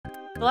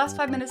The last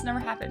 5 minutes never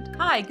happened.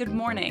 Hi, good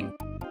morning.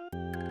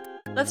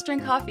 Let's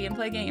drink coffee and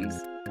play games.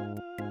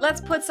 Let's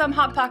put some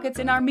Hot Pockets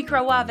in our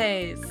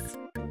microwaves.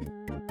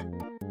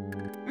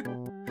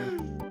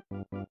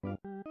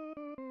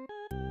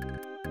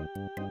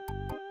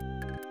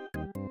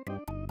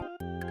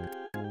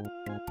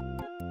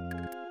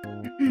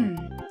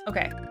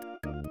 Okay,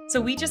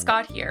 so we just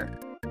got here.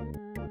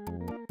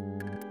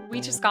 We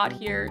just got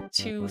here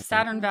to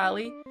Saturn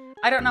Valley.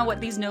 I don't know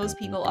what these nose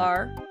people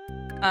are,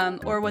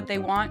 or what they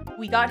want.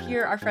 We got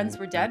here, our friends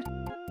were dead,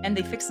 and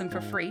they fixed them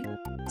for free,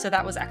 so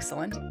that was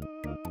excellent.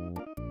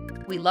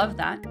 We love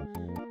that.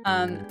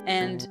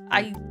 And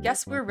I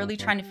guess we're really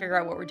trying to figure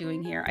out what we're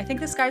doing here. I think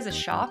this guy's a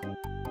shop.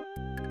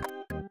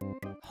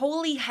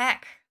 Holy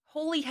heck.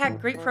 Holy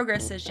heck, great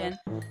progress, Sisjin.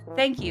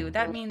 Thank you.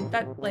 That means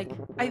that, like,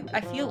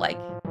 I feel like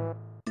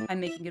I'm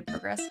making good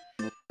progress.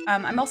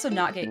 I'm also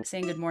not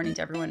saying good morning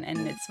to everyone,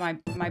 and it's my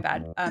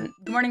bad.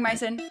 Good morning,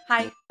 Myson.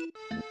 Hi.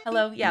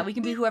 Hello. Yeah, we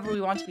can be whoever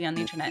we want to be on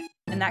the internet,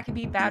 and that can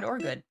be bad or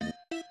good.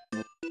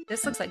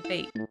 This looks like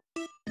bait,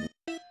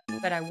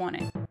 but I want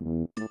it.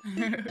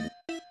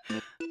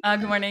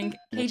 Good morning,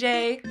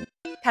 KJ.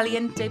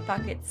 Caliente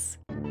Pockets.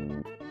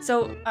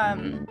 So,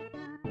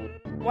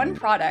 one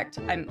product,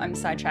 I'm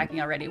sidetracking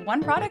already.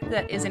 One product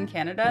that is in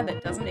Canada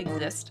that doesn't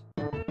exist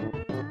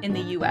in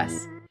the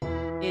US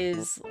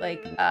is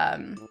like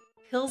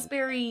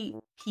Pillsbury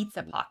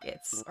pizza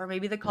pockets, or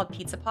maybe they're called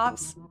pizza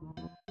pops.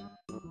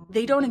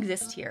 They don't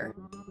exist here.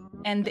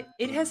 And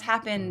it has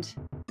happened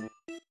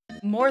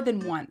more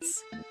than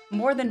once.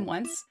 More than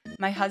once,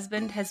 my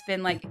husband has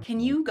been like, can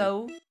you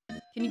go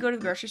to the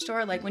grocery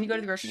store? Like, when you go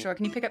to the grocery store,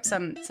 can you pick up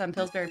some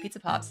Pillsbury pizza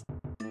pops?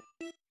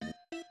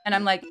 And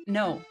I'm like,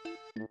 no.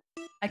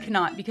 I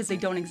cannot, because they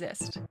don't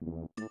exist.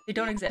 They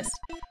don't exist.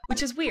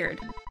 Which is weird.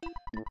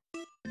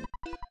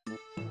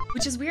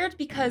 Which is weird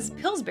because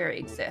Pillsbury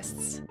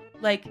exists.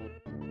 Like,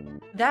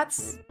 that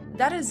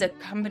is a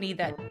company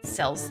that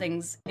sells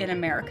things in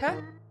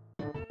America.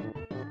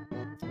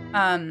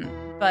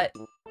 But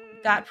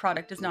that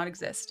product does not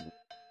exist.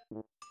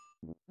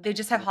 They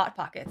just have Hot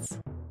Pockets.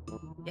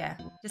 Yeah,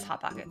 just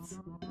Hot Pockets.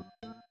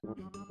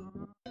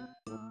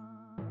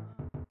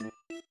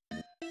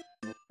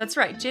 That's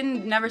right.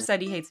 Jin never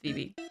said he hates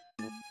Vivi.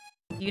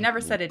 You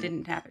never said it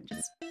didn't happen.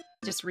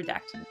 Just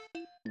redact.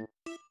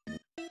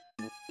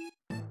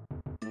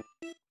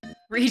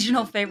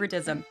 Regional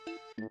favoritism.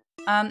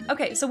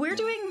 Okay, so we're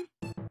doing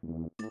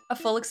a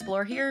full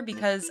explore here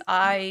because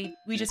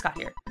we just got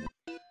here.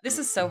 This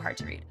is so hard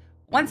to read.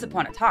 Once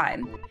upon a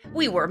time,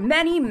 we were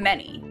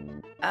many.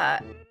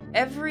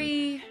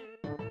 Every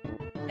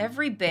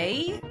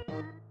day,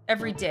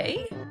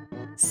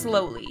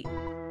 slowly,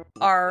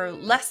 are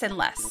less and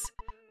less.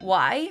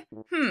 Why?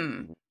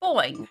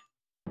 Boing.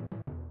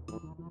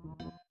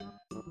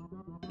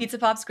 Pizza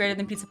Pops greater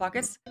than Pizza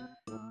Pockets?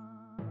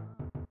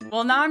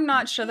 Well, now I'm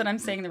not sure that I'm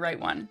saying the right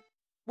one.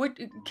 What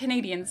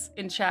Canadians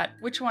in chat,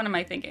 which one am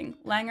I thinking?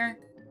 Langer?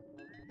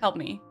 Help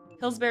me.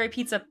 Pillsbury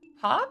Pizza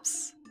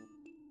Pops?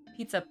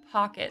 Pizza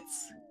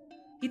Pockets.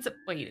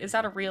 Wait, is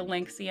that a real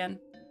link, CN?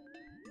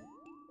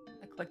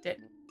 I clicked it.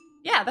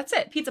 Yeah, that's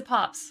it. Pizza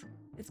Pops.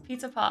 It's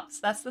Pizza Pops.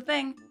 That's the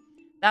thing.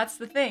 That's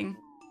the thing.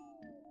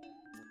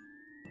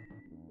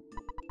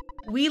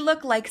 We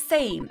look like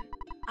same.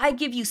 I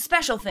give you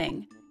special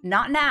thing.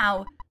 Not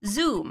now.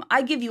 Zoom.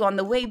 I give you on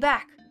the way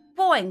back.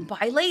 Boing.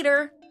 Buy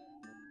later.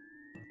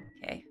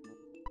 Okay.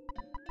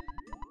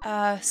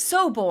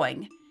 So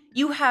boing.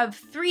 You have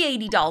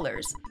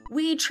 $380.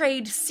 We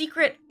trade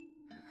secret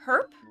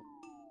herp?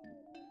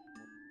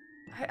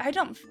 I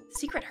don't...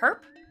 Secret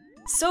herp?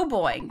 So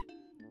boing.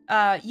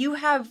 You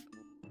have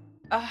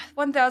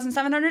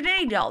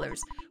 $1,780.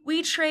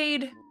 We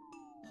trade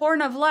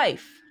Horn of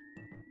Life.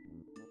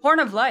 Horn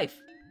of Life.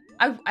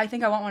 I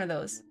think I want one of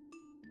those.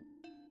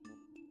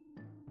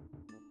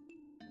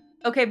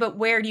 Okay, but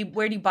where do you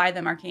buy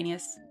them,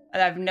 Arcanius?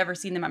 I've never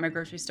seen them at my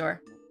grocery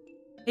store.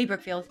 Hey,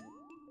 Brookfield.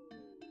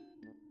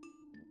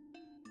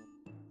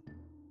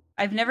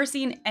 I've never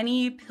seen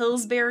any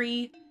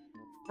Pillsbury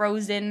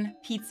frozen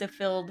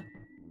pizza-filled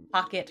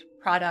pocket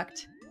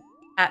product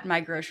at my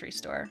grocery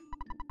store.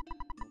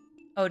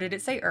 Oh, did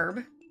it say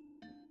herb?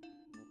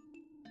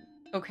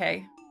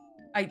 Okay.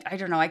 I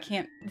don't know. I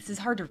can't. This is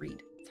hard to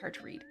read. It's hard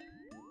to read.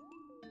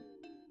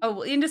 Oh,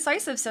 well,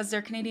 Indecisive says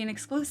they're Canadian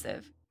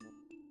exclusive.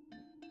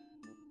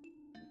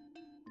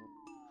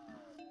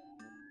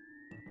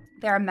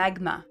 They're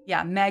magma.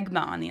 Yeah,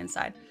 magma on the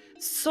inside.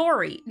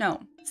 Sorry.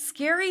 No.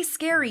 Scary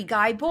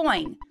guy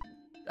boing.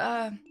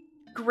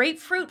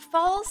 Grapefruit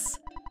Falls?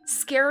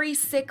 Scary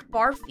sick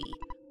barfy.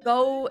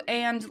 Go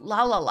and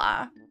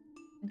la.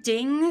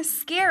 Ding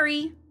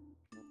scary.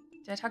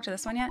 Did I talk to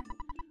this one yet?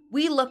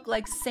 We look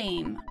like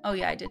same. Oh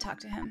yeah, I did talk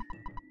to him.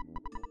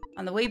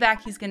 On the way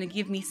back, he's gonna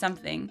give me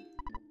something.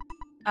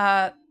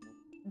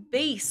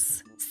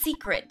 Base.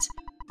 Secret.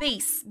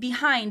 Base.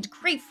 Behind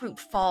Grapefruit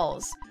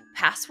Falls.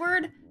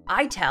 Password?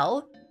 I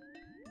tell.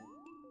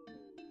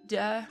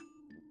 Duh.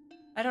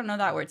 I don't know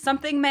that word.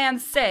 Something man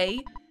say.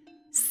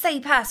 Say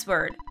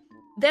password.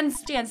 Then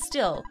stand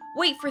still.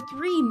 Wait, for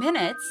 3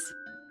 minutes?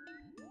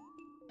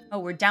 Oh,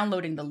 we're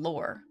downloading the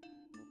lore.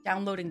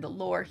 Downloading the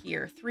lore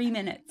here. 3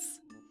 minutes.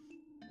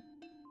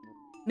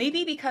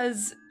 Maybe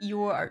because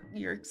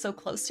you're so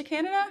close to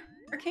Canada,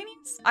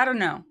 Arcanians? I don't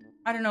know.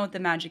 I don't know what the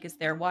magic is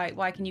there.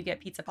 Why can you get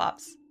pizza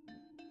pops?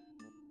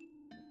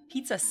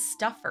 Pizza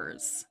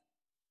stuffers.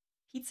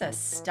 Pizza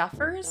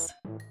stuffers?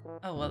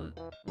 Oh, well,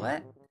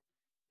 what?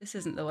 This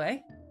isn't the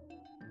way.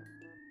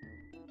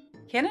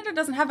 Canada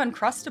doesn't have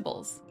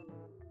Uncrustables.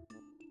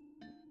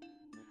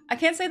 I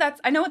can't say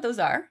that's... I know what those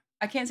are.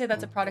 I can't say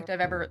that's a product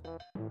I've ever,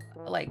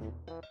 like,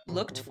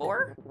 looked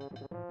for.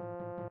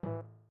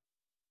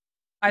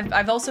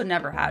 I've also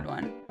never had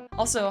one.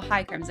 Also,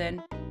 hi,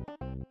 Crimson.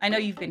 I know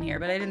you've been here,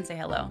 but I didn't say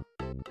hello.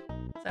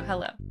 So,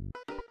 hello.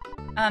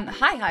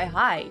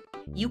 Hi.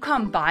 You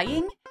come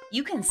buying?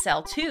 You can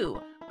sell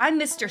too. I'm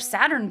Mr.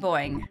 Saturn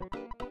Boing.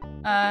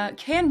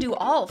 Can do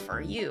all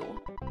for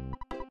you.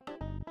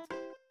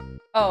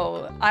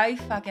 Oh, I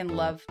fucking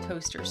love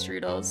toaster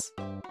strudels.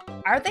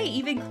 Are they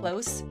even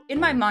close? In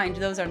my mind,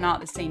 those are not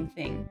the same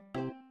thing.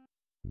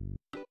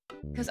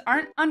 Because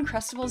aren't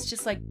Uncrustables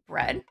just like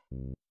bread?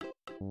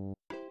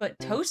 But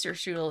toaster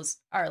strudels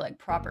are like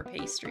proper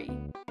pastry.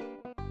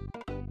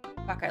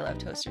 Fuck, I love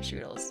toaster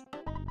strudels.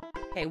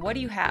 Okay, what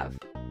do you have?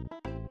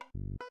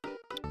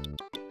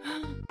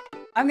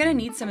 I'm gonna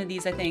need some of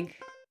these, I think.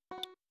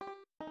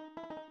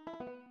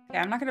 Okay,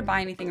 I'm not gonna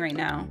buy anything right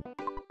now.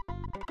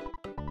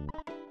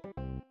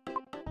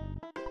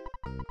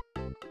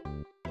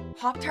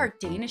 Pop-Tart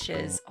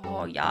Danishes.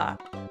 Oh, yeah.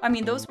 I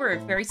mean, those were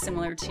very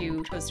similar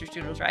to toaster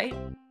strudels, right?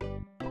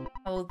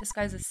 Oh, this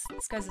guy's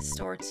a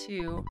store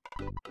too.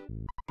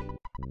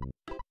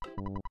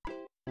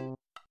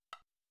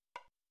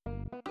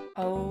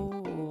 Oh.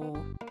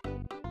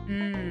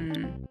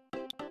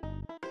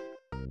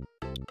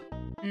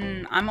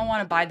 I'm gonna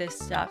want to buy this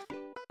stuff.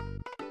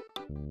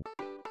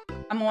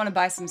 I'm gonna want to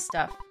buy some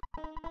stuff.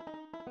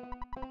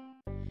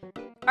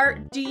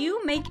 Do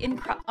you make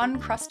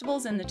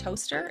Uncrustables in the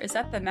toaster? Is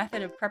that the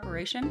method of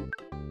preparation?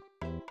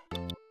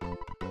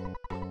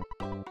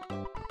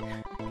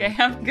 Okay,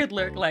 have a good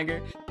lurk,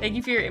 Lager. Thank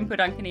you for your input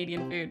on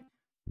Canadian food.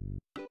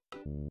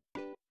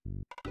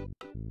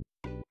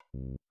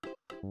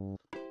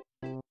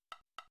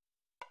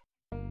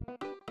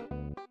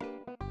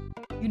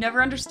 You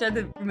never understood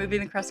that removing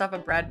the crust off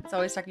of bread, it's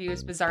always struck you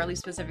as a bizarrely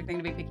specific thing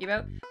to be picky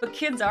about. But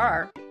kids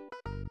are.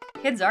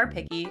 Kids are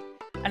picky.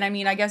 And I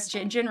mean, I guess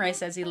Jinray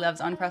says he loves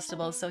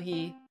Uncrustables, so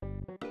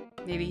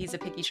maybe he's a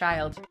picky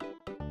child.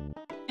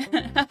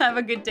 Have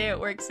a good day at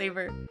work,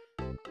 Saber.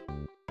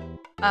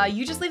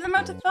 You just leave them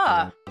out to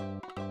thaw.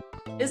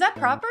 Is that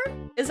proper?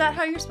 Is that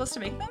how you're supposed to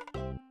make them?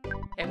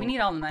 Okay, we need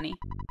all the money.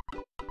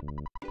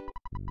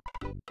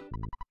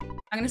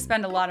 I'm gonna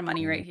spend a lot of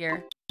money right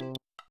here.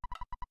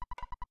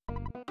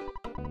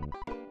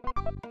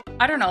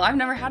 I don't know, I've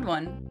never had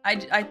one. I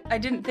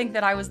didn't think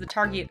that I was the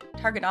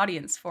target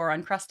audience for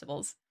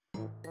Uncrustables.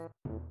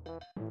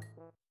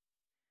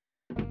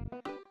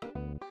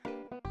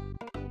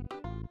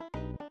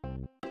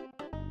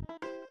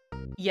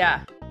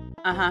 Yeah.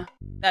 Uh-huh.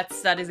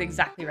 That is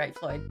exactly right,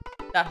 Floyd.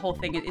 That whole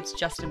thing, it's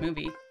just a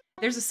movie.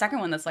 There's a second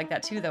one that's like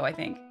that too, though, I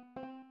think.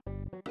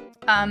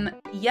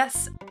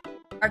 Yes,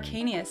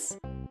 Arcanius.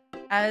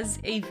 As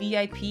a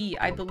VIP,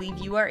 I believe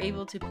you are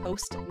able to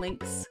post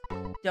links.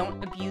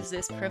 Don't abuse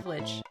this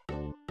privilege.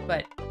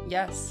 But,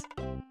 yes.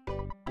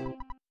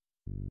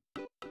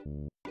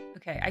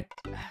 Okay,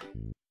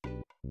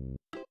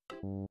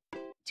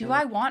 do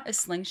I want a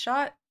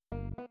slingshot?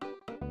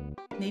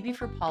 Maybe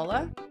for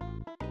Paula?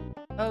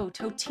 Oh,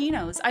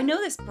 Totino's. I know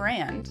this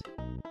brand.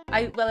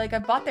 I've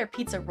bought their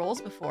pizza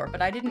rolls before,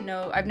 but I didn't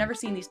know, I've never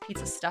seen these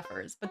pizza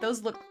stuffers, but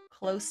those look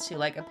close to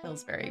like a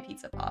Pillsbury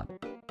pizza pop.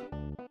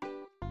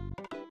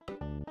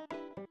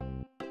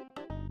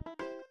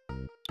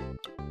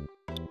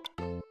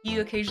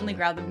 You occasionally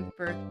grab them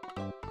for,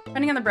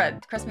 depending on the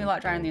bread, crust me a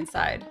lot drier on the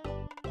inside.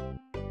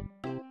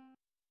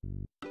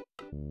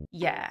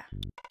 Yeah.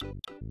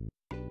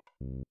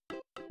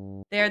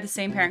 They're the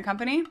same parent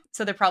company,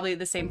 so they're probably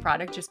the same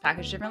product, just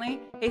packaged differently.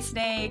 Hey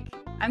Snake,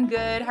 I'm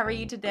good, how are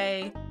you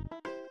today?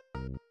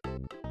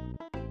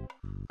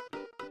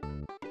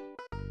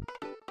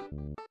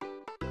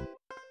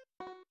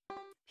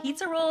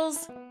 Pizza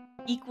rolls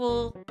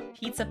equal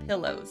pizza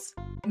pillows.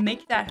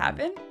 Make that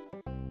happen?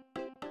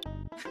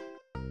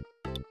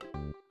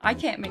 I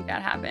can't make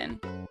that happen.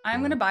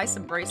 I'm gonna buy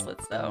some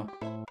bracelets though.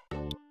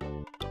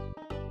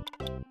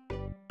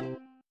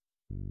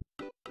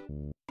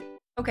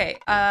 Okay,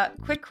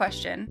 quick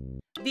question.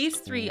 These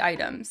 3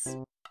 items.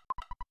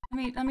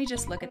 Let me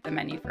just look at the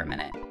menu for a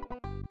minute.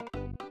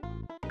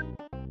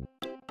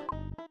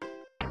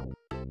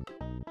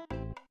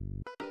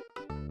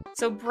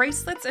 So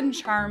bracelets and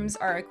charms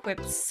are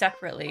equipped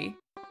separately.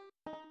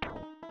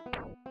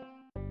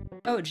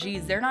 Oh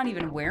geez, they're not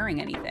even wearing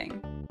anything.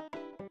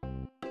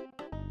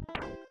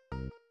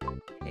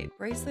 Okay,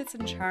 bracelets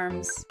and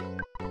charms.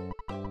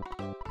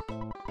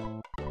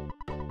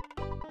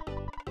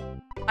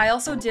 I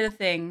also did a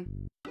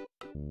thing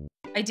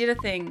I did a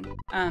thing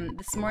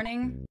this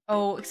morning.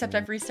 Oh, except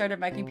I've restarted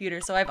my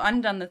computer, so I've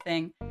undone the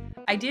thing.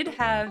 I did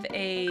have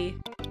a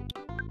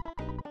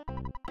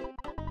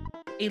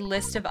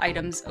list of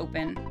items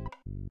open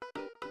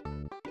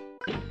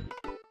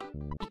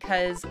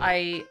because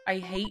I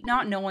hate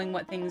not knowing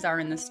what things are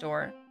in the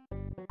store.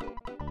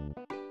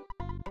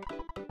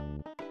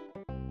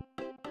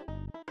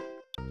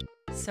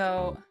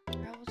 So,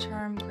 Travel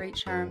Charm, Great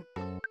Charm.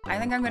 I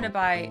think I'm gonna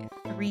buy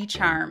 3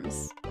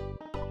 charms.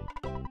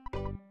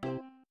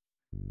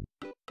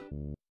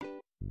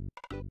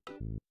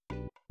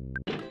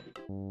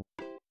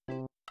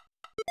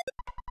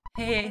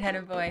 Hey,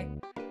 headed boy.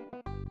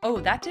 Oh,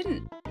 that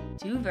didn't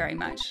do very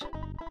much.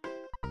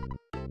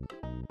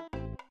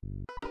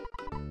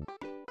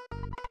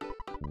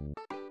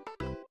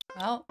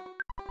 Well,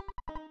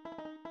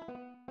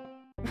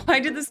 why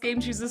did this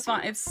game choose this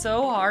font? It's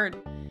so hard.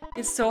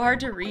 It's so hard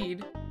to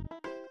read.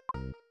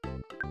 I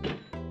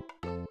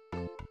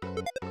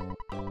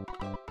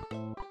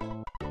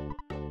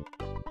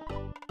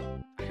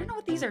don't know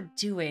what these are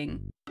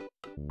doing.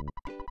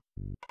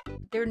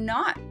 They're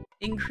not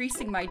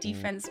increasing my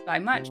defense by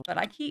much, but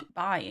I keep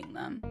buying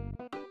them.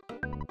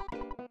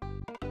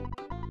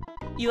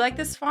 You like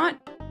this font?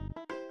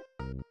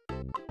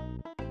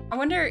 I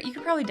wonder, you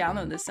could probably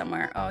download this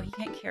somewhere. Oh, he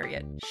can't carry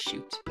it.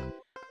 Shoot.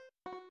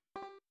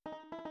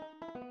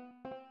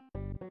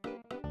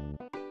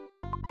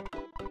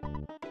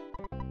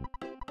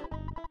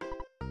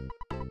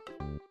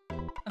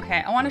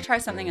 Okay, I want to try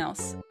something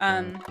else.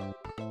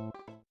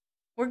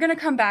 We're gonna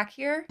come back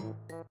here.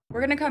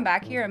 We're gonna come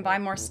back here and buy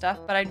more stuff,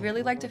 but I'd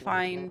really like to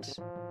find,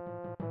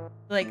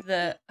 like,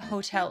 the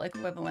hotel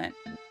equivalent.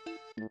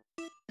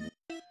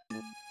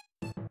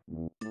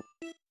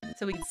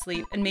 So we can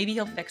sleep, and maybe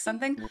he'll fix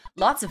something.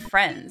 Lots of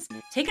friends.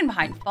 Taken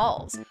behind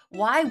falls.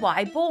 Why,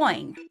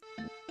 boing?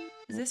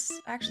 Does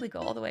this actually go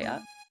all the way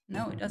up?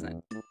 No, it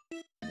doesn't.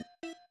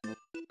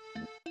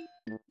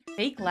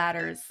 Fake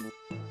ladders.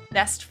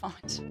 Best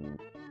font.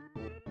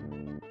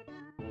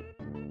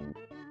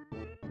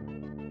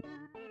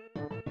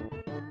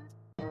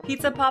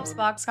 Pizza Pops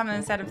box come in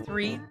a set of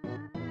 3,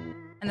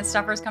 and the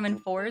stuffers come in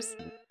 4s.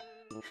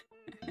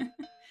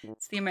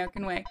 It's the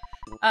American way.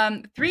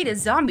 3 to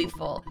zombie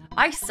full.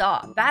 I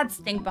saw. Bad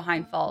stink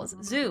behind falls.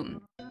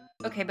 Zoom.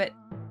 Okay, but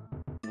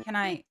can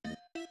I?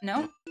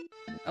 No?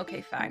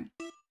 Okay, fine.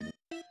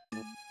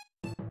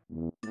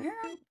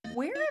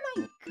 Where am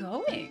I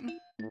going?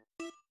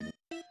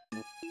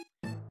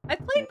 I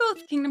played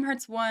both Kingdom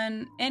Hearts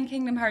 1 and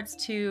Kingdom Hearts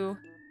 2,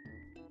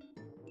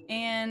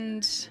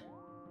 and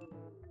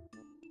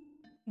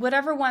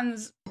whatever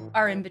ones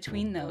are in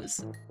between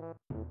those.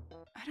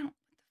 I don't,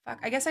 fuck.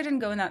 I guess I didn't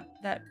go in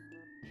that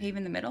cave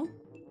in the middle.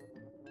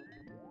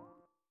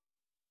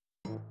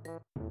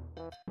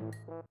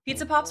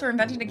 Pizza Pops were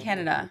invented in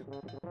Canada.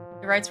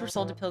 The rights were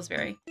sold to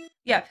Pillsbury.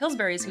 Yeah,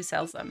 Pillsbury is who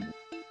sells them.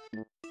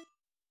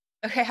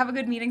 Okay, have a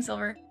good meeting,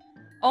 Silver.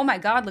 Oh my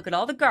god, look at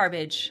all the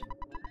garbage.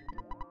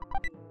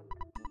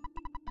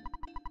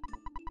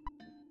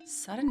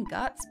 Sudden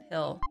Guts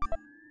pill.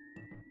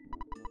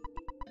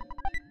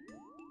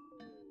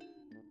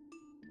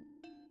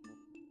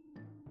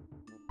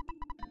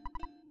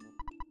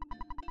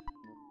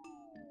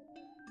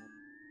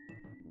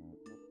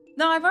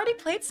 No, I've already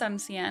played some,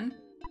 Cien.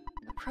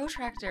 A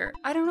protractor.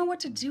 I don't know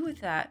what to do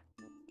with that.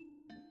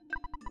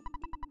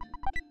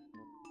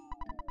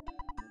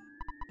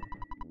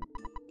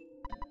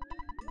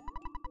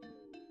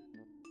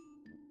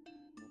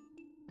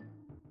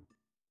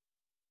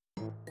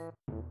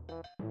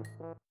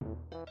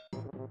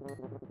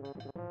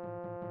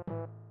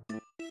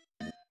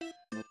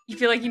 You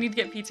feel like you need to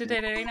get pizza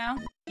today now?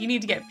 You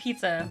need to get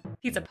pizza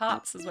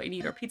pops is what you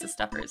need, or pizza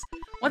stuffers.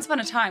 Once upon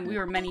a time, we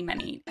were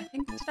many. I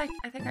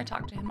think I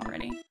talked to him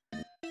already.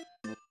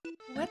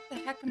 What the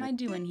heck am I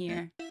doing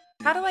here?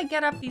 How do I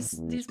get up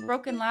these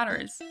broken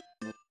ladders?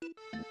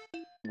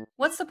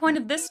 What's the point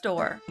of this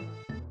door?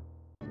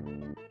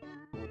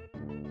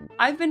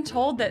 I've been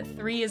told that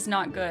 3 is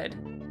not good.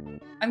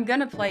 I'm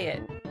gonna play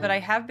it, but I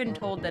have been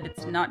told that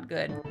it's not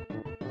good.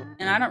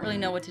 And I don't really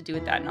know what to do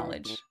with that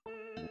knowledge.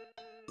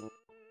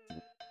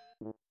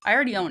 I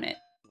already own it.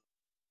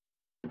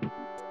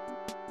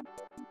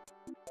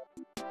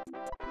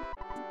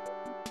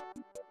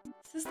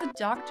 This is the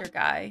doctor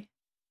guy.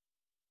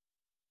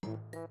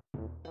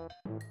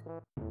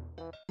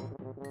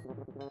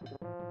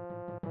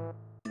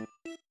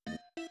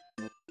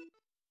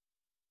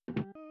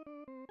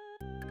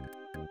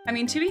 I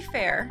mean, to be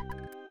fair,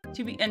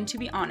 to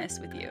be honest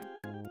with you.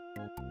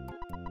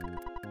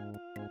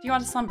 Do you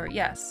want to slumber?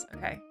 Yes.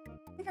 Okay.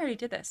 I think I already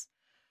did this.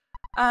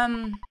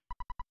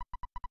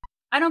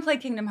 I don't play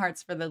Kingdom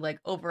Hearts for the, like,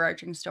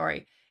 overarching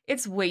story.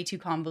 It's way too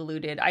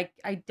convoluted. I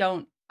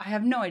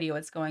have no idea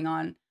what's going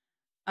on.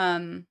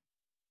 I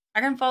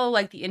can follow,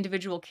 like, the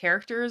individual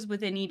characters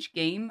within each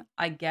game,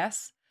 I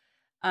guess.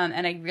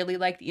 And I really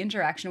like the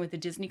interaction with the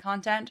Disney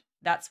content.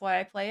 That's why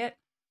I play it.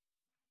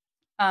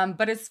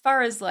 But as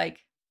far as,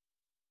 like,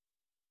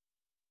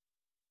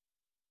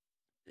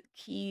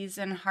 keys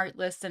and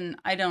Heartless, and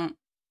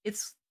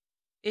it's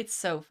It's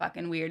so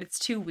fucking weird. It's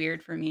too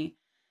weird for me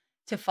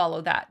to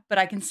follow that, but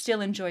I can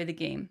still enjoy the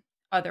game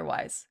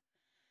otherwise.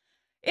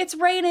 It's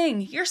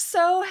raining. You're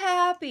so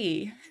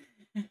happy.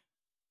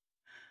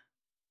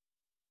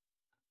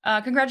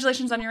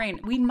 Congratulations on your rain.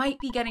 We might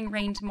be getting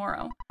rain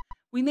tomorrow.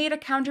 We made a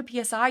counter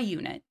PSI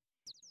unit.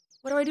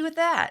 What do I do with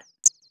that?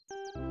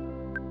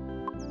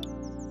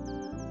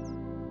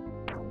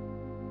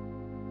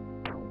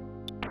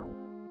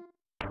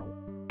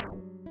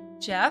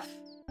 Jeff?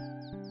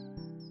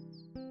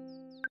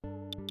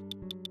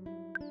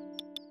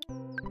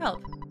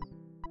 Help.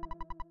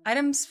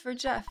 Items for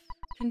Jeff.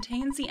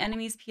 Contains the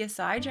enemy's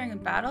PSI during a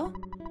battle.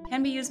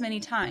 Can be used many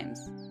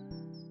times.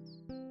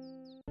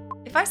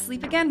 If I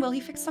sleep again, will he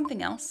fix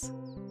something else?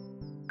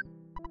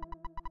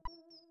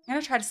 I'm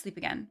gonna try to sleep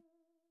again.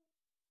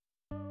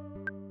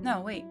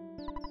 No, wait.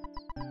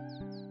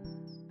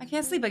 I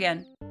can't sleep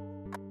again.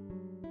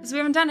 Because we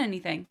haven't done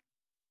anything.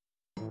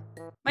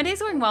 My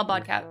day's going well,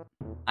 Bodcat.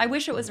 I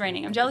wish it was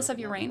raining. I'm jealous of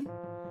your rain.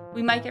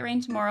 We might get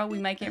rain tomorrow. We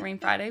might get rain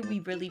Friday. We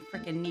really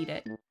freaking need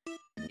it.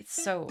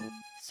 It's so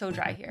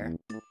dry here.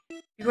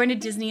 You're going to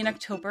Disney in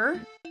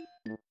October?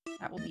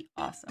 That will be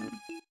awesome.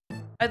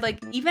 I'd like,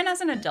 even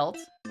as an adult,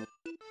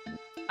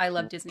 I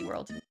love Disney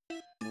World.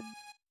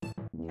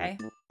 Okay?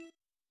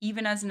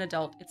 Even as an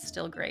adult, it's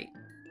still great.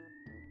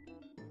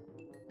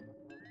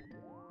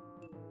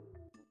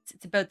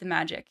 It's about the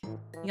magic. You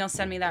gonna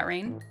send me that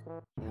rain?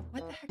 Yeah,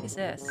 what the heck is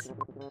this?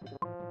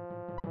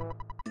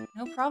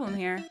 No problem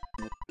here.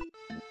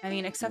 I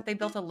mean, except they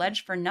built a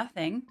ledge for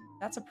nothing.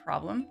 That's a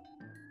problem.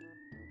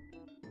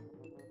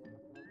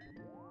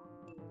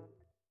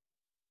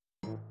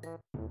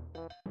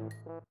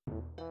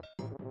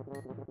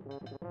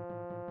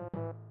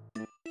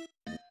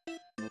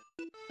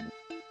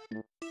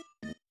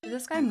 Did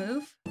this guy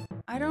move?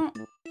 I don't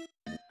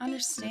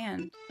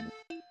understand.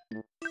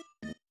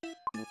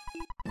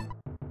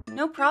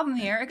 No problem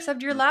here,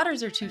 except your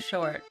ladders are too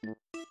short.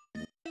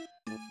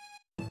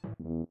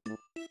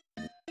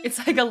 It's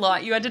like a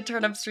lot. You had to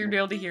turn up stream to be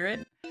able to hear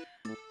it.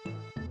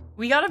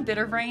 We got a bit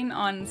of rain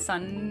on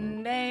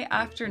Sunday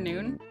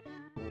afternoon.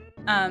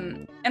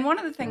 And one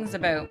of the things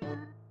about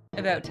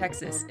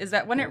Texas is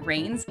that when it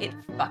rains, it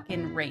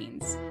fucking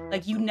rains.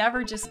 Like, you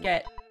never just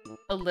get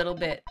a little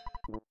bit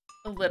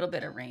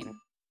of rain,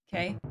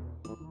 okay?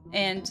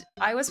 And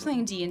I was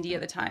playing D&D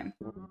at the time.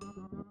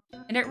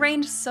 And it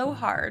rained so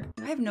hard.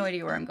 I have no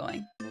idea where I'm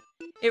going.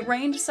 It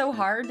rained so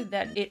hard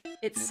that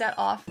it set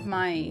off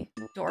my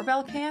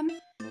doorbell cam,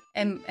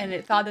 and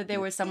it thought that there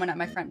was someone at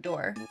my front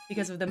door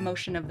because of the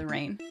motion of the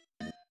rain.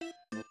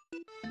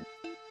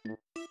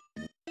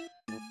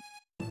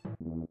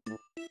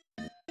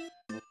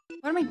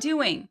 What am I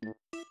doing?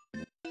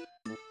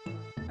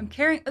 I'm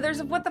carrying...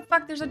 What the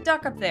fuck? There's a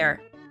duck up there.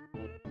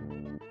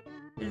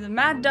 There's a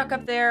mad duck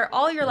up there.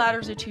 All your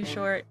ladders are too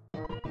short.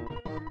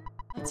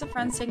 Lots of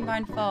friends saying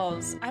Vine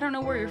Falls. I don't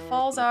know where your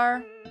falls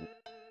are.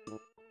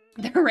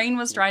 The rain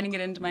was trying to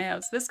get into my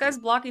house. This guy's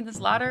blocking this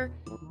ladder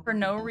for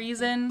no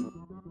reason.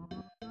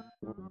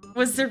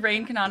 Was the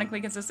rain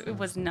canonically consistent? It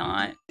was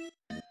not.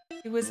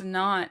 It was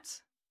not.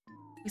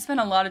 We spent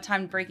a lot of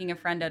time breaking a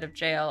friend out of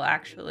jail,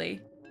 actually.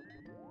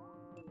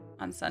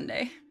 On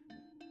Sunday.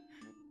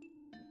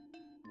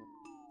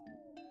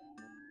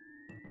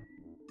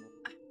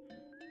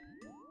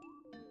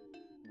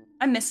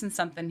 I'm missing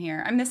something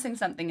here. I'm missing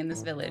something in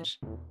this village.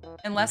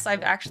 Unless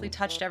I've actually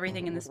touched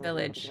everything in this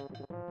village.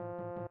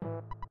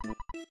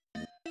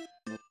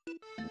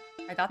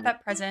 I got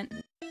that present.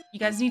 You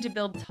guys need to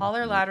build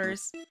taller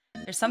ladders.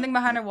 There's something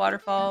behind our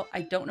waterfall.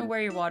 I don't know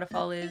where your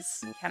waterfall is.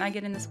 Can I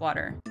get in this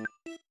water?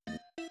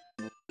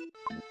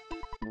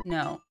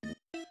 No.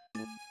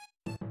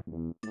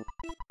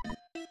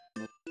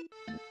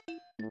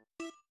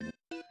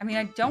 I mean,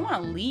 I don't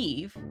want to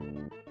leave.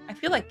 I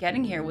feel like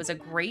getting here was a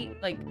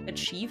great, like,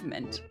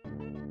 achievement.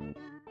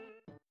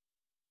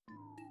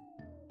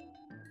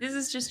 This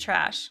is just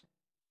trash.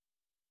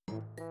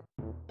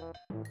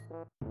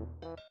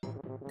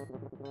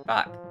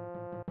 Fuck.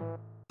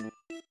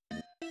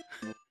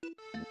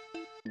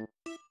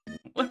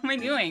 What am I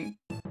doing?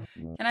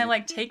 Can I,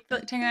 like,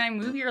 can I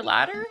move your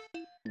ladder?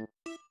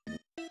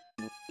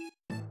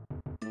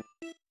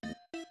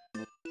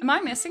 Am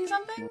I missing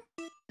something?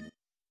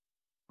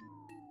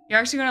 You're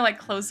actually gonna, like,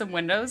 close some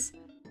windows?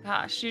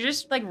 Gosh, you're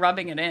just, like,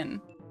 rubbing it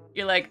in.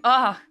 You're like,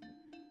 ah,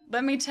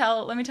 let me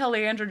tell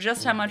Leandra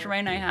just how much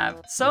rain I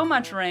have. So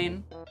much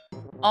rain.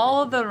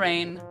 All the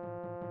rain.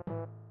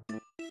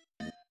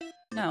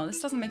 No,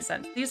 this doesn't make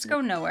sense. These go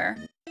nowhere.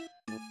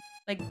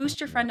 Like, boost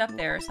your friend up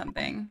there or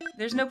something.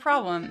 There's no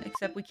problem,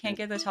 except we can't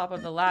get to the top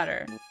of the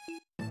ladder.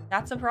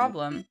 That's a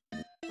problem.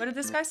 What did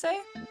this guy say?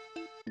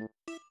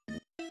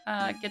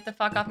 Get the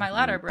fuck off my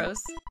ladder,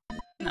 bros.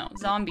 No,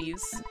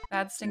 zombies.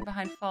 Bad stink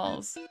behind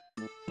falls.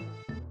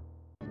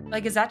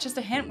 Like, is that just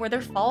a hint? Were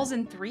there falls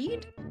in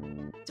Threed?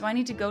 Do I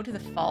need to go to the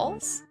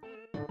falls?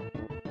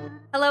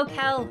 Hello,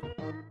 Kel.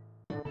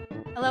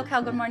 Hello,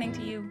 Kel. Good morning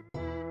to you.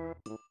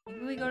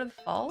 Maybe we go to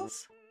the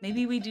falls?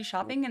 Maybe we do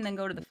shopping and then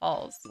go to the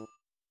falls.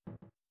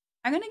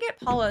 I'm gonna get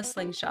Paula a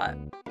slingshot.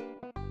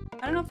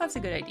 I don't know if that's a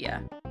good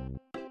idea.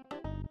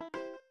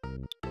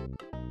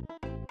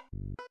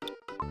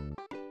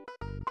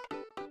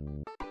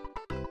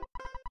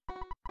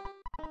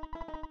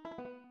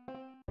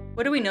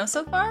 What do we know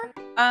so far?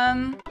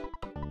 I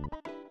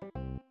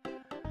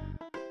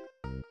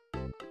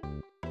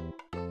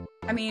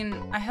mean,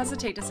 I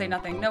hesitate to say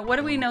nothing. No, what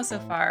do we know so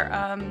far?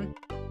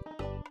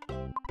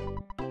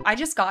 I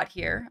just got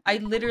here. I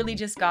literally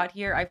just got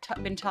here. I've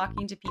been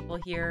talking to people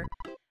here.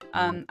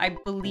 I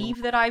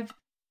believe that I've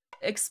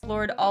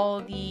explored all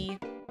the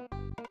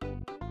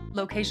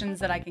locations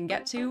that I can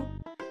get to.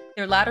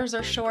 Their ladders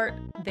are short,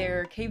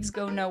 their caves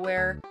go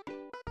nowhere,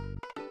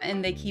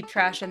 and they keep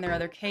trash in their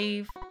other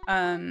cave.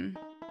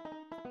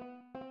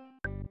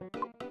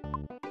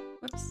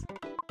 Whoops.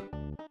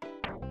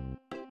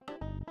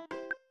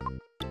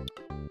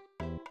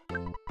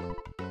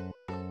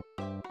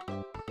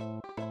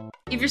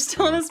 If you're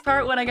still in this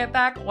part when I get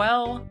back,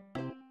 well,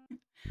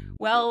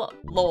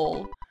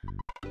 lol.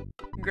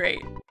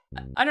 Great.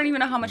 I don't even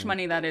know how much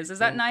money that is. Is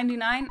that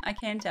 99? I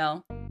can't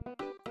tell.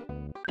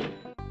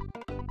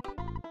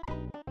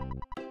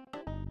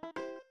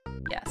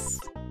 Yes.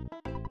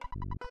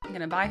 I'm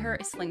gonna buy her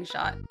a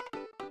slingshot.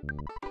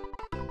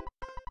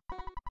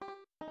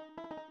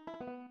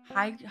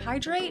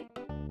 Hydrate?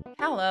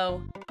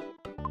 Hello.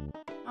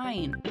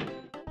 Fine.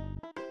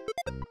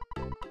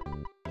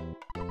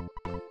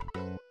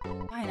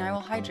 Fine, I will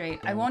hydrate.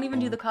 I won't even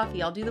do the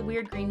coffee. I'll do the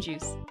weird green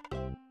juice.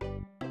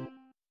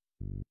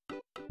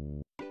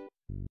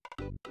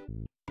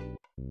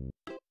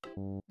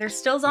 There's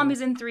still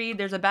zombies in 3.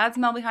 There's a bad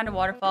smell behind a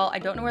waterfall. I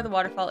don't know where the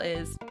waterfall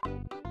is.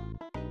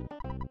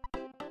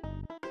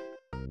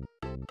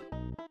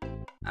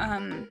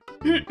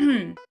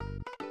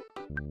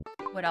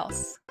 What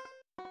else?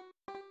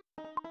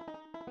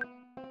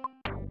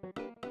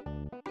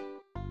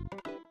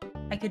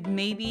 I could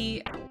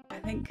maybe... I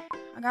think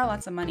I got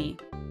lots of money.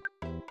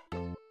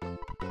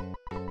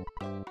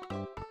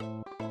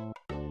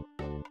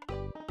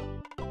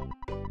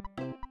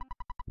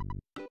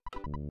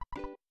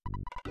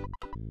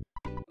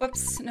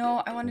 Whoops,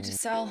 no, I wanted to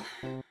sell.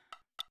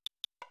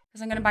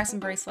 Because I'm gonna buy some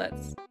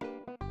bracelets.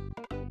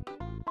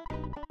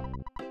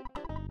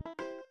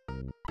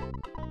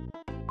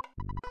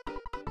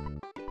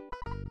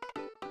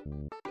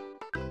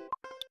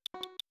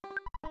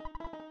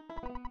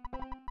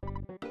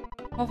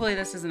 Hopefully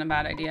this isn't a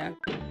bad idea.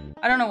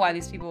 I don't know why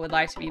these people would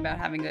lie to me about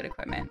having good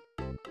equipment.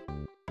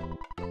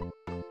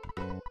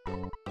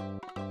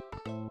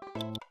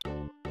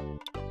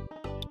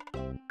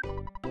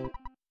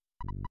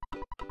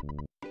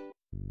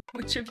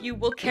 Which of you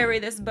will carry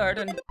this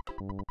burden?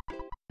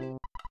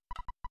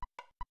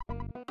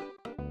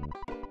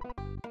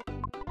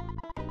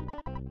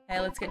 Okay,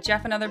 let's get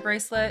Jeff another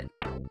bracelet.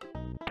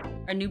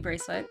 A new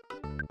bracelet.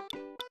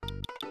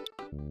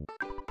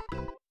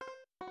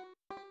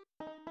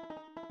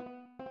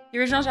 The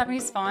original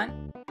Japanese font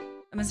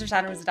of Mr.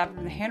 Saturn was adapted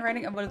from the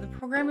handwriting of one of the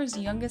programmer's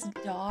youngest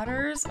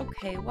daughters.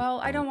 Okay, well,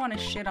 I don't want to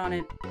shit on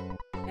it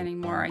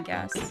anymore, I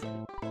guess.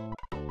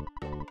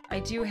 I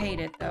do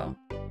hate it, though.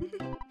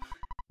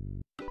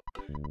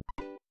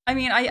 I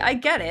mean, I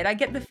get it. I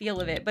get the feel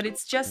of it, but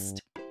it's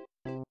just...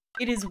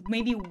 It is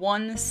maybe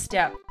one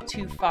step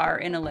too far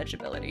in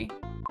illegibility.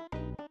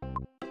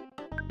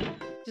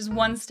 Just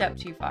one step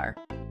too far.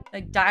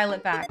 Like, dial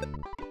it back.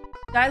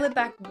 Dial it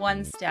back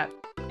one step,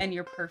 and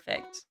you're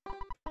perfect.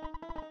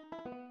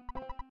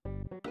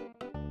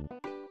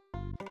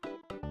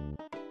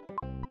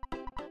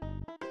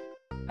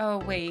 Oh,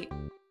 wait.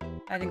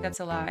 I think that's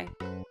a lie.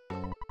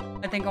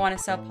 I think I want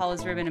to sell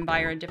Paula's ribbon and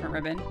buy her a different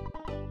ribbon.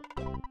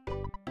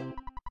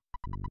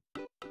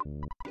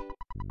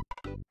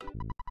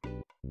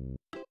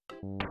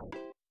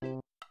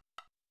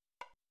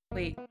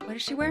 Wait, what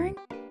is she wearing?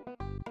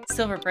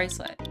 Silver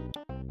bracelet.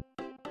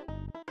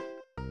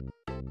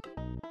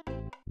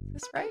 Is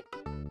this right?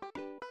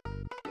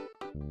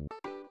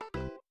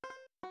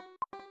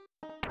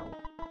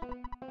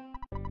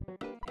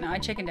 No, I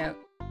chickened out.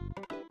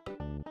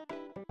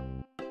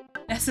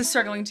 S is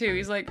struggling too.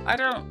 He's like, I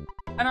don't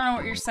know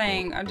what you're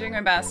saying. I'm doing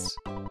my best.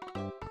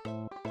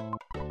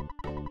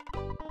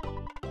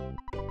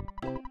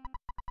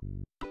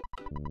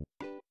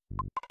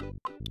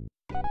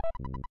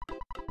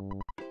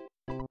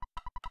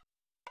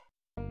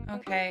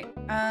 Okay,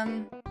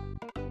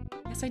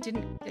 guess I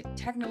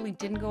technically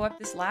didn't go up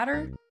this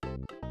ladder.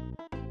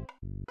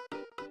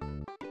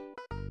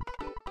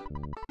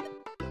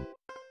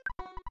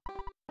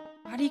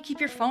 How do you keep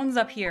your phones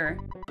up here?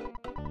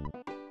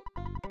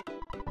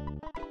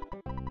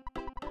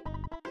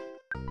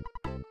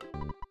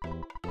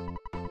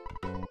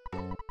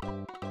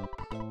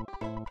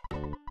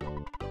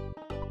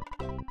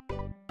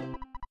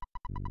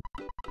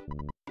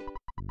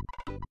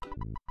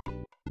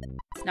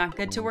 It's not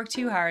good to work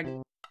too hard.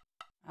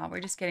 Oh,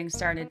 we're just getting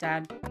started,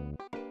 Dad.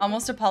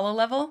 Almost Apollo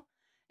level?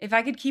 If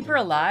I could keep her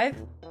alive,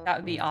 that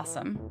would be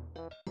awesome.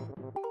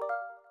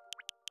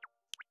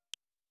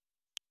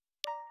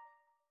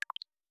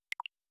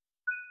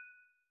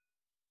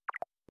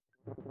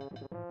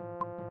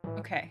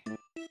 Okay.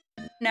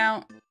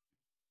 Now,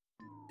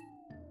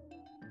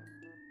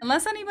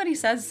 unless anybody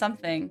says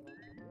something,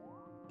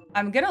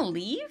 I'm gonna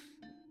leave?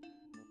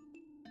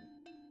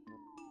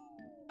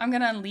 I'm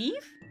gonna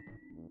leave?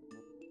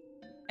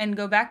 And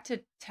go back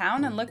to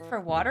town and look for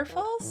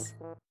waterfalls?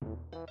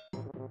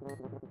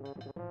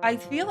 I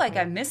feel like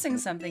I'm missing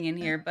something in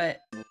here, but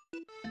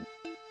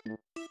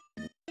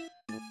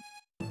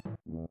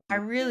I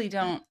really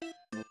don't.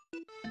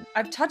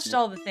 I've touched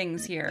all the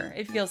things here.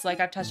 It feels like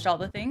I've touched all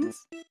the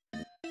things.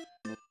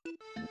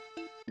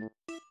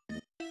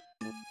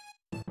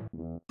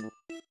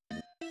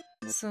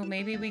 So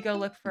maybe we go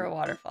look for a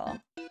waterfall.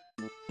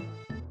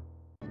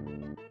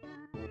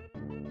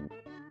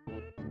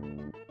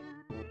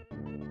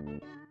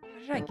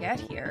 How did I get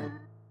here?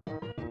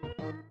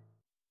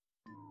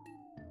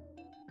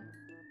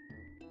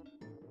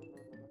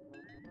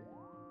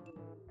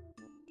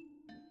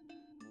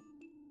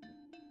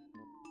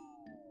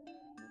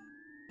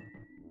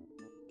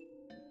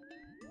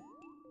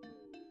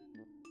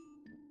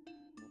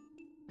 I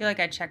feel like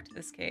I checked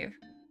this cave.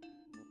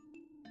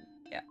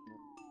 Yeah.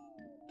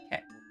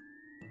 Okay.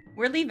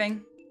 We're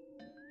leaving.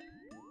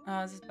 Oh,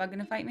 is this bug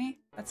gonna fight me?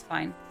 That's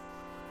fine.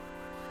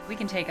 We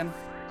can take him.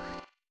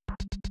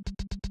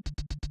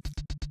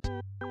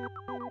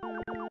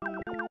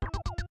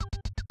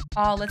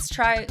 Oh, let's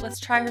try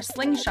her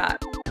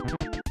slingshot.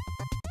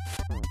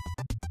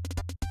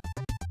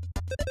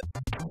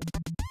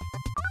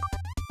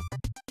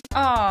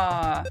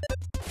 Aw.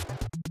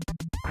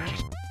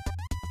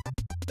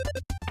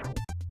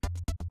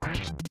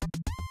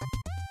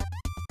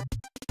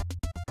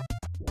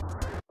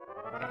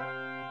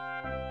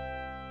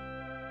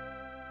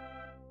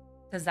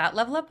 Does that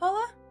level up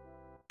Paula?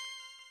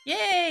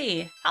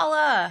 Yay!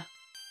 Paula!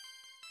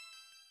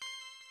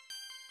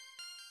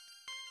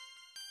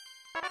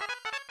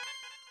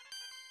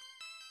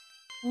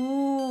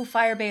 Ooh,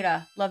 fire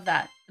beta. Love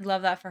that.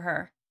 Love that for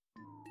her.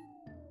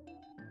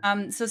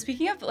 So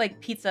speaking of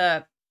like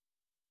pizza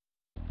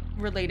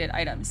related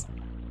items.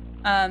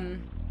 Oh,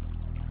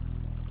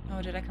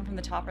 did I come from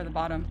the top or the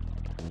bottom?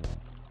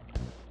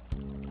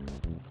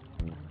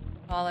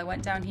 Well, I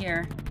went down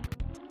here.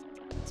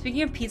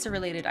 Speaking of pizza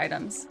related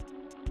items,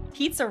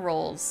 pizza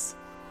rolls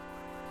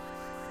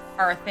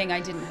are a thing I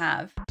didn't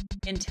have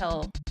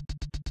until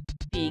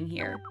being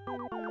here.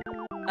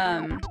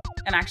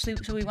 And actually,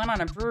 so we went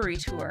on a brewery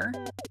tour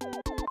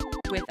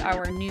with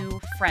our new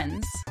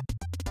friends,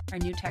 our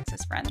new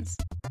Texas friends.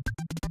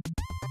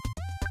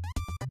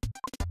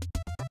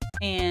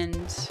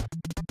 And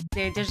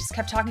they just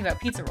kept talking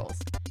about pizza rolls.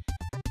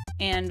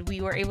 And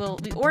we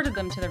ordered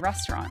them to the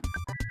restaurant.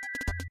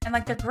 And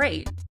like, they're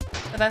great,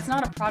 but that's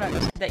not a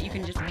product that you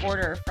can just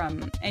order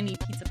from any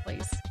pizza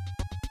place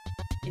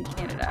in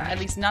Canada. At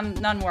least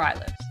none where I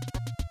lived.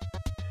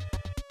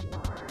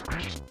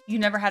 You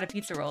never had a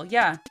pizza roll?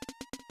 Yeah.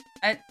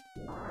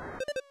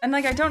 And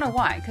like, I don't know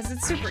why, because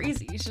it's super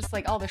easy. It's just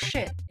like all the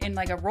shit in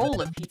like a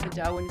roll of pizza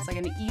dough, and it's like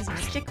an easy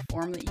stick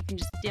form that you can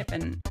just dip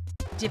and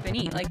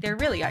eat. Like, they're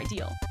really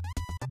ideal.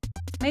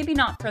 Maybe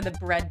not for the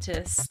bread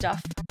to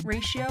stuff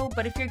ratio,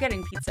 but if you're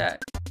getting pizza,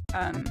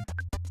 that's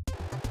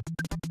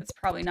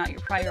probably not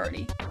your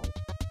priority.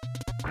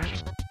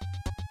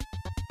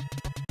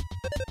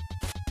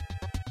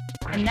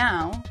 And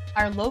now,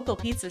 our local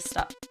pizza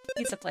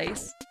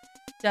place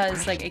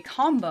does like a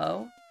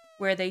combo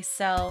where they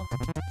sell,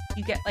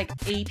 you get like a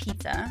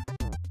pizza.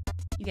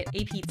 You get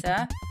a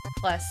pizza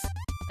plus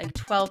like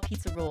 12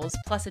 pizza rolls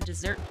plus a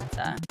dessert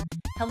pizza.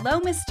 Hello,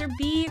 Mr.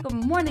 B. Good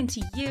morning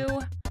to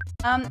you.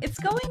 It's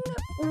going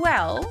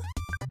well.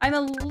 I'm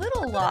a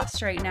little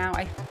lost right now,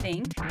 I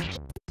think.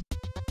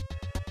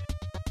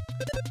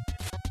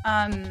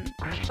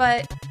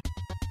 But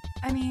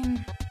I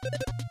mean,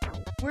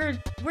 we're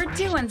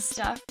doing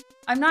stuff.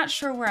 I'm not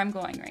sure where I'm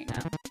going right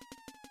now.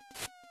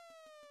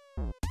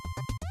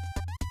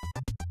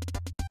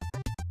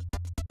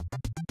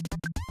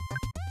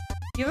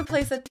 Do you have a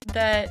place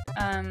that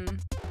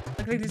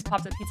look like these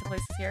pops up pizza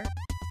places here?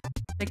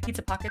 Like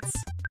pizza pockets?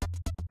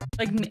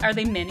 Like, are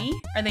they mini?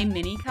 Are they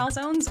mini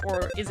calzones?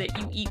 Or is it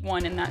you eat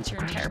one and that's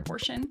your entire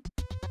portion?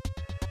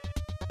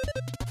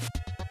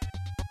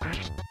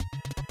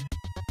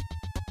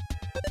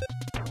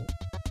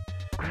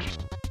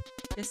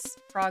 This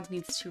frog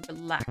needs to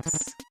relax.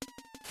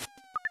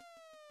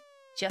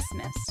 Just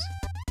missed.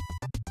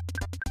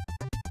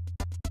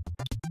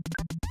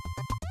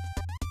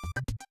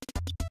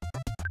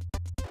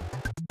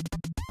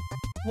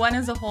 One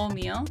is a whole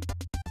meal?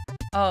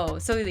 Oh,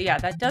 so yeah,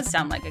 that does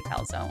sound like a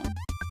calzone.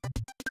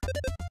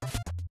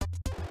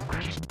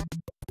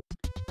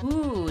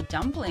 Ooh,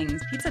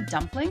 dumplings. Pizza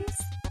dumplings?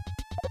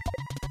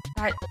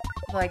 That,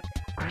 like,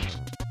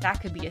 that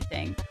could be a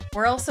thing.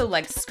 We're also,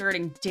 like,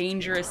 skirting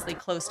dangerously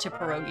close to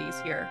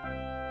pierogies here.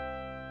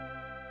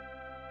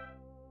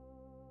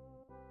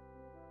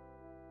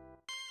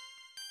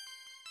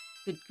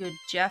 Good,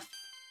 Jeff.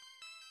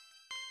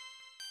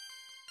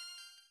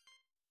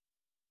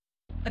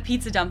 A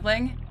pizza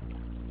dumpling?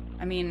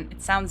 I mean,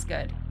 it sounds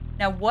good.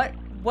 Now, what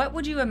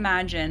would you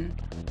imagine?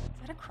 Is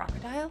that a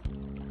crocodile?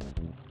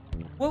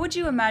 What would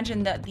you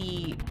imagine that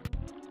the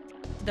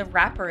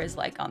wrapper is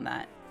like on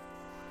that?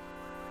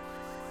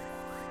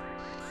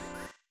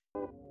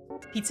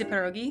 Pizza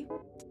pierogi?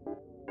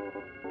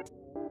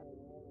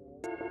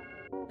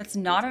 That's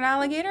not an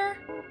alligator?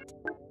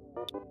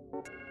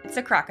 It's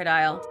a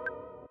crocodile.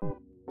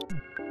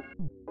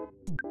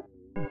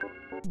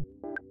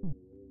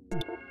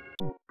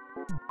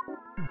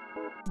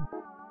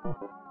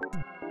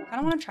 I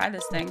don't want to try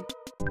this thing.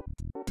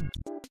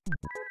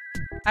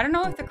 I don't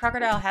know if the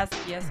crocodile has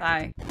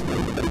PSI.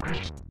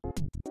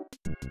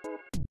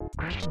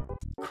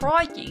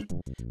 Crikey.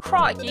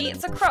 Crikey,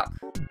 it's a croc.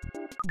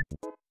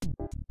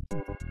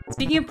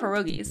 Speaking of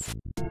pierogies,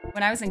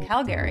 when I was in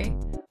Calgary,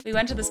 we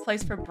went to this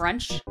place for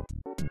brunch.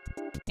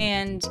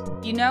 And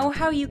you know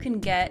how you can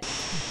get...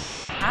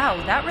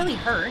 Ow, that really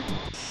hurt.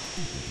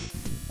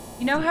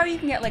 You know how you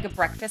can get like a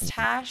breakfast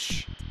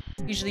hash?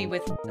 Usually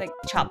with like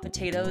chopped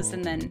potatoes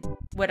and then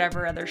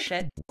whatever other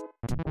shit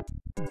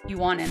you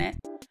want in it.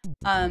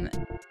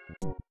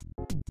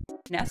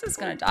 Nessa's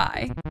gonna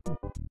die.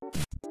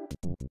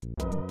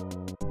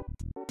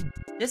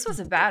 This was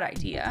a bad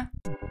idea.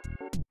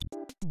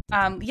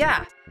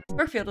 Yeah,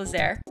 Brookfield was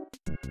there.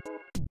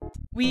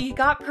 We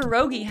got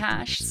pierogi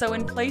hash, so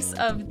in place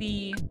of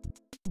the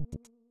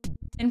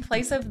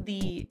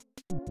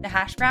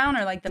hash brown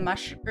or like the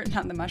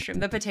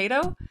the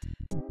potato,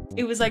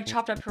 it was like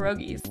chopped up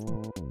pierogies.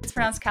 It's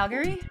pronounced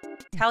Calgary?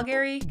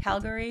 Calgary?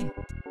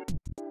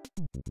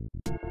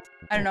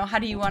 I don't know, how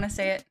do you want to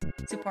say it?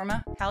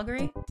 Suporma?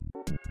 Calgary?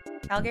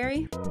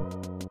 Calgary?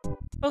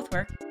 Both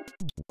work.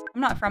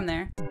 I'm not from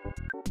there.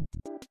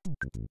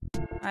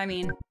 I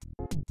mean...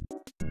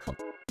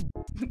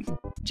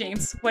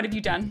 James, what have you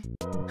done?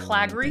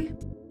 Claggery?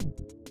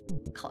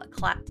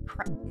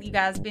 You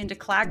guys been to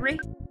Claggery?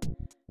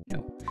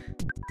 No.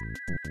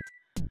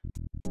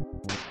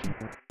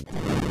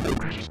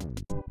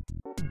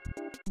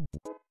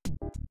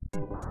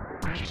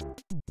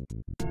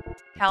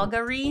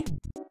 Calgary?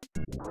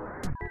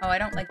 Oh, I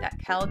don't like that.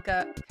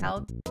 Calgary?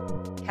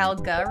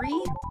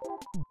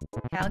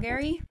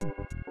 Calgary?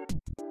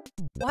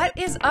 What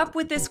is up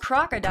with this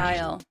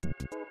crocodile?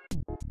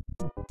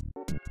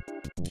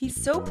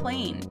 He's so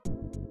plain.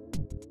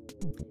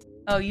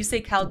 Oh, you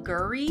say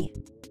Calgary?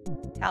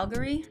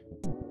 Calgary?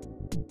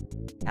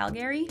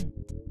 Calgary?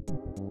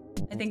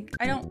 I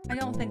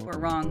don't think we're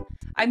wrong.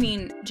 I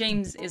mean,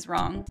 James is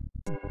wrong.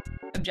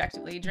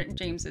 Objectively,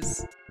 James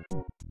is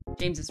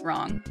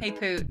wrong. Hey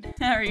Poot,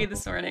 how are you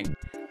this morning?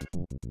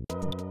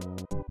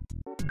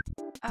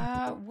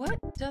 What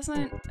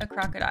doesn't a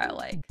crocodile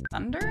like?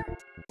 Thunder?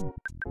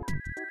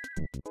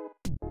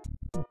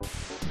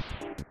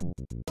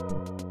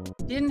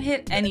 Didn't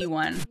hit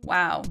anyone.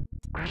 Wow.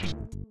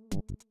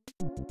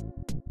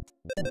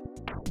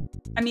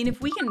 I mean, if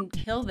we can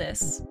kill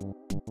this...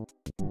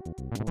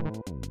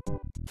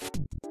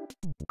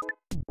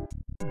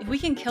 If we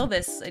can kill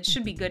this, it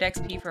should be good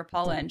XP for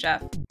Paula and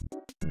Jeff.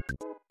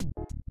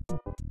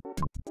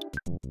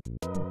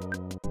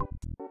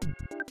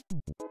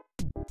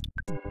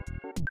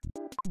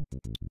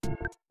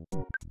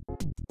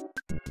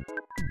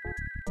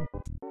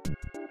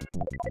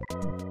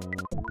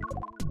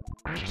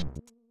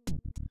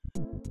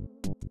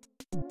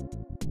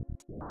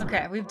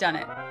 Okay, we've done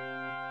it.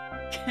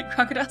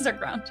 Crocodiles are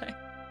ground type.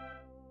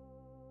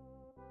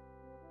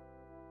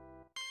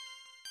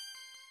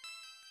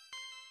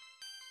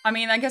 I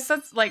mean, I guess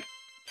that's like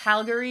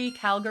Calgary.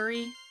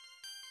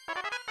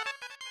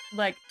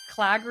 Like,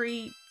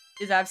 Claggery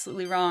is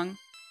absolutely wrong.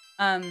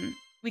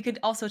 We could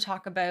also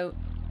talk about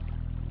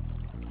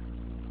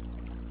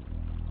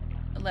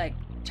like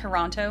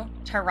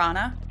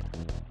Tirana.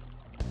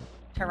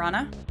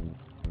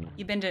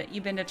 You been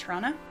to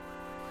Tirana?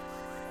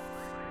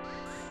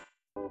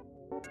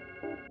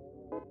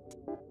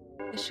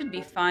 This should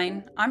be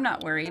fine. I'm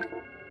not worried.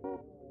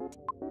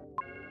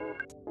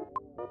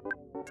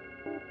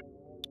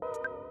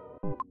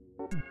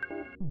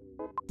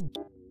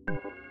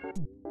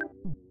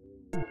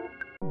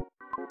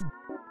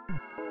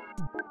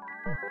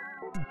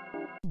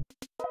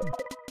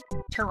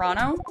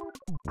 Toronto?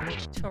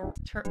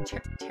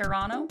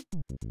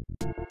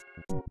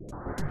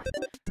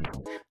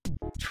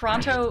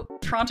 Toronto?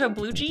 Toronto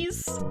Blue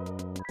Jays?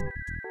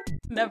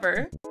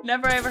 Never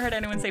ever heard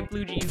anyone say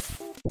Blue Jays.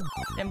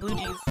 Them Blue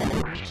Jays.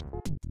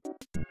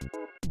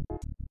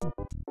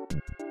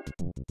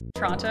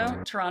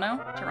 Toronto.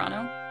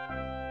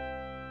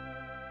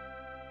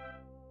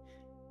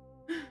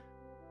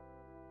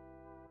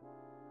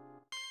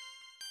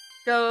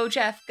 Go,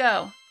 Jeff,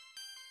 go.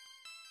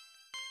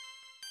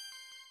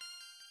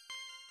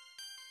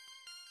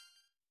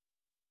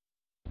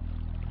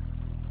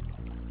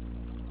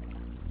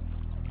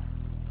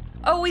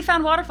 Oh, we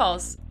found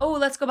waterfalls. Oh,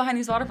 let's go behind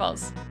these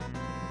waterfalls.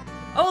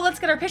 Oh, let's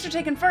get our picture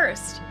taken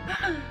first.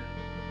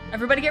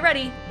 Everybody get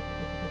ready.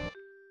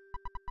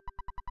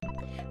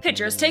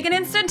 Pictures taken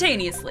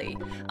instantaneously.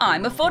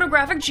 I'm a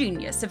photographic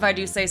genius, if I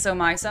do say so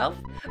myself.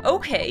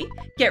 Okay,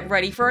 get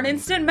ready for an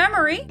instant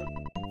memory.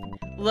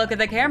 Look at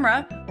the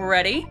camera.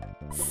 Ready?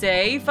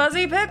 Say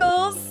Fuzzy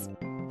Pickles.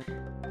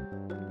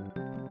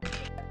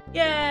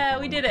 Yeah,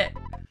 we did it.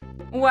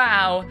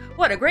 Wow,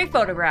 what a great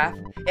photograph.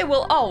 It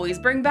will always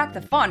bring back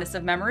the fondest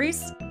of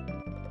memories.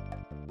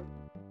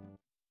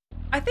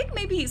 I think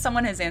maybe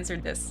someone has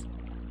answered this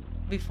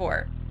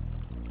before.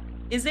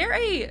 Is there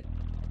a...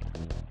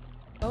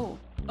 Oh,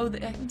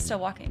 I'm still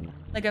walking.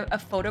 Like a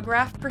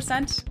photograph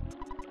percent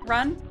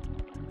run?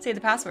 Say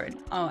the password.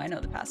 Oh, I know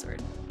the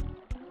password.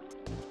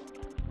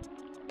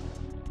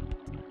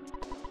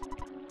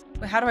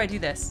 Wait, how do I do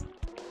this?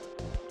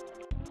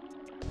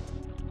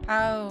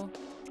 How?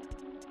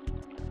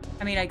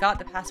 I mean, I got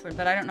the password,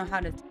 but I don't know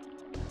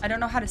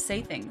how to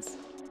say things.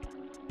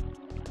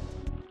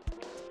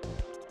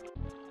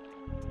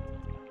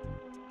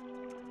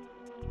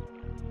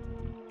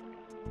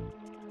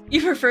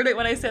 You preferred it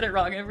when I said it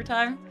wrong every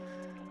time?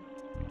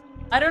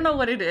 I don't know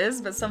what it is,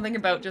 but something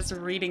about just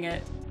reading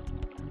it.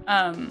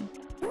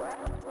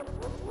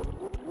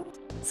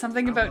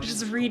 Something about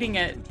just reading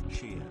it.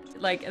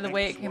 Like the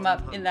way it came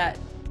up in that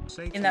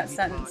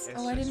sentence.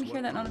 Oh, I didn't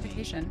hear that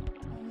notification.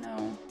 Oh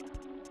no.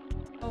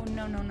 Oh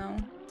no, no, no.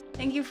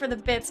 Thank you for the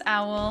bits,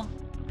 Owl.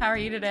 How are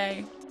you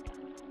today?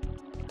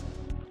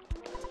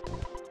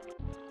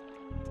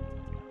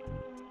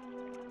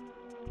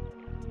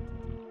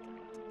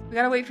 We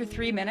gotta wait for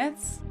 3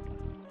 minutes?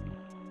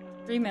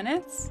 3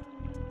 minutes?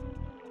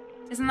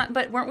 Isn't that,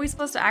 but weren't we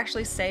supposed to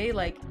actually say,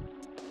 like,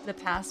 the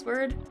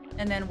password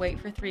and then wait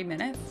for 3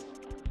 minutes?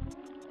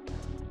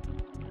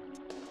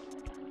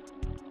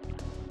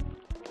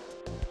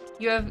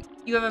 You have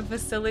a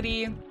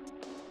facility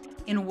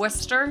in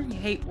Worcester? You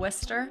hate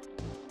Worcester?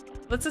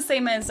 What's the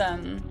same as,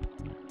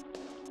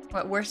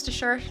 what,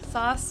 Worcestershire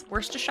sauce?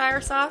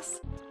 Worcestershire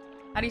sauce?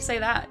 How do you say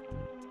that?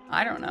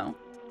 I don't know.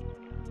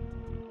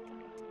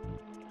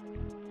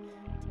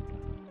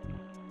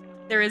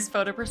 There is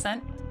photo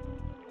percent.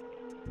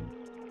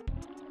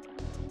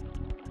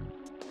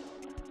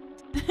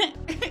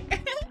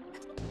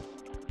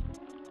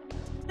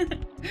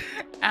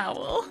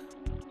 Owl.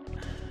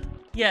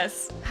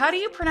 Yes. How do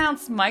you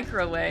pronounce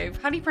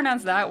microwave? How do you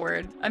pronounce that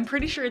word? I'm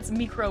pretty sure it's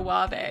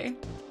microwave.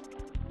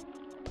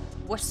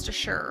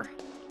 Worcestershire.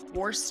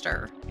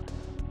 Worcester.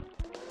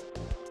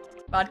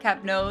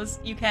 Bodcap knows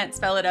you can't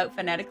spell it out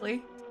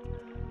phonetically.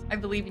 I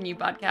believe in you,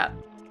 Bodcap.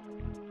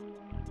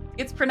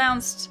 It's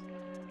pronounced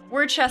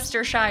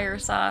Worcestershire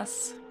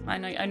sauce. I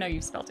know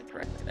you spelled it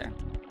correctly there.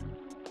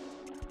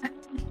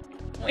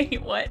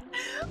 Wait, what?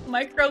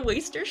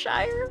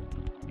 Micro-Worcestershire?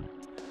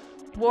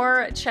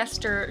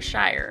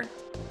 Worcestershire.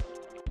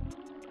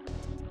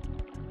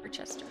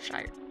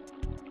 Worcestershire.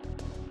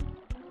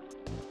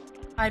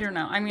 I don't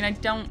know. I mean, I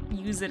don't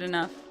use it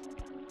enough.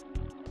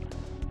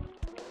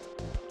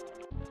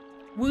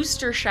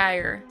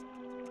 Worcestershire.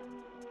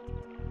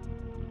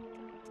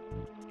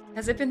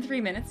 Has it been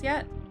 3 minutes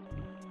yet?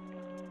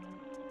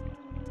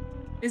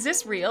 Is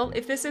this real?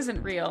 If this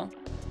isn't real.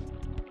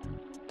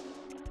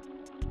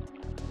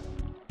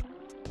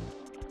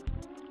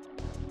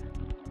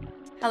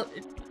 How,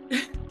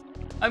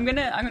 I'm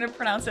gonna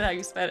pronounce it how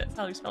you spelled it.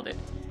 How you spelled it.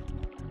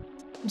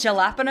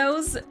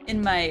 Jalapenos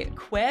in my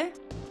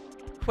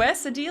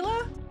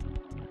quesadilla?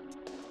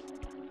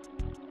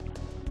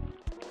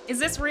 Is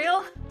this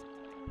real?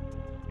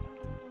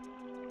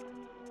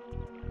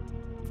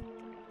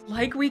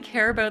 Like we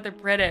care about the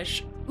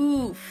British.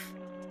 Oof.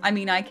 I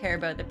mean, I care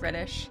about the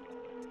British.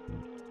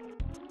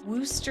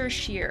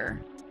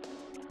 Worcestershire.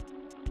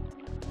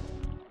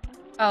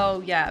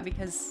 Oh yeah,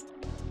 because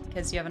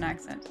you have an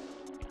accent.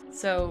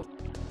 So,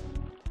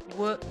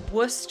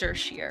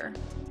 Worcestershire.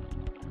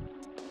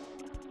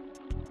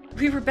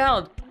 We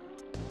rebelled.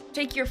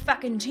 Take your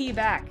fucking tea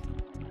back.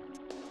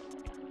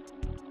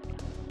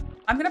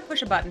 I'm gonna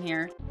push a button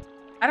here.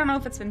 I don't know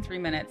if it's been 3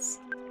 minutes.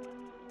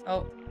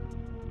 Oh.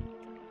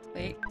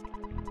 Wait.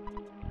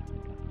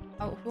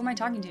 Oh, who am I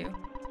talking to?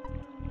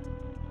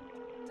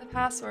 The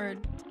password.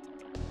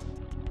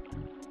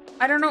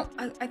 I don't know.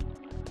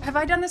 Have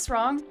I done this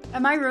wrong?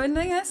 Am I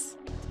ruining this?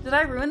 Did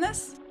I ruin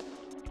this?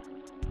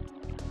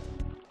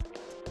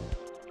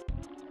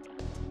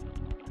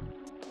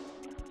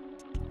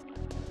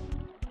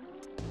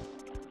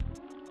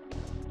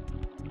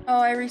 Oh,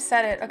 I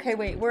reset it. Okay,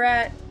 wait.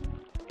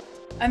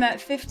 I'm at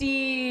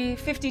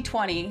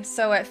 50-20.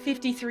 So at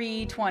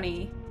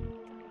 53-20,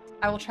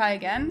 I will try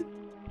again.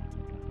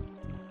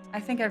 I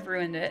think I've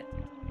ruined it.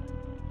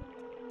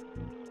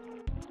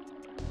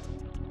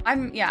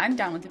 I'm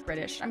down with the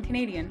British. I'm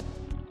Canadian.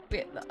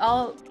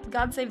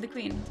 God save the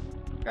Queen,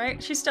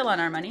 right? She's still on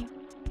our money.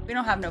 We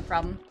don't have no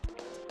problem.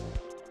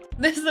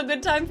 This is a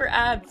good time for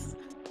ads.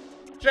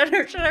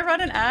 Should I run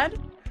an ad?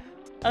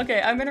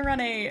 Okay, I'm gonna run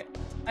a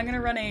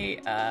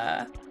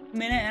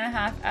minute and a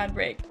half ad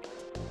break.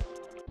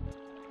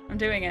 I'm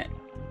doing it.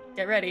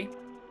 Get ready.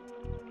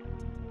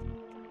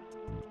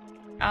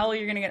 Owl,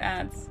 you're gonna get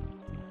ads.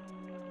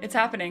 It's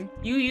happening.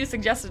 You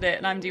suggested it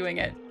and I'm doing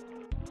it.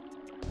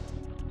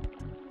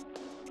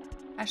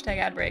 Hashtag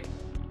ad break.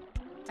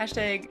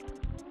 Hashtag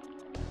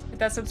hit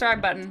that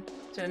subscribe button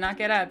to not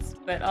get ads.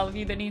 But all of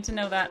you that need to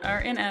know that are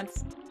in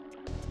ads.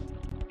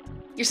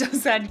 You're so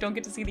sad you don't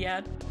get to see the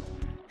ad.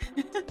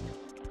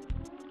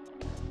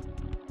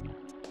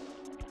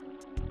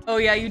 Oh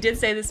yeah, you did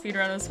say the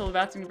speedrun was full of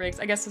bathroom breaks.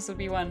 I guess this would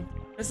be one.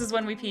 This is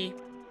when we pee.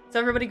 So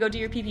everybody go do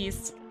your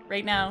pee-pees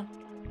right now.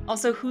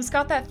 Also, who's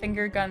got that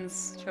finger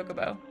guns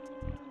chocobo?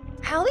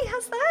 Hallie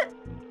has that?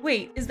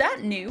 Wait, is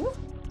that new?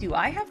 Do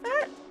I have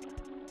that?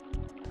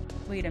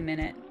 Wait a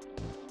minute.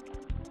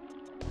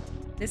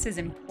 This is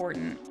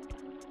important.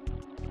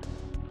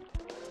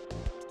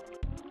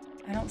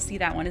 I don't see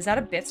that one. Is that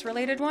a bits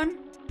related one?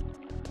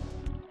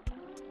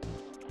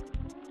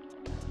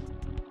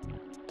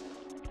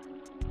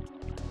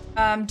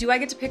 Do I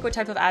get to pick what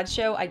type of ads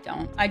show? I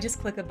don't. I just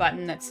click a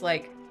button that's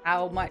like,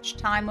 how much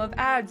time of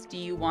ads do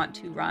you want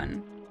to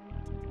run?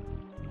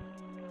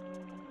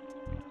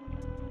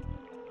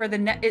 For the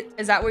net,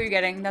 is that what you're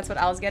getting? That's what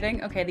Al's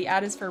getting? Okay, the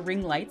ad is for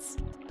ring lights.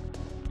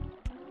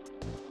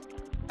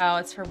 Oh,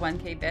 it's for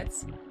 1K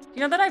bits. Do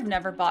you know that I've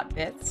never bought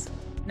bits?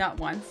 Not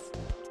once.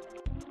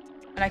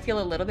 And I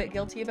feel a little bit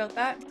guilty about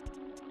that.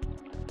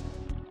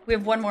 We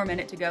have 1 more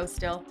minute to go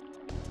still.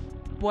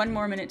 1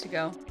 more minute to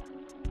go.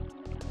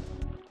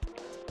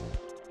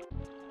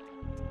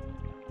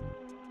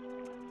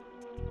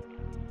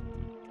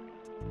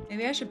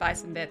 Maybe I should buy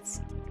some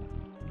bits.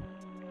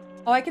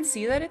 Oh, I can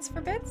see that it's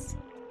for bits?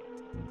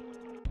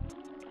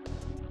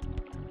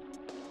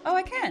 Oh,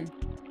 I can.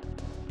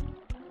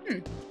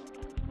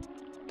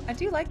 I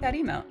do like that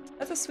emote.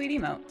 That's a sweet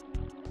emote.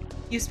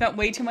 You spent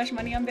way too much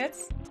money on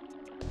bits?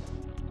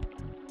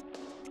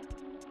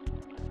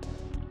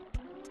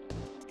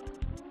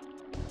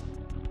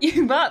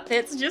 You bought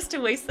bits just to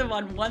waste them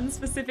on one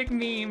specific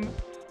meme.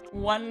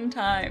 One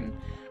time.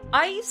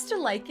 I used to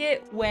like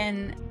it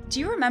when... Do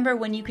you remember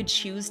when you could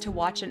choose to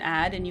watch an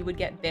ad and you would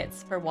get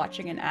bits for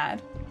watching an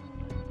ad?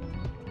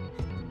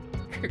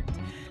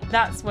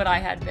 That's what I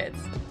had bits.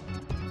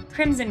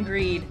 Crimson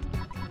Greed.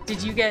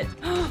 Did you get...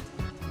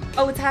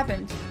 Oh, it's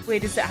happened.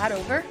 Wait, is the ad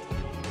over?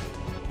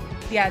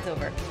 The ad's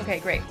over. Okay,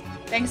 great.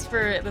 Thanks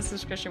for the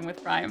subscription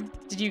with Prime.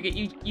 Did you get...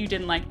 You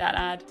didn't like that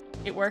ad?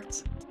 It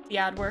worked? The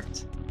ad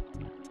worked?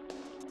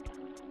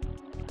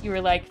 You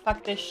were like,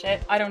 fuck this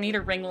shit. I don't need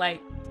a ring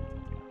light.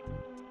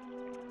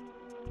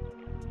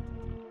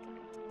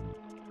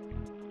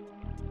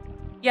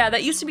 Yeah,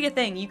 that used to be a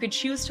thing. You could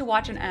choose to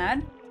watch an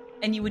ad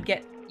and you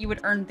would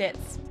earn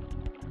bits.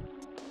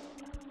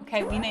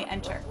 Okay, we may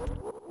enter.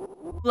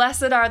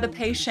 Blessed are the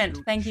patient.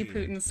 Thank you,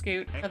 Putin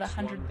Scoot, for the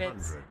 100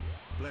 bits.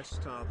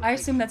 I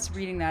assume that's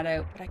reading that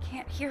out, but I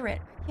can't hear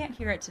it. I can't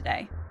hear it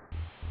today.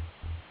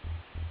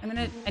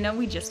 I know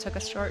we just took a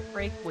short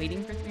break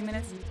waiting for 3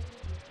 minutes.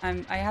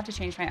 I have to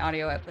change my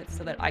audio output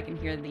so that I can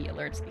hear the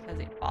alerts because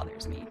it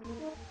bothers me.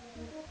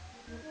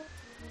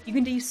 You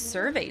can do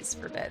surveys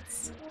for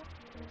bits.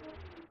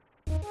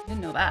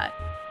 Didn't know that.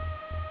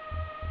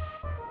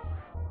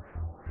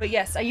 But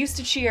yes, I used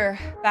to cheer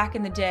back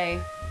in the day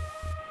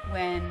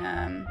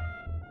when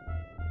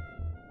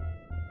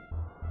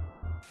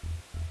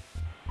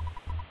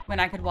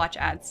I could watch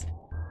ads.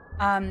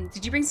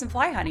 Did you bring some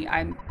fly honey?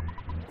 I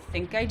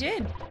think I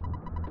did.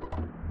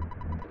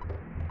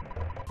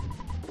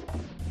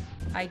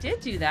 I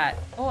did do that.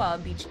 Oh, I'll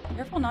be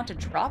careful not to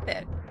drop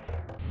it.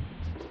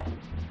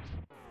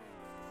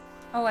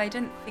 Oh, I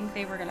didn't think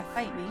they were gonna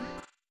fight me.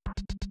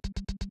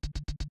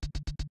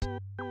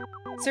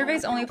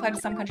 Surveys only apply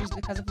to some countries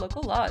because of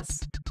local laws.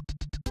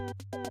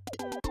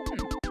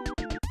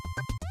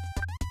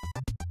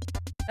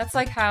 That's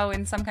like how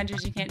in some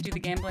countries you can't do the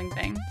gambling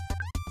thing.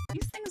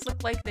 These things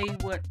look like they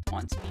would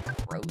want to be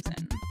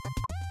frozen.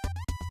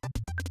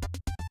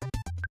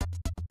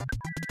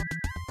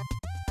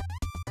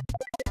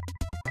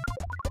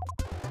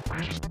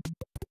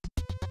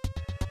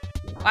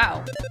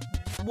 Wow.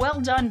 Well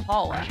done,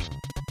 Paula.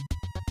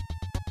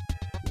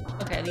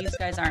 Okay, these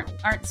guys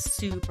aren't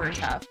super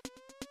tough.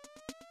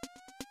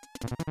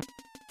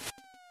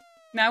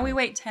 Now we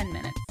wait 10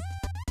 minutes.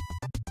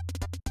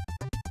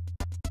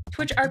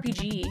 Twitch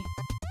RPG.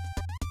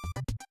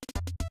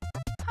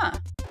 Huh.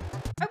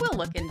 I will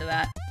look into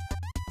that.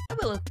 I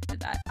will look into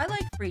that. I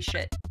like free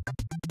shit.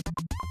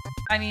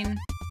 I mean,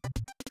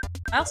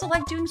 I also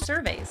like doing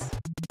surveys.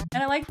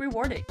 And I like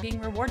being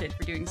rewarded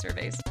for doing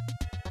surveys.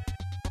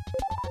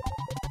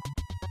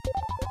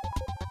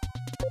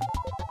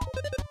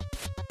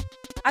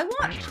 I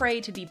want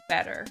Prey to be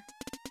better.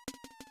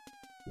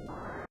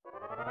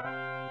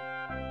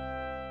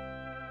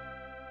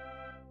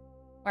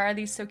 Why are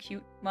these so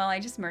cute? Well, I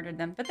just murdered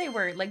them, but they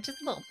were like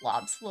just little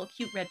blobs, little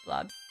cute red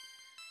blobs.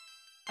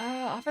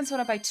 Offense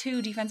went up by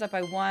 2, defense up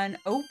by 1.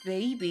 Oh,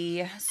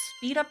 baby.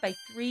 Speed up by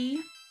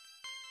 3.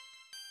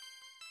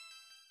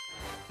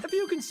 Have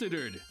you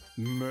considered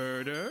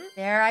murder?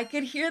 There, I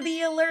could hear the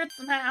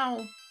alerts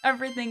now.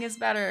 Everything is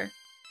better.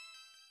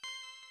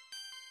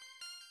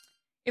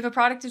 If a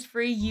product is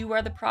free, you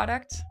are the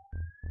product.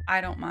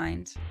 I don't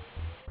mind.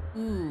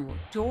 Ooh,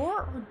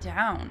 door or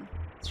down?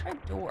 Let's try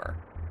door.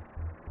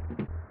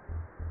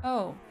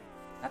 Oh,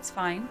 that's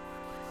fine.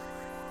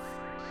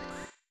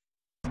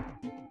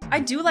 I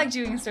do like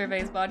doing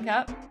surveys,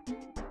 Bodcap.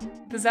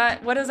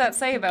 What does that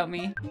say about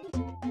me?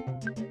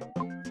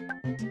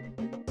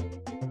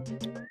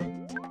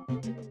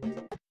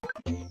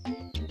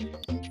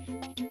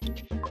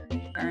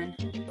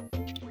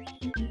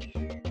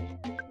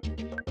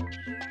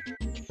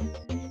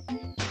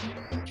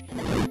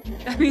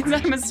 means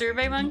I'm a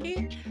survey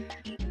monkey?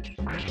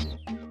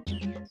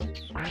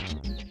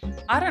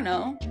 I don't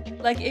know.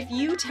 Like, if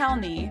you tell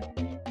me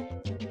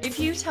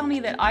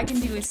that I can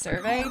do a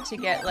survey to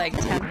get like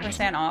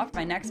 10% off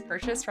my next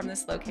purchase from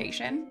this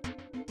location,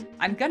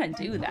 I'm gonna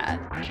do that.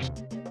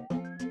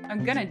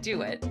 I'm gonna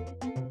do it.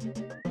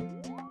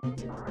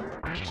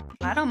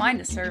 I don't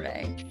mind a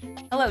survey.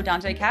 Hello,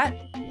 Dante Cat.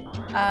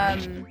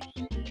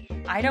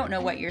 I don't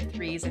know what your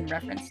 3 is in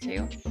reference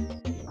to.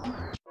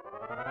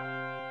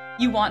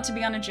 You want to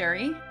be on a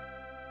jury?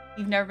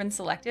 You've never been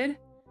selected?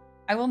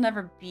 I will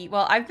never be.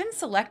 Well, I've been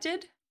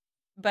selected,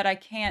 but I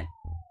can't.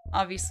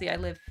 Obviously, I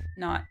live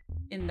not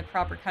in the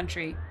proper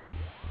country,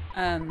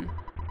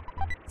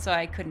 so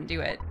I couldn't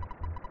do it.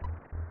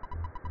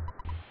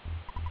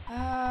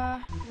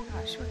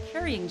 Gosh, we're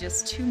carrying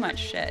just too much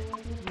shit.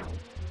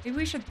 Maybe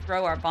we should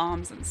throw our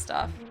bombs and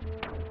stuff.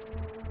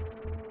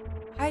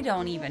 I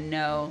don't even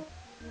know.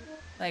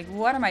 Like,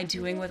 what am I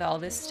doing with all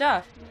this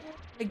stuff?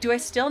 Like, do I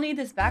still need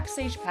this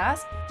backstage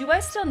pass? Do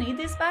I still need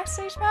this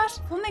backstage pass?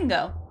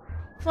 Flamingo.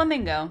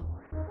 Flamingo.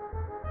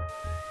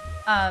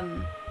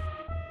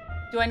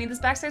 Do I need this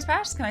backstage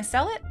pass? Can I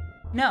sell it?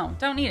 No,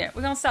 don't need it.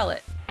 We're gonna sell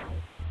it.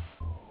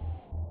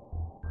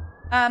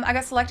 I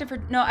got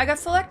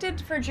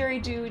selected for jury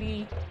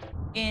duty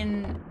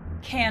in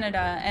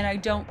Canada, and I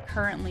don't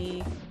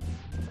currently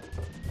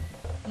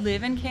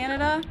live in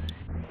Canada.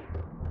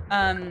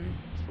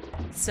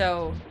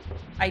 So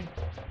I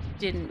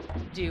didn't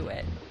do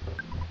it.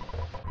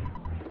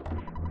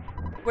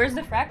 Where's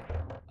the Freck?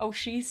 Oh,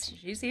 she's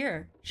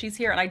here. She's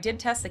here, and I did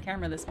test the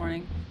camera this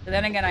morning. But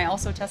then again, I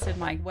also tested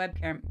my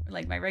webcam,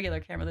 like my regular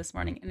camera this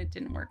morning, and it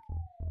didn't work.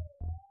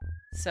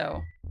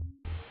 So.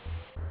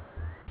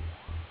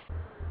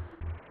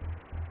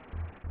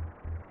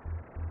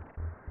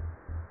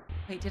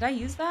 Wait, did I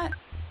use that?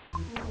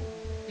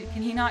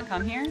 Can he not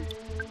come here?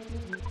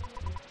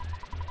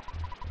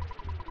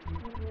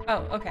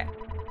 Oh, okay.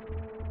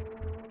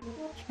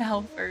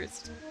 Cal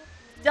first.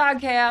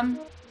 Dog cam.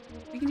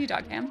 We can do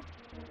dog cam.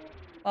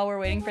 While we're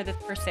waiting for the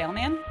for sale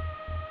man.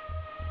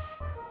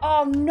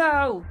 Oh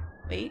no!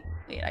 Wait,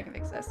 I can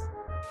fix this.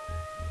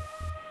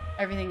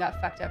 Everything got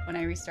fucked up when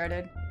I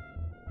restarted.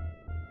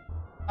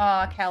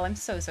 Aw, Cal, I'm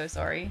so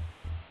sorry.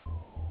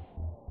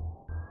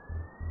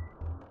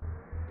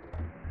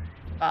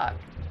 Fuck.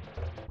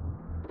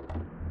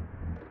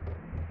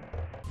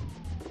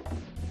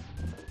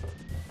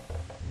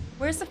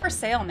 Where's the for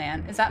sale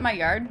man? Is that my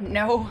yard?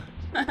 No.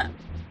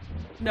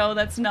 No,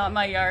 that's not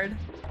my yard.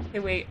 Okay,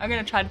 wait. I'm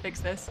gonna try to fix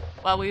this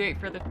while we wait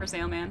for the for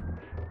sale man.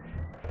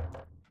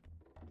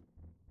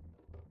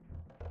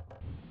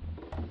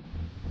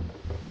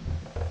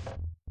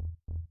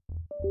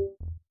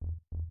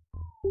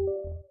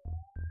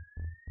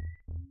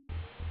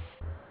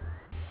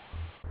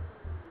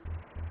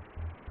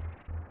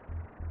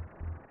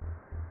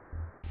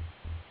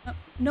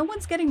 No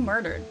one's getting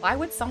murdered. Why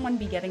would someone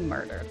be getting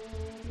murdered?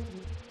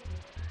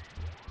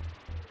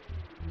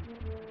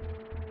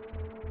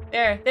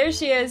 There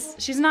she is.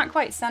 She's not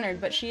quite centered,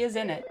 but she is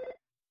in it.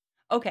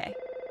 Okay,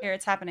 here,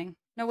 it's happening.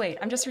 No, wait,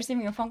 I'm just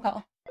receiving a phone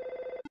call.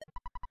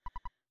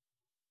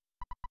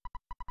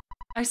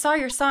 I saw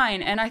your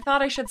sign, and I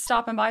thought I should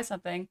stop and buy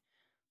something.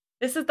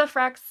 This is the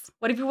Frex.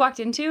 What have you walked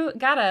into?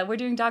 Gotta, we're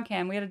doing dog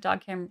cam. We had a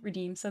dog cam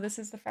redeem, so this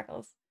is the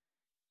Freckles.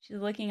 She's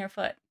licking her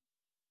foot.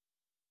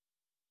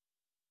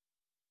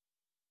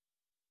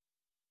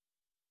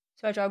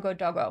 So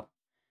doggo.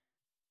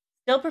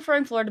 Still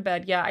preferring floor to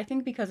bed. Yeah, I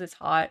think because it's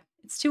hot.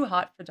 It's too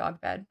hot for dog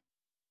bed.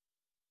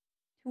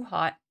 Too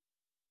hot.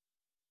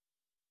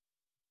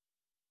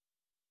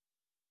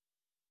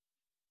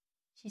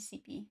 She's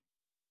sleepy.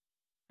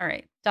 All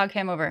right, dog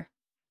cam over.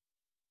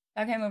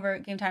 Dog cam over,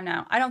 game time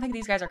now. I don't think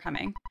these guys are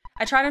coming.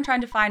 I'm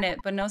trying to find it,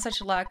 but no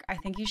such luck. I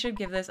think you should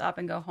give this up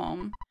and go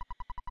home.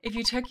 If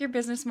you took your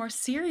business more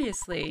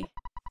seriously,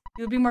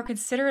 you would be more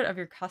considerate of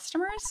your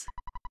customers?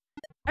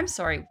 I'm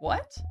sorry,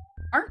 what?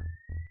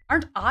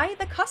 Aren't I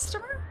the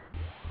customer?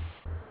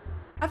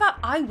 I thought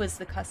I was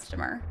the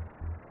customer.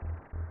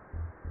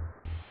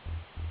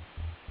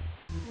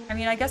 I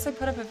mean, I guess I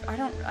put up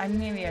a,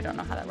 maybe I don't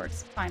know how that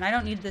works. Fine, I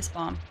don't need this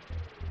bomb.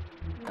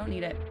 Don't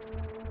need it.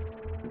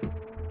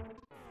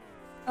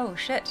 Oh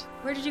shit,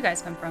 where did you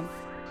guys come from?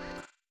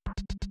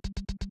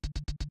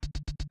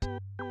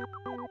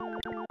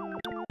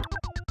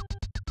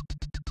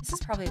 This is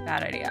probably a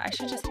bad idea. I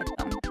should just hit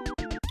them.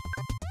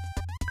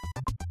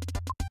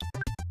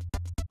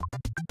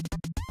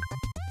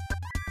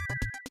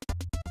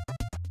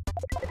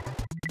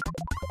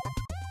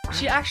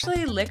 She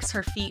actually licks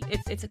her feet.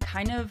 It's a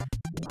kind of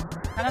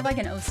like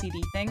an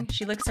OCD thing.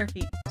 She licks her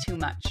feet too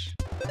much.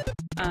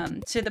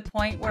 To the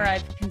point where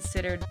I've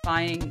considered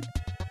buying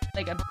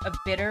like a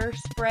bitter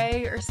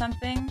spray or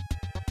something.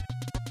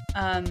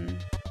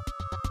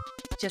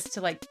 Just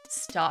to like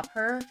stop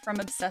her from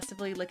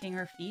obsessively licking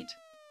her feet.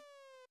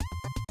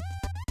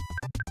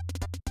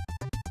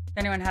 If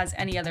anyone has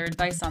any other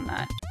advice on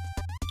that,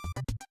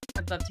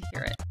 I'd love to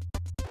hear it.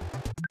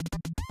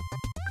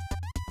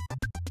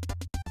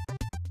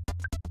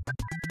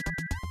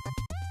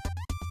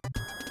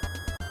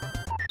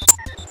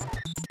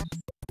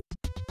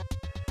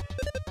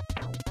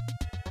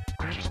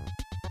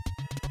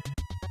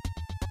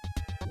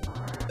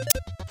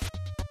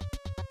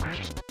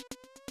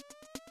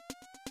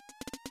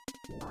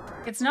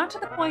 It's not to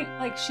the point,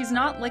 like, she's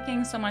not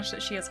licking so much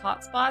that she has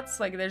hot spots.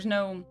 Like, there's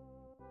no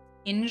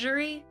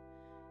injury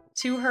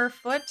to her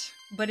foot,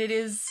 but it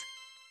is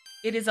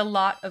a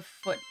lot of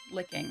foot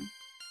licking.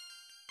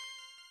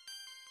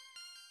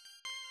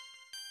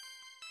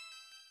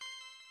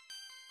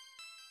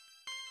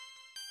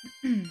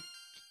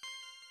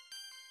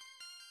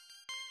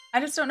 I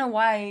just don't know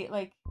why,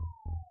 like,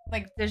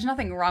 there's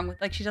nothing wrong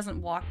with, like, she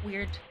doesn't walk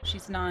weird.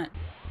 She's not,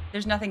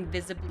 there's nothing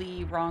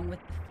visibly wrong with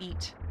the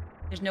feet.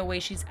 There's no way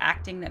she's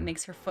acting that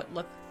makes her foot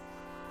look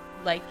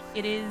like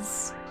it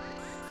is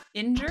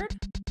injured.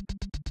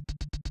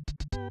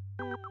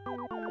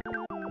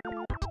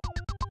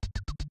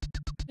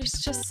 There's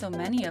just so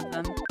many of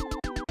them.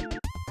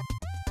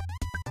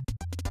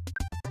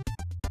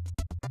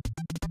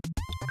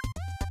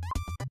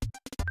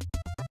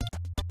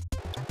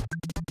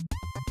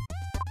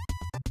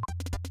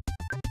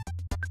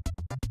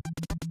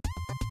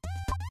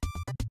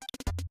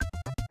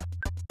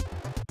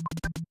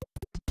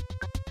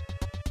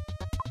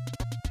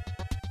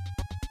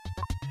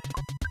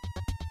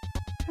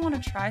 I want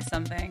to try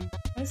something.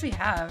 What does he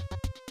have?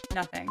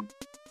 Nothing. I'm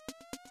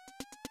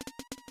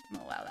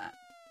gonna allow that.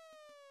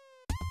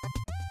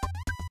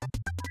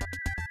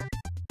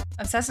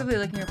 Obsessively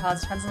licking your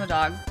paws depends on the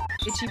dog.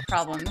 Itchy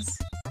problems.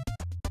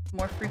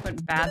 More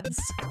frequent baths.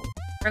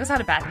 Rose had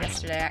a bath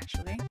yesterday,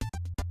 actually.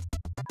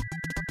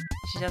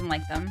 She doesn't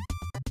like them.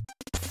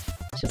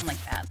 She doesn't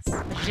like baths.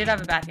 But she did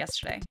have a bath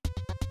yesterday.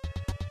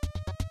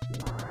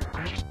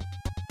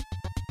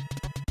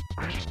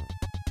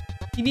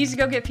 You need to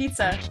go get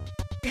pizza.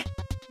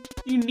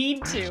 You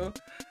need to.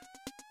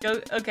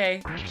 Go,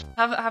 okay.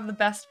 Have the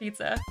best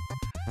pizza.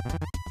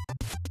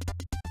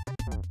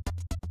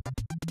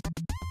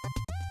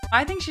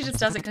 I think she just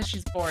does it because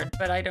she's bored,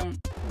 but I don't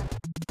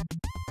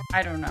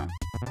know.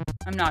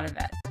 I'm not a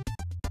vet.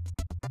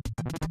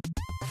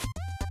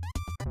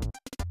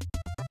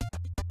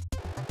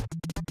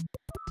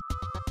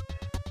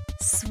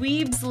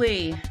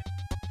 Sweebsley.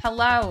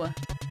 Hello.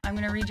 I'm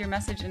gonna read your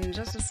message in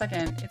just a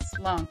second. It's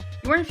long.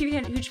 You weren't a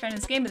huge fan of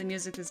this game, but the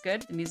music is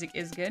good. The music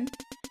is good.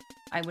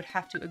 I would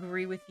have to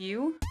agree with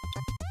you.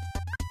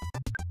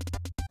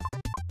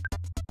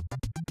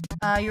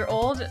 Your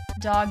old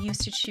dog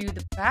used to chew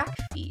the back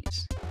feet.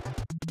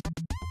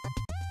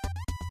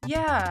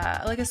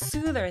 Yeah, like a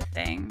soother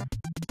thing.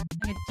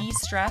 Like a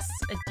de-stress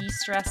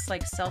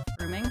like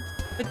self-grooming.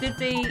 But did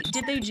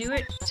they do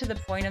it to the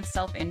point of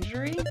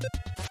self-injury?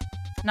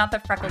 Not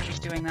that Freckles is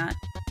doing that.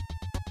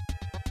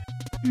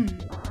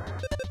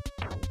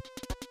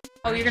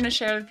 Oh, you're gonna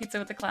share the pizza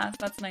with the class?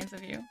 That's nice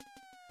of you.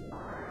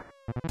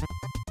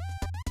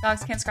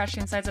 Dogs can't scratch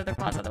the insides of their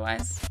paws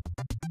otherwise.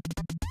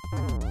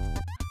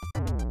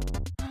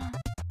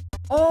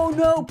 Oh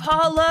no,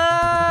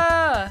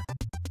 Paula!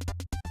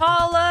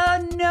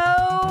 Paula,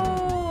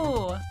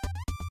 no!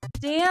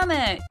 Damn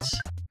it!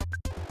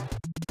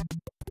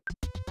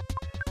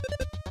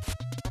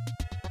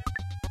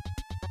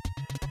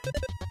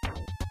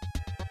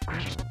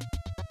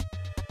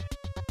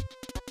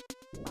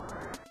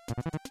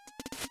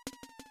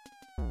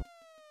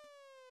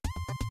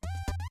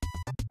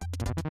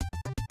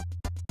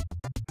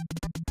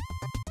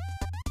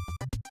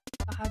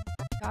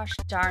 Gosh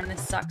darn,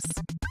 this sucks.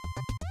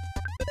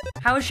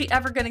 How is she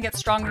ever gonna get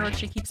stronger if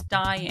she keeps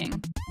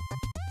dying?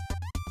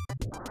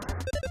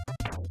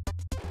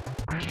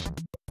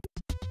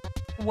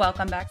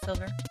 Welcome back,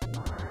 Silver.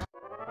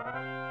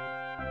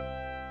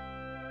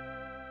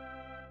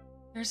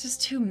 There's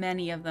just too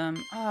many of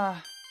them. Ugh.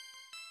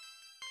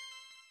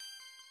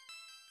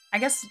 I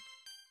guess,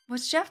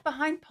 was Jeff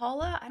behind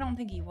Paula? I don't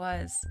think he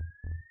was.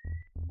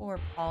 Poor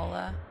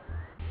Paula.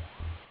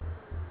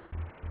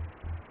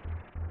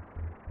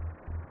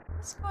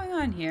 What's going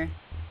on here?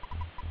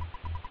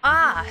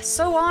 Ah,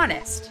 so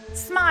honest.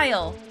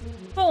 Smile.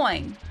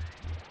 Boing.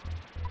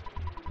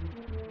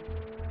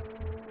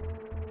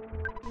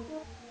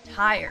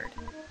 Tired,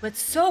 but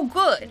so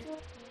good.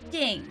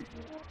 Ding.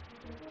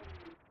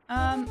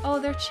 Oh,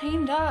 they're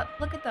chained up.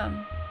 Look at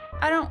them.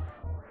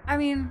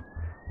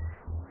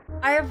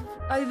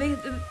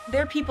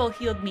 Their people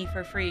healed me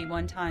for free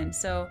one time,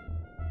 so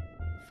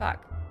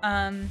fuck.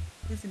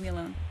 Please leave me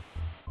alone.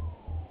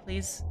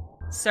 Please.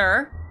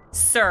 Sir.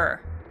 Sir.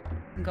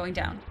 I'm going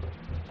down.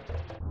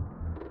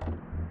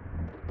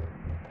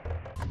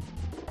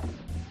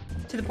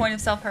 To the point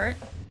of self-hurt.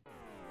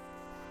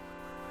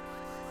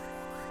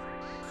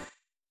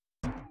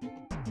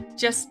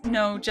 Just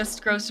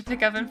grows to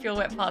pick up and feel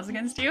wet paws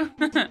against you.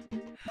 Man.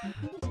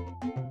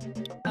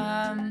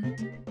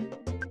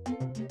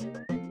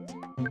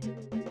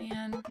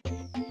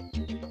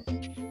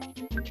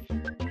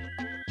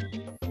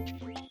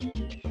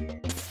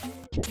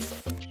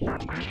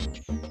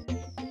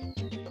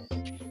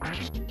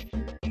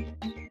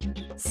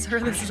 Sir,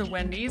 this is a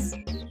Wendy's.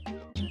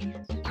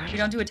 We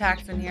don't do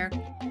attacks in here.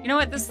 You know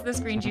what? This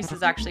green juice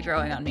is actually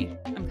growing on me.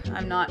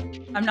 I'm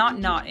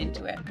not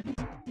into it.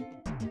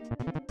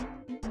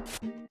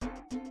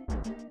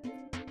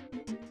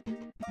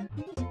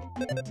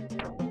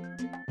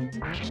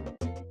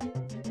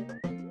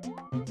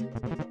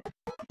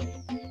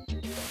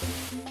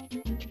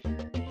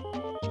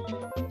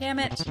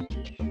 it.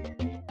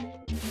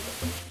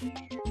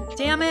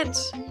 Damn it.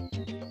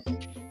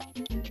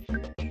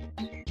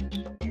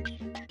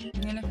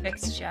 I'm gonna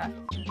fix Jeff.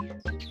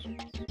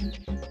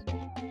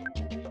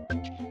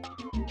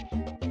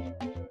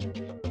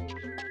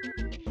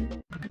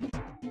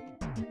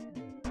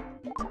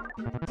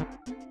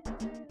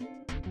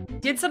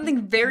 Did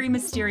something very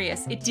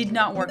mysterious. It did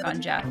not work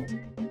on Jeff.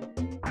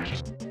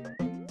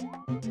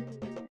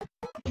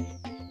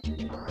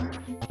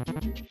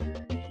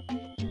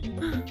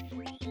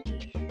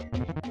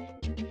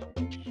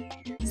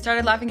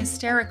 Started laughing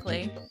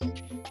hysterically.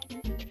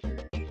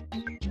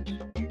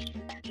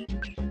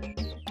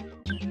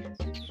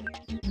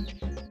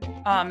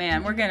 Aw,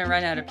 man, we're gonna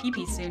run out of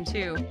pee-pee soon,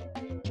 too.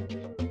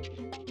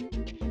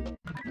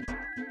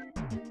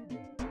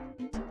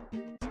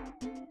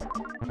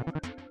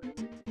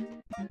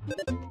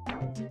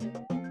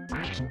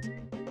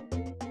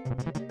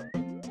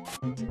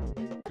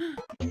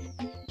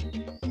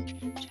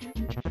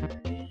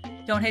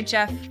 Don't hit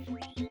Jeff.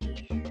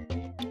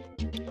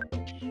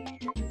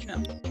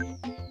 No.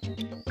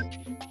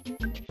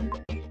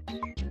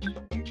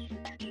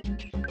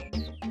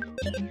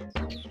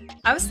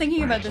 I was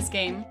thinking about this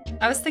game.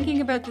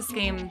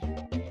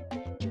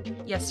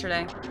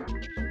 Yesterday.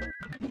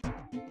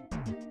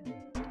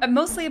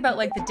 Mostly about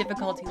like the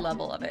difficulty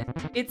level of it.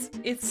 It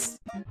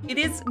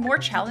is more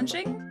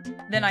challenging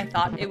than I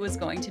thought it was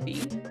going to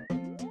be.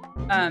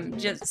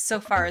 Just so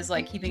far as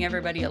like keeping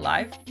everybody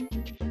alive.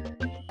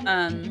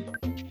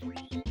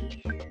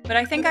 But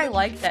I think I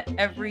like that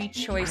every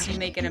choice you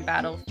make in a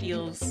battle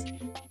feels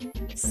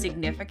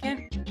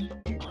significant.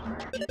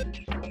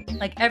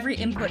 Like every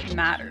input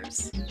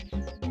matters.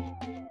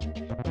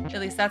 At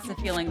least that's the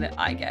feeling that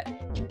I get.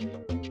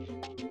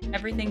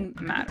 Everything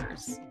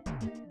matters.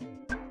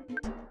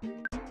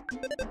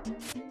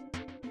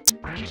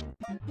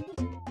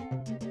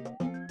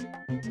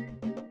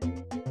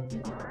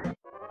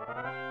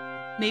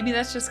 Maybe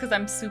that's just because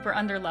I'm super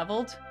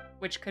underleveled,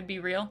 which could be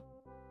real.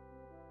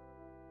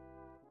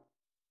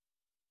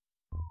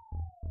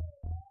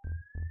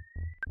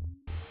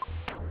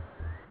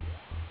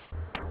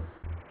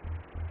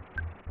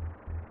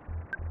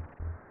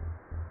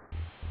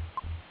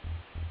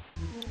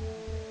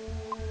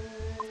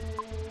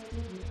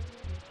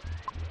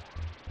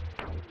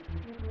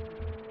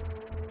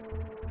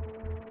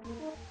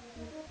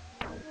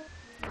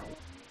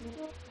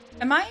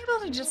 Am I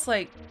able to just,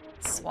 like,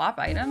 swap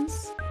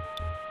items?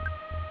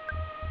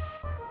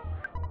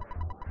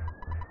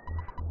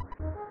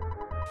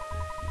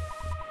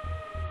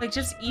 Like,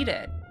 just eat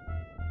it.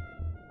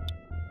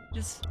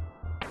 Just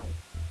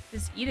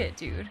eat it,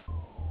 dude.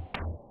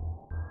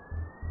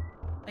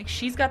 Like,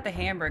 she's got the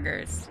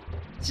hamburgers.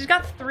 She's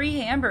got 3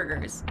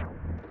 hamburgers.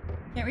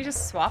 Can't we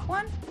just swap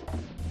one?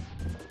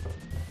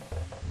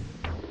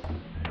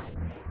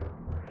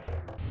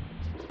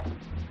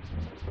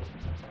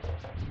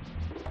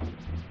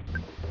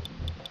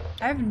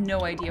 I have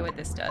no idea what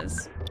this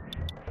does.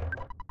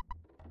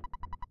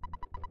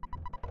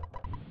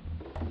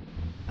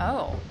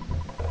 Oh.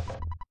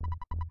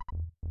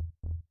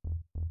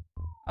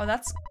 Oh,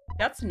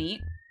 that's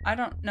neat. I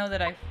don't know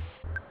that I've...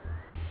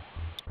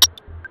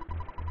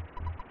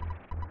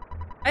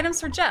 Items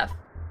for Jeff.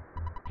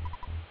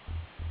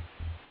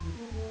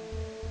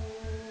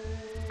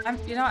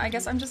 You know, I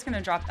guess I'm just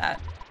gonna drop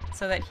that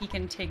so that he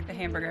can take the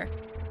hamburger.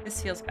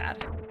 This feels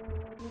bad.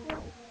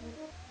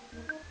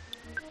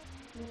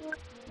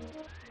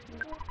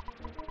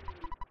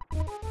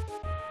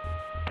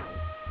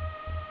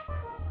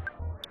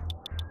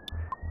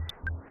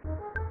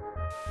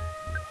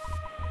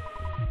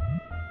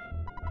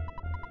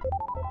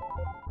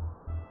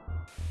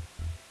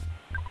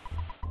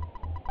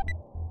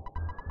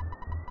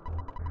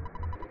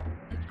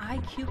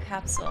 IQ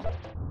capsule.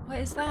 What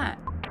is that?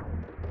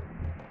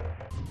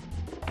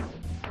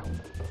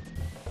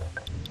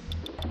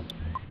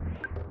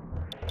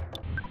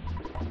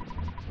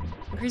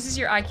 Increases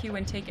your IQ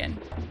when taken.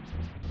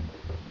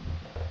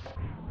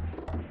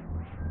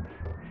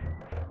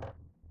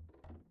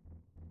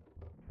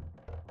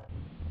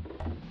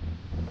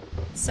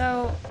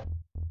 So,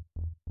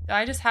 do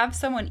I just have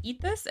someone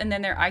eat this and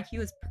then their IQ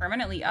is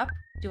permanently up?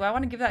 Do I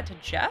want to give that to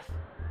Jeff?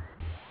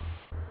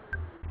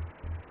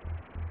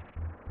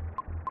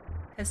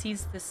 Because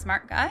he's the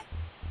smart guy?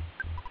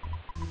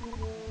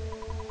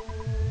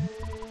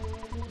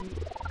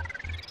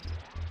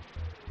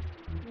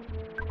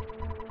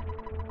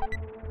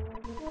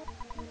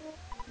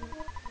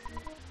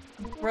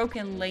 A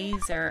broken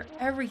laser.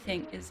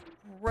 Everything is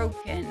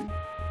broken.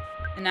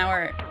 And now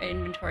our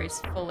inventory is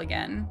full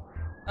again.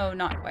 Oh,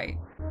 not quite.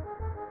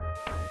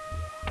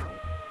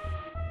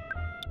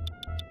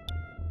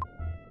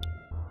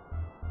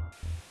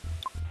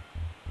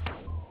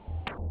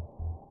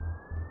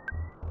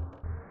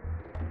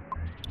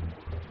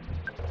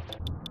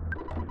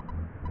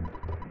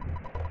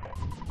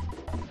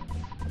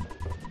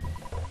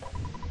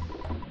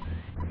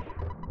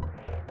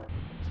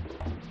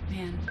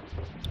 Man.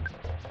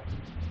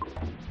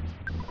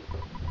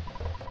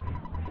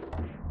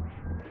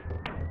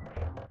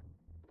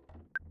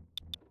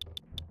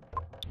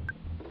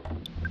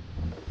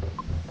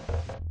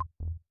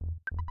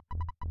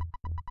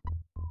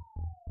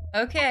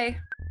 Okay.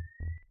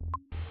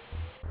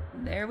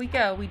 There we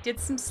go. We did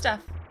some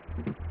stuff.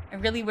 I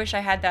really wish I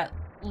had that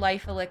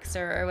life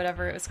elixir or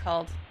whatever it was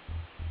called.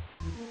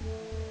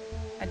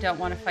 I don't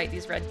want to fight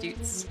these red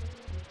dudes.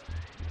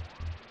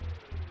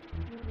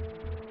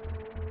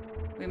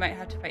 We might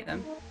have to fight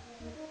them.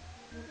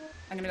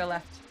 I'm gonna go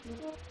left.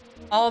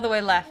 All the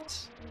way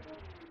left.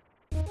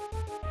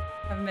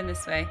 Haven't been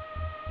this way.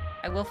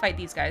 I will fight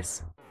these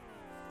guys.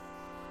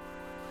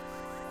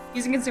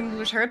 Using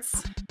consumables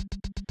hurts.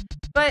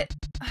 But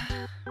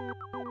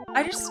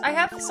I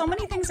have so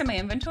many things in my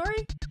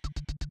inventory.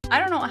 I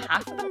don't know what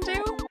half of them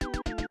do.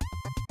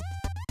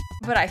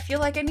 But I feel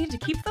like I need to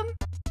keep them.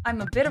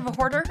 I'm a bit of a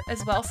hoarder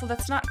as well, so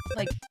that's not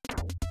like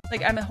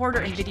I'm a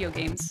hoarder in video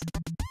games.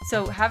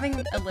 So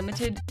having a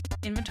limited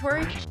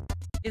inventory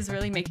is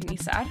really making me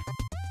sad.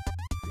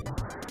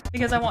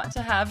 Because I want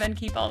to have and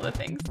keep all the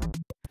things.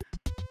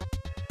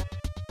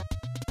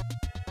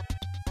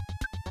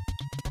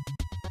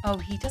 Oh,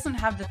 he doesn't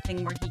have the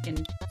thing where he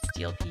can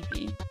steal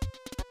PP.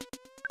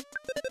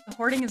 The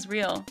hoarding is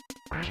real.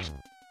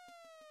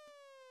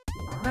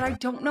 But I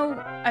don't know,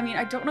 I mean,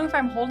 I don't know if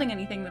I'm holding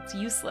anything that's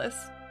useless.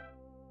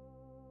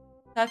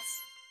 That's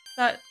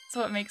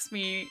what makes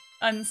me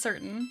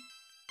uncertain.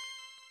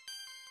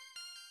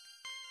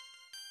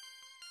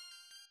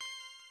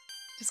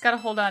 Just gotta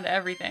hold on to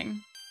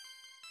everything.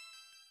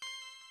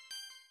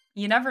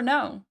 You never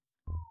know.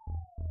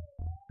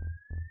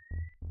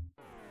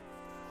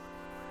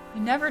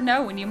 You never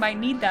know when you might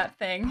need that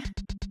thing.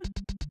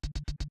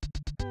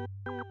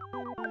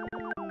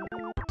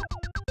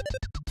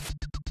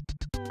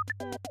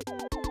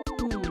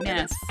 Ooh,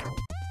 yes.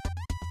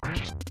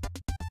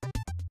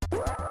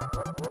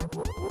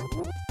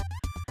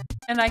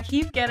 And I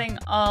keep getting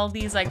all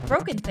these like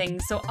broken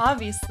things, so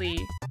obviously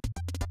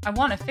I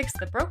want to fix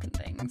the broken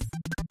things.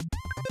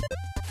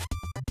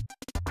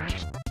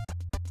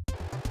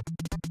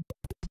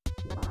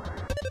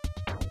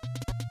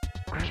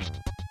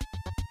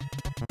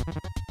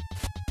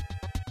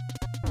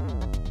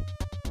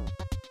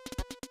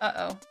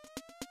 Uh-oh.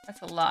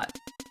 That's a lot.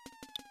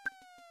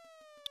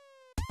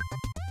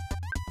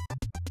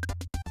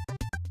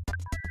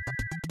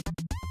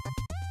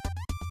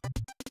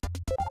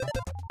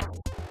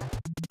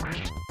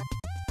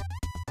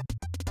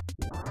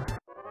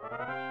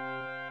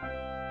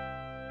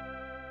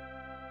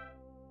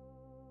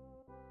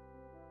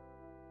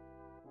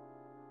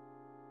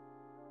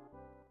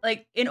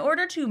 Like, in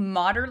order to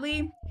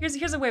moderately,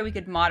 here's a way we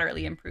could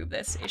moderately improve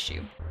this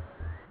issue.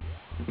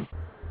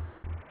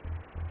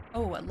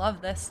 Oh, I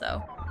love this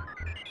though.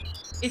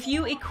 If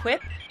you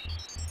equip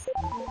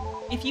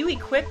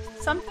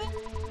something,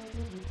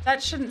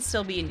 that shouldn't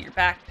still be in your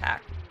backpack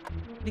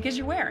because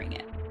you're wearing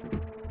it.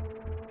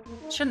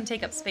 It shouldn't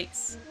take up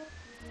space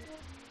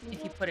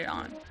if you put it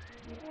on.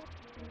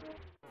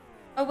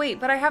 Oh wait,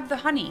 but I have the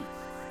honey.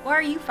 Why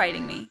are you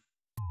fighting me?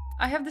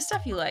 I have the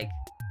stuff you like.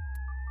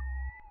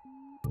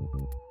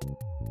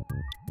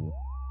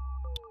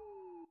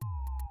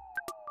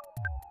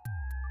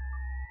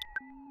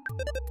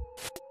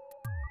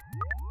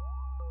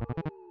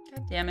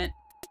 God damn it.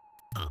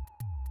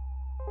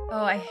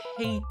 Oh, I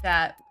hate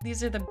that.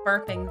 These are the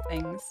burping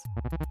things.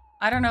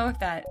 I don't know if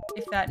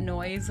that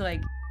noise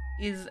like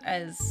is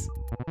as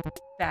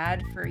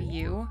bad for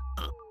you.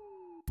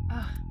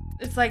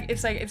 It's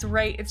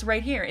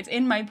right here. It's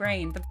in my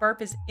brain. The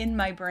burp is in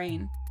my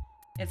brain.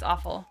 It's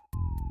awful.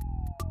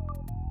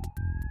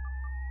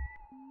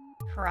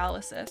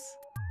 Paralysis.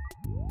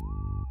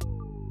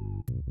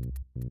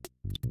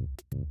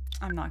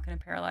 I'm not gonna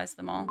paralyze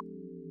them all.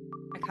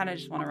 I kind of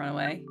just want to run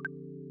away.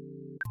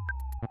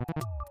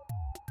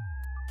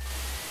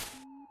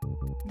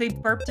 They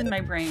burped in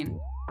my brain.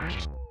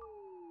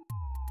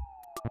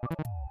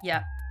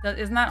 Yeah,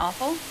 isn't that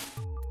awful?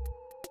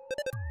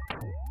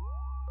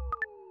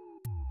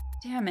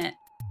 Damn it.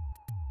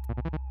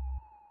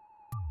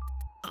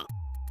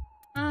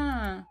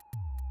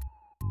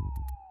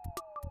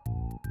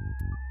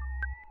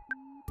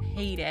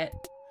 Hate it.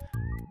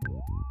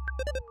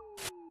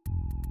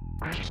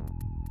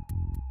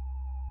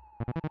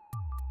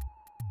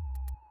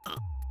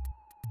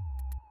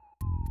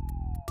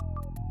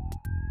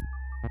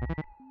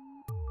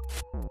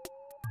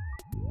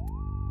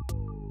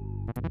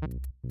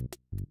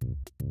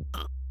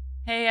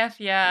 Hey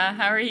Effia,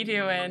 how are you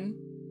doing?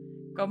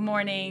 Good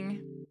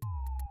morning.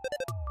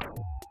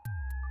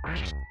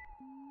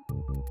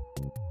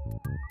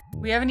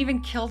 We haven't even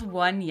killed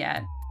one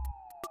yet.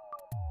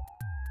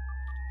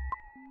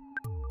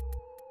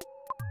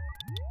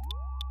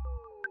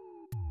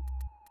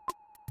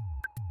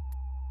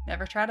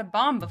 Never tried a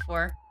bomb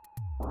before.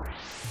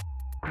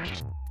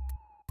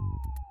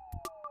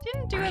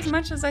 Didn't do as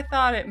much as I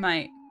thought it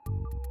might.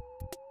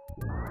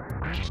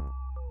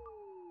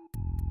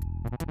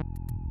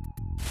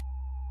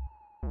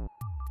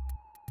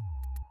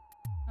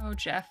 Oh,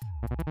 Jeff.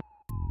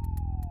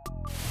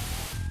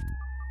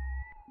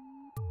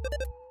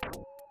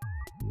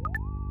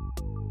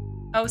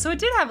 Oh, so it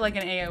did have like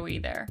an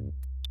AoE there.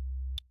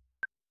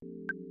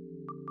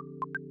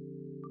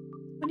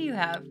 What do you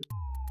have?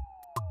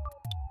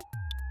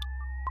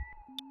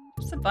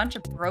 There's a bunch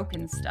of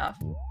broken stuff.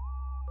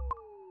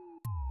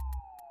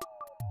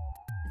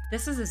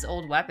 This is his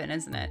old weapon,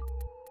 isn't it?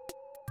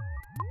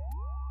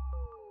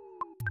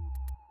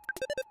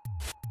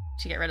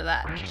 Should get rid of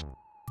that.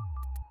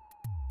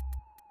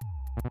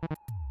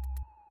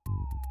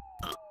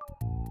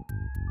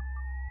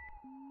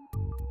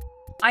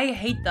 I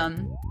hate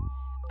them.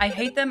 I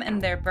hate them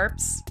and their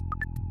burps.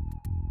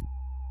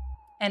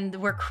 And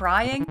we're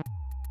crying.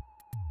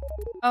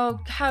 Oh,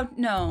 how?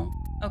 No.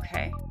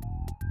 Okay.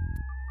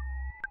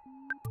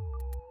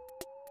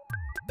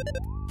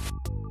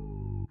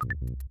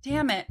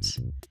 Damn it.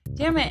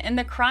 Damn it. And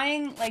the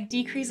crying, like,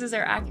 decreases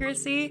our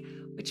accuracy,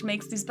 which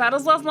makes these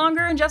battles last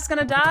longer, and Jeff's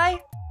gonna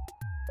die?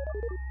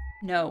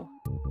 No.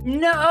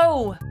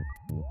 No!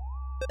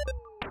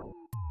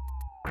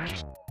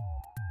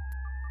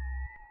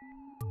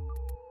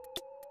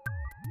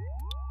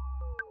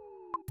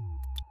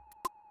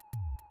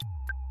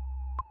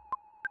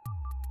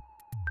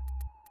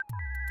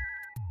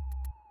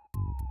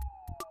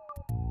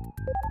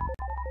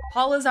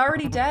 Paula's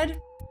already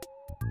dead?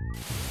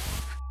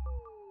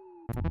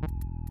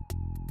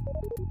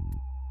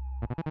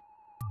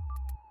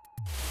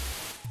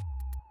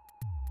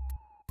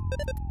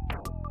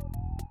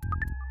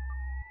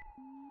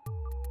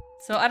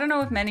 So I don't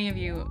know if how many of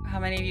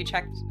you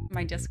checked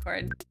my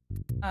Discord.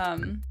 I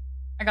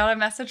got a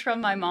message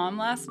from my mom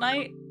last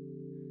night.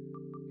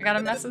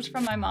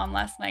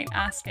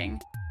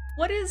 Asking,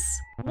 what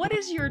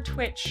is your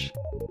Twitch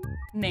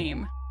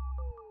name?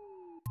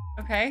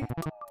 Okay?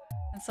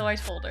 And so I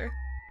told her.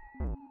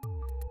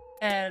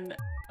 And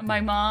my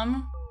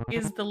mom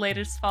is the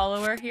latest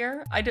follower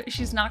here.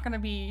 She's not gonna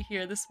be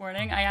here this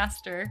morning. I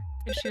asked her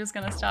if she was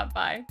gonna stop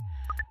by.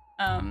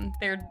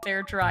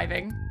 They're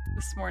driving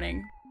this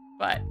morning,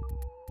 but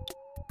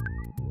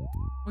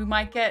we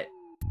might get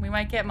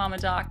Mama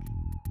Doc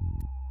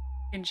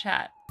in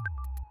chat.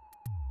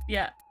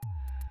 Yeah.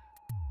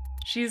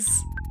 She's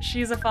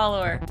a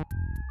follower.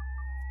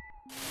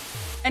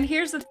 And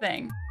here's the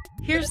thing.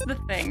 Here's the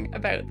thing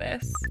about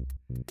this.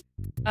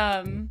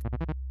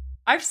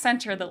 I've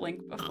sent her the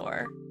link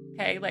before.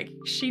 Okay, like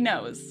she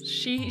knows.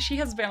 She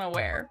has been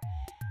aware.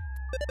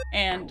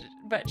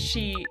 But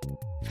she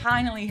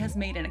finally has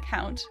made an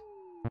account.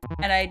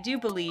 And I do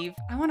believe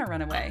I want to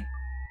run away.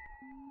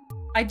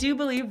 I do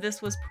believe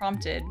this was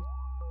prompted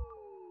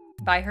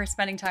by her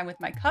spending time with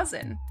my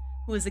cousin,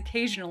 who is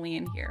occasionally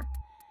in here.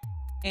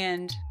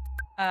 And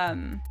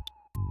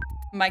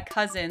my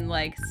cousin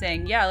like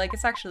saying, yeah, like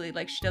it's actually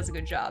like she does a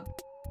good job,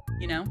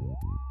 you know?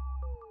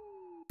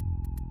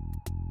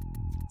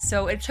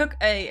 So it took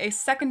a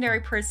secondary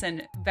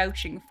person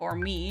vouching for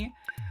me,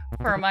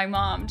 for my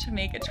mom to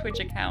make a Twitch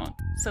account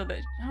so that,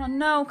 oh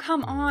no,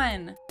 come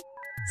on,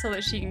 so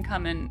that she can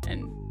come in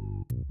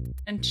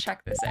and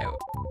check this out.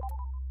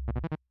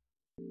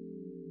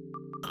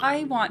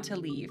 I want to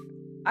leave.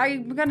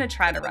 I'm gonna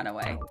try to run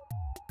away.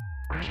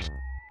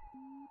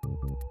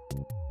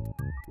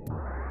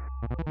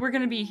 We're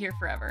gonna be here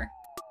forever.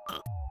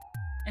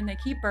 And they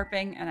keep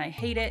burping and I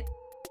hate it.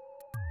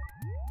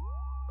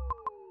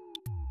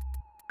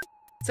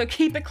 So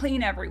keep it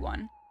clean,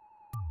 everyone.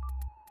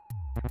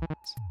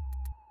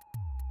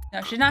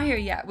 No, she's not here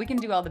yet. We can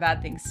do all the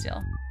bad things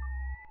still.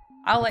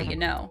 I'll let you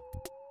know.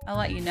 I'll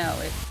let you know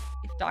if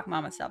Doc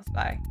Mama stops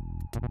by.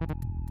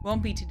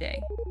 Won't be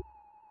today.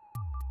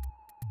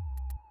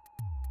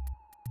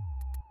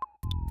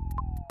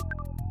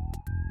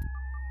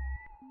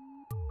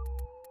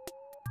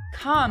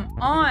 Come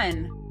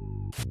on!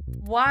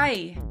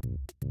 Why?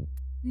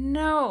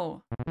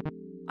 No.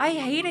 I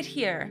hate it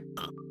here.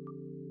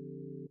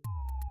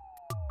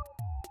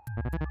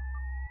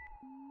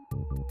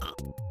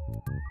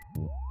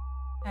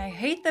 I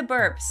hate the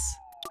burps.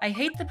 I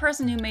hate the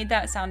person who made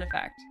that sound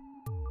effect.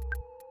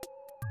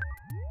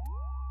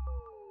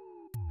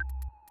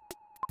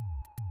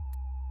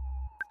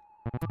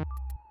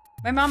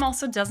 My mom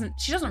also doesn't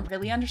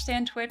really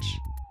understand Twitch.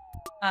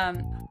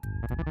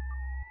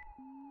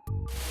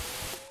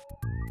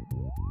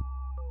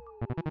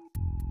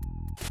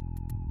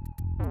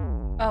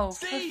 Oh,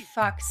 for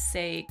fuck's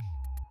sake.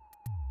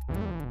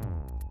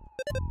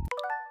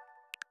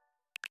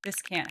 This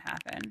can't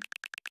happen.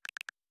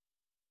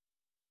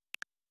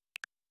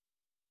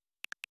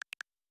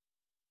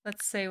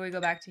 Let's say we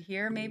go back to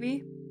here,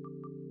 maybe?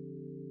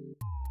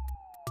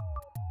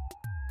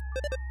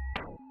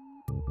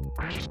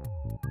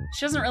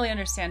 She doesn't really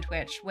understand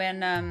Twitch.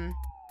 When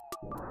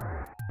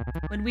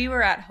we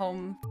were at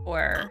home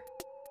for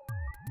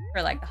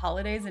like the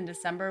holidays in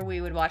December, we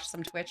would watch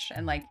some Twitch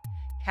and like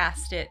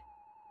cast it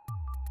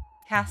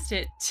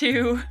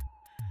to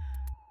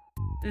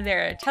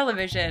their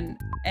television,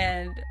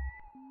 and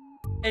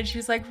she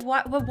was like,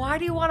 why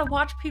do you want to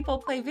watch people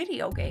play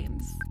video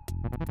games?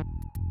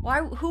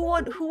 Who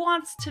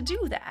wants to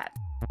do that?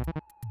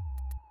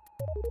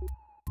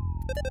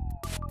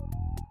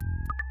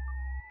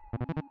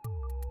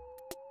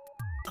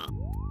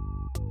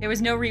 There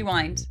was no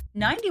rewind.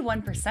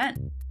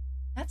 91%.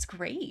 That's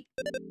great.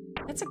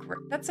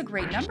 That's a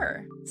great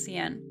number,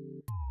 CN.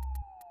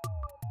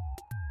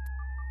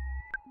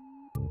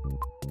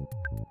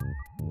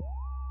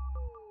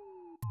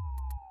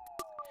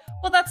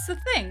 Well, that's the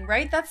thing,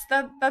 right? That's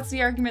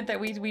the argument that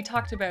we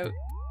talked about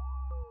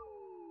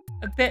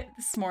a bit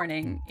this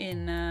morning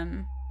in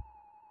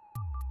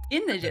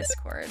the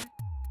Discord.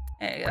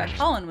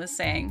 Colin was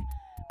saying,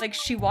 like,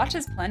 she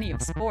watches plenty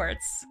of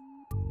sports.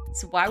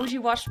 So why would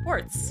you watch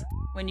sports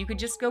when you could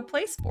just go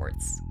play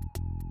sports?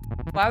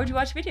 Why would you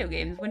watch video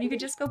games when you could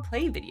just go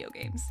play video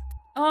games?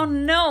 Oh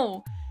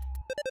no!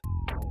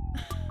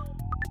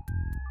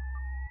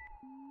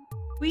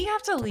 We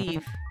have to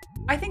leave.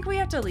 I think we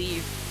have to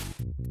leave.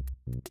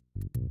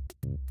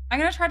 I'm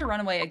gonna try to run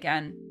away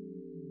again.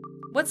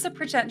 What's the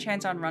 %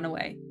 chance on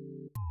runaway?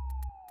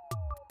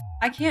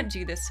 I can't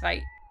do this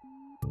fight.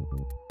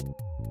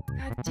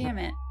 God damn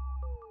it.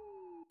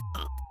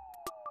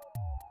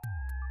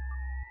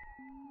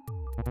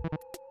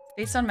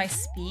 Based on my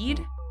speed?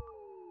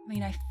 I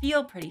mean, I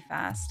feel pretty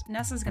fast.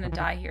 Nessa's gonna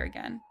die here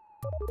again.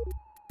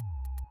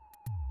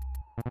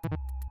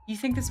 You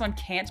think this one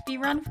can't be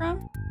run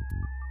from?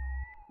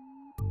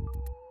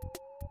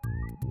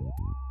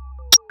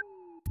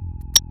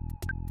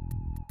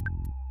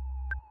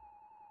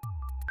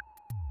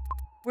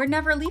 We're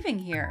never leaving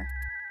here.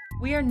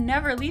 We are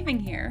never leaving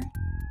here.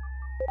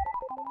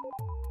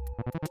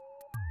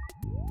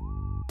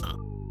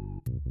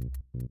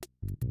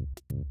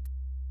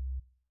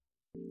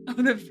 Oh,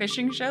 the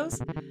fishing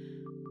shows?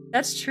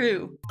 That's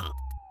true.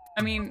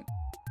 I mean,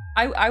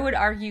 I would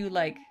argue,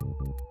 like,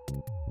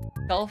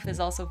 golf is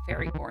also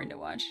very boring to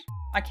watch.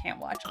 I can't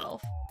watch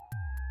golf.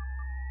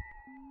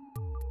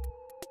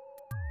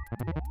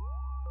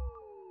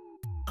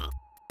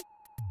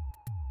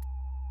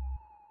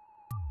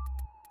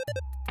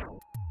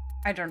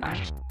 I don't know.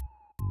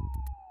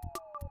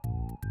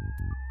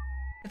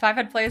 If I've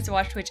had players to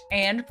watch Twitch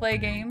and play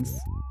games.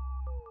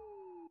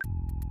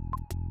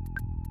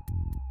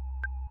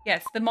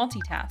 Yes, the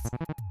multitask.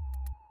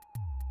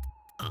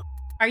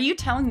 Are you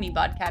telling me,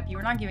 Bodcap, you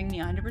were not giving me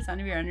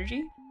 100% of your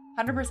energy?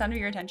 100% of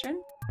your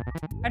attention?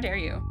 How dare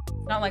you?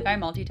 It's not like I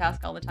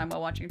multitask all the time while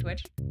watching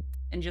Twitch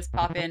and just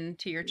pop in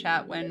to your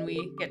chat when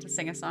we get to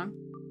sing a song.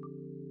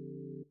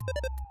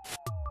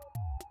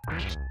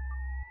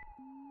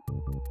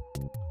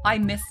 I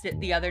missed it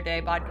the other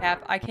day,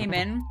 Bodcap. I came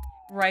in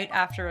right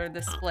after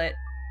the split.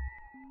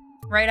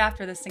 Right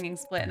after the singing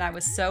split, and I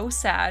was so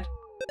sad.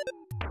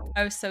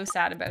 I was so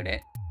sad about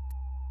it.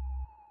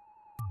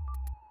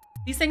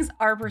 These things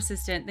are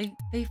persistent.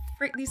 These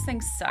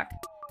things suck.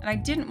 And I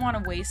didn't want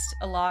to waste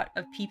a lot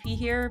of PP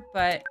here,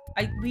 but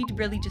we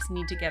really just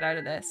need to get out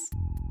of this.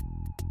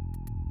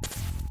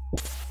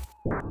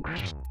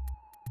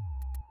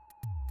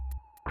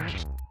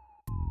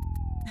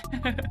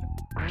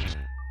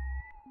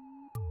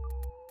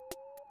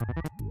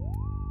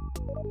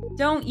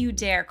 Don't you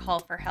dare call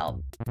for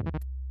help.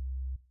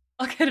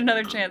 I'll get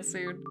another chance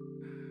soon.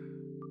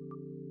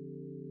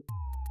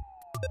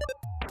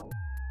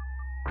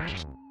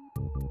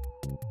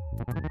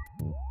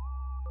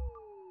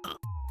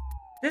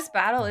 This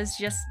battle is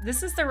just,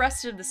 this is the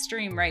rest of the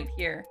stream right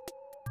here.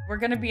 We're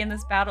gonna be in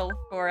this battle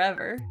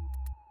forever.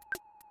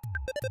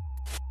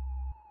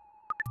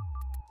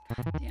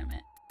 God damn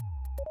it.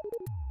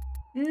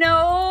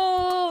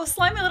 No!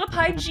 Slimy little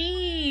pie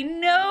G!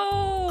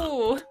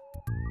 No!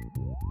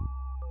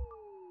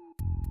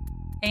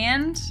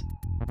 And?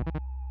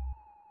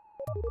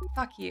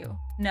 Fuck you.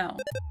 No.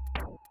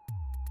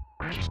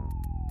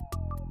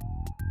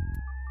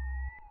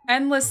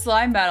 Endless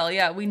slime battle.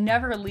 Yeah, we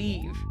never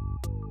leave.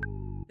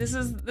 This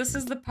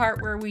is the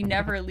part where we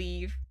never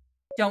leave.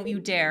 Don't you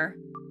dare.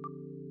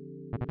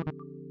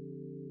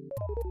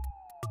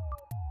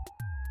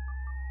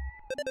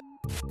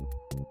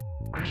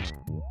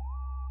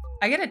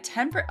 I get a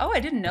 10%. Oh,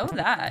 I didn't know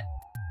that.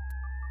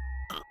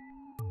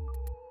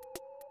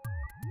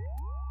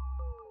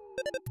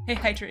 Hey,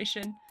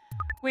 hydration.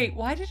 Wait,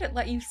 why did it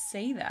let you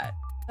say that?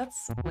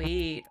 That's,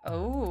 wait,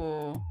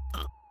 oh.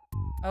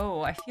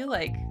 Oh, I feel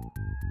like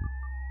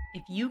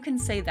if you can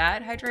say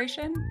that,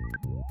 hydration,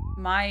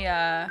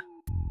 my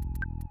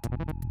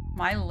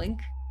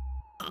link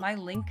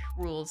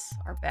rules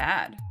are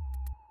bad.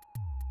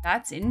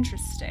 That's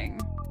interesting.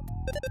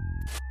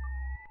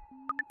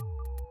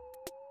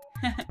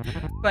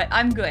 But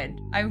I'm good.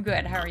 I'm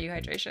good. How are you,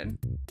 hydration?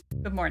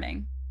 Good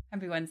morning.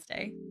 Happy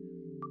Wednesday.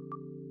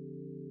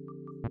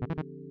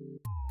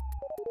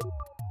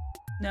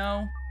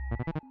 No.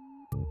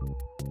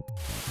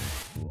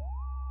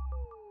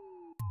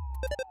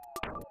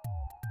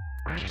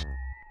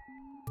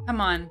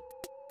 Come on.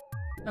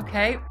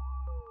 Okay.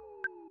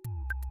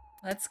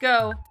 Let's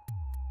go.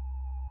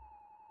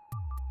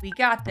 We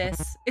got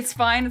this. It's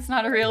fine. It's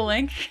not a real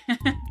link.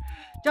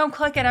 Don't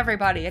click it,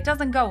 everybody. It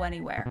doesn't go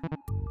anywhere.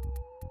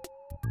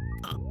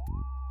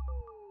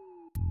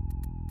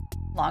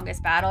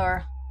 Longest battle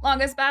or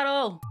longest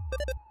battle.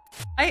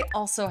 I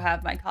also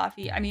have my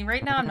coffee. I mean,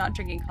 right now I'm not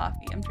drinking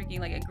coffee. I'm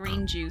drinking like a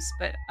green juice,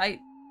 but I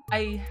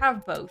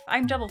have both.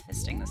 I'm double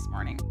fisting this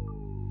morning.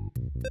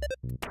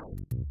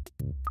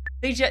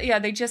 They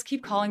just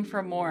keep calling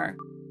for more,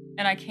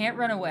 and I can't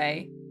run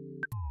away.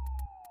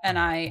 And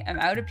I am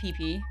out of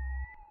PP.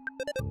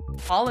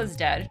 Paul is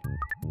dead.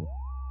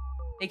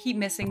 They keep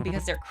missing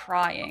because they're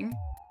crying.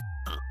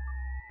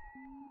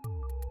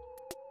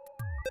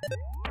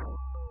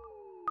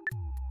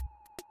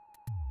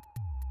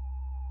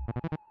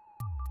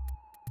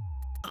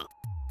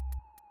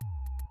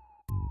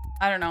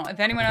 I don't know. If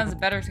anyone has a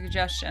better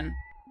suggestion.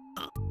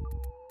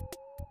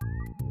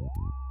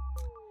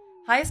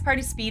 Highest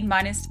party speed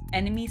minus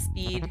enemy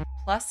speed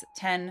plus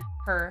 10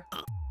 per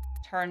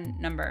turn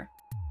number.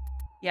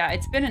 Yeah,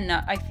 it's been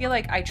enough. I feel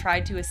like I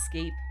tried to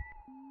escape.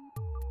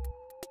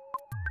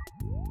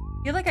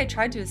 I feel like I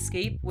tried to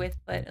escape with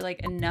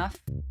like enough.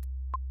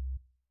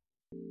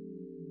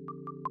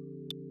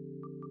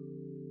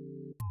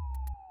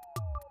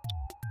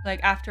 Like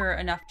after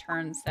enough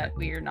turns that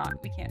we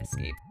can't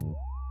escape.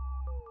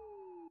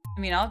 I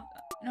mean,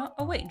 no,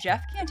 oh wait,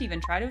 Jeff can't even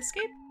try to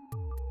escape?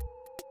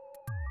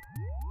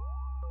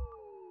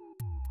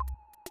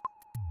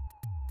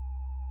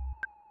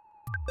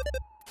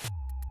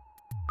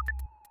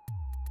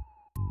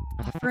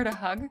 Offer it a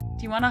hug?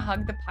 Do you want to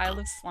hug the pile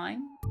of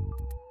slime?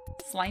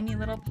 Slimy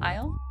little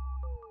pile?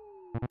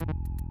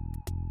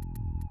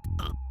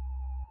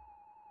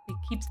 It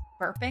keeps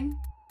burping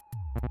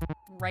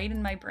right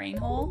in my brain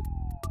hole.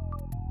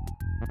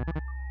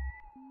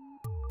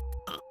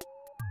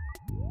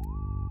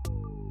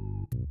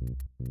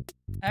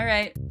 All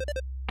right.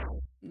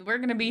 We're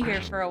gonna be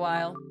here for a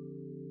while.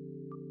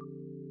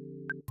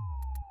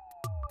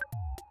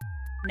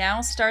 Now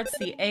starts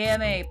the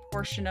AMA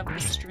portion of the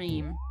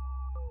stream.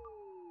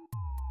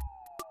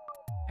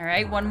 All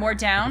right, one more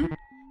down.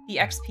 The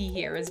XP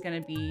here is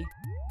gonna be...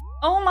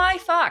 Oh my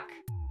fuck!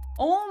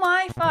 Oh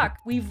my fuck!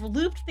 We've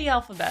looped the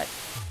alphabet.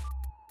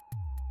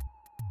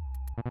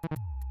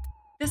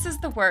 This is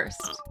the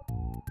worst.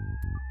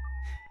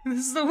 This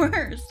is the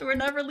worst. We're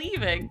never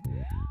leaving.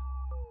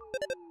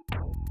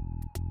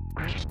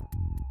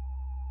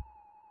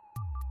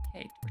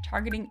 Okay, we're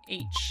targeting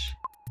H.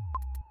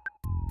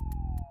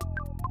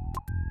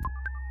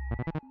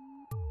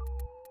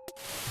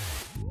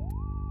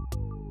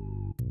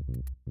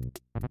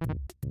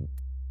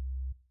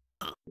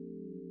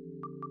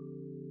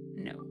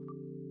 No.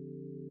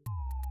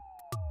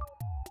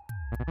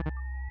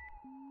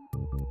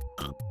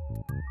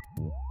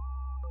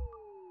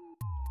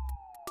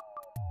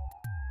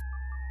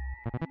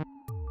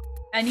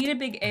 I need a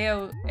big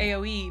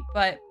AoE,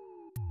 but...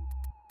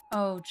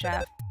 Oh,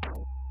 Jeff.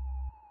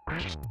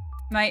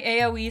 My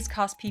AoEs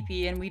cost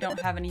PP and we don't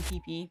have any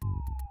PP.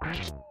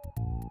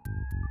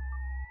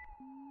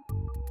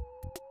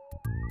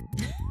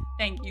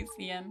 Thank you,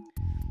 CM.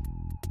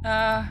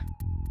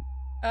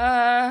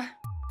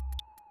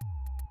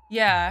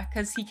 Yeah,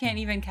 because he can't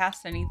even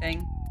cast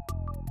anything.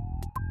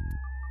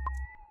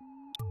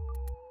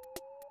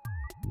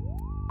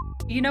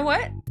 You know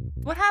what?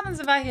 What happens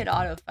if I hit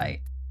auto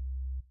fight?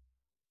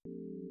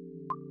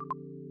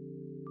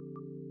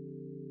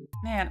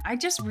 Man, I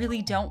just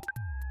really don't...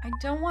 I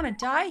don't want to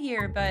die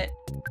here, but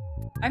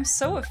I'm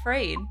so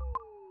afraid.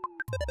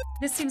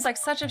 This seems like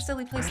such a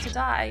silly place to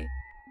die.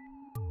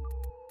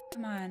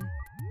 Come on.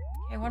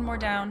 Okay, one more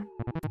down.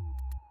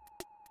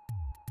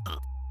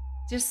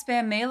 Just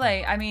spam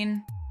melee. I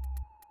mean...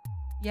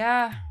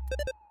 Yeah.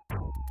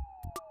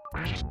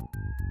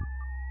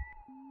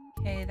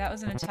 Okay, that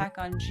was an attack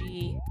on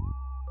G.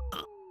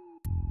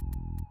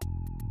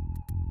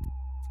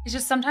 It's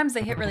just sometimes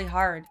they hit really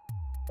hard.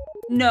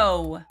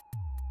 No!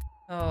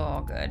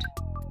 Oh, good.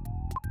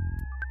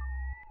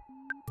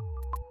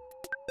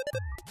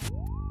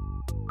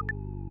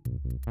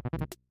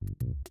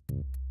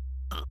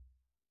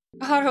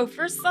 Auto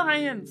for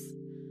science!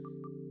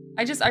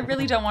 I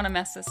really don't want to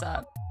mess this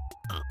up.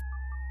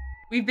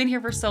 We've been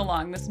here for so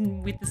long. This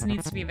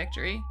needs to be a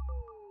victory.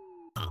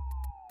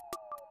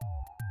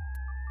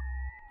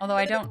 Although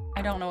I don't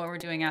know what we're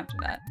doing after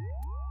that.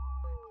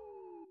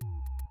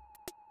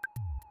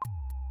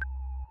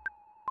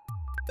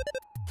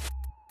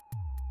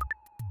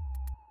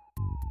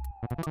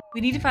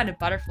 We need to find a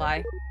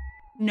butterfly.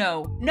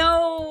 No.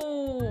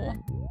 No!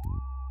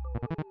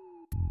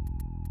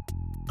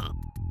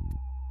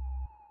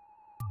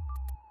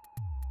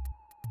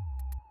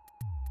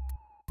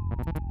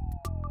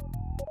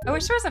 I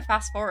wish there was a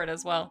fast forward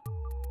as well.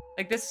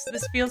 Like this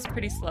feels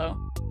pretty slow.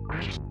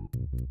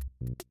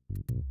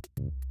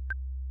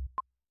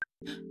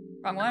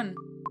 Wrong one.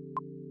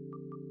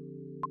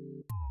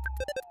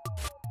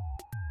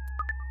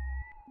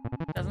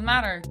 Doesn't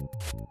matter.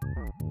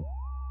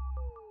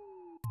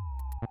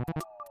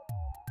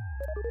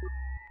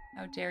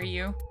 How dare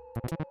you?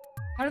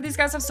 How do these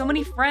guys have so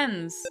many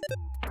friends?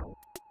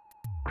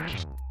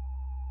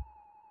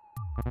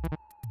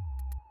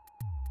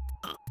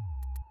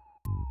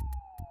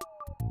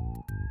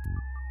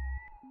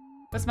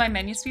 What's my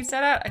menu speed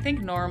set at? I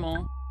think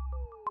normal.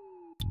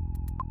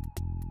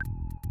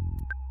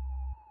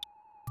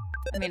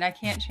 I mean, I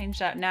can't change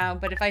that now,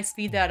 but if I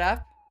speed that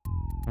up,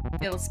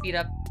 it'll speed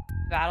up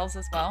battles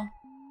as well.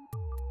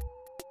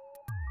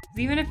 'Cause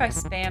even if I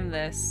spam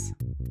this,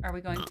 are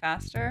we going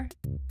faster?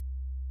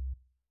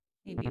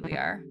 Maybe we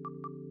are.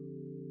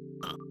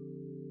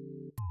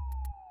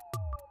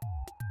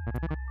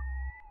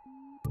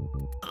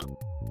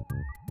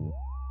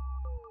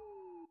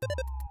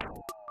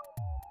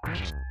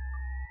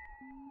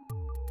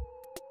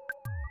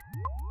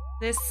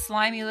 This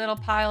slimy little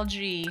pile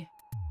G.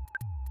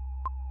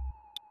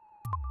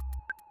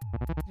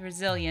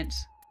 Resilient.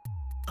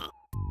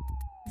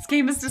 This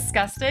game is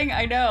disgusting,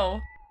 I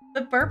know.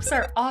 The burps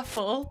are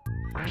awful.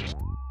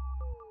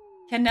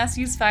 Can Ness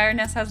use fire?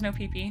 Ness has no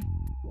PP.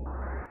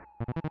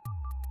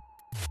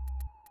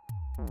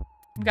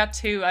 We've got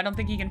 2. I don't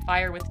think he can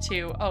fire with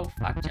 2. Oh,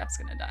 fuck. Jeff's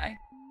gonna die.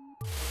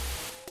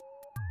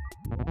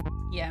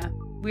 Yeah.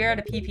 We're at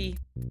a PP.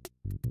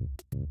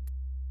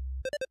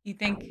 You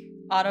think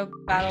auto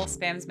battle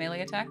spams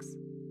melee attacks?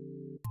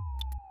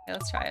 Okay,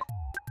 let's try it.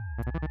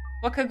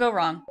 What could go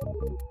wrong?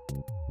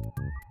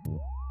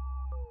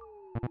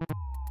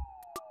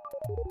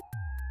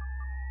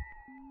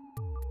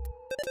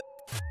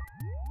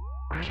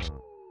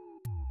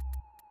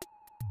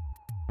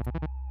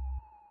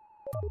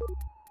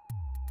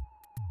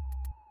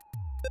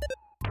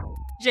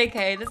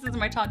 JK, this is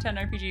my top 10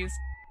 RPGs.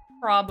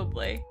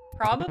 Probably.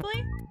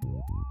 Probably?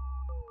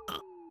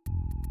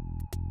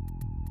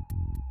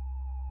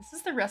 This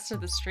is the rest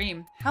of the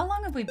stream. How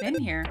long have we been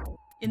here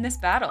in this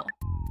battle?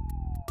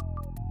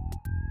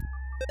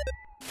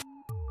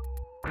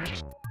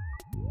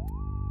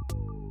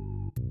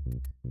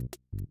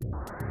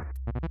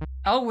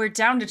 Oh, we're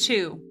down to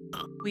 2.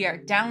 We are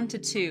down to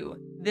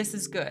 2. This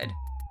is good.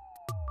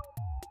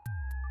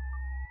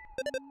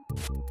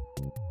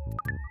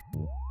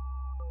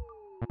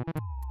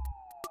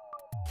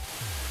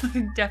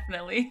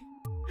 Definitely.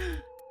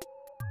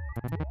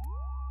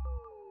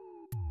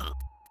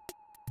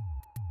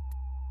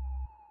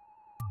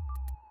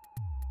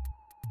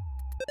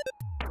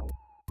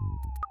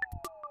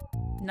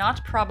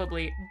 Not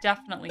probably,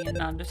 definitely in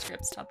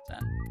nondescript's top 10.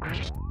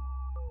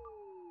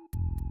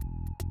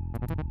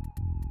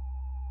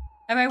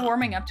 Am I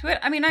warming up to it?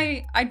 I mean,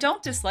 I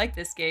don't dislike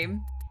this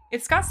game.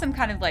 It's got some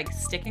kind of like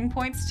sticking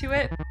points to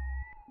it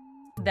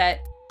that,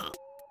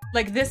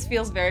 like, this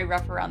feels very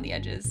rough around the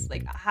edges.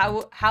 Like,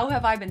 how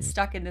have I been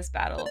stuck in this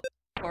battle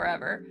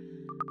forever?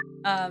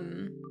 I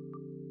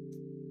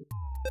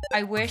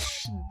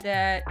wish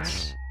that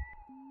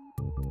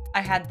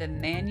I had the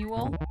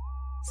manual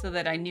so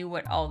that I knew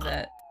what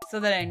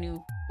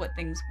what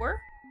things were.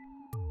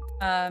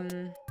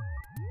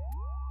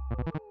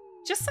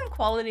 Just some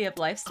quality of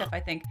life stuff, I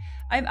think.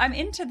 I'm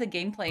into the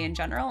gameplay in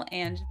general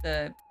and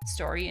the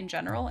story in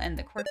general and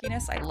the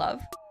quirkiness I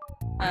love.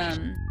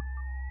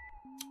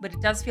 But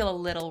it does feel a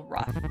little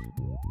rough.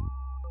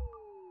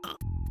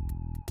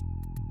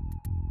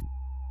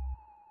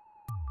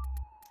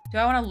 Do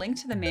I want to link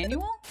to the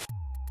manual?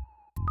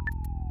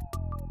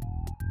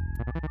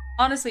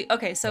 Honestly,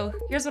 okay, so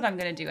here's what I'm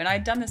gonna do. And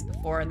I'd done this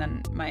before and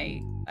then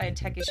I had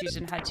tech issues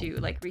and had to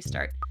like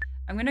restart.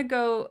 I'm gonna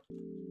go,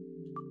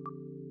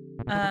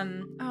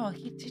 oh,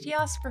 did he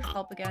ask for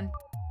help again?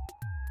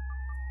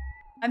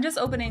 I'm just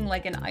opening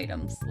like an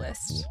items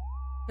list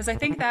because I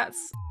think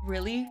that's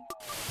really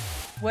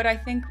what I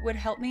think would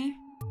help me,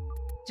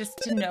 just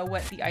to know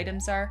what the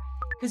items are,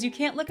 because you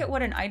can't look at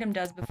what an item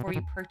does before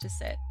you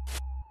purchase it.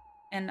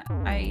 And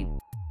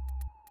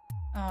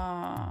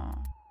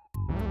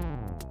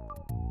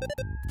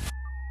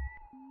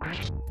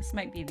this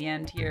might be the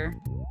end here.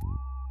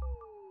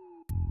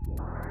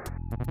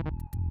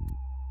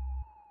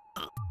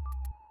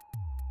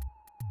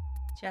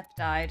 Jeff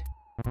died.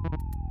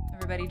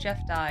 Everybody,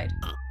 Jeff died.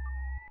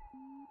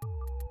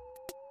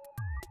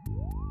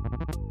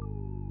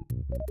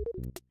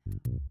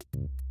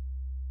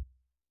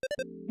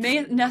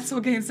 Ness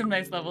will gain some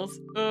nice levels.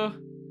 Ugh.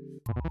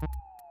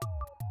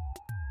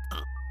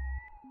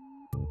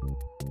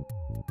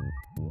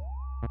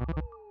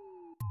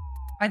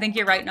 I think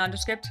you're right,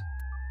 nondescript.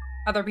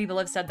 Other people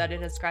have said that it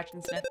has scratch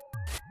and sniff.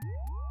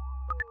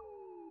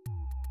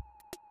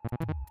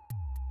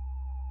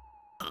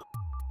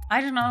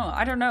 I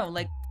don't know,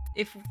 like,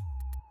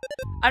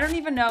 I don't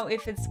even know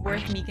if it's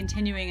worth me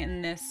continuing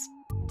in this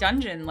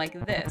dungeon like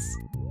this.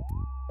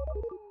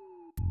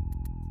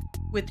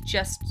 With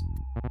just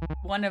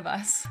one of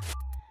us.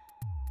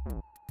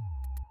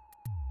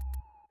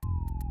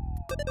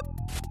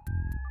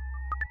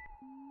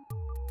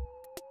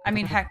 I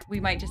mean, heck, we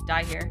might just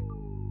die here.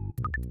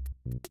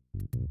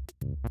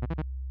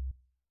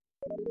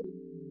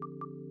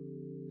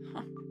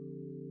 Huh.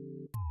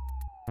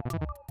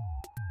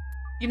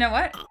 You know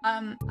what?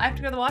 I have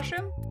to go to the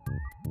washroom.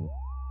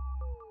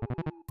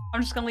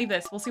 I'm just gonna leave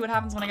this. We'll see what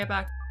happens when I get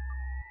back.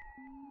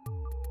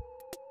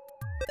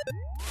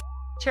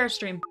 Chair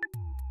stream.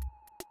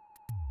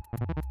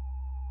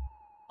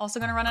 Also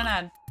gonna run an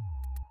ad.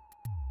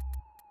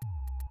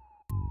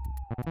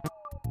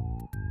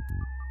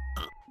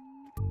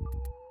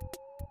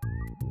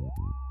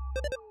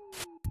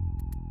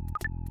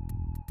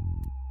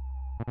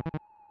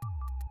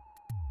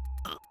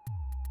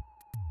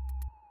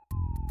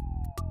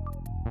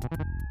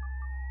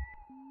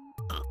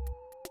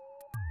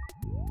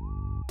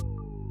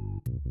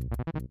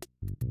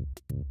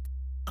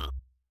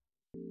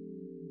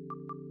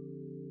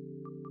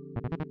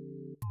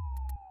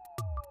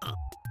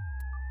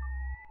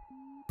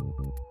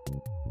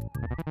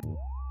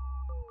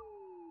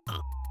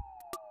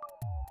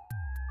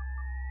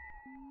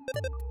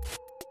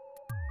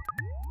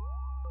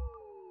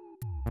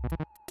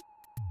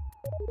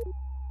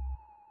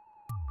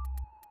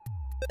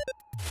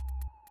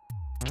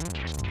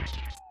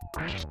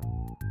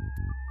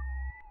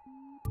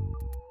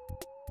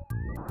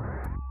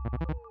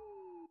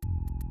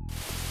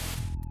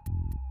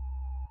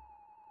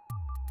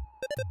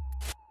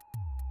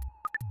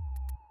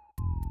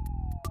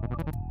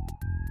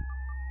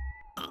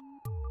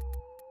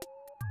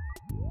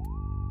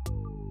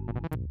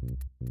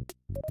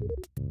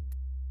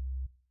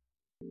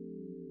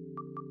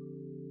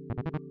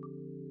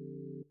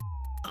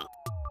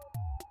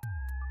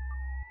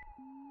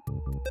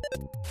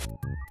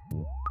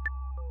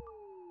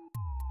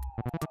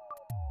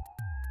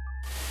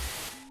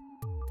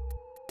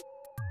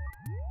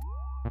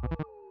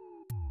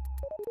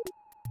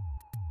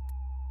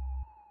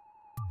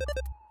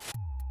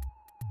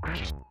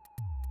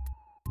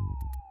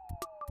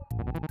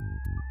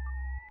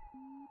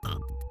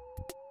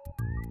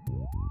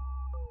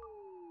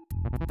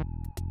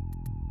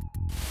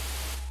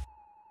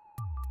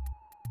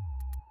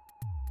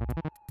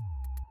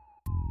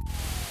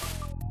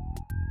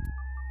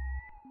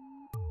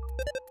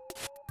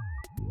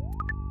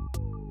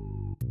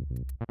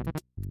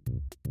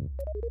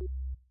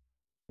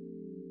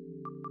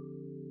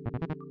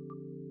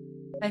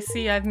 I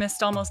see I've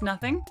missed almost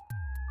nothing.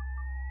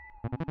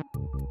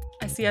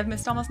 I see I've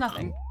missed almost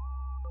nothing.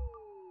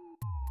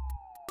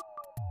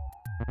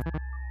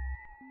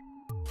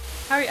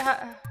 How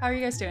are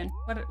you guys doing?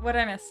 What did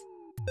I miss?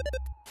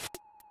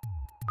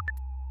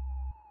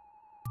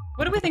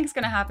 What do we think is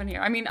gonna happen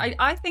here? I mean,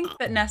 I think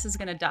that Ness is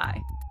gonna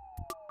die.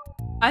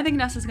 I think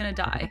Ness is gonna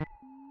die.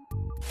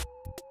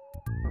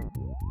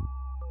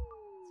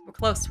 We're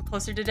close. We're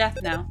closer to death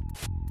now.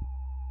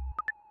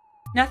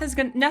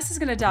 Ness is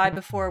gonna die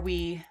before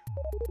we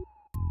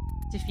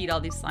defeat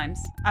all these slimes.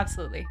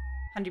 Absolutely.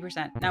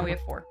 100%. Now we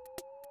have 4.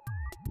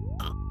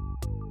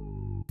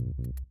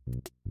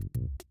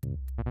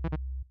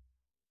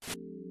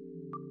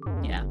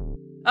 Yeah.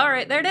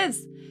 Alright, there it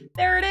is!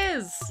 There it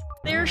is!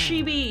 There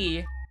she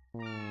be!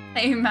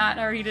 Hey Matt,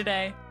 how are you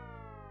today?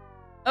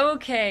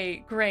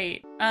 Okay,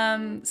 great.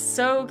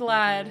 So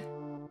glad.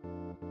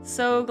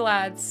 So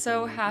glad.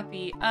 So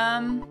happy.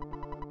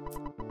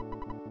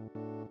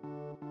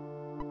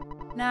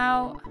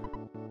 Now,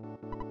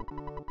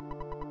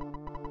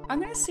 I'm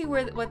gonna see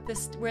where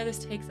this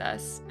takes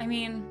us. I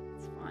mean,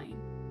 it's fine.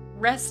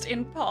 Rest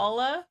in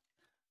Paula.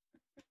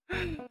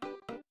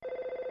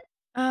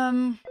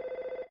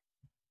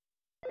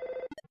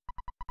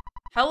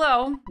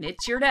 Hello,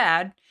 it's your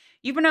dad.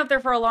 You've been out there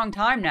for a long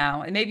time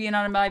now, and maybe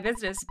none of my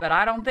business, but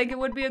I don't think it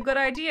would be a good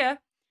idea.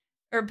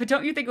 But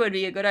don't you think it would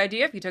be a good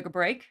idea if you took a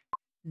break?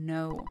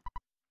 No.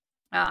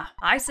 Ah,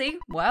 I see.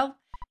 Well,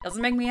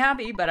 doesn't make me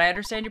happy, but I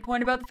understand your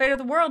point about the fate of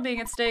the world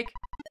being at stake.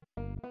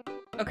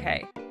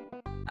 Okay.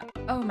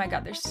 Oh my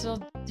god, they're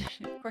still...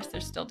 Of course they're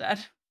still dead.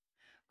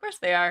 Of course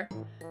they are.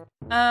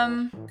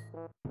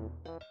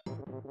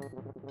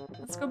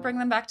 Let's go bring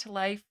them back to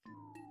life.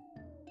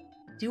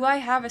 Do I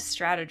have a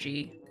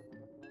strategy?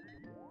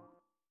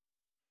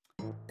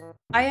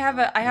 I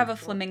have a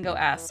flamingo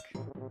ask.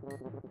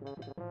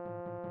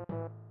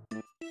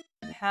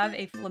 I have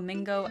a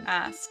flamingo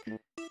ask.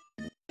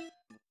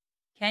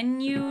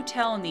 Can you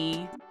tell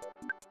me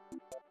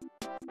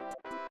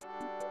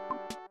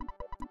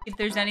if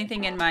there's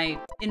anything in my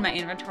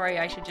inventory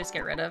I should just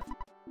get rid of?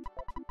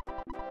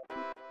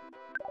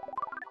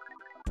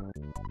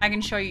 I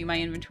can show you my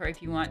inventory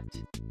if you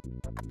want.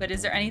 But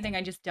is there anything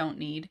I just don't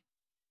need?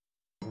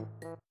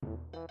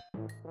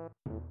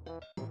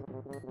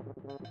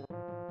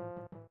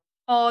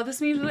 Oh,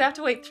 this means we have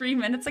to wait 3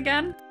 minutes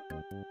again?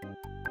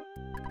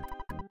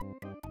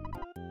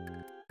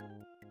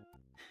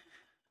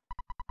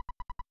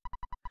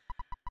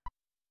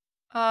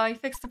 You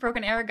fixed the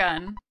broken air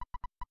gun.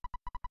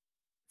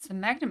 It's a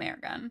magnum air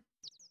gun.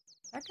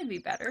 That could be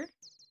better.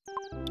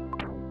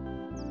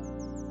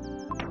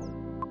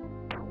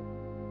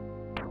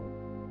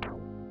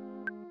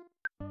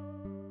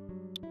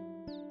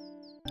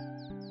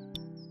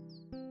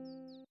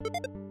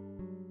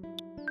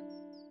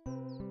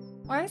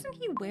 Why isn't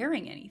he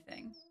wearing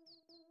anything?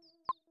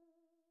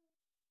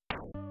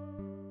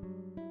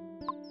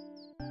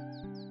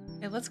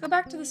 Okay, let's go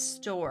back to the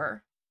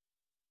store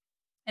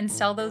and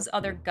sell those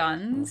other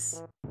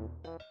guns.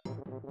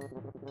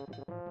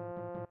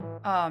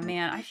 Oh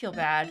man, I feel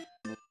bad.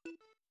 I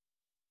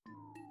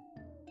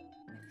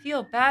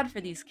feel bad for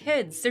these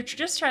kids. They're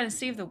just trying to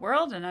save the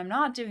world and I'm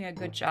not doing a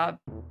good job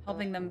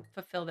helping them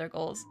fulfill their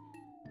goals.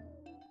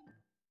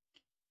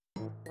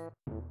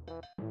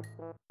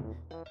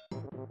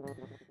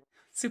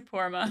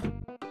 Suporma.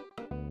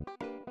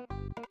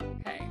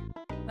 Okay,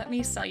 let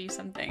me sell you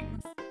some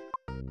things.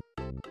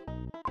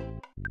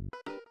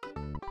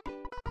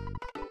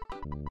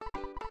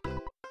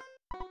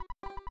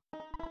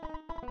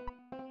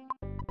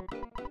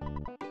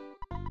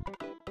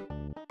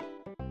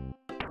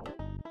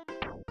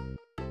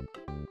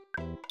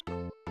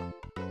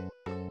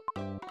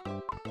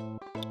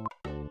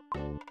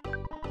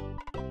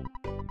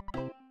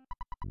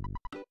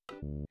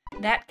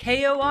 That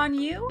KO on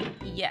you?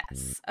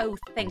 Yes. Oh,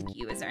 thank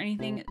you. Is there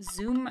anything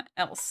Zoom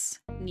else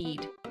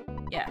need?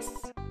 Yes.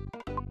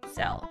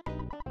 Sell.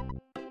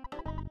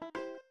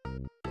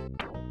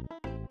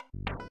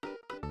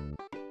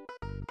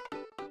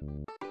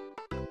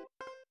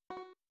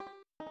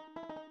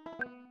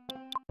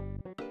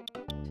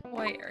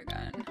 Toy air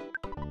gun.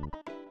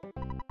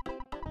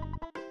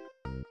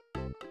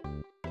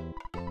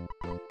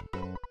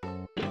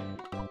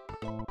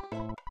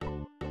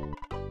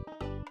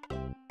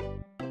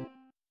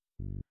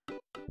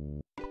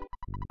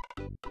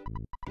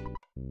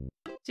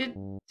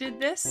 Did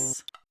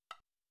this?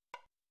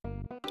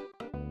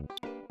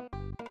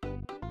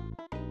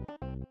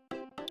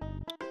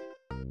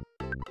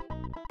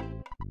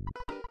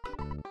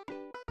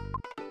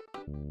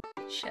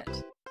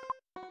 Shit.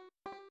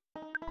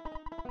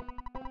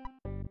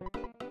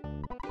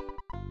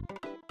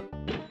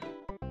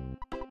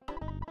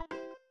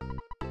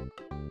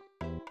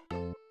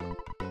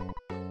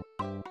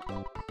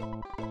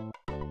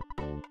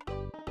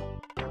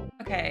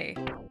 Okay.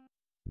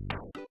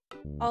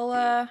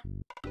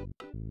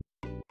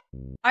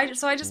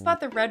 So I just bought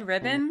the red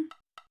ribbon.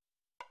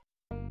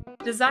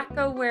 Does that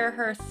go where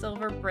her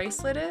silver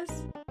bracelet is?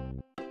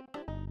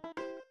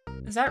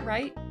 Is that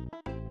right?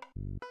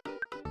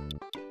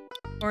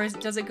 Or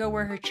does it go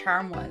where her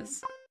charm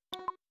was?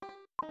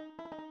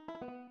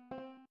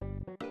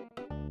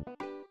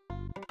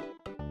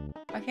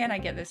 Why can't I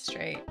get this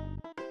straight?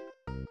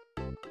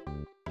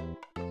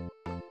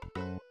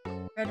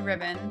 Red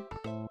ribbon.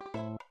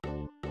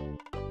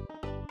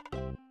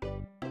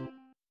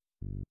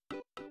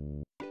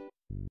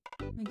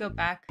 Let me go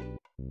back.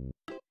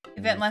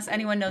 Unless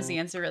anyone knows the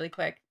answer really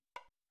quick.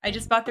 I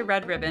just bought the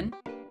red ribbon.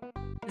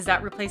 Is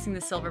that replacing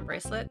the silver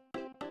bracelet?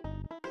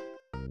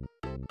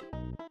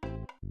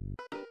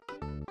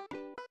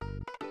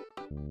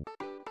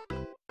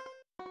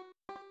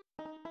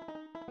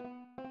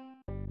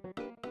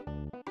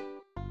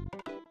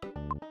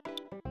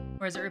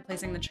 Or is it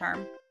replacing the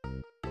charm?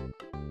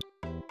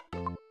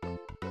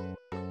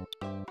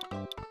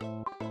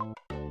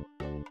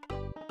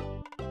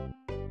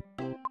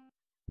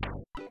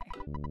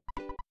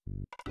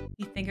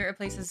 You think it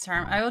replaces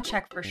charm? I will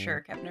check for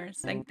sure, Kevners.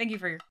 Thank you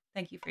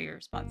for your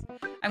response.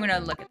 I'm gonna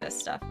look at this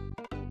stuff.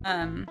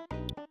 I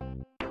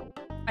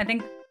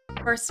think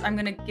first I'm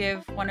gonna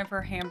give one of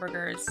her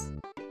hamburgers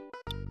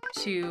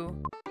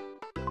to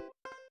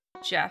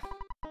Jeff.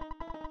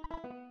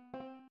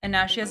 And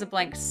now she has a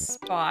blank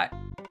spot.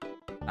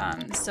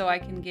 So I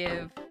can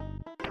give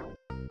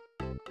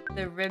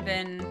the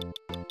ribbon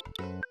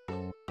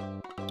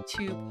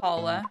to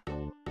Paula.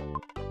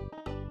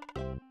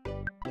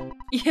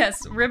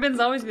 Yes, ribbon's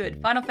always good.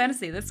 Final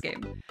Fantasy, this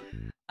game.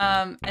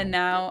 And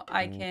now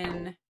I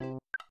can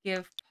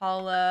give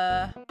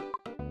Paula...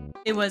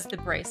 It was the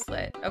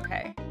bracelet.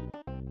 Okay.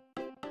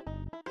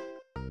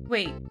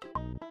 Wait.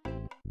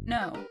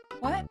 No.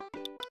 What?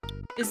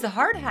 Is the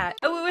hard hat?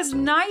 Oh, it was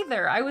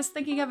neither. I was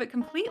thinking of it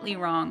completely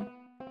wrong.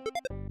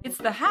 It's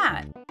the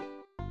hat.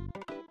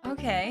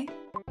 Okay.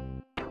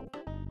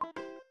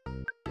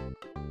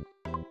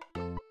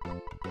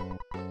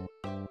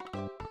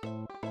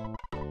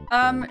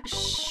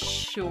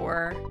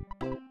 Sure.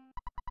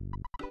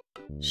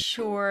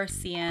 Sure,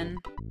 Cian.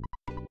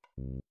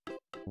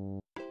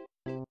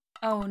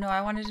 Oh, no,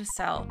 I wanted to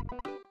sell.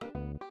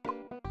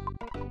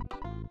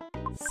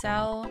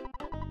 Sell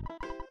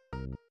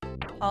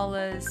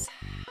Paula's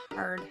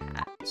hard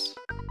hat.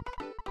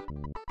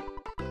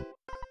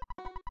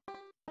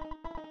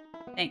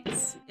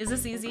 Thanks. Is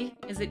this easy?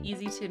 Is it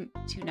easy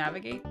to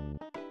navigate?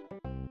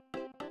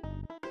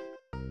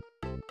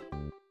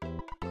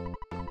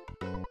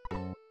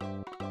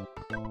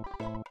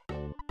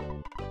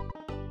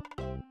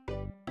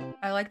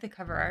 I like the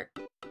cover art.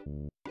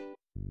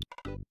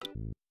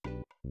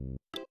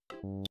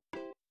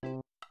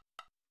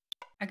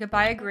 I could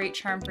buy a great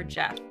charm for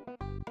Jeff.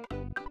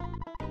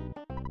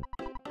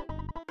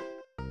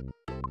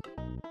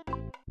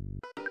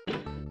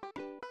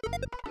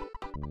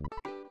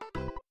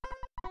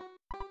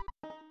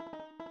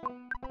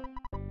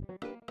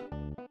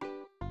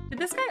 Did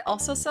this guy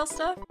also sell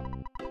stuff?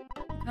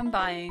 I'm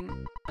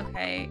buying.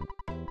 Okay.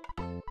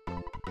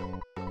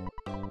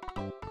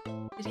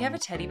 Did he have a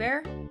teddy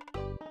bear?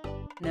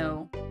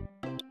 No.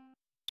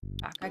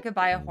 Fuck, I could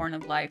buy a Horn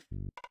of Life.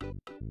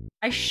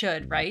 I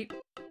should, right?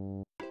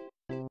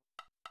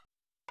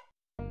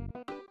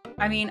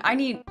 I mean, I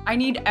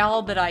need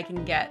all that I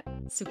can get,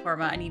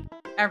 Sukorma. I need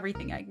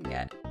everything I can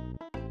get.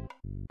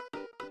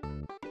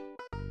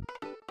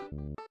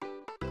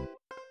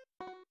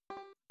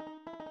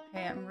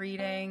 Okay, I'm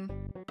reading.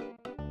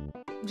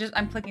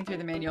 I'm clicking through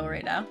the manual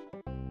right now.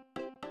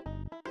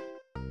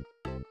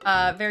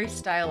 Very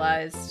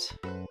stylized.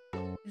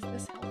 Is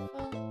this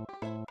helpful?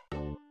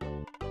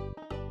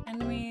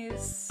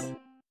 Enemies.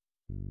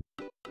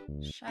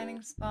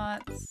 Shining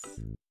spots.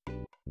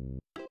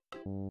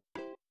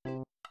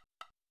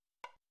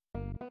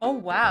 Oh,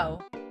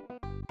 wow.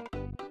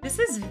 This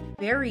is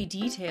very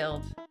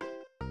detailed.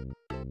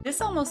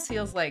 This almost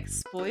feels like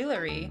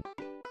spoilery.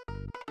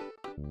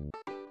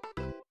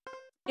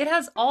 It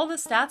has all the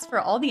stats for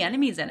all the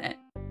enemies in it.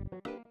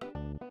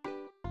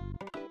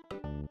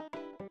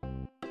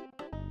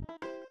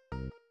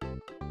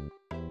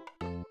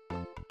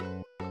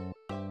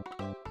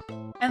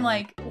 And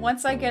like,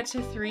 once I get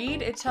to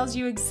Threed, it tells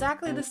you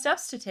exactly the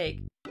steps to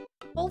take.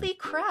 Holy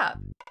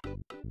crap.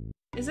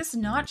 Is this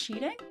not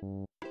cheating?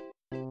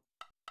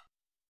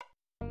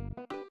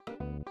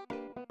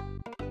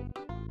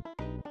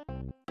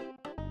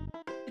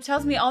 It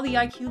tells me all the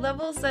IQ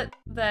levels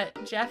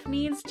that Jeff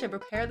needs to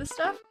prepare the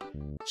stuff.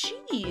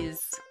 Jeez.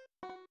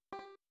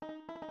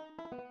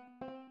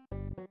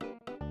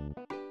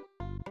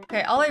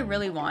 Okay, all I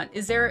really want,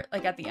 is there,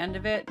 like, at the end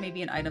of it,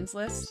 maybe an items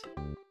list?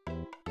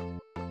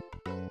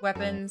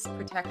 Weapons,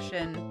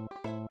 protection,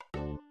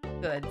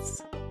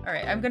 goods. All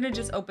right, I'm gonna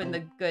just open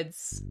the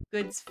goods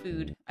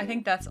food. I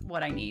think that's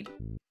what I need.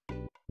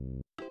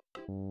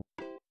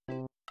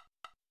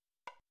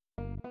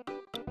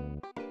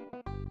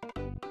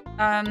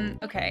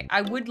 Okay,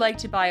 I would like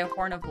to buy a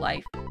Horn of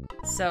Life,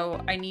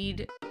 so I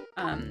need,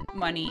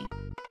 money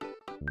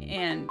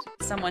and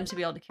someone to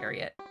be able to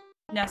carry it.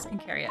 Ness can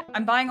carry it.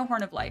 I'm buying a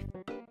Horn of Life.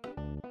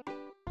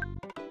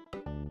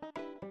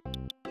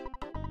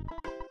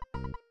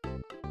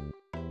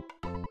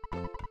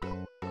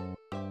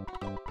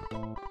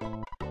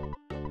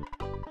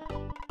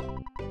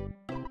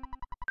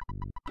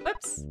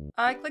 Whoops,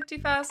 I clicked too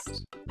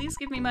fast. Please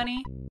give me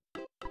money.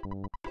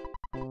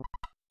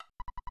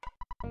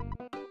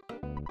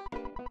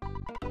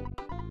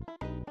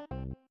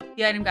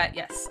 The item guide,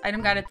 yes.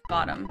 Item guide at the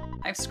bottom.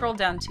 I've scrolled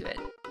down to it.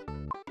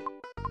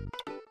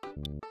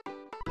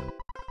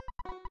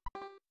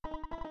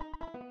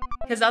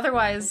 Because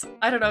otherwise,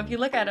 I don't know, if you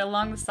look at it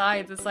along the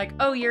sides, it's like,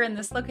 oh, you're in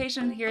this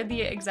location, here are the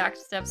exact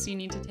steps you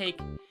need to take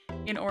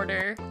in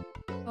order.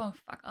 Oh,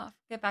 fuck off.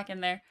 Get back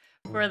in there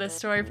for the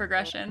story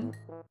progression.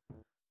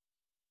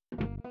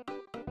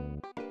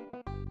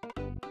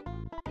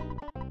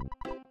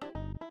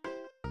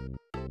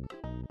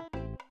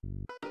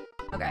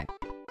 Okay.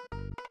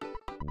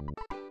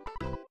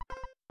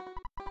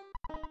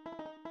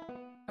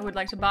 I would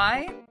like to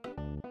buy.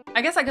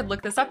 I guess I could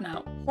look this up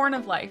now. Horn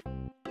of Life.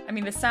 I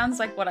mean, this sounds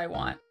like what I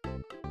want.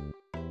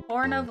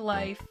 Horn of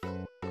Life. It's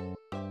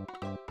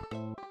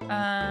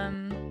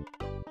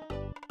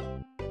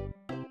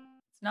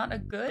not a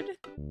good.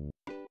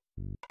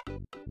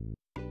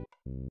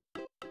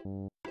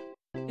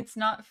 It's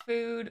not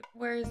food.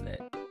 Where is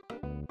it?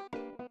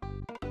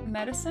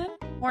 Medicine?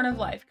 Horn of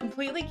Life.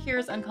 Completely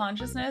cures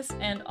unconsciousness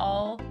and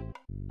all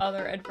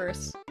other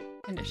adverse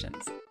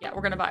conditions. Yeah,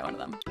 we're gonna buy one of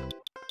them.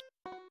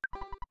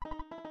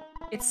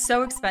 It's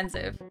so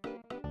expensive.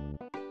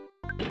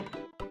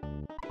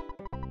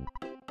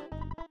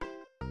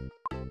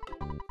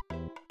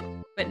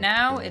 But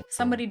now, if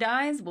somebody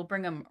dies, we'll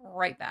bring them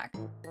right back.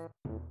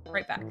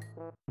 Right back.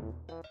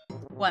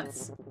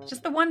 Once.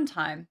 Just the one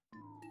time.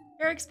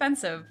 Very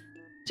expensive.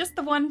 Just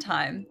the one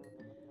time.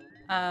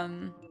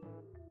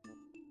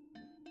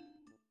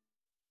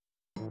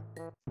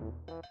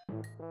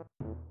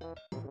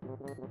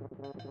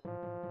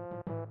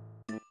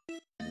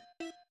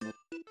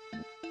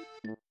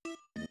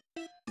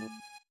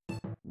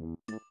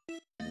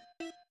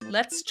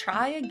 Let's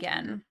try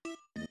again.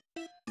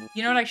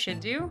 You know what I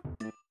should do?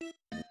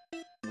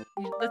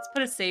 Let's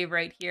put a save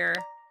right here.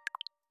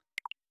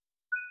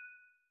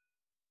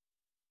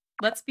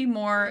 Let's be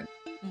more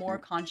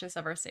conscious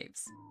of our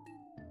saves.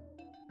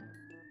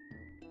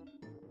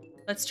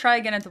 Let's try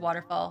again at the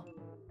waterfall.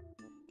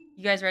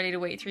 You guys ready to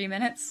wait 3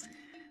 minutes?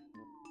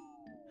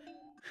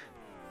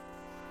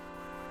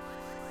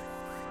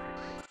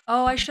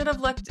 Oh, I should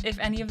have looked if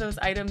any of those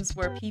items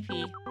were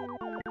PP.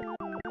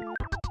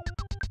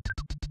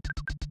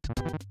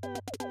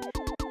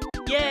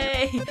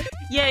 Yay!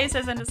 Yay,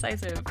 says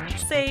Indecisive.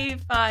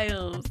 Save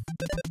files.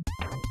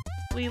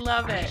 We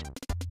love it.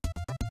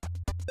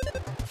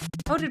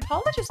 Oh, did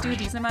Paula just do a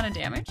decent amount of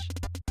damage?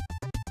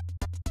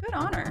 Good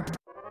on her.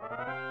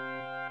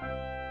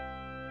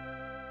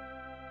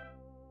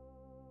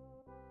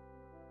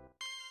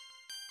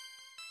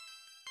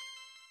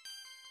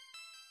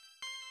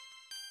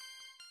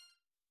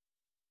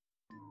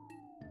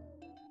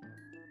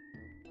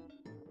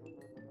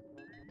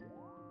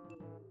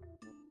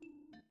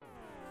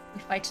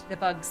 We fight the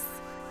bugs.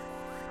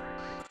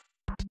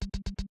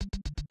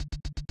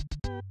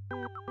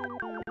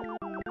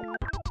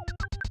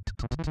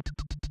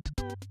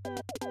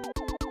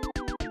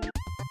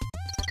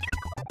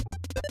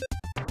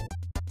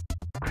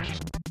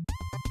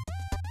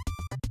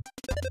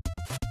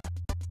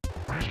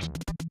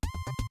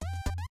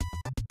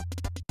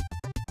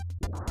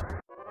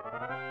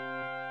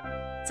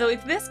 So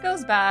if this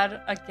goes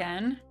bad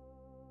again,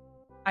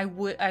 I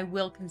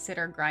will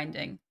consider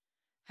grinding.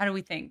 How do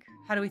we think?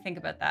 How do we think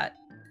about that?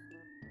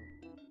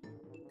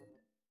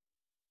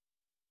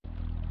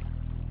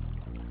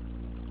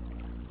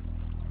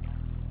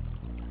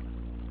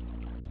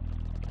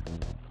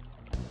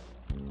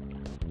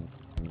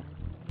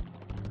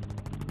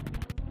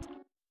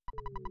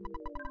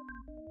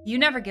 You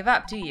never give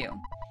up, do you?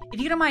 If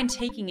you don't mind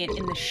taking it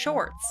in the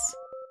shorts,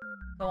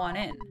 go on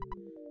in.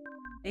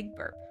 Big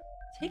burp.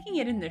 Taking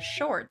it in the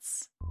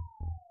shorts.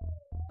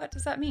 What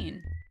does that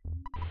mean?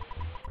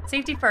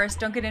 Safety first,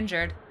 don't get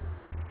injured.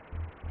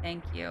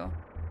 Thank you.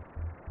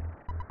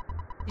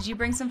 Did you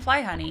bring some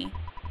fly honey?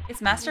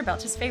 It's Master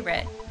Belch's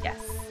favorite. Yes.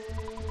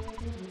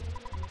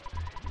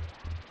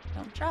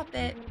 Don't drop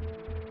it.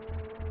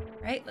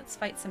 All right, let's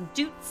fight some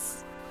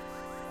doots.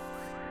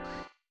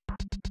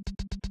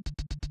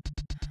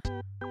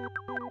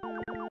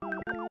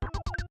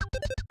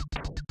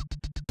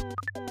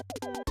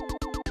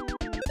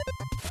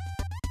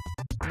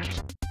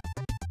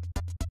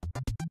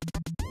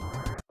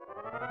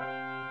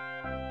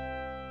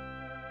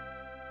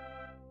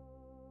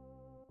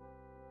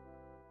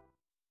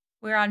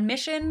 We're on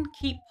mission,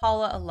 keep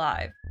Paula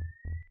alive.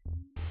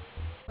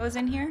 What was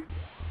in here?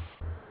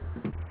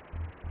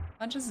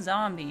 Bunch of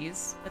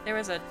zombies, but there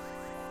was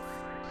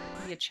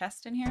maybe a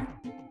chest in here?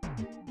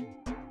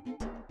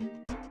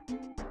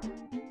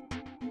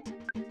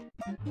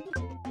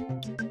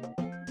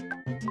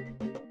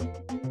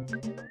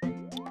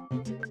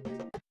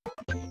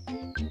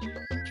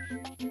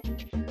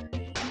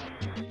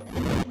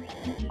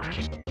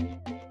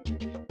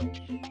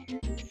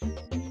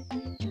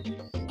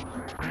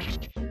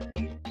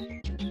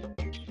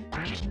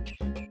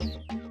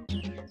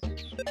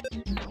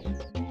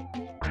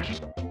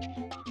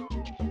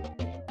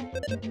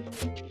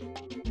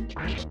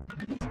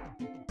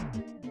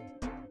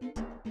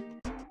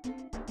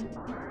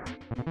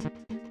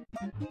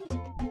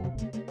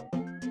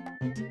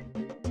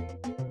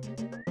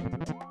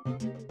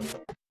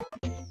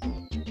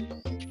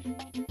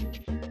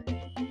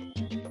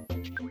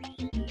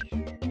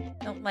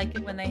 Like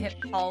it when they hit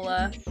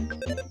Paula.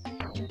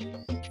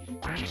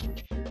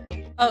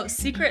 Oh,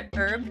 secret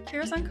herb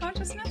cures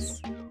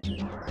unconsciousness?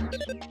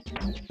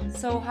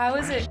 So how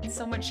is it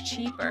so much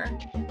cheaper?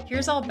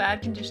 Cures all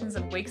bad conditions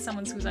and wakes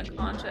someone who's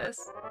unconscious.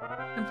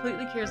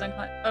 Completely cures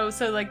unconscious. Oh,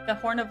 so like the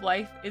Horn of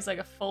Life is like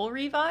a full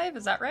revive?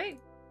 Is that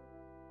right?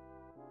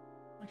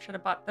 I should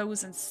have bought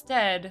those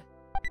instead.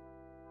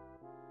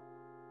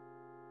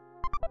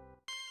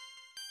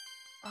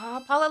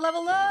 Oh, Paula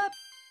level up!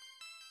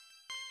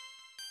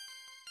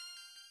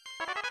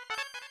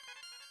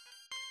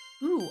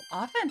 Ooh,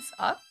 offense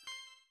up?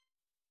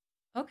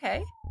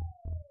 Okay.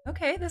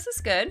 Okay, this is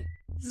good.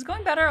 This is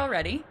going better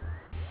already.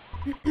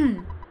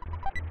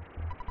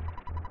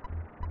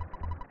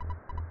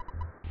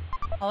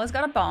 Paula's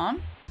got a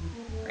bomb.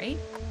 Great.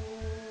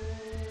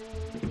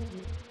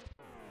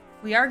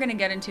 We are gonna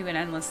get into an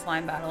endless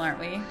slime battle, aren't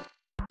we?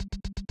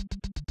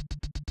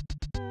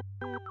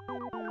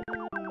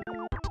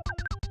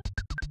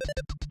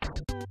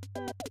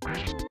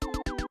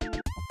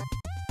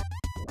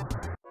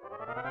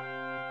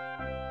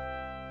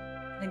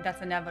 I think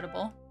that's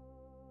inevitable.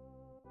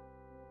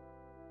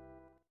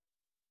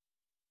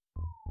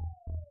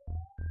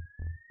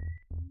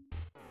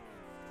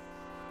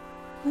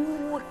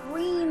 Ooh, a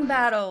green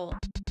battle!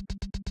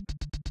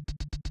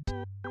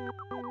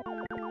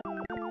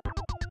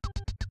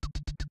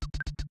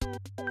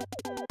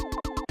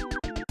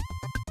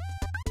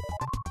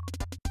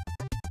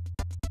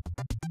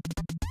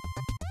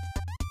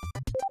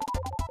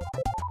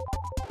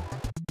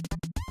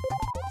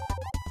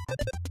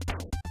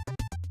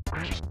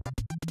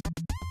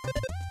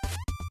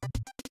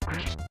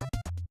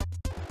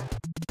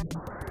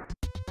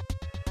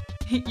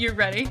 You're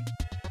ready?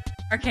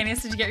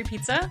 Arcanius, did you get your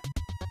pizza?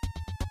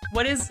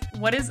 What is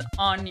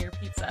on your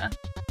pizza?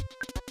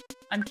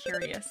 I'm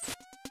curious.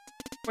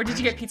 Or did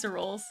you get pizza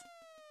rolls?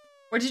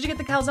 Or did you get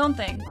the calzone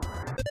thing?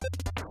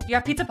 You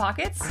got pizza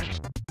pockets?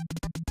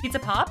 Pizza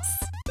pops?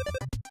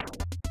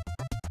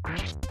 You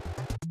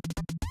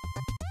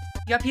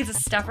got pizza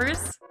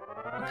stuffers?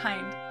 What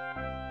kind?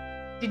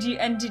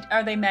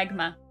 Are they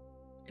magma?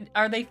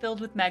 Are they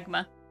filled with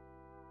magma?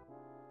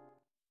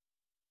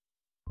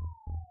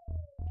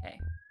 Okay.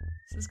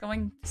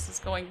 This is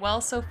going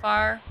well so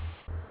far.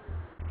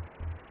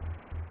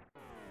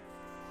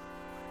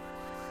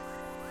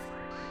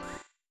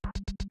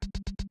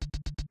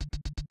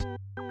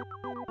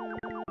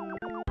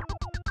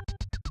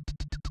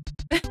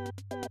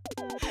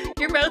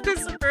 Your mouth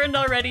is burned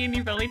already and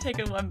you've only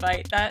taken one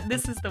bite.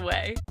 This is the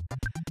way.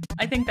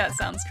 I think that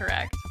sounds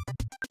correct.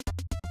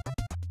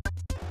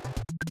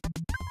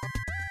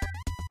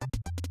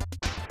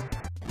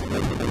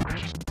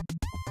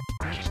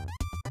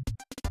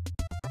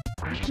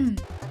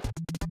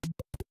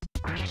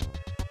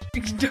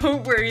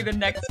 Don't worry, the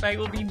next fight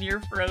will be near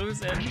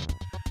frozen.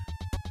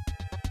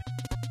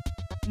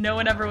 No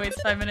one ever waits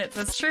 5 minutes.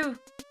 That's true,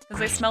 because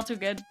they smell too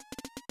good.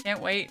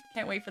 Can't wait.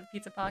 Can't wait for the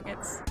pizza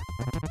pockets.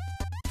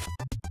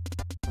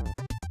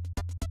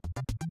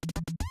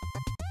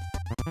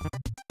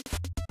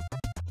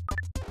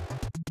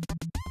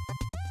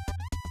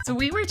 So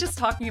we were just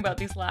talking about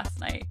these last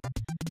night,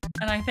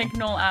 and I think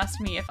Noel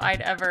asked me if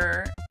I'd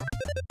ever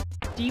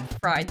deep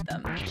fried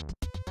them.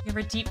 You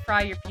ever deep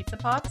fry your pizza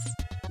pops?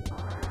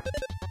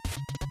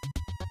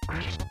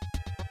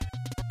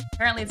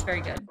 Apparently it's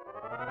very good.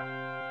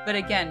 But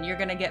again, you're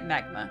gonna get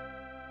magma.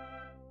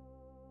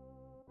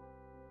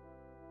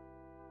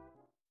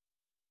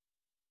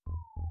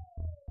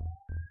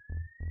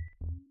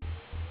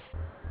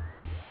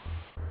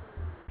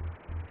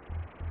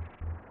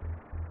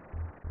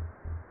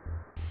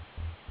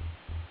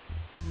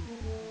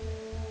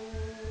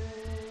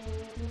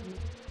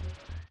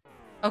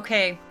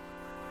 Okay.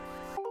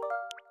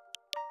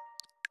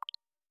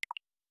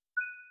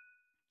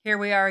 Here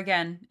we are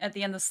again at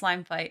the end of the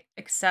slime fight,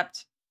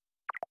 except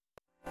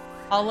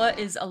Paula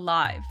is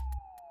alive.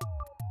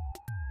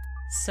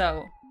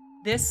 So,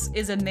 this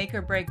is a make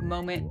or break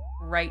moment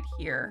right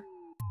here.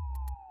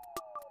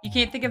 You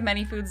can't think of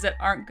many foods that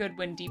aren't good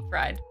when deep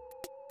fried.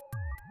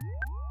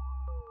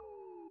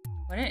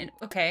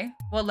 Okay,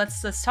 well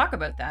let's talk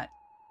about that.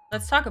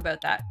 Let's talk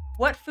about that.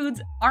 What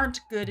foods aren't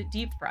good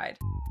deep fried?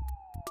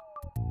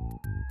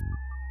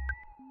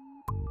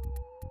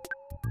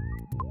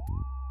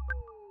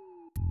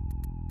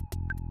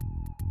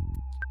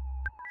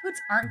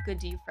 Foods aren't good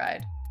deep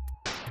fried.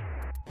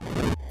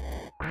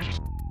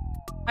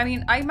 I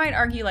mean, I might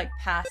argue like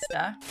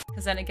pasta,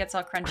 because then it gets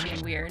all crunchy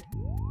and weird.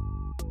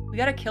 We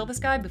gotta kill this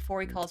guy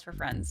before he calls for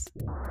friends.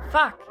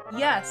 Fuck,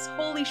 yes,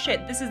 holy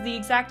shit, this is the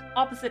exact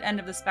opposite end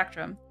of the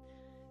spectrum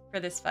for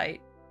this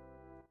fight.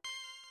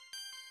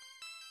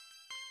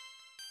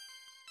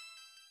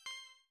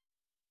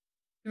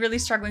 You're really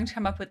struggling to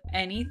come up with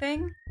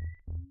anything?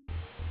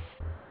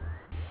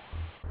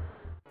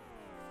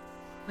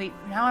 Wait,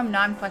 now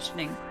I'm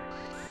questioning.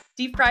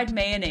 Deep fried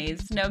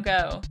mayonnaise, no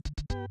go.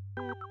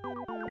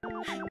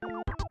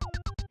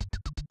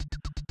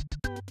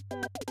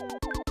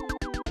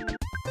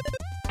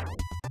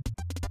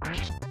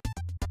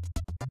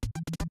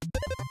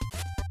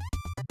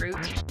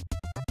 Fruit.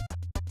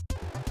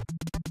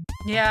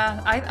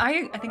 Yeah,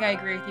 I think I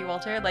agree with you,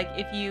 Walter. Like,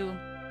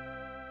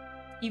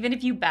 even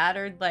if you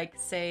battered, like,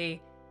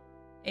 say,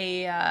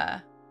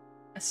 a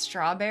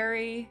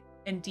strawberry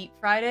and deep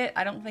fried it,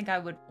 I don't think I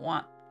would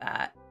want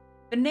that.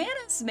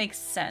 Bananas makes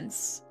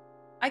sense.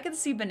 I can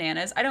see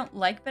bananas. I don't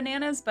like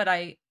bananas, but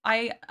I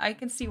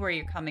can see where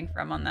you're coming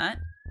from on that.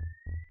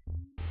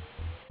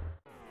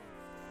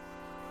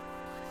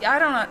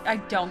 Yeah, I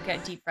don't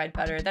get deep fried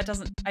butter.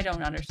 I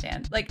don't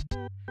understand. Like,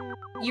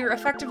 you're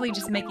effectively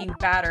just making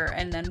batter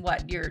and then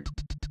what? You're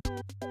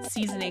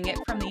seasoning it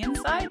from the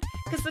inside?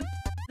 Because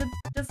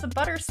does the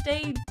butter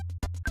stay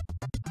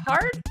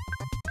hard?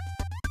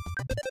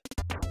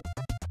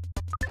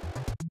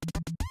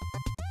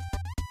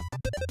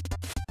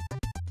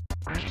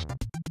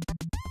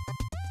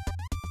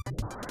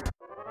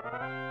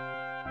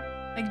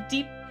 Like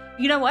deep,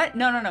 you know what?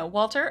 No,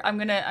 Walter, I'm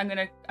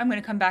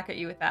gonna come back at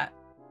you with that.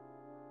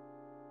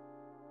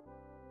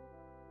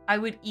 I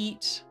would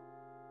eat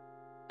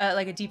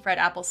like a deep fried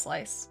apple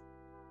slice,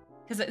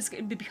 because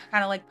it'd be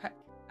kind of like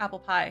apple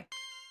pie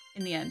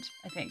in the end.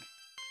 I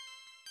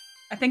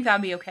think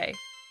that'd be okay.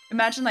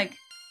 Imagine like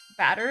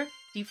batter,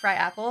 deep fry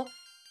apple,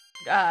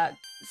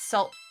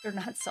 salt or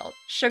not salt,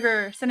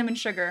 sugar, cinnamon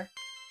sugar,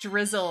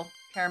 drizzle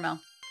caramel.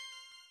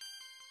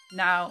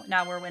 Now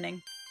we're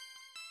winning.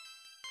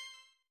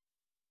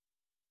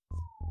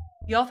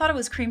 You all thought it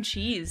was cream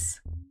cheese.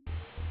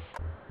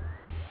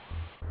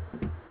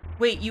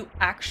 Wait, you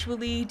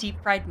actually deep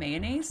fried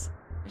mayonnaise?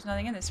 There's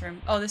nothing in this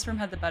room. Oh, this room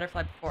had the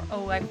butterfly before.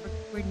 Oh,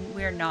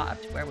 we're not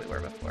up to where we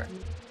were before.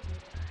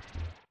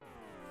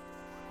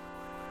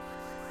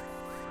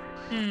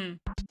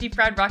 Deep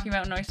fried Rocky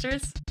Mountain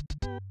oysters?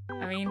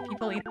 I mean,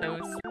 people eat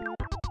those.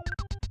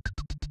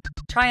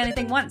 Try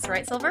anything once,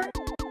 right, Silver?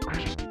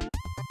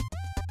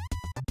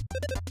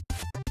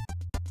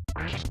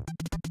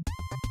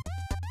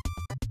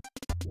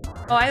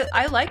 Oh,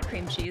 I like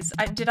cream cheese.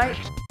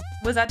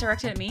 Was that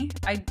directed at me?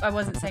 I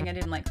wasn't saying I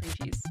didn't like cream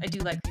cheese. I do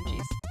like cream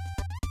cheese.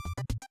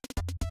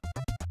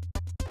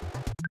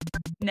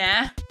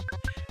 Nah,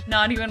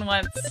 not even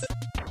once.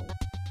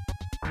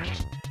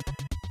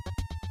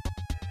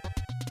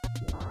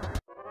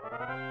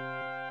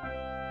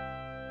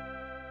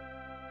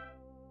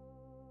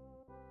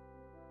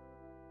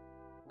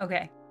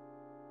 Okay.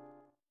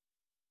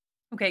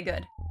 Okay,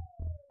 good.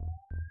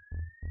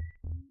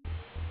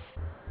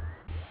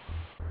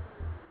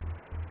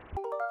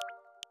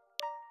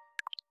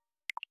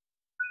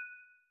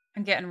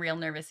 I'm getting real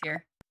nervous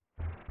here.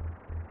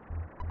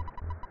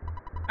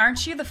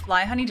 Aren't you the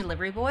fly honey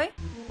delivery boy?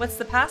 What's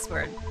the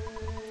password?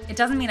 It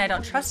doesn't mean I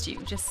don't trust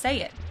you. Just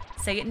say it.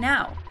 Say it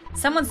now.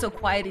 Someone so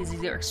quiet is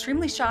either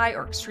extremely shy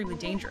or extremely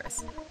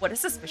dangerous. What a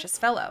suspicious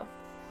fellow.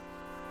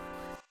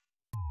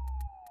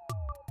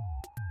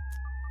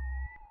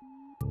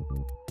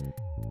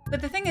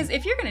 But the thing is,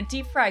 if you're gonna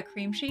deep fry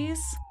cream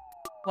cheese,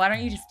 why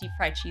don't you just deep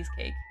fry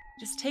cheesecake?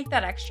 Just take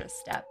that extra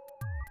step.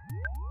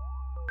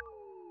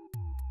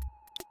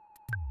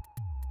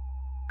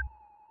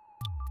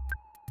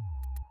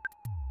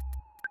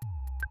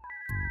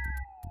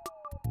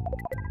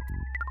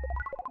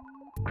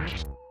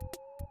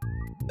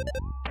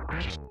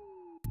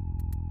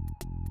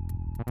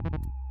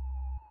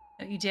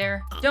 Don't you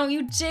dare. Don't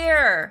you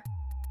dare!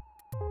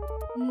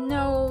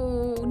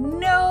 No,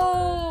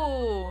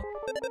 no!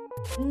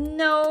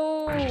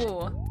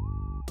 No!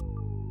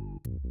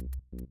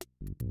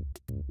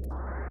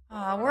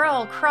 Aw, we're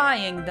all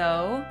crying,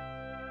 though.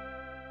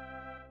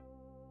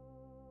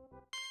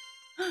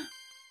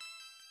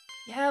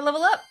 Yeah,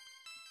 level up!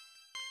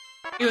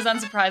 It was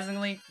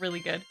unsurprisingly really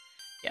good.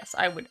 Yes,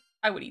 I would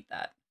eat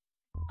that.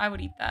 I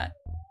would eat that.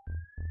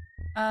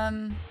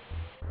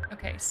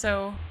 Okay,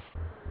 so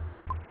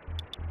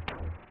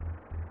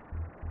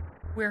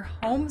we're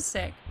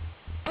homesick.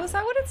 Oh, is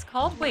that what it's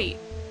called? Wait.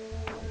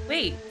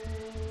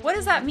 What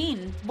does that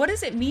mean? What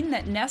does it mean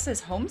that Ness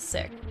is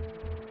homesick?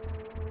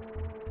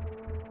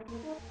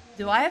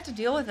 Do I have to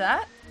deal with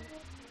that?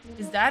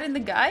 Is that in the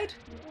guide?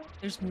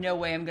 There's no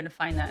way I'm gonna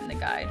find that in the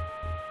guide.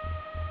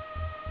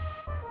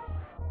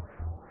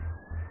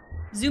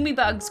 Zoomy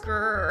bugs,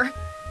 grrr.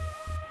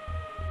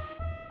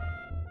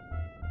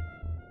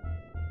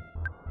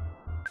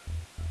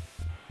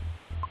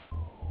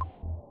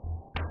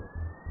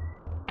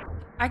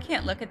 I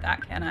can't look at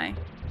that, can I?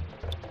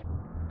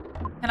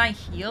 Can I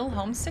heal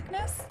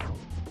homesickness?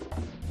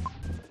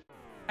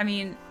 I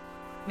mean,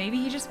 maybe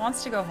he just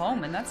wants to go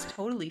home, and that's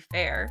totally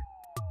fair.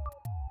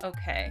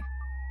 Okay.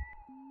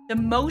 The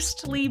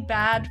mostly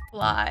bad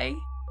fly.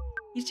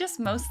 He's just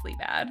mostly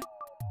bad.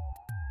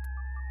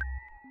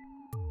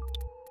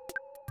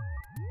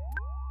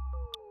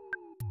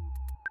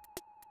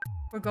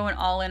 We're going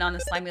all in on the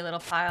slimy little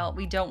pile.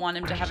 We don't want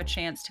him to have a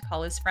chance to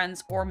call his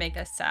friends or make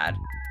us sad.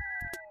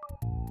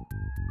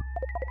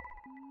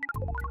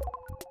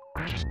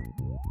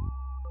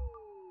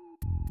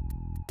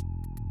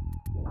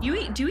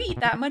 Do you eat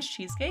that much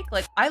cheesecake?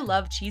 Like, I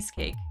love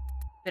cheesecake,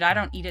 but I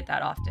don't eat it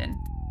that often.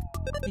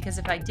 Because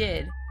if I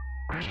did,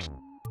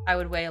 I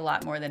would weigh a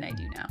lot more than I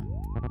do now.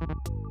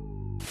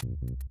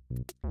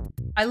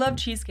 I love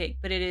cheesecake,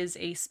 but it is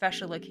a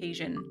special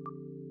occasion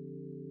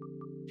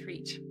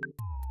treat.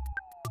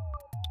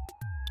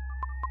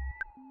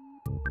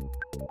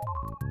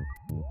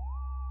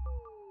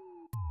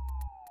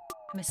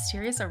 A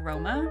mysterious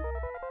aroma?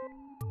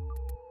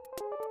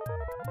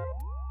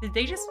 Did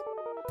they just...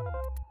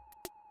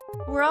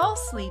 We're all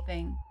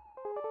sleeping.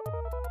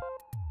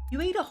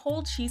 You eat a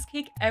whole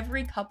cheesecake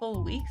every couple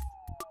of weeks?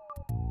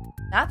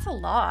 That's a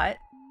lot.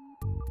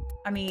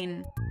 I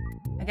mean,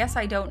 I guess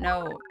I don't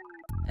know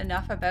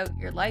enough about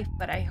your life,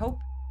 but I hope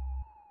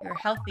you're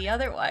healthy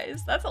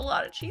otherwise. That's a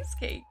lot of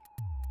cheesecake.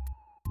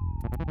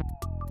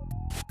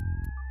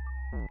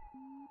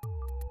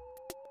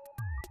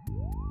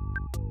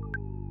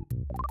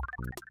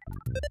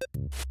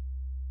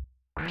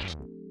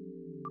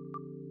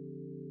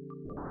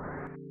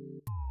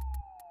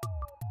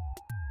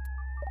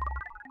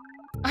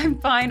 I'm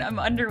fine. I'm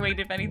underweight,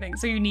 if anything.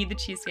 So you need the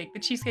cheesecake. The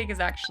cheesecake is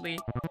actually,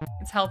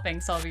 it's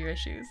helping solve your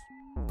issues.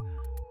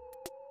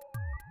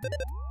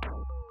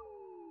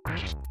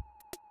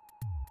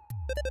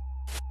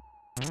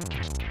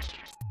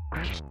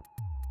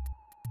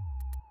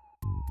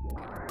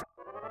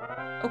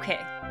 Okay.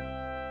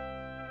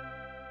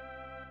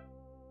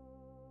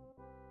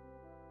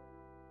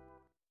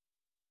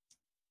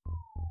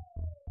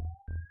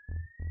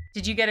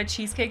 Did you get a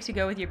cheesecake to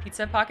go with your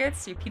pizza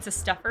pockets? Your pizza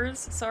stuffers,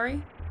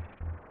 sorry?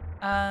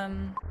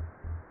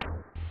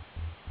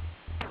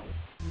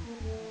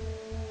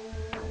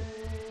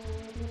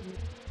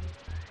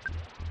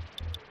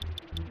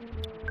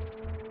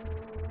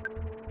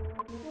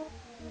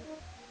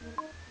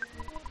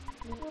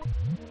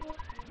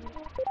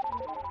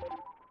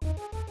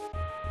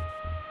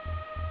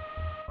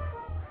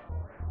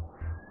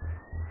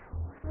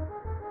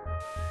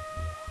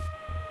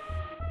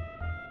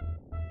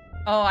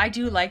 Oh, I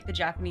do like the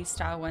Japanese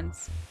style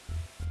ones.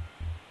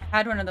 I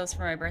had one of those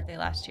for my birthday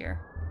last year.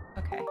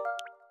 Okay.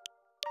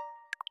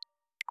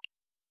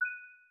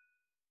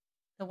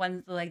 The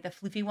ones, like the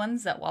floofy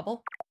ones that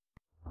wobble.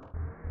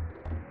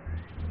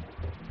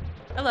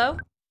 Hello.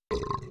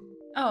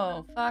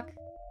 Oh, fuck.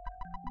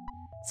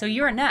 So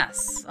you're a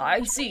Ness.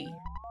 I see.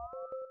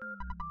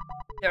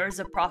 There is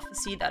a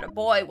prophecy that a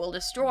boy will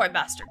destroy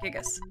Master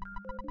Gigas.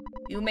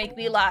 You make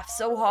me laugh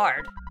so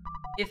hard.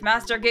 If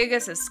Master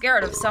Gigas is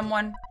scared of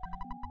someone,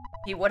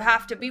 he would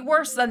have to be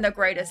worse than the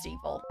greatest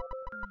evil.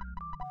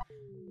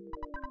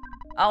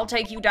 I'll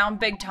take you down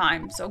big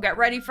time, so get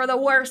ready for the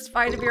worst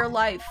fight of your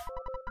life.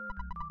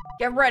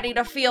 Get ready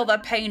to feel the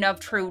pain of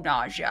true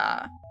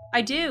nausea.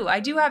 I do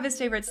have his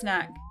favorite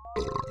snack.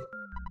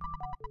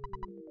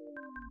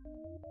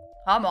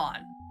 Come on,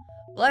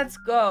 let's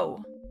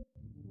go.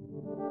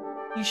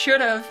 You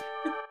should have.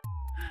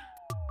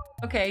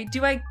 Okay,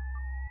 do I...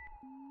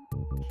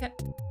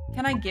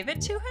 Can I give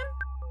it to him?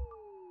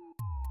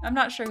 I'm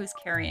not sure who's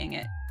carrying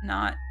it.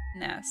 Not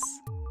Ness.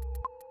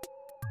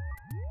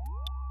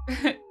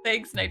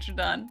 Thanks,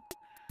 Nitrodon.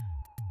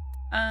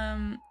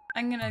 I'm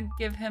gonna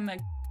give him a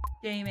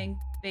gaming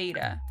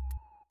beta.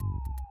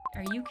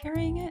 Are you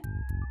carrying it?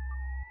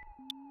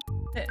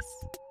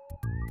 This.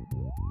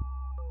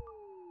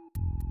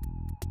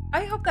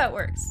 I hope that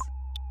works.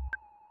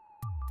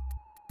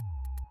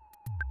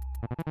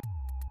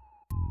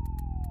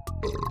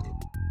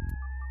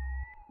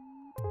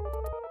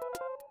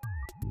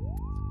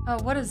 Oh,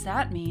 what does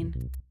that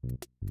mean?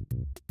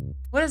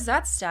 What is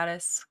that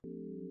status?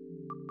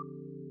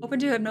 Open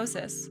to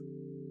hypnosis.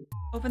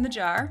 Open the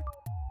jar.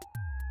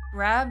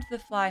 Grabbed the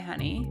fly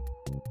honey.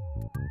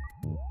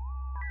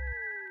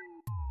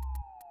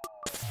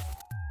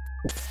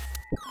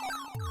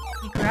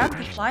 You Grab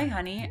the fly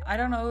honey. I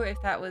don't know if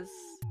that was...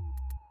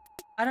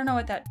 I don't know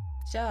what that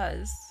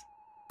does.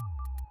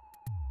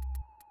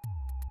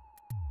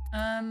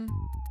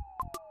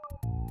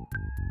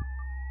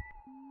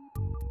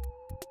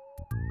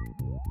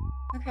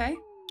 Okay.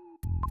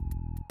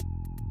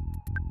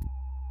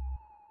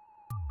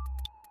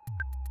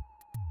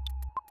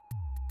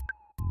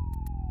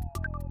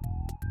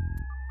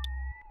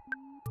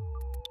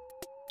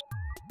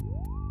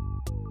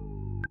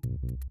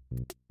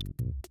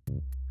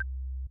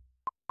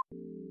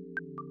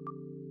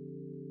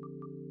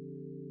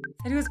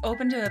 Said he was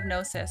open to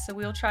hypnosis, so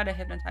we'll try to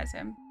hypnotize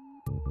him.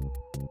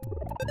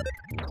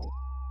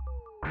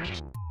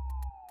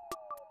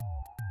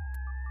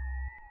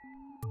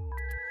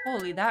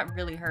 Holy, that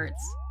really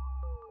hurts.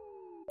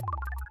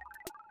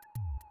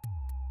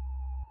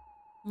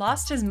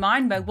 Lost his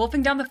mind by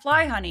wolfing down the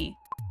fly honey.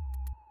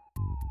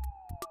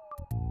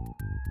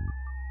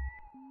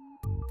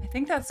 I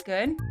think that's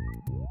good.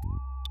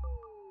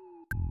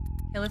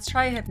 Okay, let's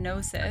try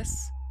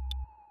hypnosis.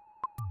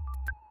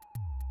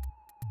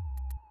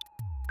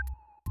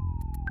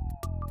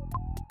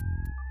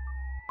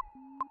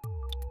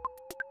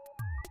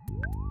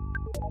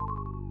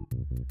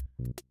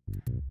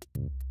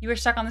 You were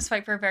stuck on this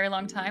fight for a very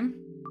long time.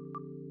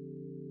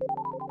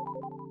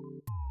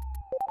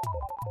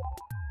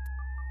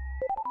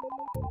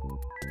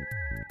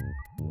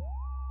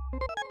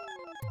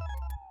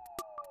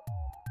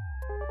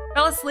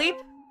 Fell asleep?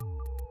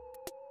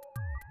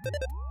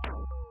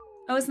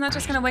 Oh, isn't that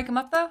just gonna wake him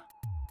up though?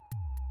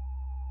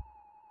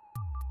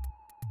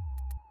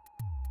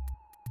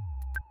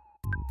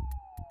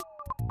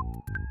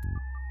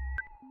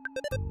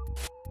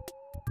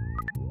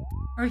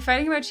 Are we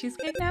fighting about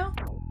cheesecake now?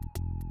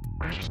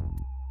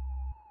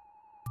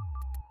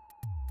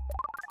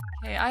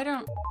 Okay, I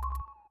don't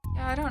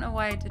know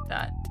why I did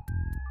that.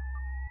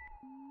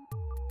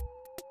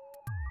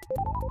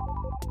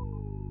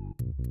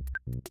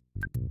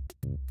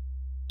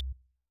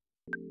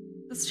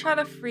 Let's try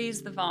to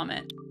freeze the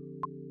vomit.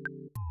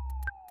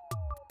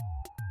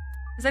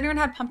 Has anyone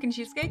had pumpkin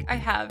cheesecake? I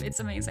have. It's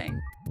amazing.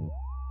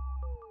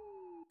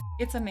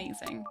 It's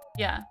amazing.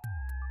 Yeah.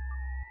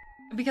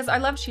 Because I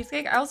love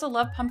cheesecake, I also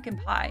love pumpkin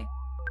pie.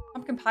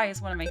 Pumpkin pie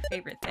is one of my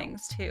favorite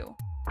things too.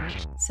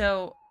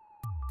 So,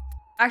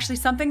 actually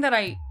something that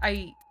I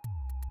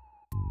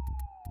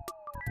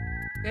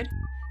good?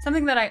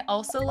 Something that I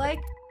also like,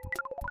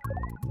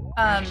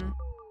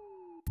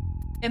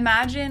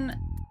 imagine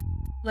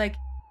like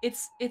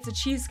it's a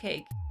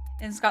cheesecake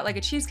and it's got like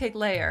a cheesecake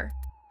layer,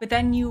 but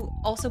then you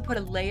also put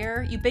a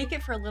layer, you bake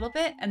it for a little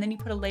bit and then you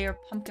put a layer of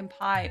pumpkin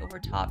pie over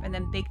top and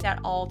then bake that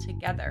all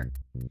together.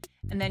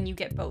 And then you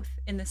get both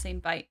in the same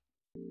bite.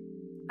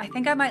 I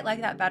think I might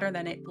like that better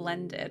than it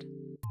blended.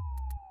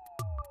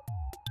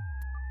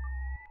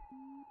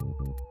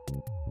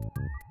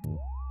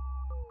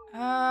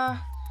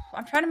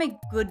 I'm trying to make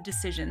good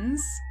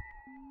decisions.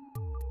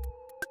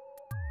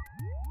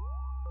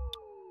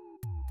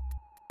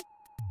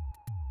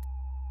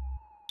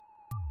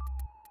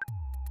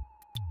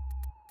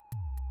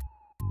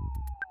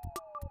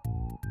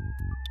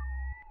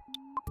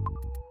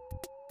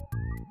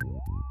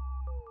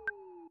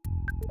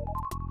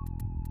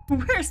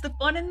 Where's the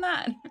fun in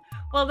that?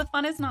 Well, the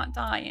fun is not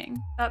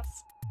dying.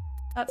 That's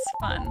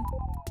fun.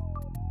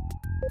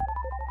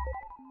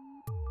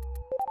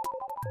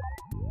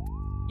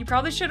 You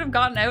probably should have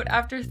gotten out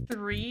after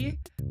 3,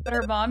 but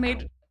her mom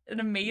made an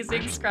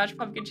amazing scratch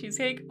pumpkin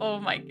cheesecake. Oh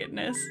my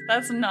goodness.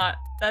 That's not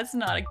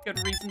a good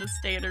reason to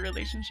stay in a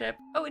relationship.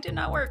 Oh, it did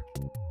not work.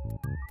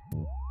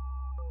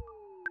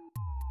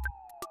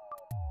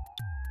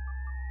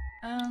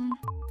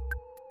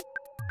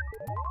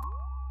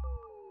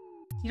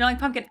 You don't like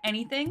pumpkin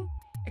anything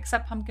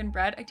except pumpkin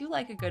bread? I do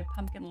like a good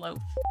pumpkin loaf.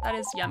 That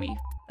is yummy.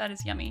 That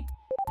is yummy.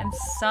 And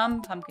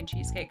some pumpkin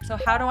cheesecake. So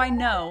how do I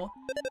know,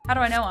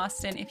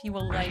 Austin, if you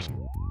will like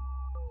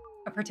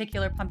a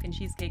particular pumpkin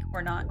cheesecake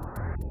or not?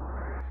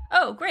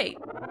 Oh, great.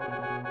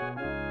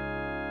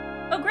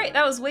 Oh, great.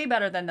 That was way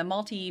better than the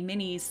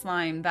multi-mini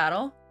slime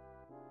battle.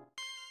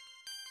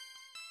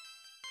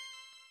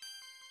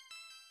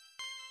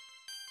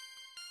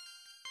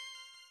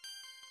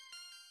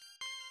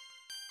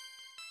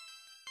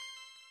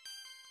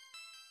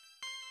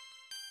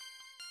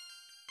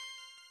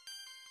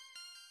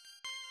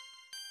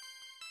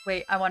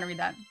 Wait, I want to read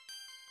that.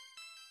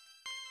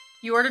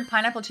 You ordered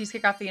pineapple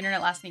cheesecake off the internet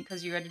last week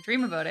because you had a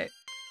dream about it.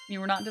 You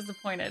were not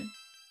disappointed.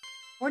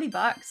 $40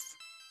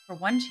 for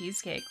one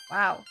cheesecake.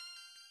 Wow.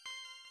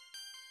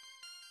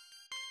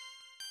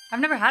 I've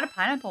never had a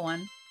pineapple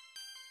one.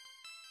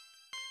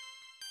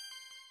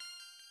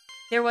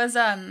 There was,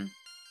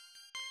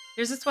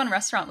 there's this one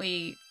restaurant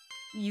we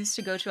used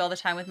to go to all the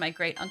time with my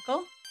great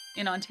uncle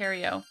in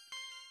Ontario.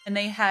 And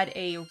they had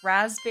a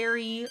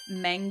raspberry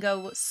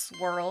mango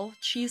swirl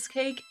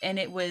cheesecake, and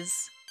it was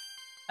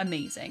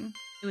amazing.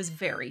 It was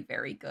very,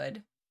 very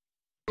good.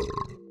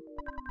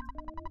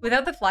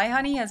 Without the fly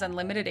honey has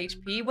unlimited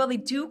HP. Well, they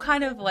do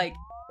kind of like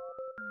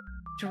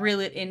drill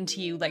it into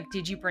you. Like,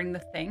 did you bring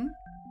the thing?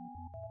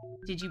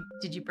 Did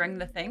you bring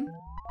the thing?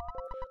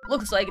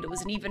 Looks like it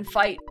was an even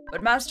fight,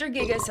 but Master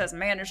Gigas has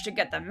managed to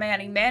get the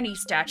Manny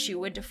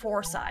statue into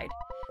Fourside.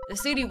 The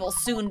city will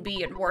soon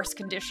be in worse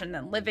condition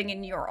than living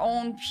in your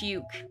own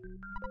puke.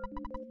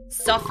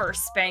 Suffer,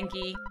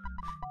 Spanky.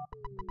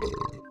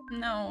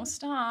 No,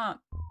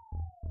 stop.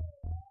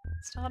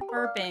 Stop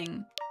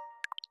burping.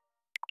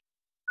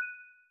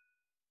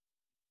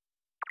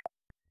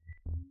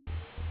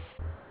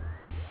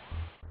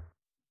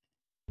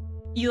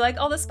 You like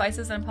all the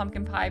spices in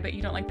pumpkin pie, but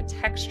you don't like the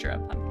texture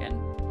of pumpkin.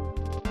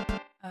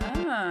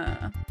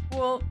 Ah,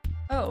 well,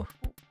 oh,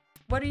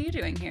 what are you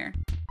doing here?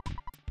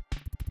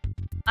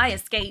 I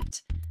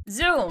escaped.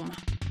 Zoom.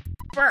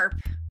 Burp.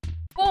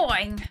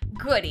 Boing.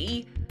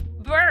 Goody.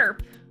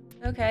 Burp.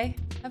 Okay,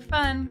 have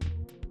fun.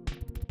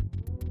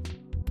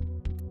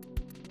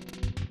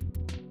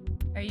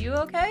 Are you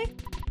okay?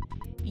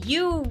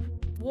 You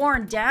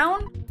worn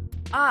down?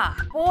 Ah,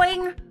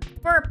 boing.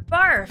 Burp.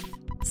 Barf.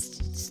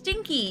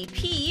 Stinky.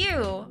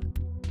 P.U.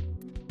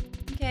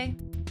 Okay.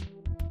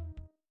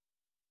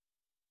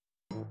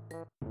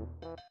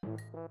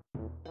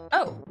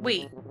 Oh,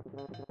 wait.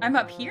 I'm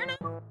up here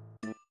now?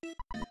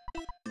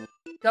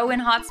 Go in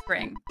hot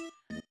spring.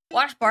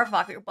 Wash barf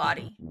off your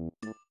body.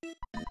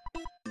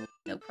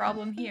 No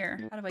problem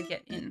here. How do I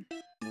get in?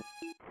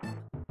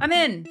 I'm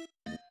in!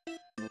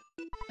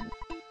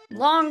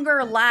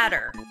 Longer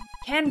ladder.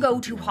 Can go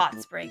to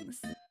hot springs.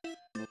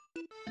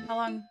 How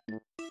long?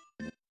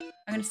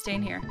 I'm gonna stay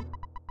in here.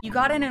 You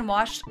got in and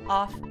washed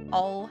off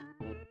all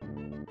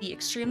the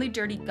extremely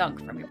dirty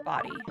gunk from your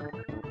body.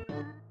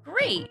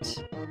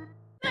 Great!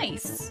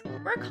 Nice.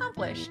 We're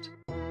accomplished.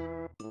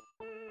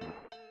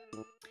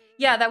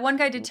 Yeah, that one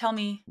guy did tell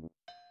me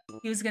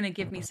he was gonna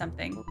give me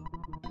something.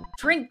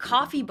 Drink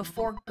coffee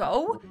before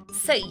go?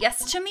 Say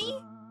yes to me?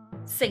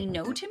 Say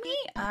no to me?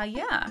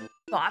 Yeah.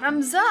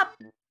 Bottoms up.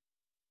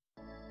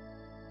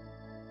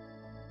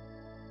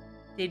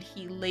 Did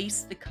he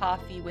lace the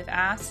coffee with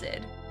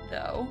acid,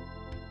 though?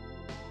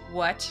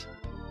 What?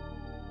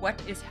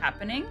 What is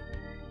happening?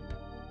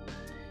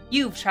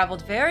 You've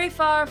traveled very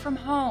far from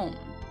home.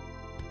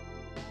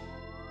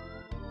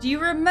 Do you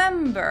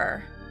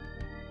remember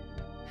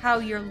how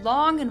your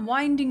long and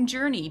winding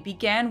journey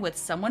began with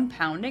someone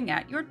pounding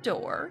at your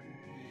door?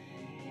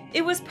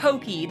 It was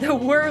Pokey, the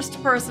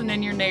worst person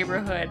in your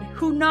neighborhood,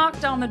 who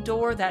knocked on the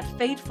door that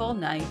fateful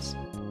night.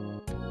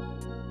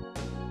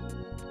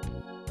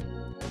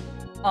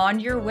 On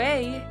your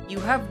way,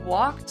 you have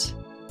walked,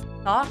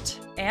 thought,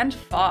 and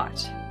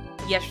fought.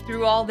 Yet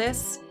through all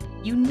this,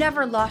 you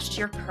never lost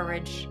your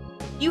courage.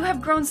 You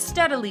have grown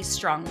steadily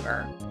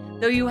stronger,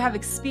 though you have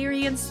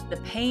experienced the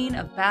pain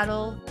of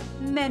battle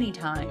many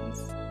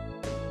times.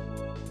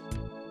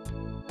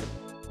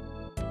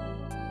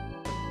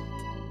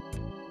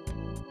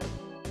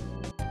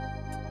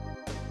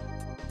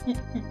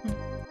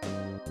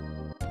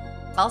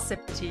 I'll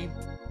sip the tea.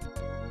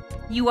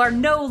 You are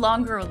no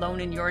longer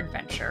alone in your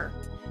adventure.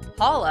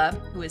 Paula,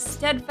 who is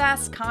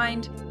steadfast,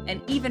 kind,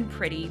 and even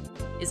pretty,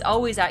 is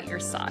always at your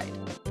side.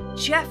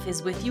 Jeff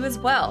is with you as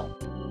well.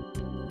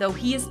 Though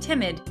he is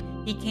timid,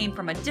 he came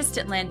from a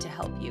distant land to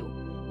help you.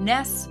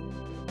 Ness,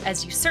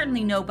 as you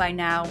certainly know by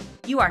now,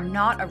 you are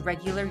not a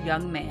regular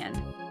young man.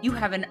 You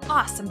have an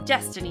awesome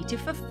destiny to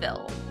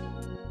fulfill.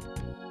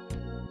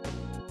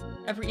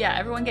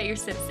 Everyone get your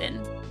sips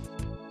in.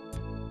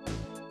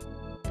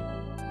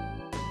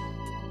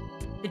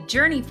 The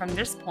journey from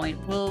this point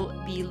will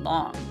be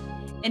long,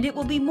 and it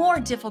will be more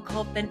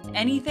difficult than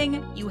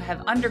anything you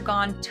have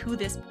undergone to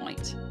this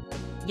point.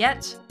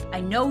 Yet, I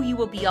know you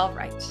will be all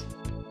right.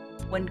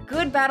 When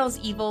good battles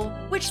evil,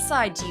 which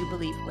side do you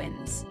believe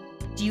wins?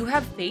 Do you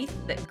have faith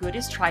that good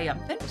is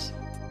triumphant?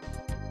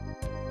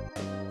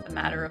 It's a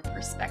matter of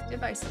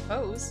perspective, I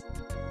suppose.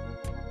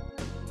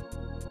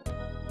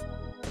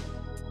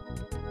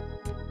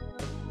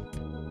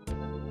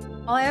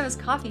 All I have is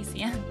coffee,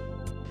 Sian.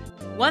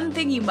 One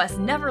thing you must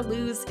never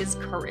lose is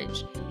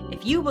courage.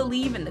 If you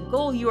believe in the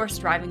goal you are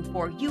striving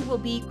for, you will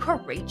be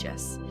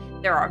courageous.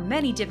 There are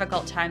many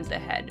difficult times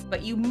ahead,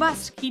 but you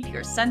must keep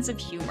your sense of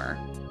humor.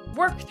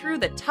 Work through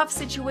the tough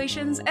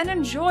situations and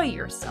enjoy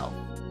yourself.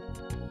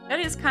 That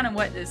is kind of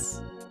what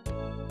this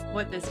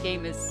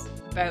game is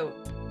about.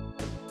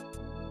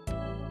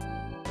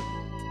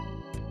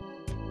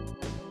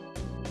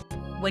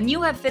 When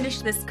you have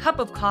finished this cup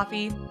of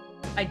coffee,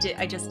 I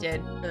just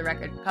did, for the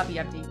record, coffee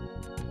empty.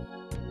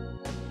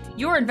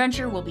 Your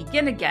adventure will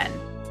begin again.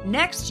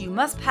 Next, you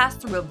must pass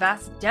through a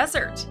vast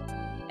desert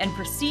and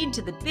proceed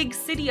to the big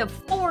city of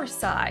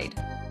Fourside.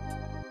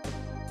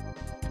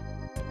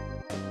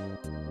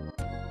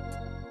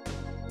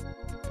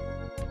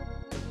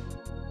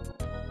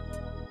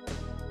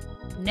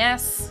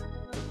 Ness,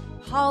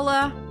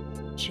 Paula,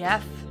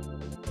 Jeff.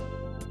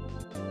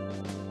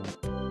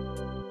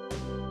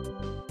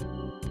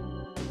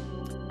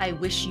 I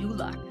wish you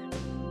luck.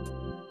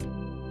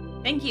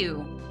 Thank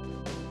you.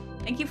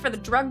 Thank you for the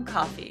drug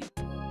coffee.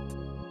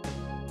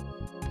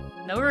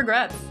 No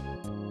regrets.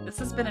 This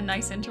has been a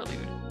nice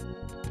interlude.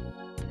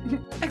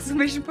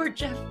 Exclamation point,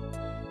 Jeff.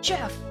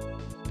 Jeff!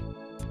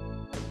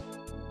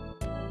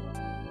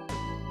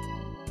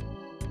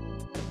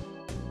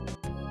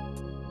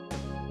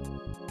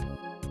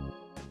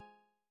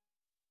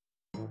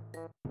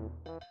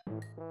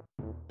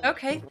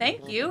 Okay,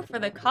 thank you for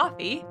the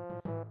coffee.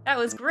 That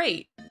was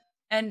great.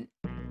 And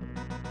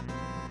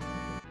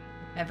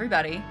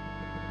everybody,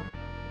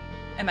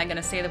 am I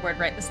gonna say the word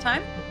right this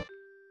time?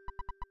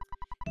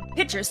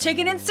 Pictures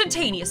taken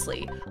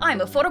instantaneously. I'm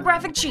a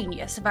photographic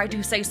genius, if I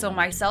do say so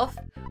myself.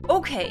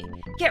 Okay,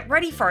 get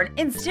ready for an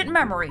instant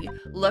memory.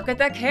 Look at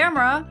the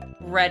camera.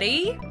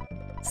 Ready?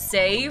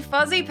 Say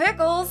Fuzzy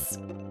Pickles.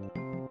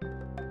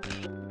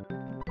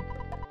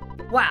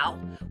 Wow,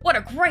 what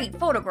a great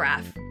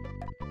photograph.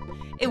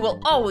 It will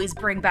always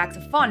bring back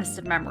the fondest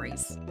of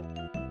memories.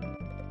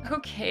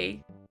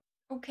 Okay.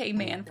 Okay,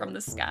 man from the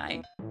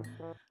sky.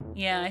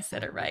 Yeah, I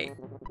said it right.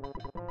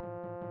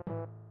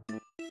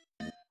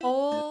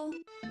 Whole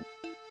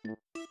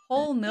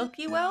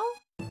Milky Well?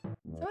 Is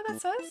that what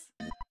that says?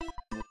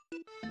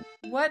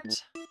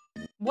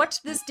 What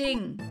this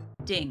ding?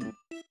 Ding.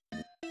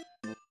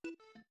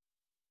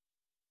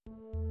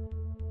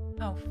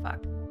 Oh,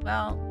 fuck.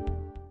 Well.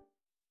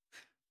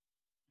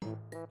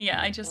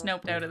 Yeah, I just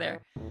noped out of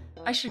there.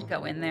 I should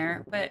go in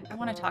there, but I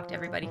want to talk to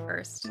everybody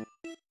first.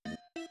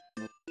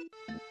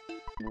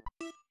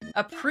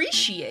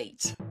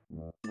 Appreciate.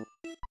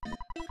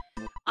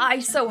 I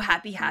so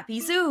happy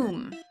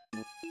zoom.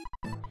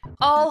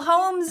 All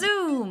home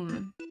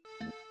zoom.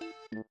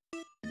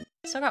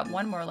 Still got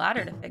one more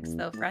ladder to fix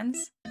though,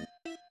 friends.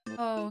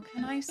 Oh,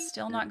 can I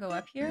still not go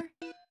up here?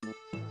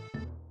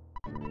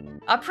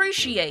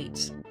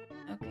 Appreciate.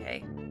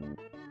 Okay.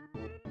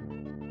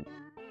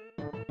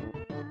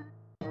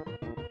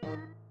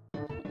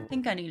 I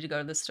think I need to go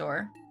to the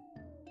store.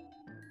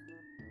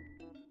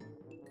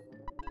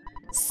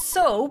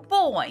 So,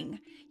 boing!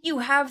 You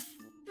have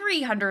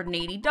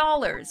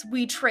 $380.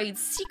 We trade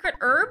secret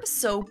herbs,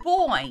 so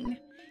boing!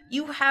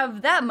 You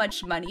have that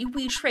much money,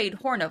 we trade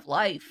Horn of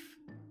Life.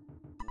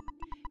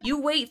 You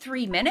wait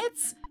 3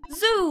 minutes?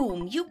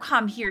 Zoom! You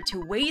come here to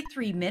wait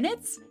 3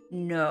 minutes?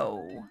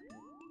 No.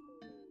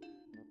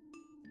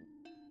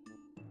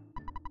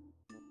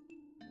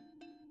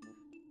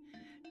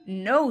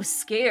 No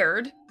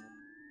scared.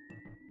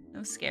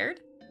 No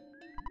scared?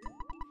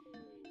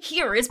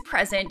 Here is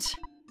present.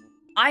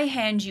 I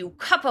hand you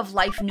cup of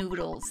life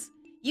noodles.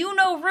 You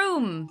no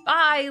room.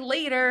 Bye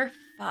later.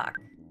 Fuck.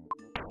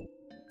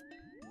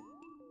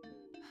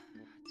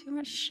 Too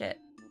much shit.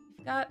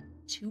 You've got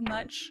too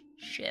much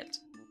shit.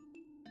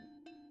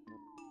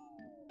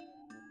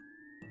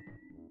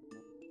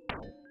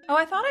 Oh,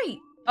 I thought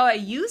I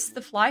used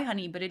the fly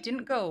honey, but it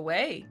didn't go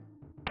away.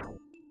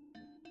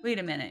 Wait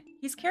a minute.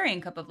 He's carrying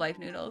cup of life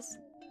noodles.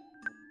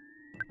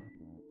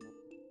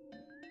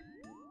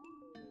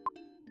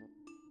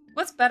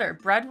 What's better,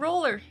 bread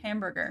roll or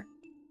hamburger?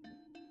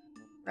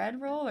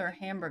 Bread roll or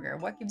hamburger?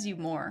 What gives you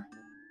more?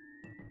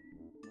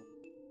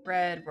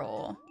 Bread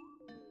roll.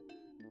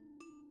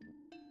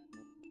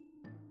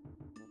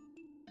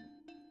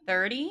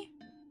 30?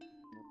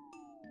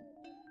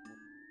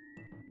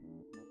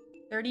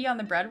 30 on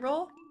the bread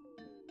roll?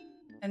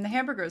 And the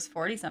hamburger is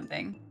 40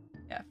 something.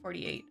 Yeah,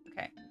 48.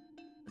 Okay.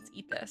 Let's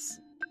eat this.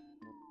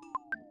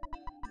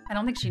 I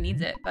don't think she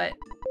needs it, but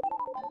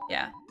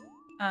yeah.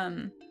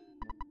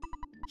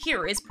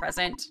 Here is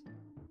present.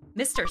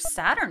 Mr.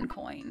 Saturn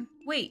coin.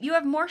 Wait, you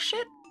have more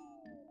shit?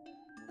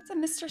 What's a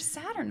Mr.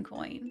 Saturn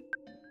coin?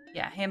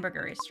 Yeah,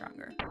 hamburger is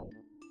stronger.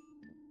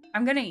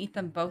 I'm gonna eat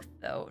them both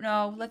though.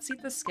 No, let's eat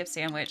the skip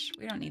sandwich.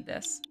 We don't need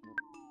this.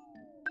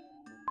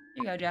 Here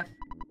you go, Jeff.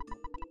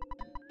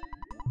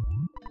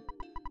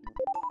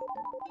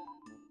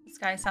 This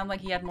guy sounded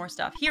like he had more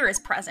stuff. Here is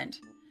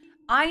present.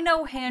 I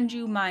no hand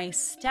you my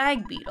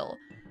stag beetle.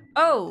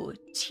 Oh,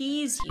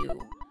 tease you.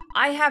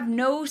 I have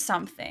no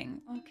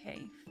something. Okay,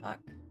 fuck.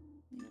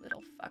 You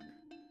little fuck.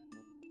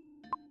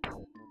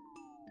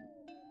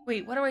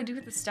 Wait, what do I do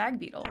with the stag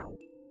beetle?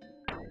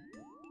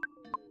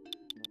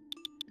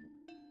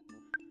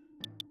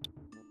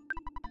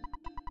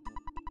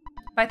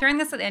 By throwing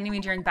this at the enemy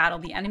during battle,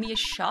 the enemy is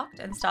shocked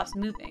and stops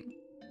moving.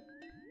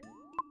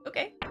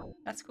 Okay,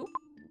 that's cool.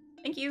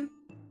 Thank you.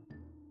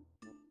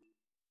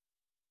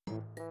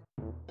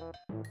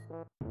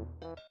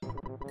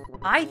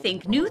 I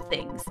think new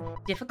things,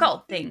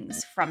 difficult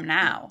things from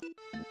now.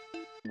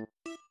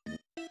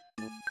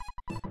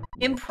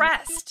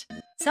 Impressed.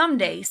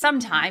 Someday,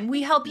 sometime,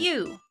 we help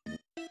you.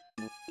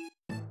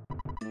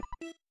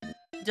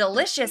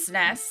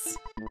 Deliciousness.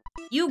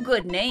 You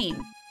good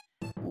name.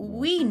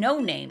 We no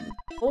name.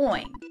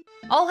 Boing.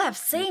 All have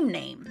same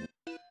name.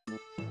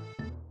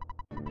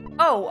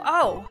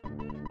 Oh.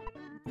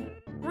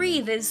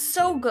 Breathe is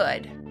so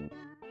good.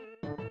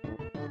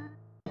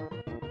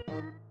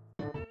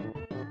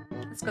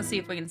 Let's go see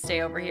if we can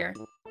stay over here.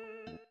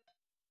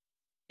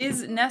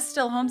 Is Ness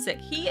still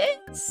homesick? He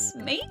is?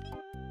 Maybe?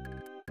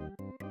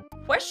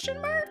 Question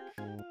mark?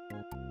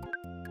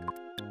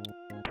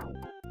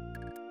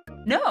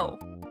 No.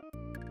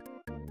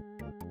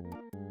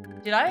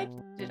 Did I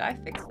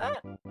fix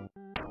that?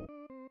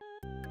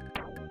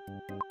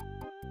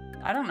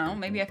 I don't know.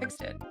 Maybe I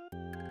fixed it.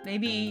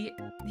 Maybe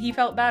he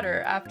felt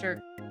better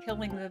after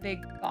killing the big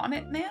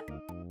vomit man?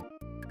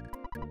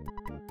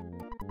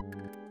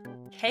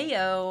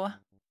 KO.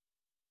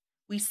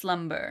 We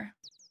slumber.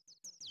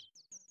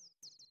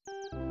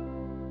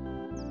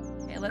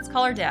 Okay, let's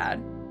call our dad.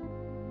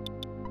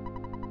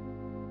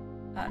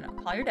 No,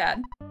 call your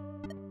dad.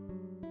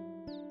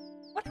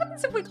 What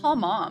happens if we call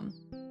mom?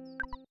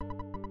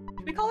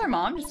 Should we call our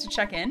mom just to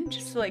check in?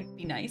 Just to, like,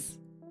 be nice?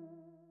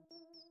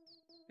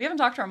 We haven't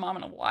talked to our mom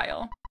in a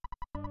while.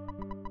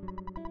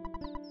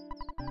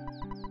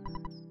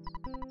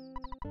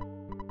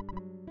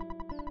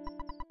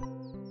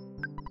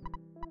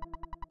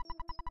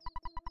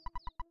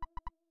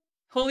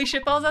 Holy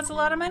shitballs, that's a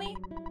lot of money?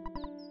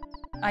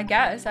 I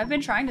guess. I've been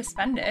trying to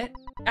spend it.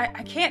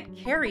 I can't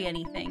carry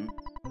anything.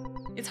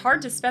 It's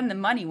hard to spend the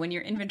money when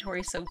your inventory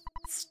is so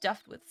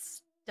stuffed with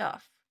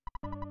stuff.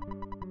 I'm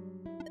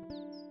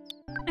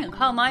gonna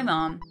call my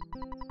mom.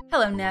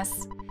 Hello,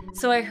 Ness.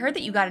 So I heard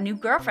that you got a new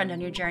girlfriend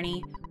on your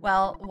journey.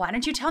 Well, why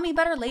don't you tell me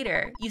about her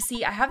later? You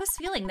see, I have this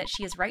feeling that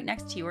she is right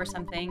next to you or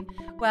something.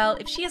 Well,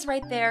 if she is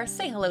right there,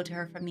 say hello to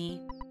her for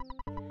me.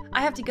 I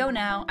have to go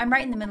now. I'm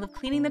right in the middle of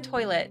cleaning the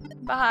toilet.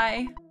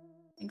 Bye.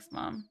 Thanks,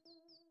 Mom.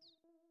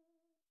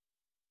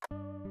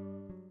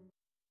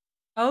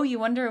 Oh, you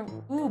wonder,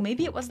 ooh,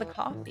 maybe it was the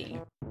coffee.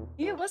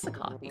 Maybe it was the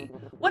coffee.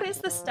 What is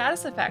the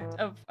status effect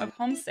of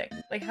homesick?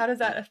 Like, how does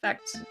that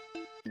affect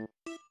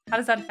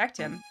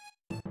him?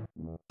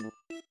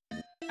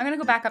 I'm gonna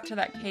go back up to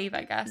that cave,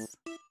 I guess.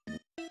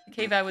 The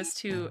cave I was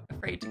too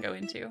afraid to go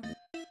into.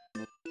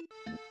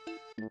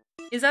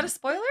 Is that a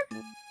spoiler?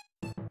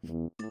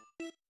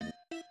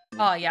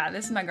 Oh yeah,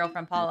 this is my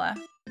girlfriend Paula.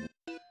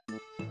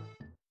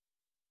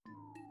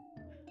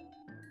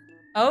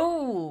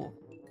 Oh.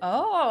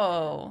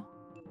 Oh.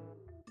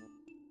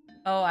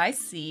 Oh, I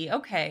see.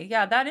 Okay,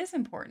 yeah, that is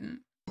important.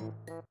 Is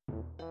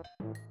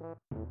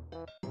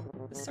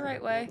this the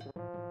right way?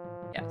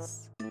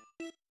 Yes.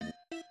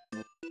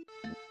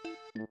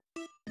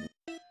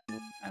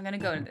 I'm gonna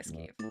go to this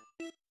cave.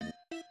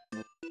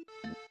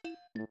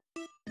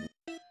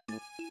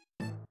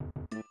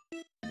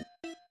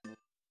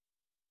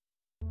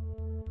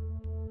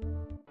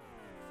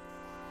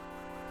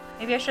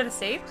 Maybe I should have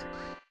saved?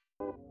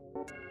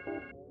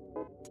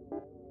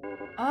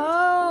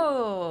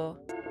 Oh!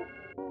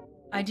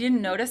 I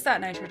didn't notice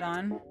that,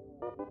 Nitrodon.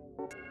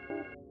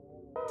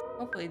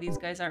 Hopefully these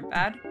guys aren't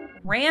bad.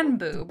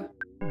 Ranboob.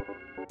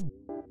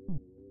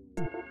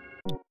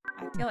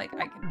 I feel like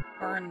I can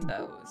burn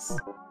those.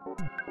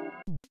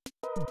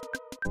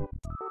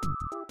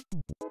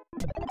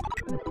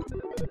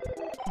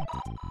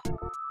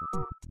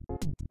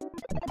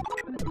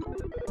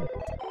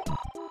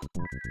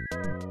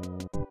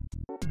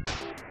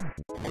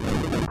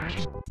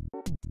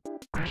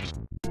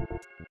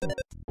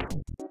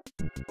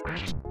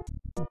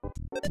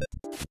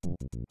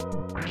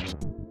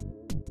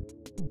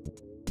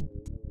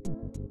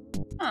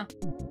 Huh.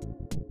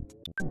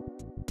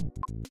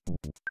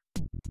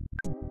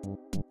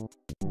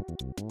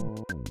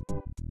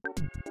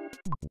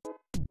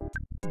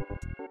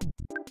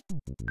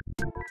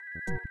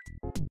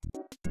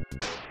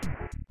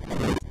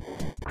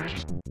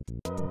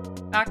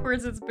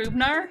 Backwards, it's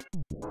Boobnar?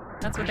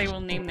 That's what they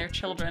will name their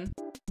children.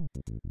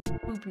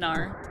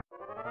 Boobnar.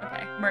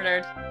 Okay,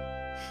 murdered.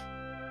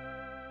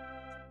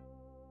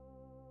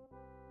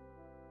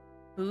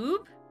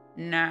 Boob?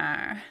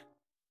 Nah.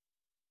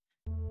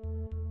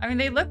 I mean,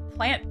 they look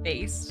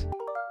plant-based.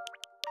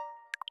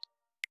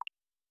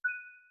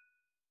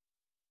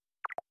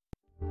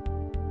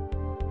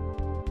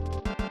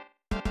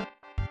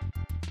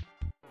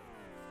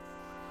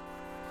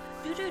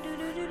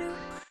 Do-do-do-do-do-do.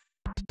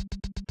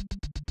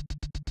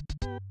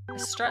 A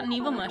strutting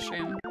evil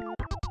mushroom.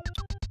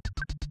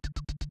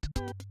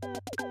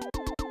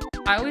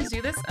 I always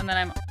do this, and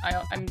then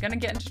I'm gonna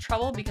get into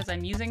trouble because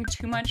I'm using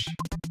too much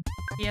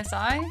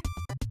PSI.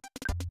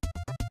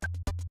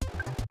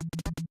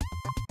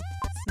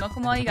 Smoke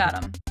them while you got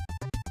them.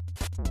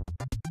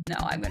 No,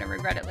 I'm gonna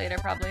regret it later,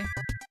 probably.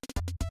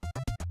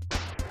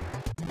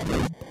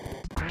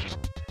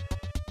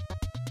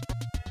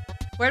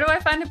 Where do I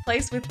find a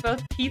place with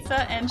both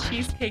pizza and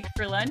cheesecake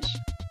for lunch?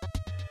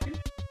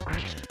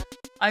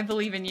 I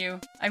believe in you.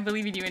 I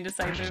believe in you,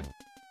 Indecisive.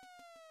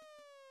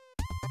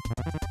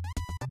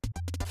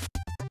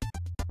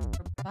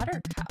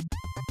 Buttercup.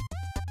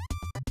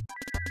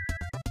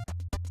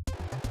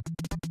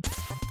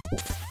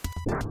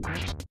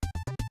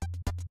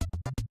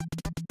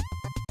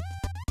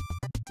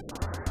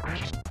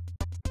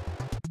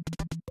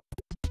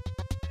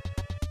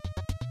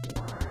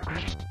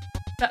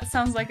 That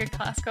sounds like a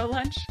Costco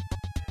lunch.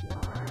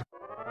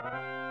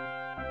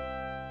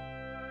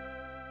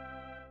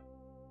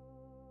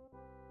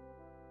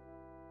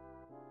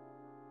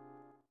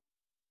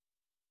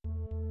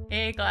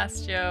 Hey,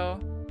 Glass Joe.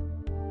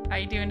 How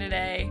you doing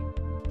today?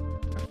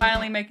 We're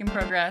finally making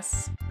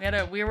progress.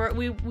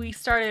 We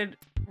started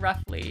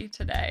roughly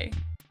today.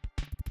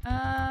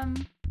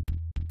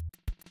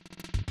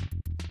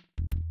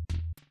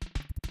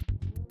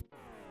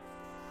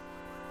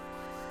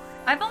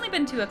 I've only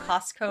been to a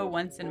Costco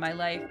once in my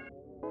life.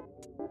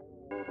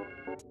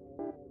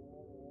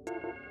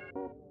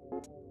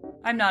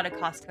 I'm not a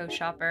Costco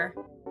shopper.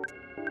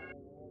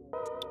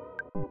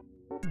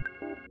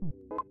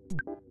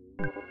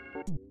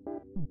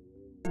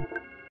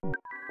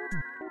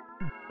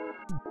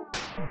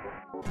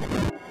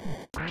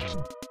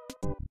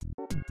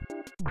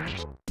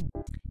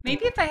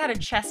 Maybe if I had a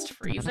chest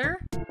freezer,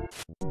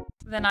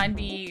 then I'd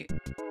be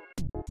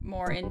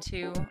more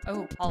into...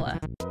 Oh, Paula.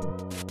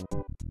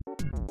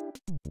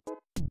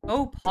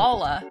 Oh,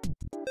 Paula.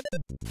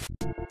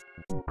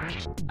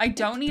 I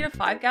don't need a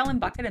 5-gallon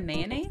bucket of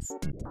mayonnaise?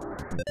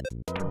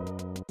 I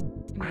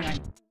mean, I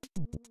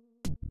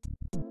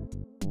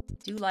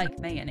do like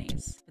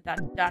mayonnaise,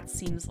 but that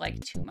seems like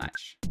too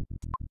much.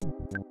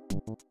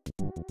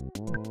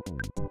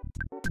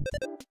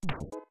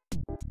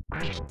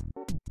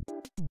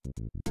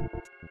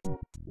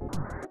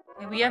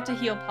 Okay, we have to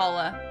heal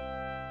Paula.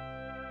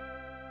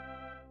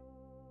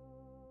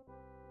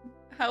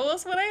 How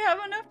else would I have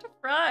enough to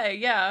fry?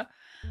 Yeah.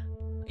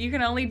 You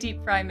can only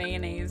deep fry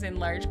mayonnaise in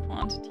large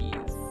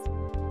quantities.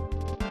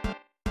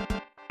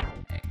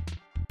 Okay.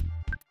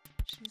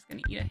 She's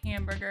gonna eat a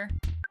hamburger.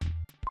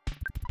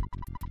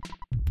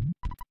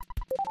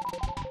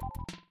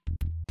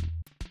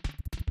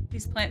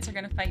 These plants are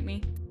gonna fight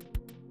me.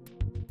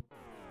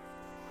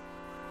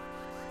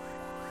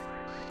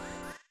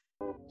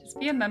 Just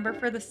be a member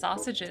for the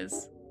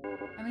sausages.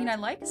 I mean, I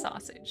like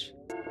sausage.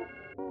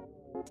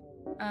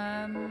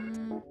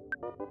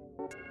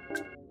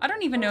 I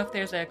don't even know if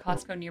there's a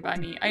Costco nearby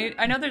me.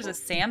 I know there's a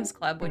Sam's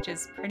Club, which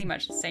is pretty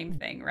much the same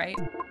thing, right?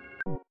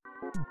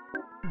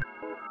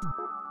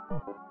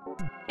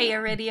 Hey,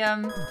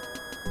 Iridium.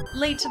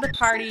 Late to the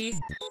party.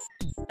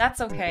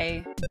 That's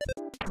okay.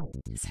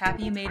 Just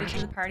happy you made it to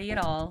the party at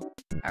all.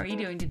 How are you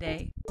doing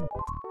today?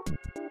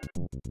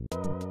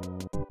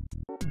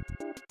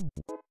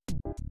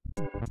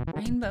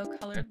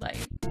 Rainbow-colored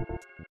light.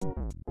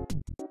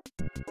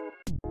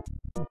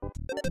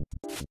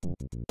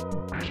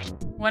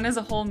 One is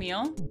a whole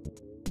meal.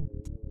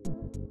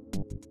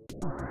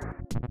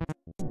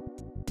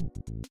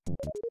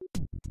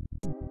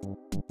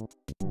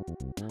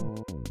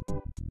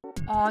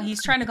 Oh,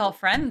 he's trying to call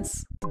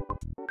friends.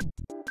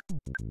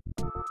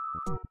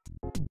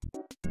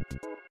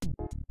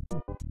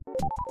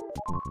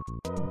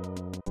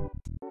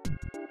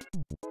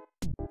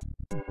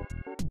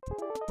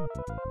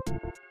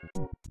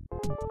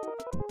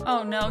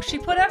 Oh no, she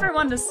put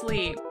everyone to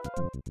sleep.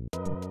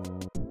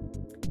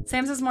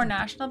 Sam's has more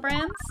national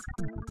brands.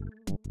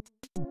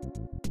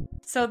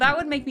 So that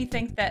would make me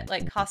think that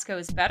like Costco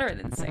is better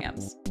than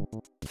Sam's.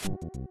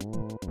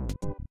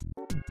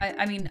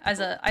 I mean, I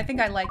think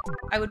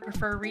I would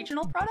prefer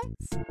regional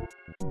products,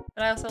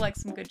 but I also like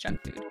some good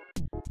junk food.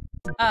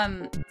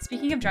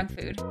 Speaking of junk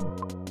food,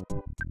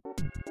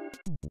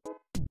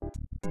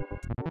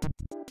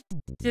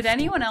 did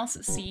anyone else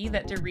see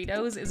that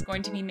Doritos is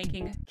going to be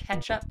making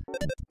ketchup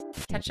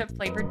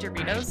flavored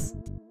Doritos?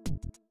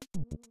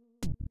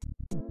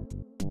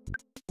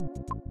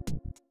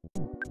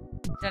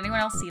 Did anyone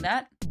else see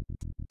that?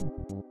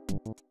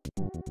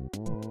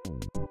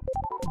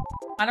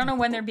 I don't know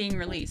when they're being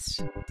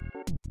released,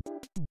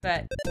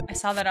 but I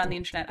saw that on the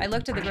internet. I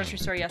looked at the grocery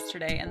store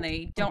yesterday and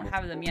they don't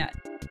have them yet,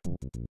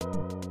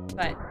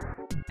 but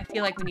I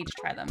feel like we need to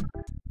try them.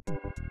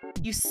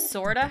 You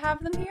sorta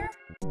have them here?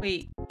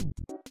 Wait.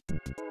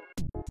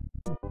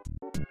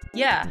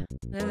 Yeah,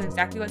 this is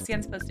exactly what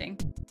Stan's posting.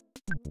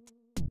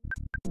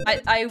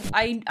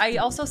 I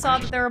also saw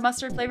that there were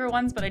mustard flavor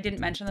ones, but I didn't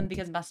mention them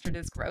because mustard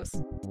is gross.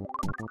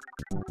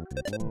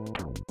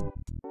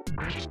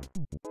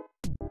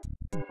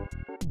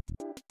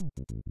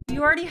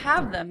 You already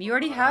have them. You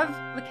already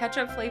have the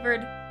ketchup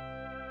flavored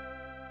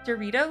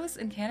Doritos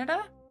in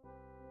Canada?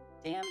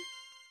 Damn.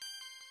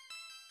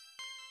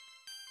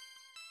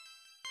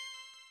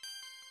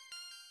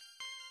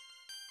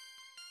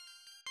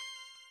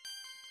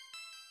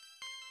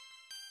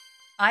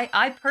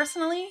 I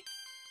personally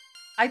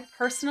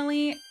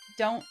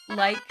don't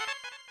like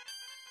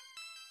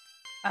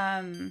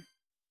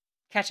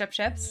ketchup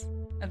chips.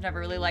 I've never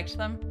really liked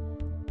them,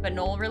 but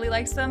Noel really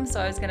likes them, so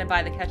I was gonna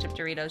buy the ketchup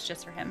Doritos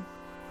just for him.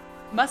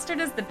 Mustard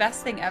is the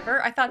best thing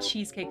ever. I thought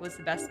cheesecake was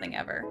the best thing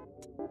ever.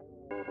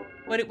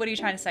 What are you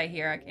trying to say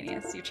here,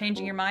 Arcanius? You're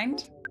changing your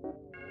mind?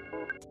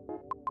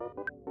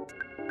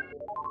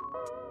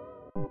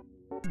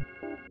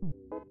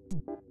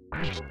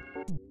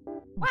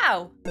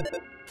 Wow!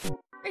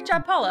 Great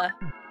job, Paula.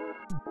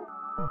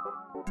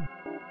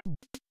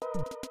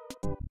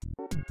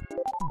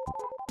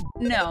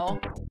 No.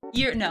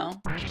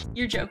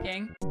 You're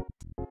joking.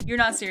 You're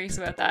not serious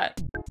about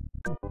that.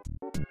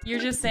 You're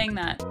just saying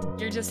that.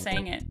 You're just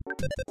saying it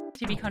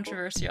to be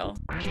controversial,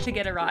 to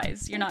get a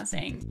rise. You're not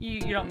saying, you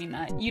don't mean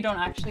that. You don't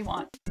actually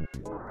want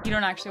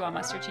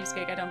mustard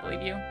cheesecake. I don't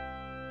believe you.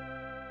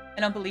 I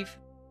don't believe.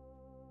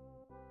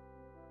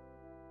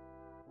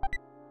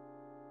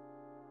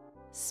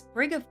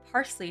 Sprig of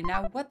parsley.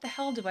 Now what the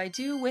hell do I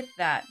do with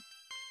that?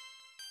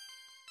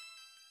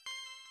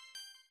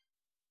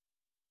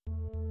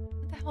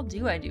 What the hell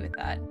do I do with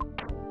that?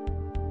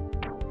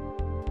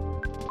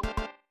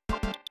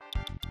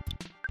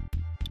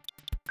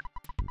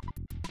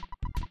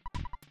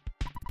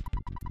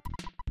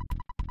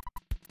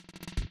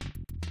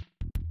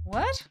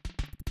 What?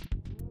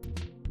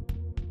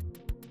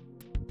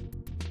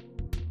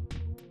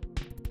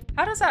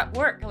 How does that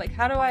work? Like,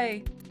 how do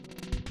I...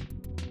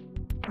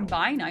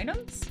 combine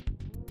items?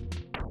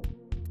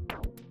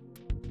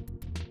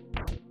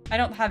 I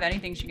don't have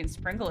anything she can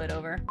sprinkle it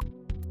over.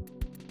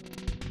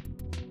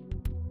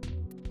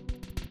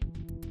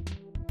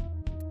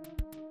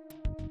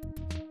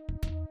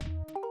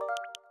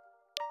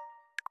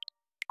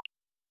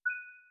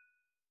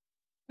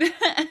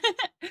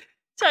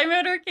 Time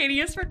out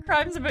Arcadius for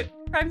crimes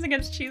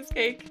against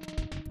cheesecake.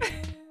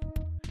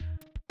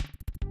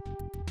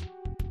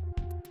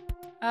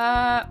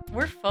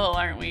 We're full,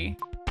 aren't we?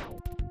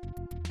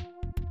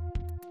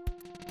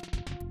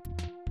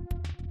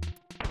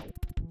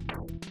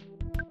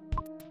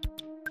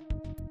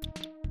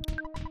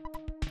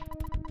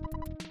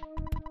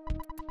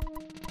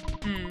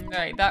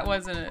 Right, that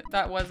was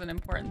an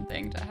important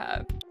thing to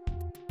have.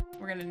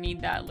 We're gonna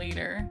need that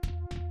later.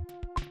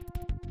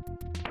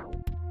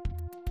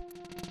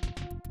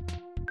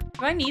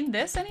 Do I need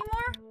this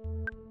anymore?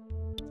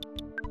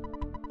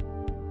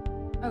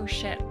 Oh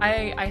shit,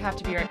 I have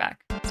to be right back.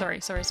 Sorry.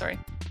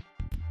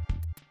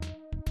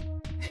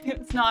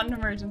 It's not an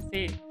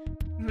emergency.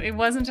 It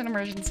wasn't an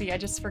emergency, I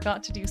just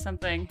forgot to do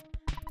something.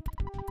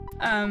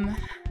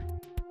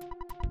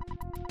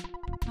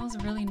 Smells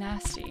really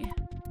nasty.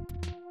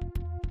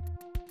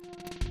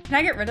 Can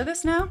I get rid of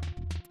this now?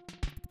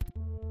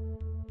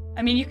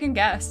 I mean, you can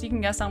guess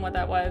on what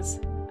that was.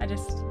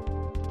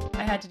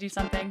 I had to do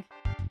something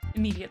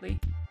immediately.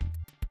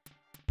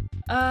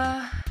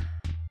 I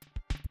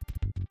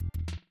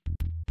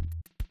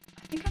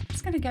think I'm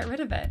just gonna get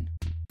rid of it.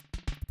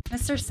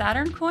 Mr.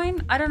 Saturn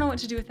coin? I don't know what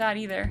to do with that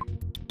either.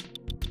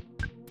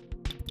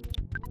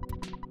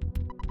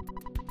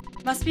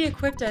 Must be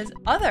equipped as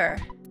other.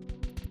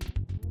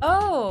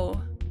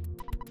 Oh.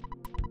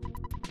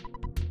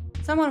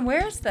 Someone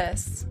wears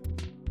this.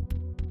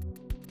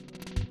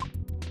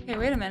 Okay,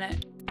 wait a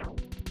minute.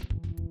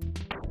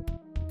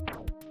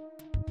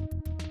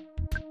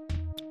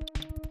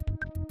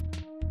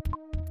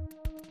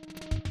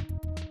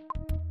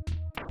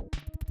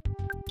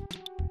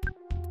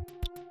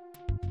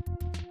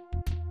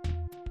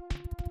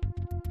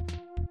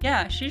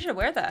 Yeah, she should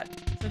wear that,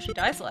 so she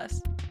dies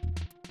less.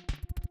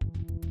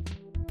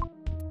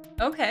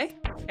 Okay,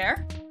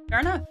 fair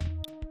enough.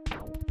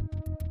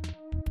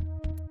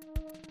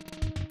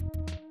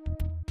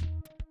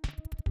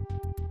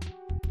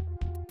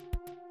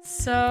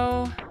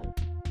 So,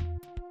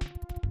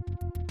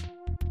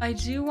 I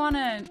do want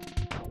to...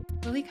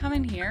 Will he come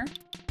in here?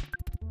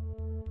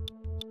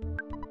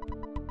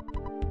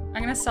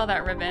 I'm going to sell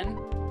that ribbon.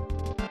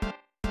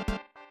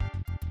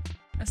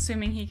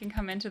 Assuming he can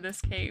come into this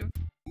cave.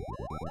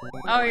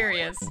 Oh, here he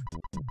is.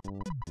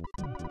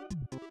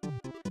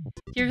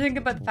 Do you ever think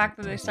about the fact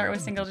that they start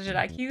with single-digit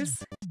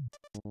IQs?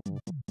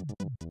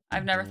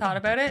 I've never thought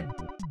about it.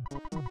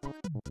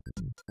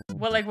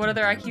 What are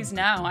their IQs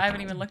now? I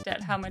haven't even looked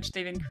at how much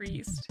they've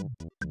increased.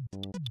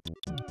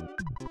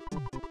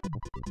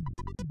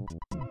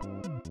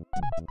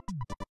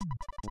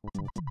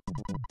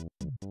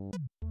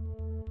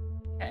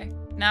 Okay,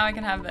 now I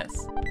can have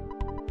this.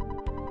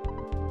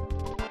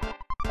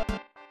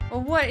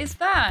 Well, what is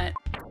that?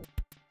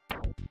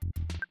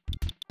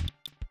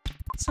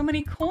 So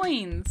many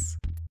coins.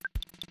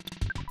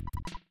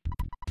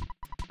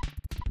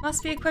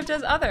 Must be equipped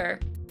as other.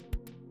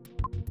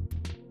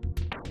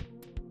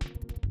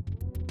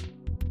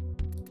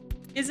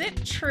 Is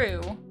it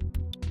true?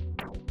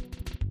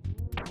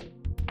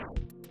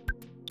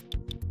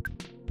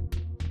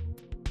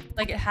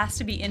 Like it has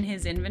to be in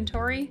his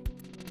inventory?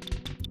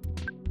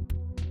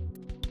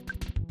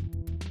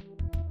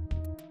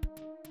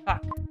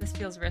 Fuck, this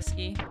feels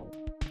risky.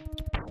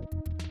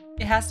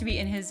 It has to be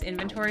in his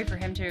inventory for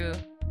him to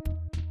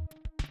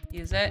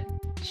use it?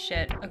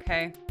 Shit,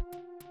 okay.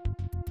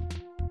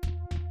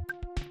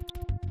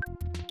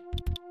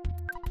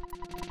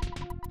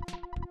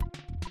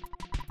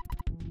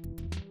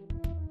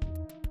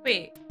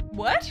 Wait,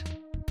 what?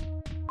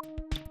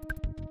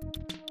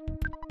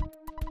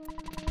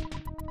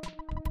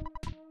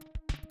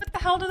 What the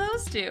hell do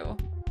those do?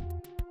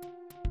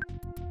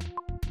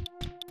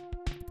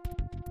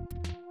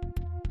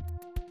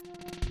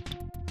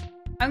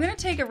 I'm gonna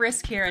take a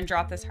risk here and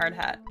drop this hard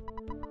hat.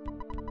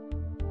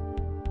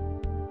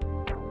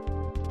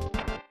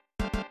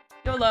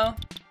 YOLO.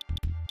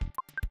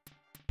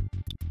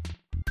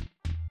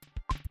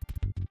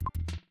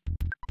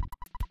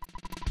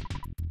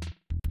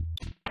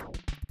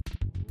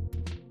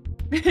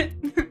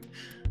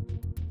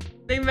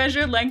 They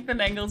measure length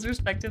and angles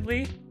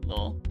respectively.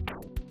 Lol.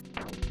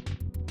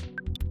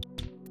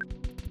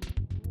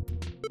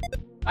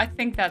 I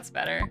think that's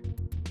better.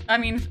 I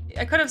mean,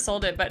 I could have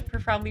sold it, but for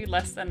probably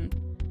less than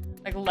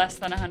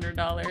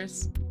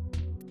 $100.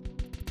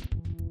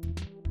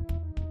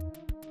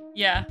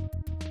 Yeah.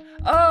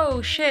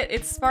 Oh shit,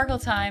 it's sparkle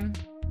time.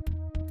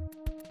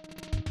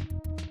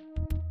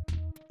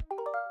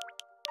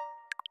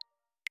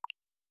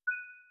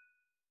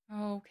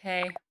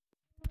 Okay.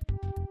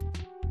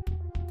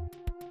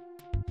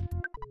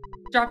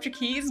 Dropped your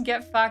keys?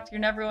 Get fucked. You're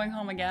never going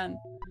home again.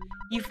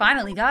 You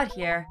finally got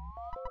here.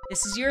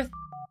 This is your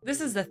This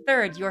is the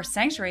third, your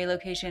sanctuary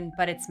location,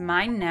 but it's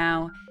mine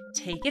now.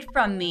 Take it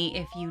from me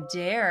if you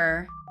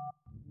dare.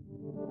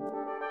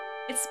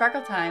 It's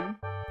sparkle time.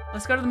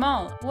 Let's go to the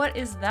mall. What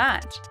is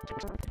that?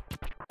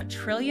 A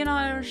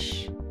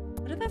trillionage...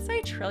 What did that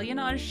say?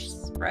 Trillionage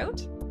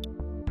Sprout?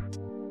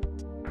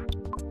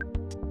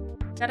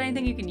 Got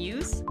anything you can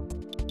use?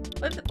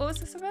 What was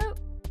this about?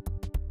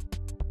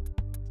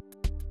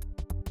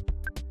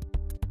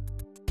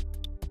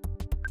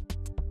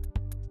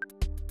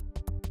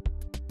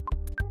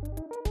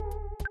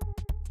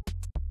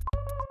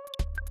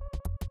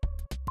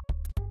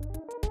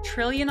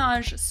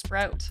 Trillionage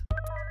Sprout.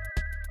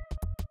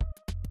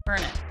 Burn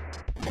it.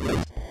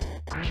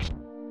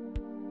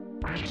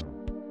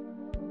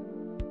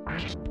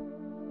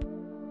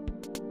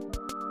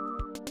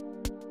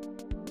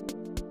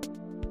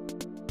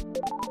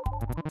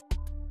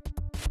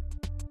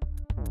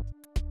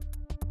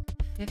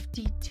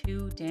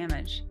 $52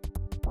 damage.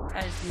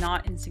 That is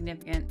not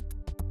insignificant.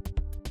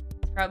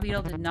 Sprout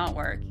Beetle did not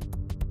work.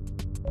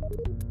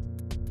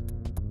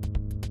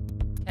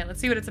 Okay, let's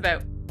see what it's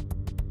about.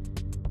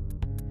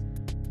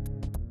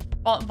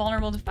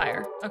 Vulnerable to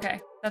fire. Okay,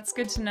 that's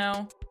good to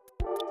know.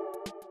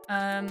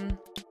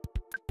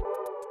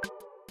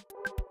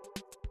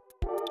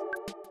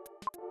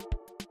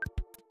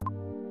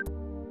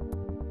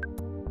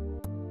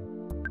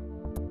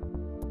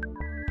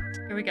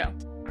 Here we go.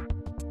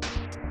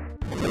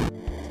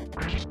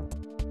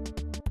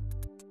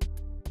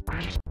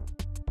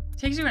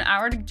 Takes you an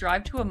hour to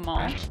drive to a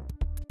mall?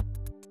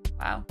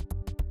 Wow.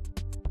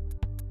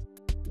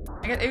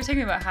 I guess it would take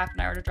me about half an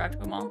hour to drive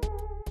to a mall.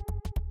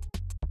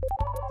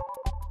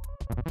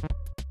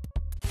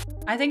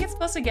 I think it's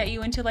supposed to get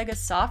you into like a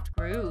soft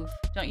groove.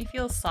 Don't you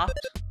feel soft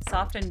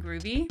and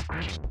groovy?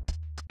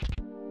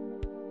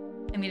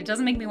 I mean, it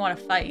doesn't make me want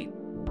to fight.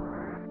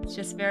 It's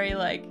just very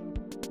like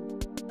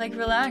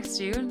relax,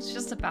 dude. It's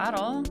just a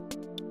battle.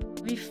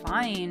 It'll be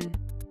fine.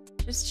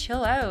 Just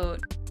chill out.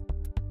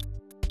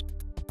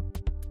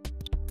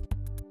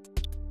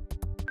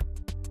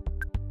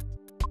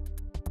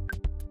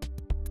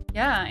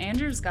 Yeah,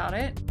 Andrew's got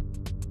it.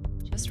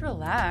 Just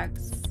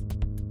relax.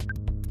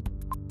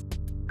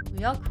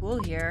 We all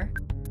cool here.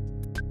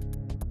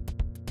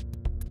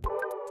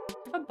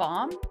 Have a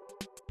bomb?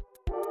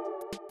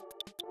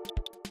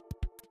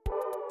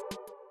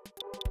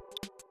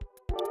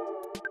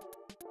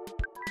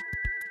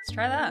 Let's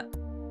try that.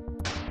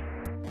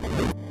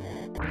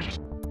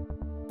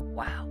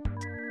 Wow.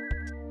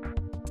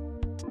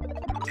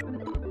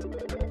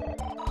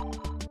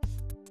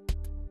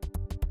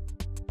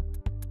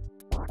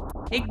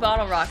 Big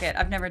bottle rocket.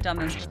 I've never done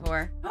this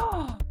before.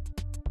 Oh,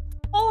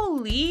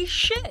 holy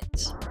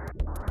shit.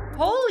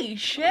 Holy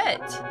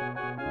shit.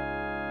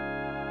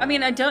 I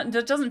mean, it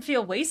doesn't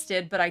feel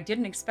wasted, but I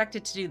didn't expect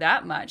it to do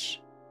that much.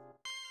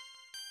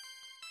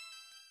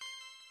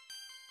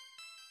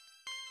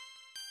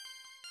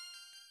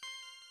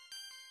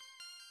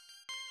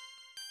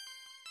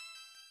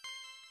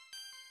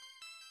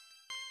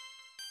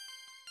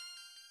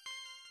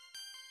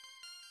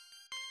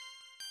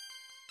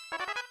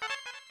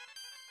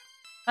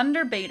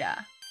 Thunder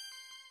Beta.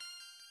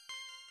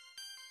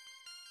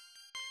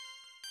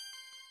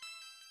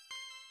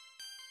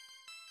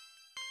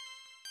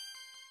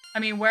 I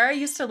mean, where I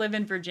used to live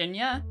in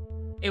Virginia,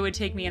 it would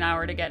take me an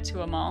hour to get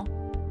to a mall.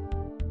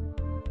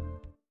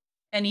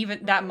 And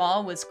even that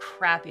mall was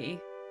crappy.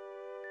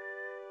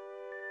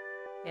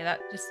 Okay, that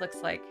just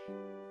looks like...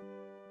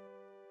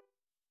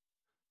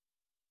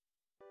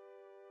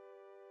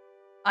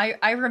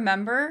 I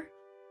remember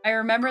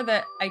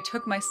that I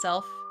took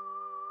myself...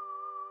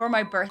 For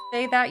my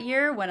birthday that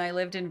year, when I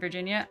lived in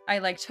Virginia, I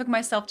like took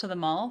myself to the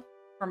mall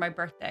for my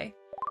birthday.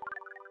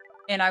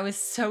 And I was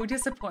so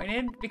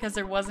disappointed because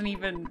there weren't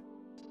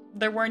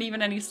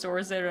even any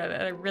stores there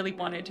that I really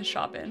wanted to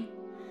shop in.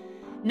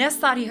 Ness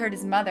thought he heard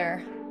his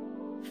mother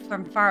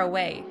from far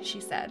away,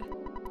 she said.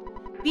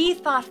 Be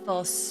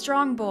thoughtful,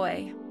 strong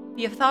boy.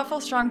 Be a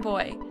thoughtful, strong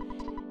boy.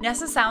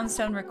 Nessa's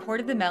soundstone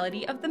recorded the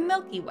melody of the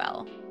Milky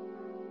Well.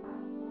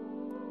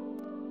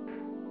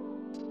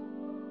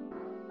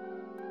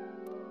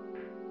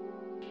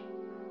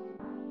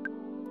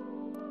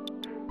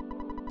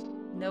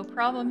 No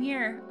problem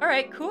here. All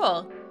right,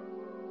 cool.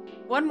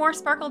 One more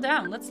sparkle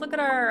down. Let's look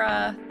at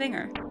our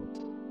thinger.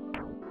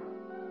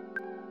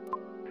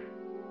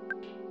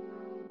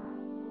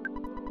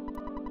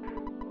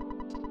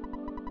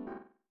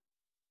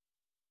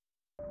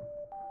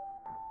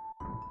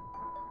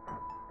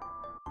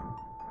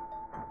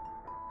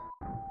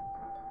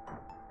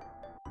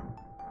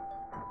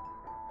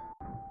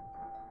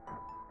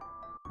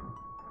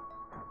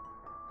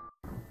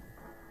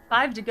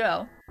 Five to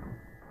go.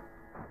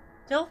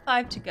 Still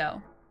 5 to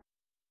go.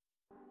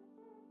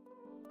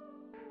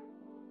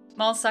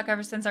 Malls suck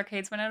ever since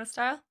arcades went out of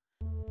style?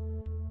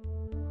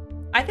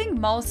 I think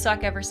malls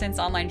suck ever since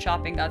online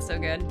shopping got so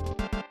good.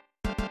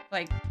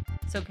 Like,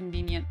 so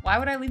convenient. Why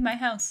would I leave my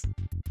house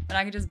when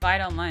I could just buy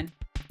it online?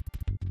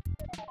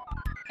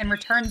 And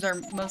returns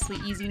are mostly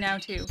easy now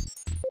too.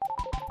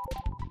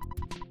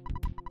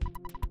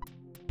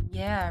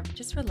 Yeah,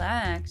 just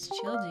relax.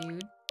 Chill,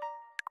 dude.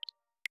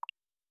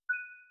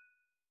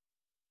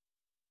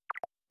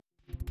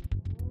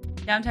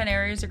 Downtown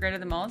areas are greater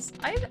than malls.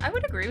 I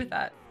would agree with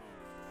that.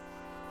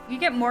 You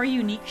get more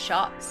unique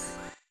shops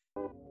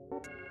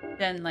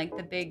than like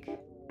the big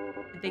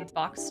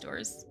box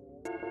stores.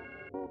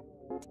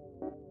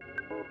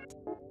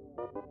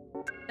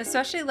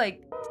 Especially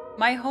like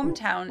my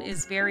hometown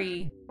is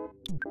very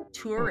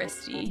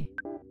touristy.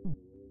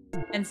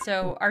 And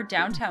so our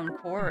downtown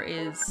core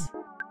is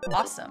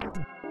awesome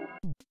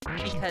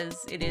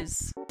because it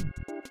is,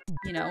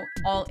 you know,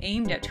 all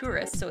aimed at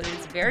tourists, so it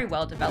is very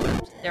well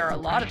developed. There are a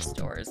lot of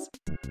stores.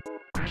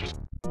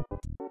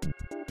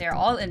 They're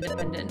all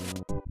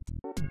independent.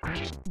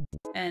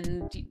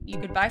 And you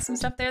could buy some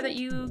stuff there that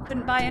you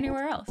couldn't buy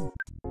anywhere else.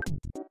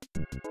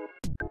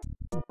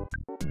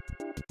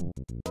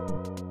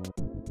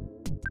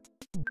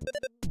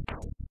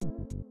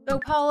 Go,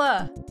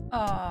 Paula!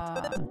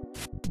 Aww.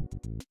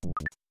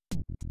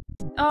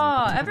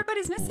 Aw,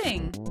 everybody's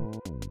missing.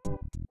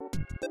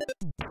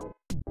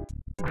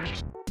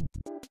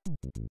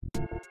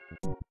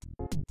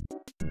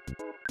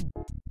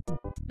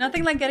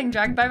 Nothing like getting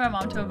dragged by my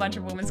mom to a bunch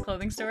of women's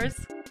clothing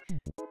stores.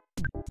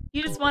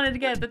 You just wanted to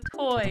get the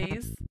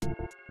toys.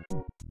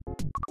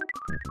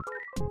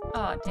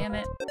 Aw, damn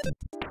it.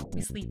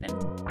 We sleeping.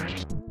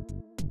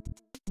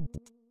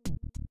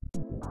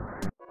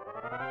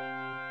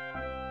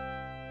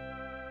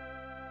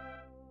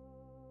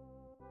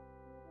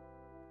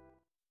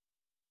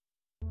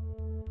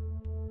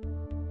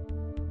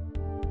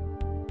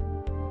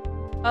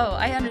 Oh,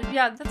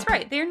 yeah, that's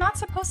right. They're not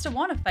supposed to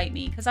want to fight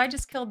me because I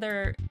just killed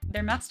their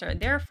master.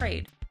 They're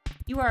afraid.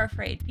 You are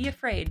afraid. Be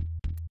afraid.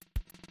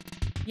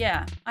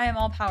 Yeah, I am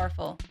all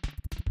powerful.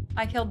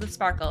 I killed the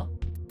sparkle.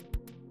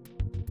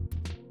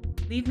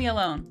 Leave me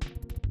alone.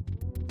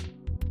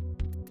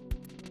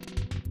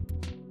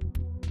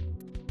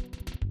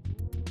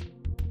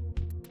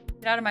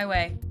 Get out of my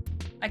way.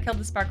 I killed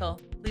the sparkle.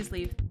 Please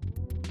leave.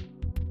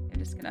 I'm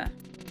just gonna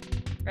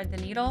thread the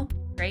needle.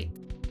 Great.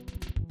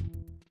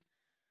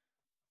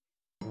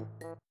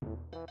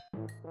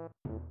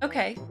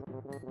 Okay.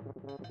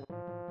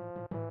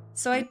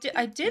 So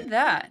I did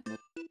that.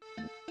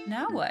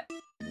 Now what?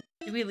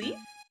 Do we leave?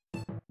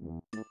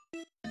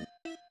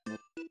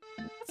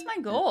 What's my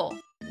goal?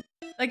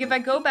 Like if I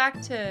go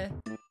back to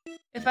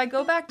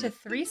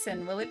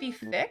Threeson, will it be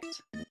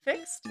fixed?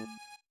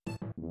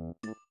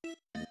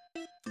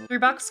 3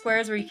 box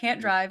squares where you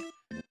can't drive.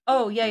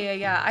 Oh,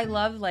 yeah. I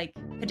love like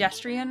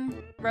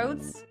pedestrian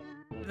roads.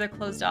 They're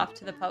closed off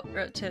to the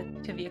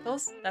to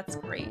vehicles. That's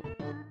great.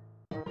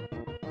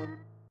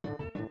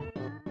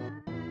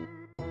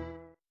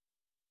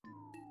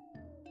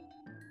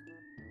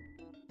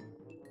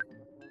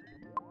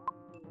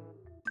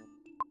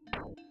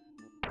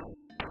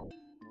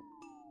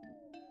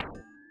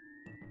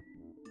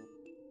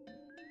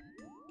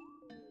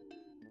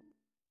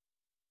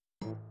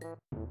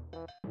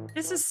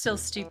 This is still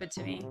stupid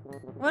to me.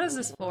 What is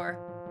this for?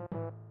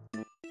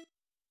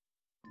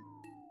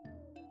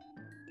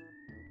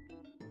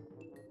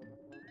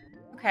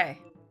 Okay.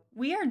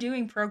 We are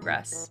doing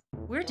progress.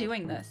 We're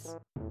doing this.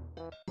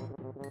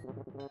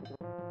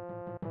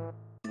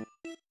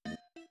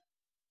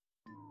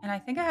 And I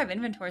think I have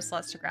inventory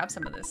slots to grab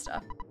some of this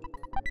stuff.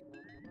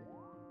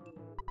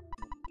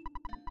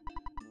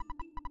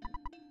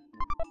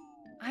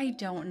 I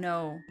don't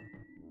know.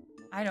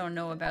 I don't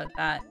know about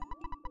that.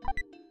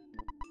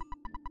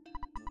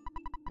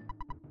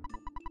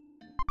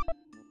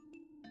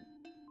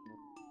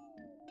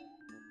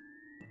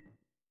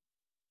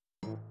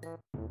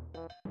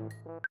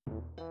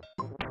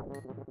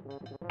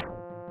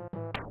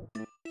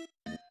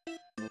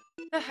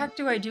 What the heck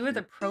do I do with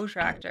a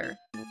protractor?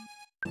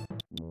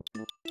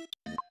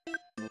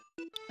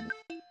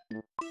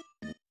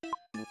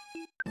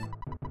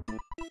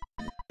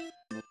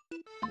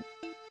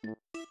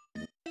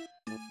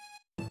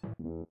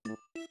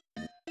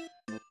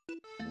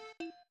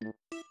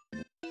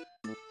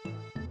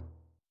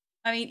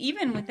 I mean,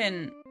 even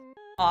within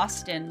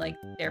Austin, like,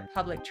 their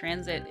public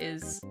transit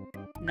is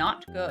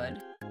not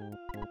good.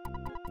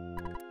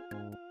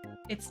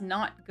 It's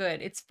not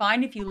good. It's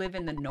fine if you live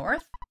in the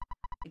north.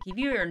 Like, if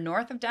you are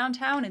north of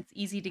downtown, it's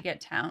easy to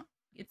get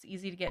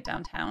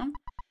downtown.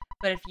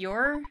 But if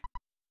you're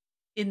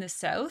in the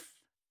south,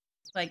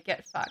 like,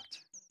 get fucked.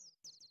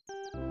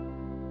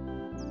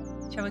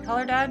 Shall we call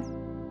her dad?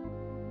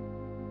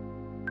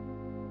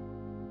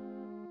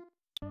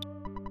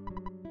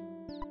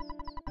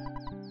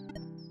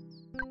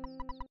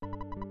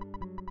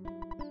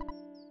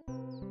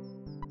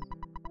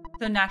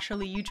 So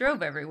naturally you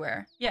drove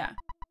everywhere. Yeah.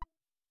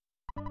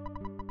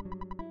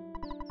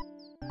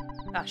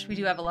 Gosh, we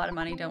do have a lot of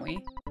money, don't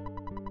we?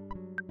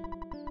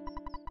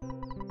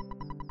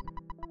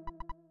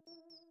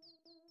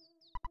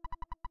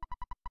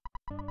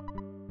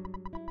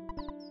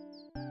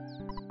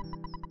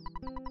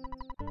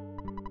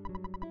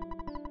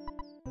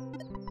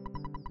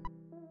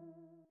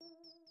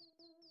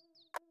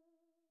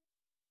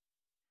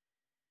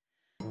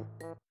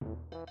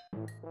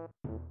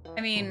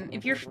 I mean,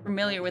 if you're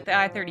familiar with the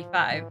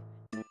I-35,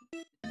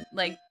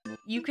 like,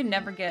 you can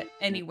never get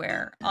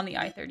anywhere on the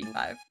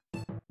I-35.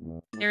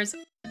 There's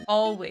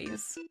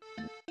always,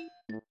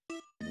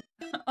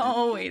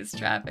 always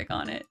traffic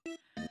on it.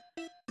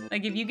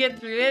 Like, if you get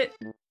through it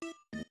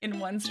in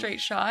one straight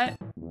shot,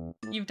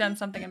 you've done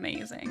something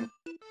amazing.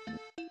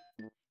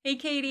 Hey,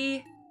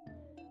 Katie.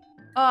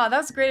 Oh, that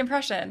was a great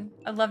impression.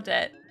 I loved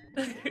it.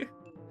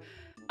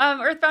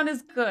 EarthBound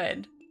is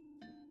good.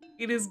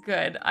 It is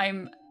good.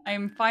 I'm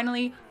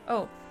finally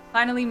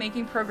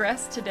making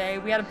progress today.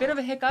 We had a bit of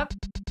a hiccup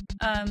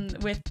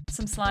with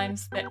some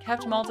slimes that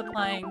kept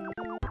multiplying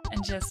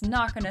and just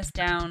knocking us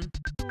down.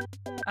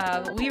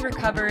 But we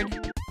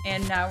recovered,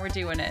 and now we're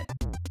doing it.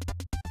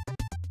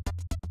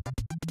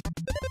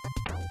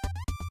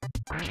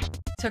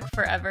 Took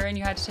forever, and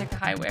you had to take the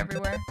highway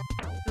everywhere.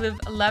 You live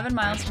 11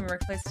 miles from your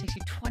workplace. It takes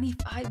you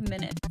 25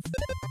 minutes.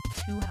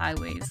 2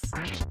 highways.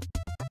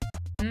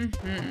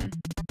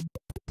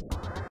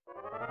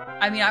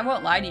 I mean, I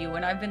won't lie to you.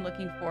 When I've been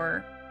looking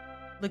for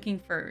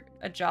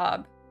a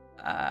job,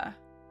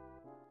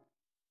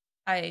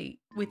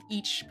 with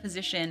each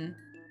position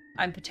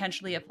I'm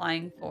potentially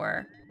applying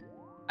for,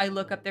 I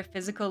look up their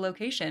physical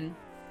location.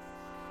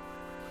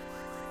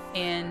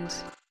 And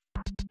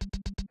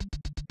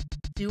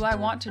do I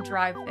want to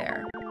drive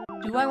there?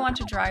 Do I want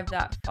to drive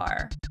that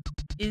far?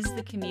 Is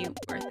the commute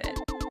worth it?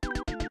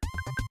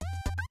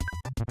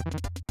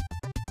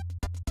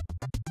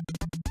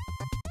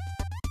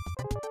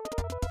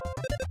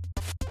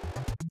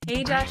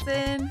 Hey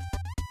Jackson!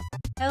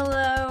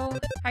 Hello!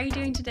 How are you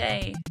doing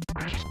today?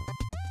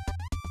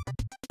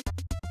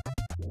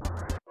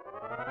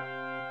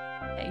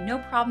 Okay, no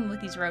problem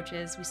with these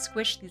roaches. We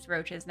squish these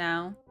roaches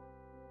now.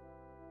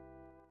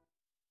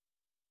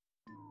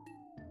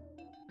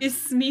 Is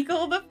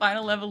Smeagol the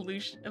final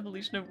evolution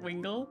of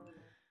Wingle?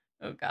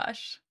 Oh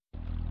gosh.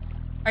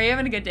 Are you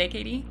having a good day,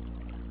 Katie?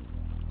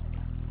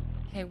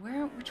 Okay,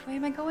 which way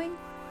am I going?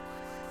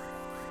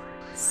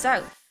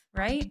 South,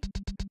 right?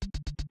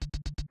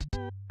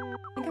 I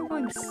think I'm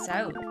going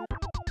south.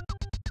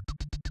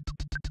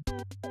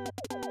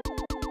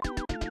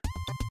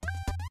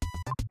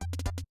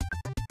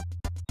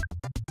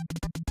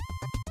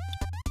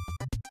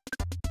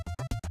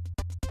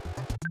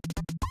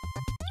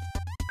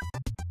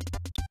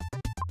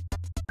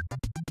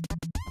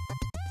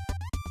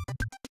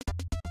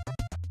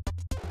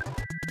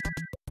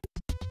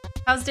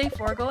 How's day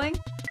 4 going?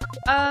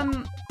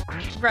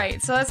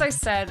 Right, so as I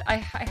said, I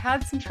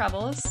had some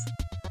troubles.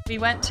 We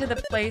went to the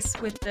place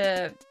with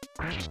the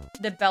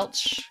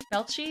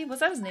Belchy? Was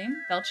that his name?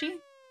 Belchy?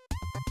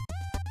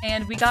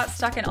 And we got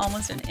stuck in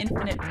almost an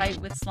infinite fight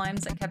with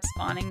slimes that kept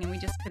spawning, and we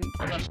just couldn't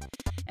kill them.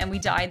 And we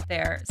died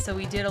there, so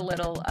we did a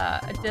little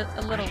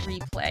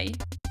replay.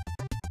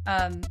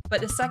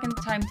 But the second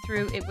time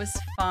through, it was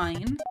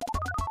fine.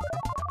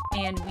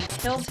 And we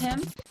killed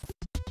him,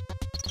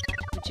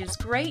 which is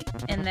great.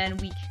 And then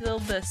we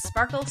killed the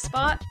Sparkle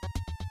Spot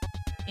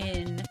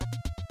in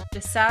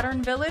the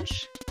Saturn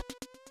Village.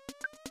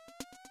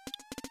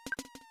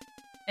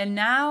 And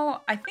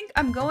now I think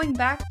I'm going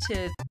back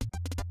to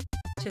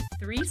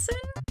Threeson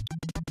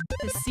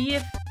to see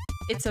if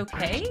it's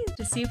okay,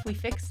 to see if we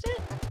fixed it,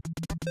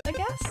 I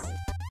guess.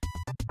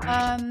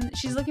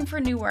 She's looking for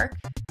new work.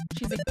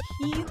 She's a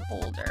key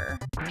holder.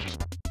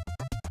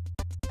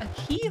 A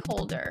key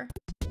holder?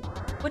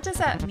 What does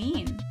that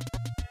mean?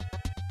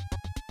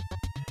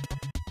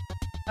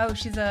 Oh,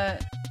 she's a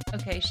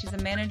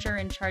manager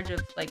in charge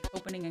of, like,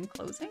 opening and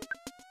closing?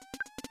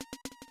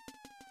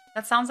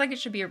 That sounds like it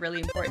should be a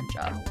really important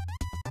job.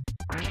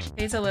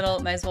 Pays a little,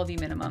 might as well be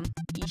minimum.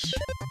 Eesh.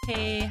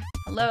 Hey,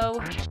 hello.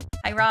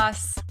 Hi,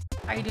 Ross.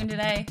 How are you doing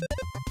today?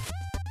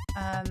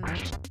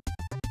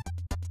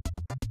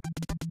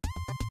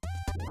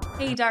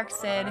 Hey, Dark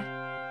Sid.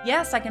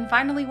 Yes, I can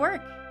finally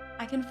work.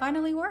 I can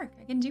finally work.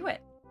 I can do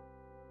it.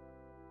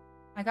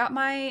 I got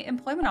my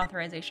employment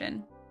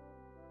authorization.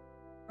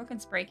 Broken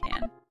spray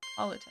can.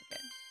 Paula took it.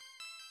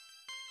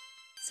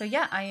 So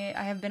yeah, I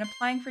have been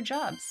applying for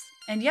jobs.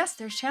 And yes,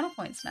 there's channel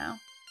points now.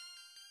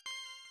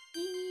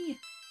 Eee.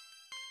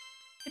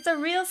 It's a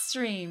real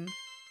stream.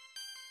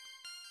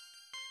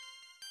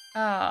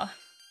 I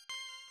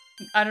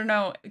don't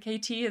know.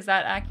 KT, is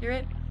that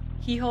accurate?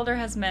 Keyholder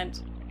has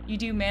meant you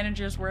do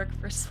manager's work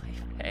for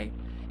slave pay.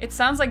 It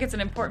sounds like it's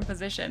an important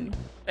position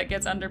that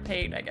gets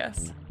underpaid, I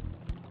guess.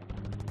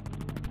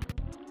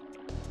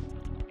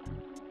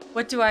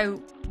 But do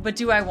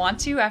I want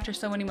to after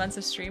so many months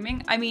of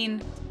streaming? I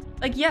mean,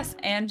 like, yes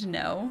and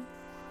no.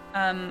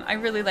 I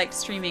really like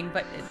streaming,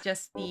 but it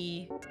just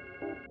the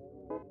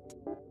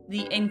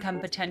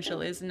income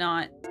potential is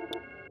not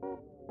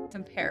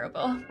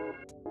comparable.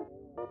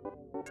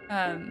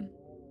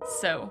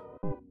 So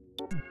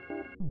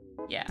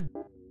yeah.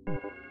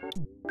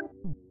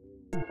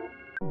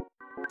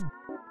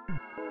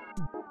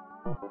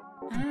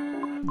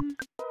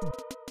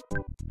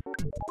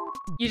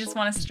 You just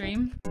want to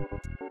stream?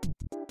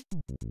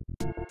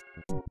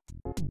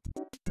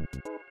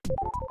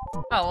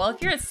 Oh, well,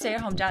 if you're a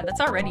stay-at-home dad, that's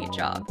already a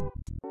job.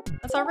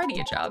 That's already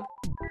a job.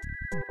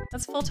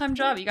 That's a full-time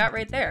job you got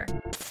right there.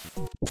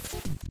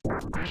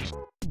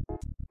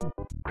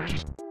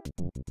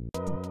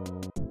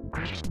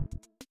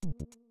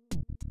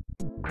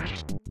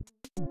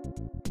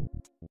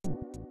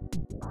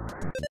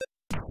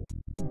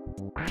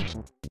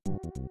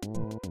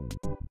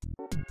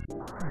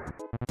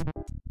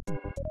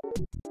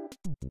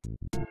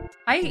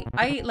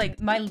 I like,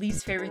 my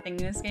least favorite thing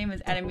in this game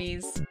is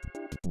enemies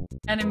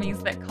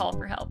that call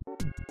for help.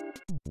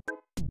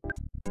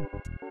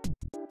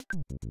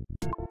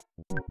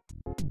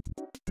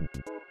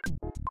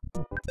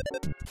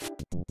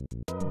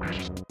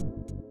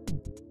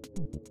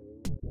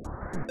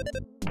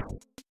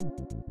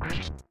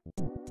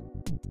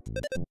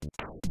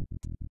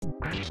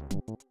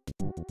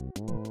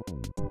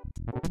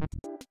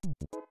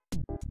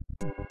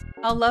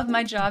 I'll love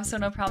my job, so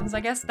no problems,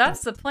 I guess.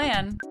 That's the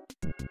plan.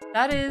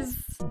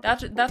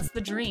 That's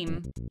the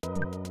dream.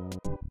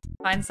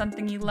 Find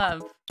something you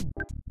love.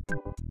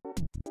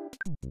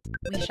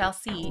 We shall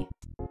see.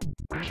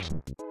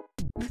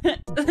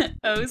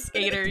 Oh,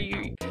 Skater,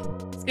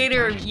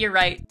 you're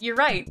right. You're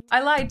right.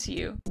 I lied to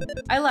you.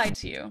 I lied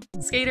to you.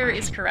 Skater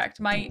is correct.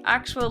 My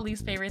actual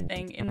least favorite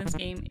thing in this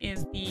game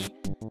is the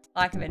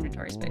lack of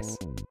inventory space.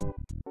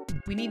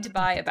 We need to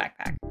buy a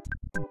backpack.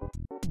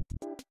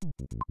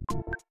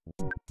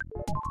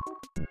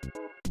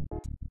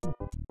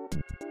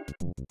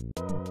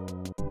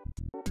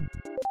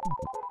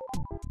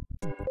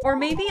 Or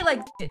maybe,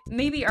 like,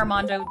 maybe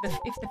Armando,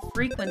 if the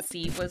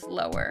frequency was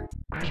lower,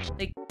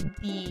 like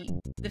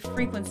the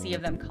frequency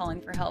of them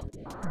calling for help,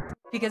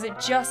 because it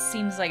just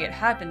seems like it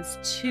happens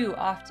too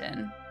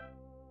often.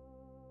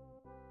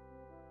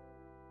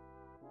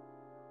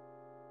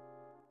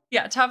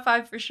 Yeah, top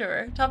 5 for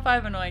sure. Top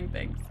 5 annoying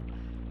things.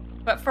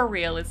 But for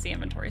real, it's the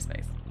inventory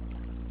space.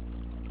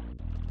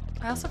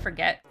 I also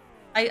forget.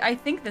 I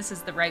think this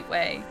is the right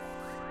way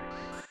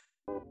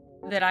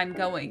that I'm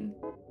going.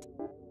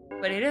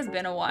 But it has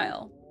been a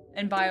while.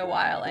 And by a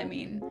while, I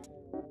mean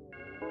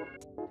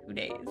 2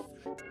 days.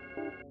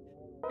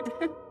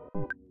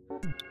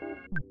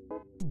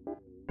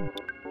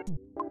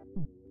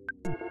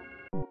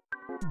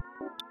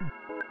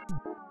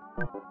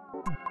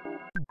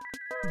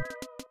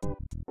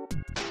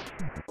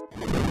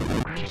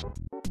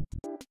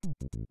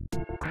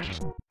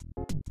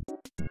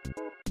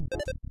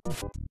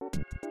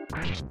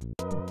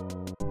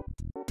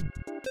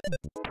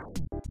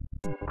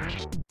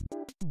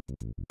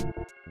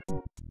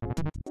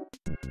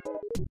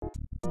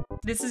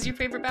 This is your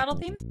favorite battle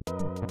theme?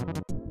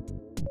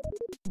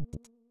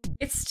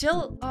 It's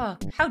still, oh,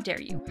 how dare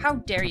you? How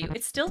dare you?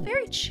 It's still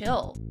very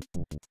chill.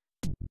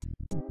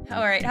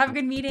 All right, have a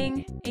good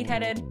meeting,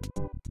 8-headed.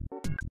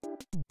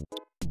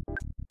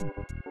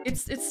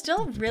 It's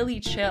still really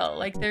chill.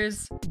 Like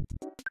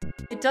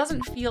it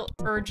doesn't feel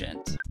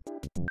urgent.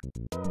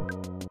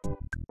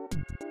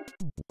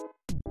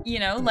 You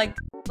know, like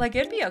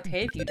it'd be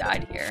okay if you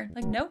died here.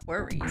 Like, no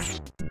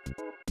worries.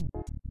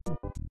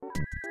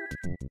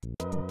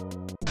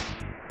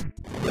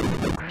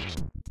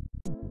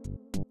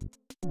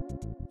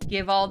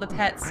 Give all the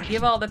pets,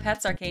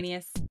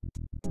 Arcanius.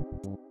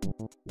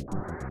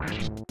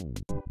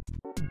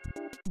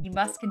 You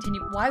must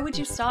continue. Why would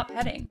you stop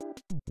petting?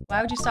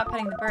 Why would you stop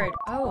petting the bird?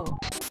 Oh,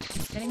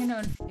 getting a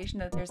notification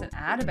that there's an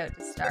ad about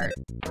to start.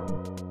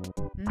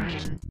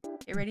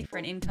 Get ready for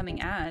an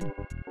incoming ad.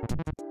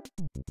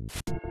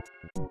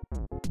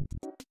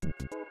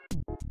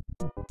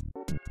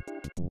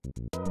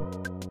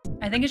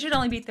 I think it should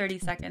only be 30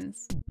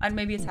 seconds.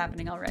 Maybe it's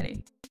happening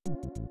already.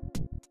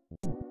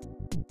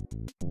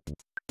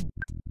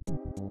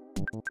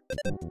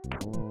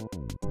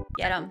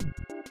 Get him.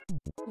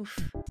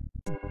 Oof.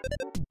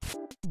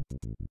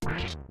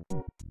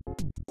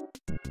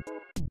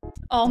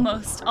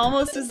 Almost.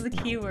 Almost is the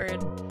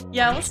keyword.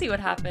 Yeah, we'll see what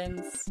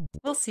happens.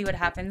 We'll see what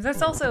happens.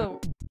 That's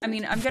also, I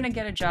mean, I'm gonna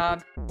get a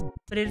job,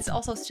 but it's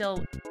also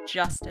still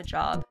just a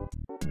job,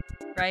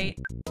 right?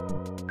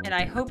 And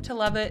I hope to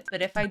love it,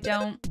 but if I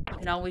don't, you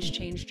can always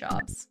change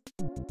jobs.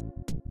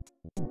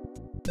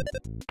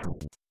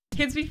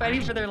 Kids be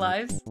fighting for their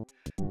lives,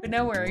 but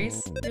no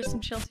worries. There's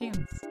some chill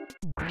tunes.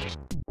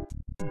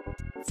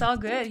 It's all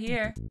good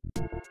here.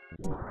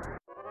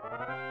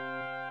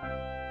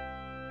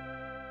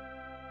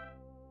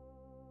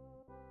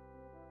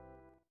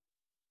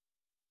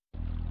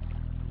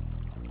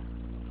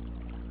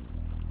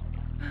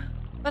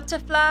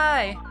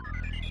 Butterfly!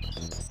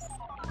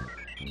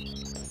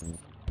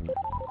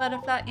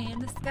 Butterfly in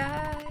the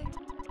sky.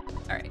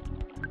 Alright.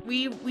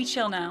 We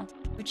chill now.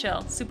 We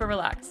chill. Super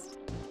relaxed.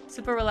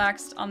 Super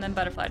relaxed on them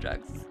butterfly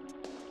drugs.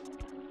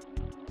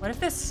 What if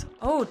this...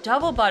 Oh,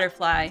 double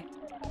butterfly.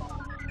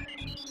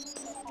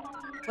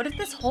 What if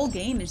this whole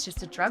game is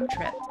just a drug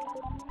trip?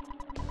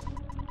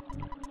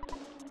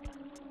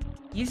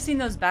 You've seen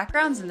those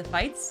backgrounds in the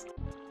fights?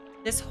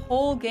 This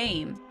whole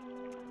game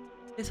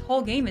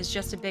is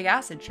just a big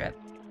acid trip.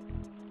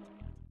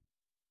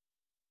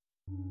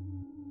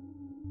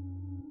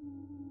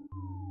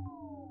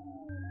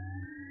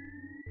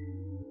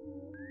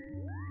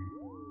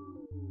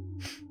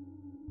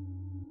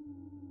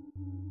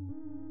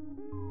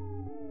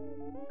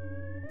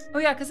 Oh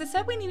yeah, because it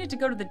said we needed to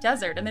go to the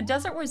desert, and the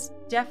desert was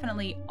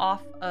definitely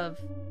off of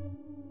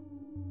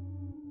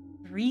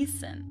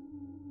Reason.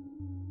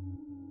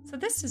 So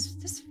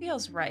this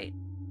feels right.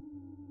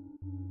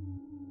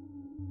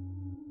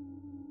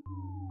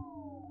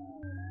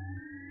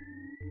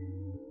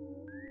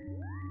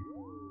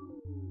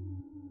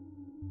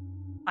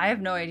 I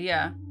have no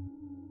idea.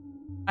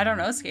 I don't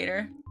know,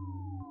 Skater.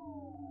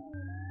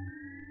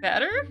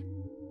 Better?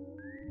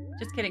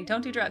 Just kidding.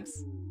 Don't do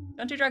drugs.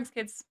 Don't do drugs,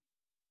 kids.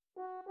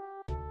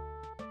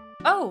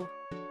 Oh!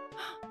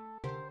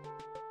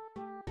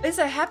 Is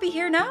it happy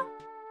here now?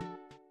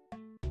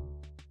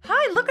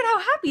 Hi, look at how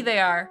happy they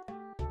are!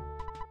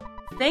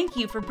 Thank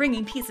you for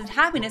bringing peace and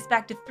happiness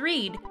back to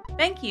Threed.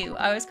 Thank you.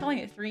 I was calling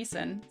it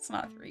Threeson. It's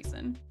not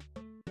Threeson.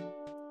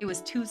 It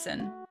was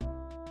Twooson.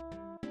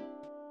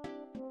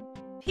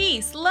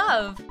 Peace,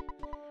 love!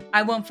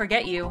 I won't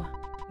forget you.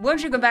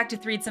 Won't you go back to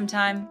Threed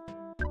sometime?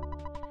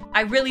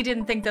 I really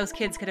didn't think those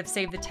kids could have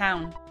saved the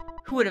town.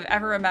 Who would have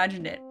ever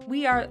imagined it?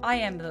 I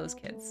am those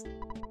kids.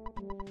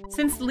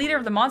 Since the leader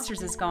of the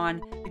monsters is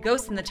gone, the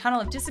ghosts in the tunnel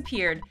have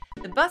disappeared.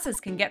 The buses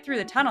can get through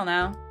the tunnel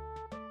now.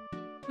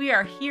 We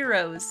are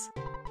heroes.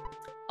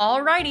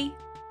 Alrighty.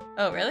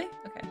 Oh, really?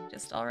 Okay,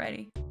 just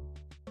alrighty.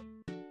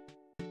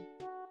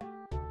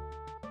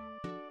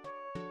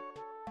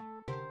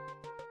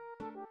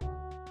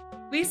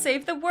 We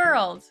saved the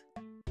world.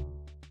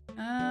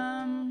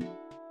 I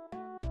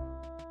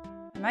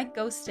might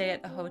go stay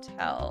at the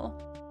hotel.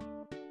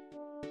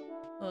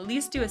 Well, at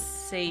least do a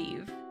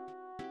save.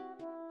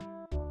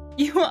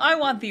 I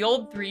want the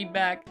old Threed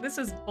back. This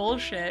is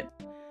bullshit.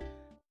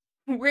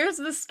 Where's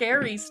the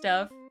scary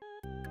stuff?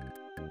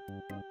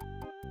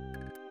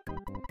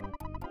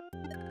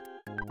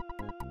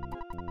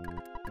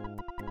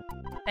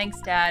 Thanks,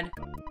 Dad.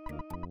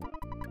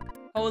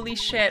 Holy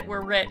shit,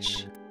 we're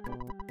rich.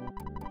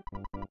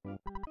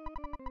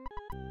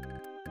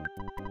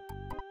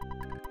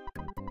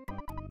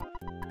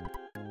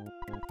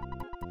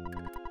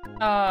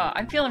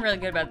 I'm feeling really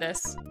good about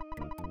this.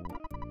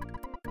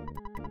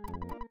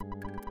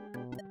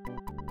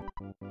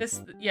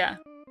 Yeah.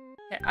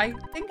 Okay, I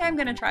think I'm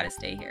gonna try to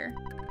stay here.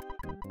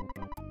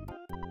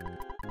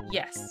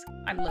 Yes,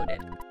 I'm loaded.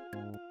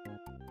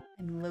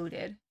 I'm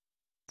loaded.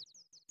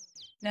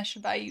 Now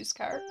should buy a used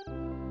car.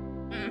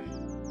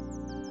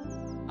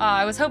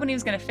 I was hoping he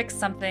was gonna fix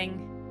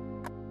something.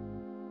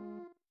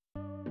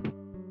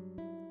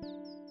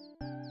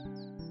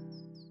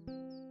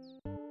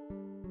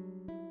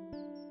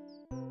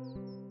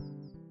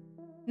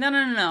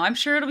 No. I'm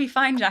sure it'll be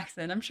fine,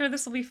 Jackson. I'm sure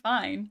this will be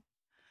fine.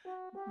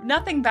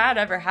 Nothing bad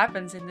ever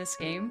happens in this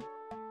game.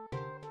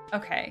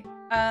 Okay.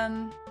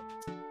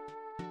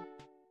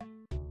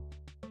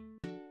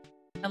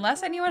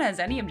 Unless anyone has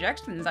any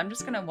objections, I'm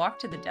just gonna walk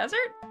to the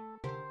desert?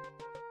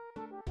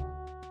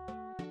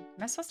 Am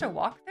I supposed to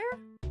walk there?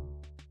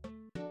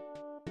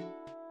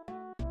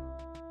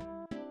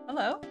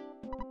 Hello?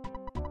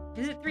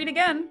 Visit Threed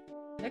again.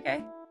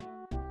 Okay.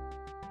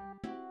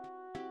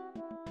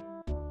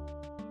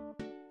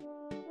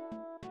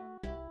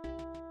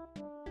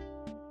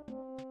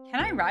 Can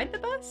I ride the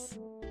bus?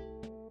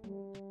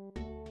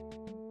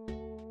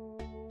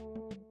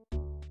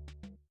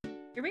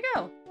 Here we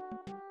go.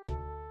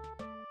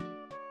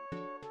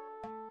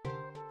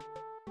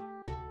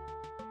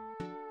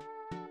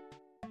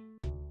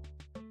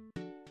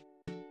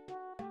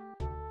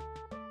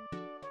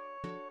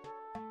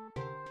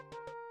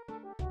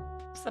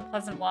 Just a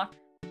pleasant walk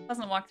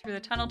through the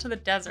tunnel to the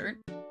desert.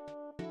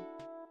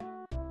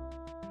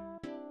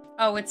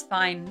 Oh, it's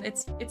fine.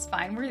 It's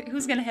fine.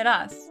 Who's gonna hit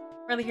us?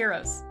 We're the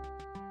heroes.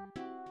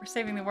 We're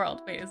saving the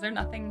world. Wait, is there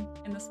nothing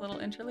in this little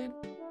interlude?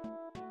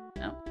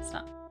 No, it's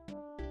not.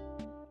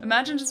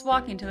 Imagine just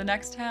walking to the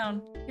next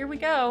town. Here we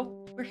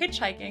go. We're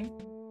hitchhiking.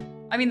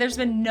 I mean, there's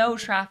been no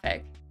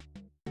traffic.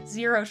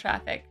 Zero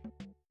traffic.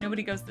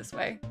 Nobody goes this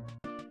way.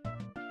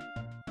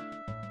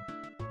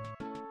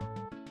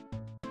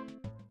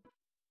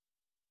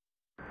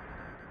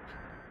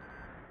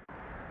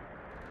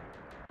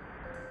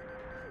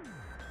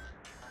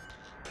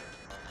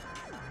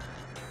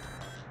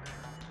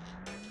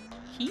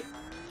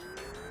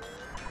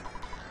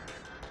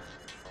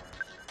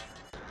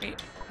 Wait,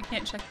 I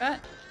can't check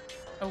that.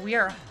 Oh, we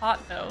are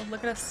hot though.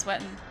 Look at us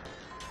sweating.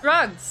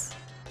 Drugs!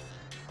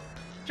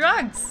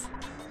 Drugs!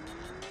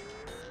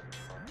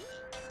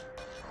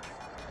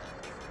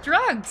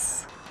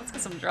 Drugs! Let's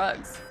get some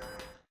drugs.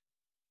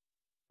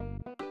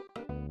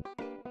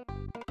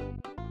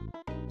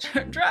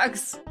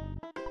 Drugs!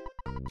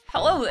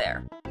 Hello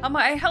there. How may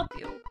I help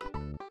you?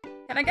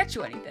 Can I get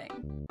you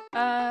anything?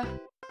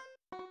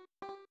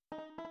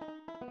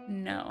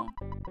 No.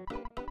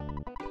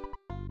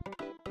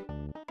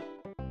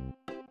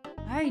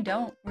 I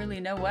don't really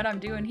know what I'm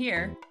doing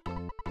here.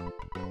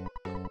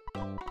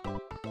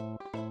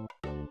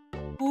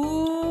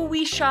 Ooh,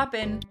 we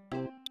shopping.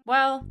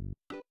 Well,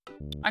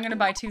 I'm gonna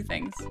buy two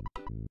things.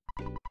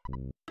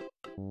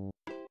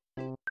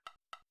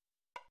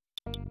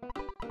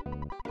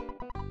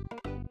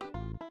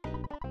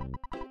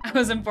 I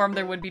was informed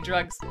there would be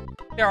drugs.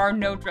 There are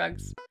no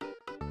drugs.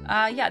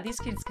 Yeah, these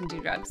kids can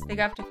do drugs. They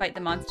have to fight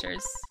the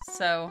monsters,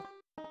 so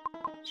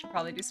should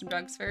probably do some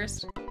drugs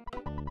first.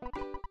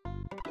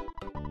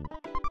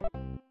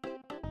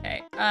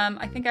 Okay,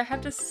 I think I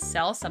have to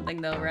sell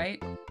something though,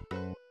 right?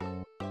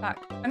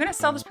 Fuck. I'm gonna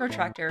sell this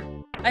protractor.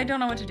 I don't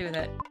know what to do with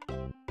it.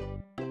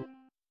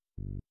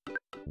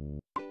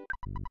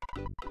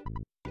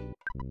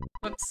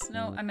 Whoops,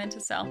 no, I meant to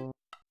sell.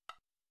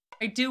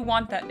 I do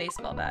want that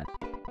baseball bat.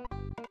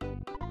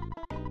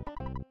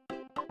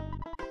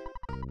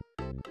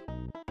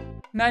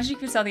 Imagine you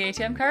could sell the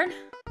ATM card.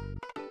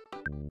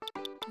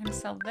 I'm gonna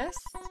sell this.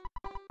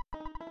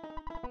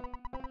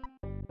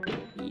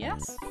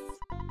 Yes.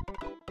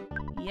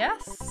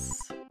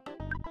 Yes.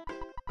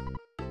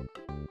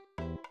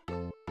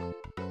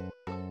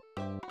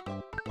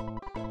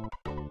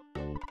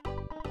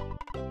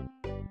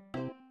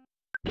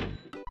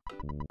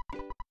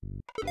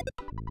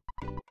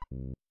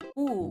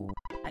 Ooh,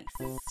 nice.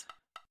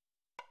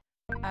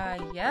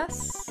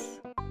 Yes.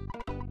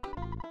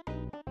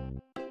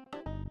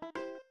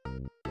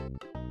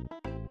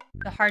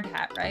 The hard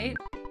hat, right?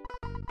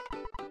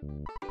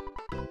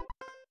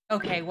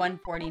 Okay,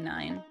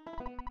 149.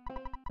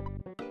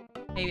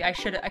 Maybe I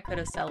could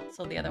have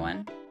sold the other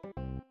one.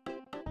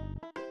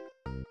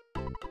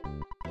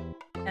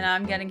 And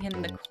I'm getting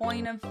him a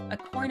coin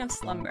of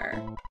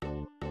slumber.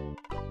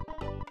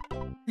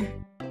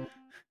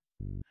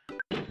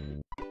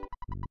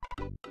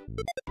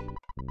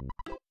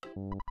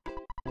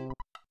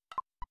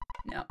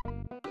 No.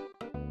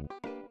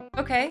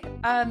 Okay,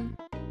 I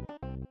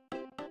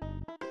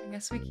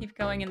guess we keep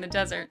going in the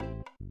desert.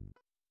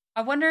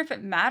 I wonder if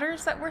it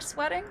matters that we're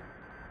sweating?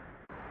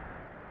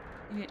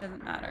 Maybe it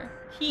doesn't matter.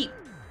 Heat.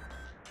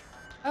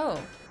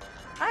 Oh.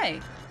 Hi.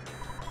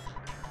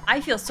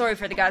 I feel sorry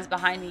for the guys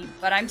behind me,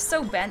 but I'm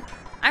so bent.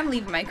 I'm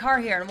leaving my car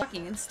here and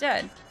walking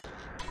instead.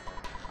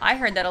 I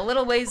heard that a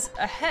little ways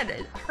ahead,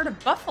 a herd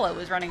of buffalo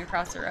was running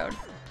across the road.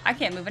 I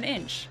can't move an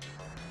inch.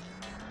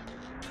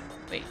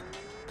 Wait.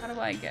 How do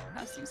I get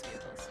past these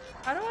vehicles?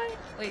 How do I?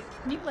 Wait,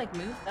 can you like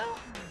move though?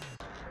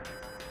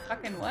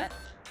 Fucking what?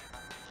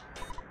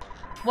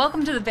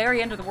 Welcome to the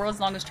very end of the world's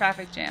longest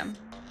traffic jam.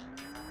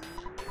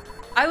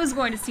 I was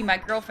going to see my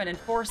girlfriend in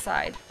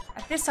Fourside.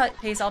 At this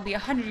pace, I'll be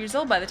 100 years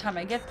old by the time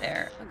I get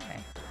there. Okay.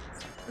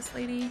 So this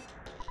lady.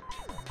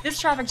 This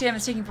traffic jam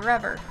is taking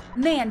forever.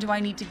 Man, do I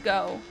need to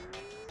go.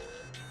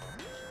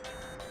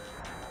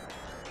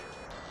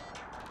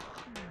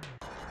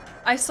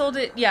 I sold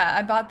it. Yeah,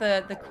 I bought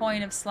the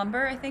coin of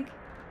slumber, I think.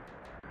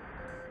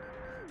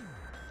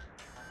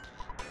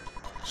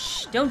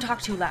 Shh, don't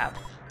talk too loud.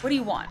 What do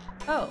you want?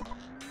 Oh.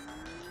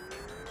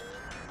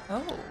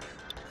 Oh.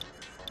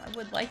 I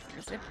would like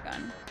your zip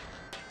gun.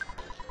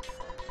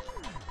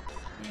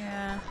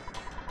 Yeah.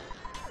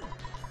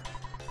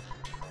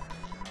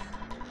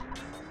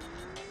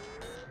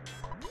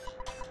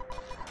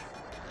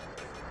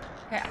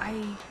 Okay,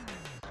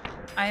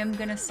 I am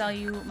gonna sell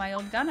you my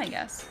old gun, I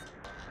guess.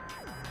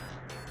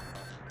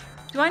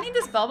 Do I need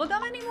this bubble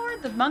gum anymore?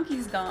 The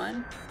monkey's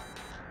gone.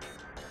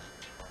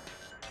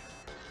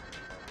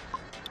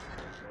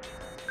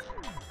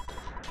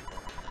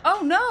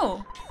 Oh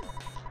no!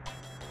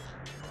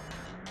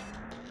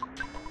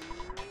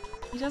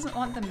 He doesn't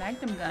want the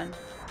magnum gun.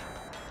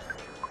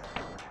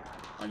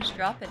 I'll just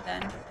drop it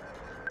then.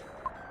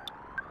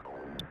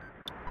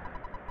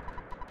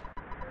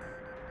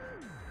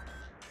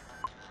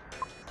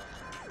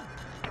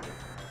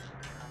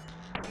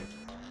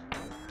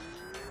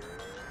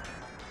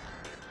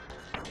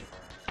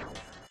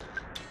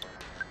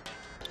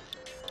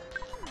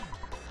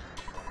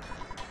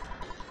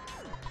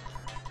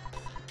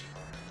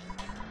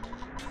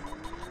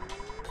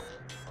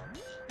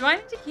 Do I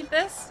need to keep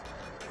this?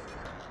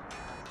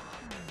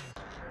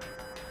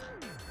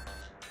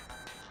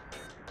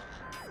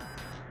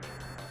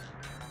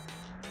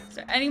 Is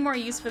there any more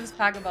use for this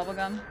pack of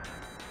bubblegum?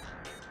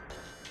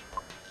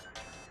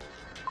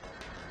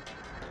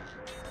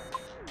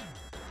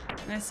 I'm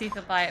gonna see if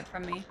he'll buy it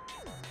from me.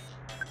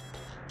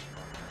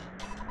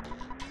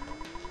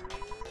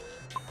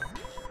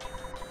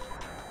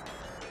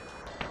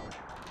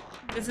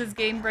 This is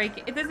game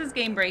breaking. If this is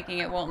game breaking,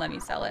 it won't let me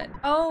sell it.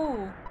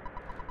 Oh!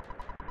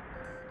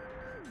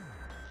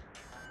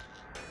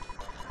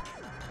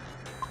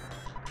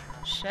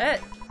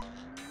 Shit.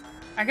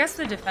 I guess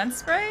the defense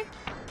spray?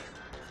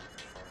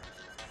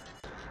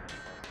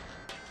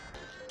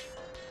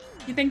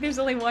 You think there's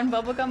only one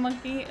bubblegum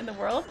monkey in the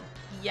world?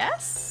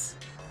 Yes?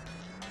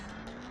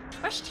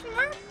 Question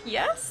mark?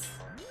 Yes?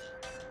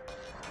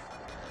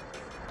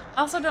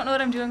 I also don't know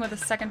what I'm doing with the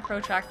second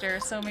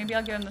protractor, so maybe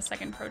I'll give him the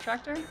second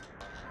protractor.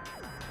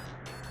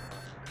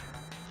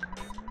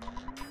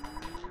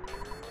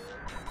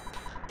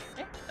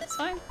 Okay, that's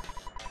fine.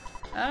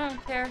 I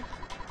don't care.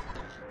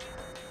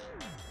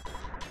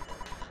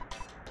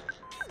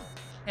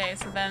 Okay,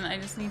 so then I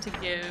just need to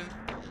give...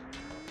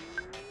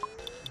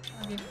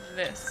 I'll give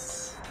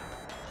this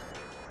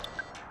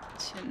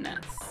to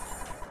Ness.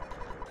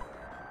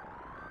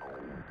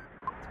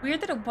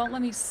 Weird that it won't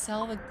let me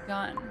sell the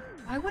gun.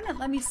 Why wouldn't it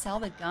let me sell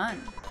the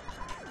gun?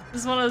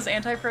 This is one of those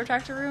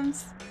anti-protractor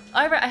rooms.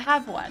 I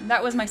have one.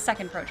 That was my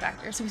second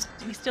protractor, so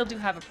we still do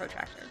have a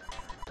protractor.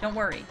 Don't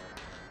worry.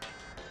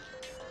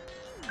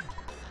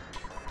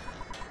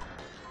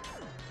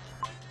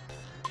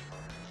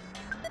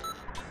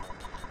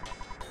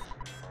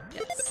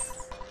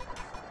 Yes.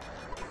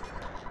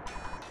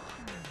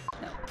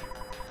 No.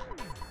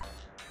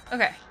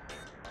 Okay.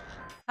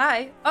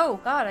 Hi.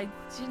 Oh god, I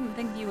didn't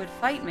think you would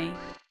fight me.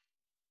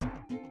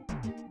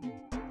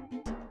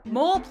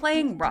 Mole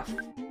playing rough.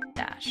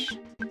 Dash.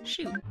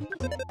 Shoot.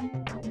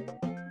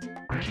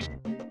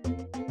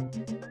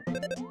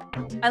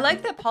 I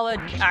like that Paula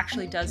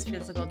actually does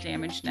physical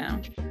damage now.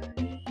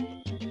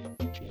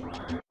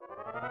 It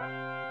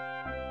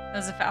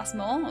was a fast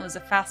mole. It was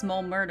a fast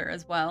mole murder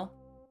as well.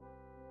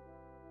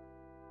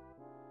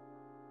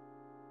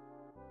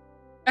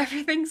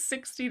 Everything's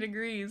 60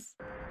 degrees.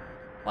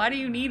 Why do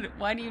you need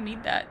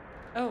that?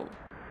 Oh.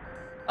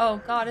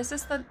 Oh god, is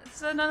this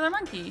another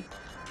monkey?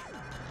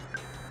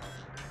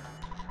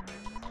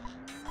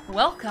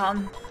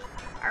 Welcome.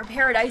 Our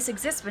paradise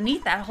exists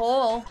beneath that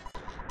hole.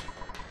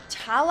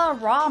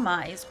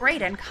 Talarama is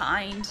great and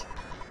kind,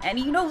 and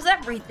he knows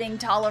everything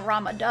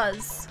Talarama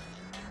does.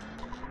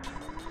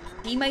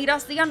 He made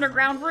us the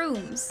underground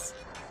rooms.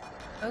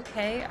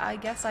 Okay, I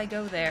guess I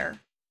go there.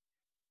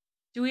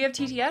 Do we have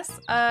TTS?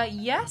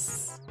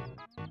 Yes.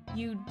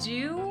 You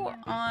do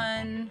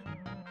on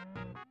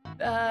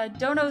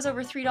donos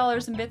over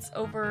 $3 and bits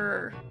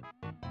over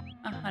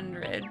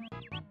 100,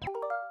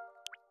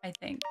 I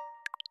think.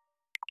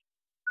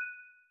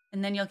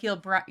 And then you'll hear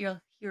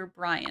Brian.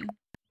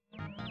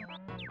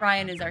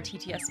 Brian is our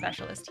TTS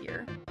specialist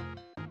here.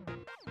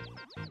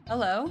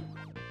 Hello.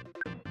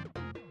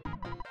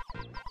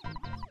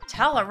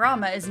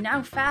 Talarama is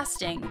now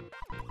fasting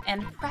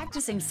and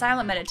practicing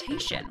silent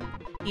meditation.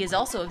 He is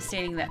also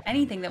abstaining from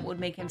anything that would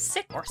make him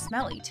sick or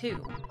smelly too.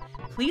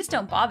 Please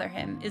don't bother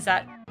him. Is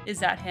that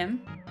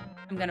him?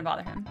 I'm gonna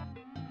bother him.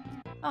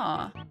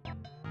 Aw.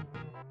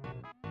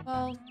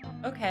 Well,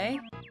 okay.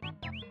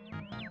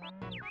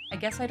 I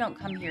guess I don't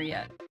come here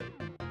yet.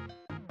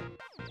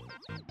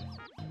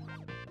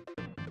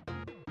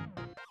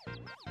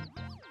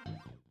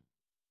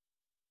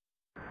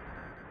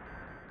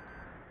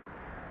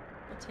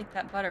 We'll take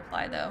that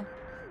butterfly though.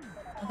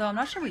 Although I'm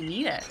not sure we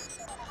need it.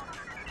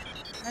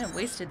 I have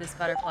wasted this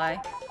butterfly.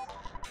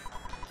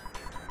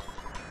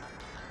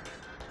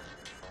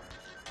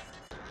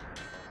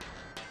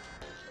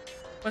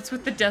 What's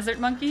with the desert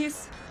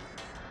monkeys?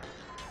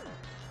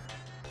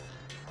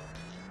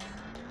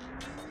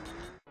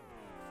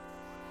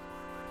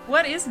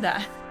 What is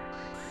that?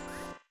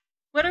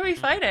 What are we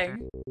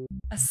fighting?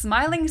 A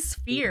smiling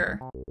sphere.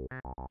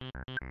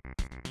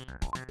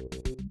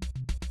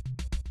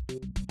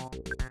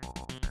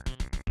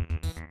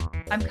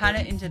 I'm kind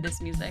of into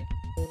this music.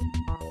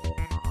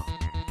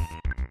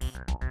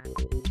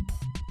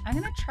 I'm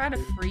gonna try to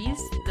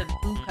freeze the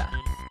buka.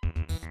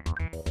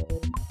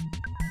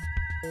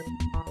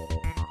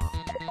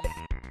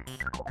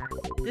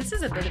 This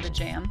is a bit of a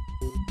jam.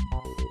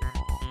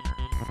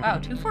 Wow,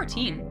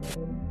 214.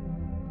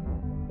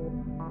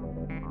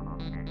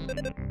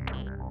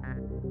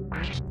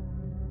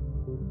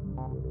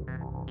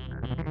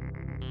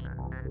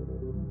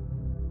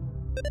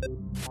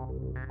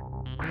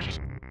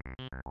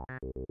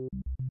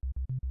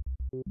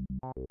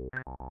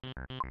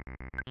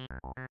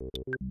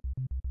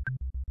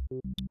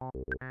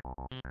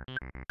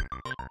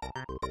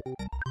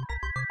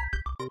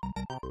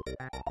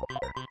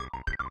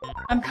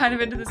 I'm kind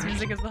of into this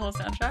music as the whole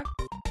soundtrack.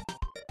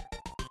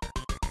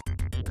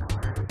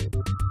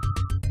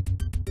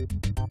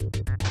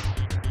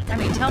 I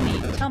mean,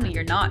 tell me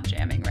you're not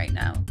jamming right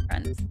now,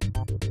 friends.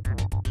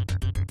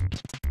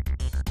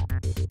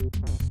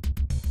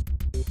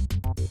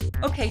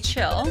 Okay,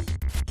 chill.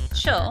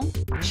 Chill.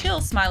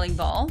 Chill, smiling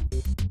ball.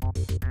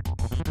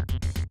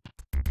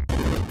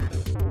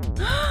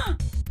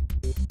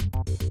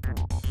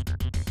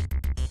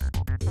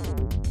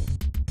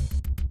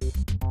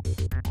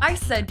 I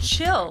said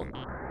chill.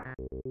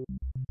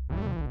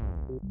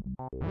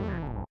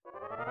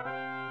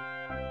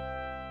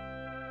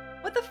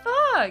 What the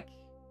fuck?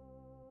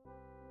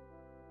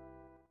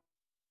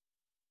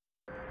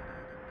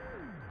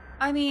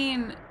 I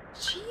mean,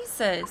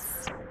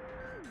 Jesus.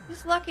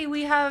 He's lucky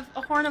we have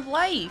a horn of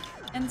life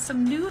and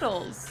some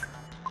noodles.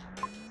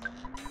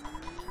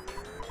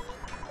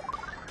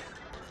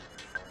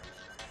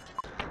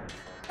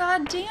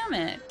 God damn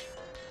it.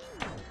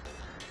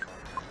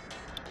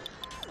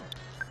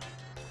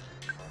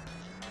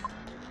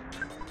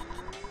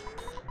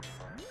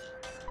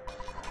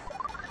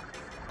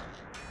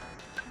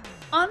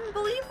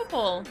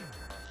 Unbelievable.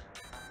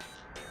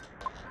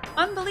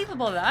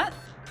 Unbelievable that.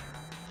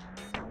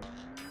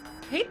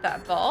 Hate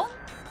that ball.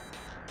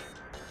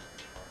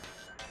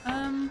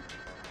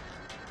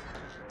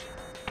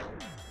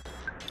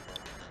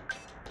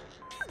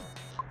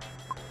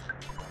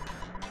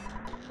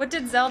 What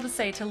did Zelda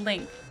say to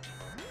Link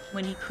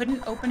when he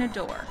couldn't open a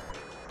door?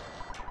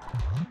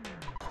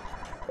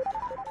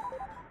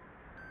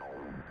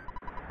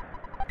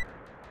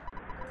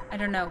 I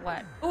don't know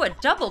what. Oh, a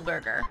double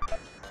burger.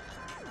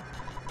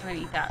 I'm gonna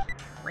eat that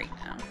right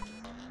now.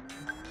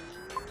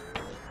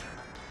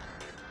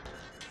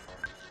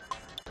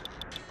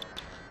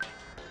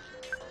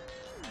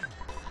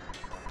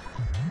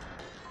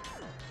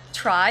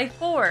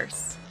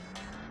 Tri-Force.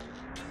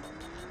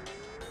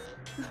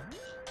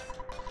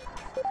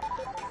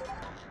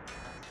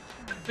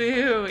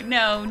 Boo.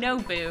 No, no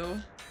boo.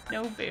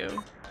 No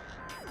boo.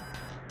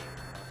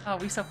 Oh,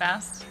 we so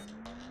fast?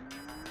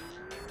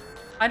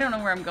 I don't know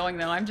where I'm going,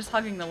 though. I'm just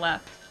hugging the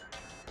left.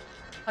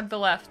 Hug the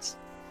left.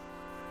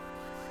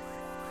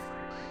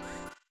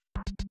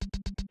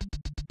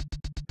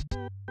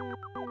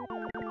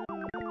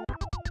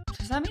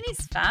 Does that mean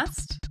he's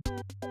fast?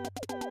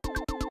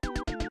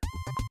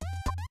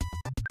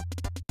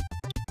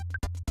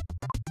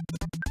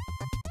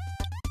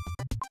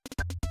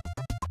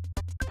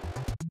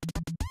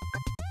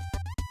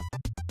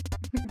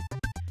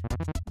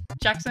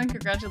 Jackson,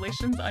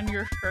 congratulations on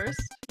your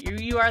first.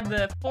 You are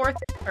the 4th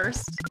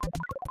first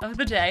of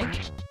the day.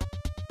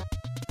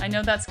 I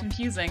know that's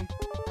confusing.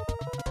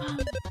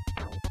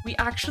 We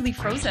actually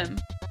froze him.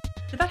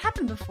 Did that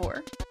happen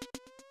before?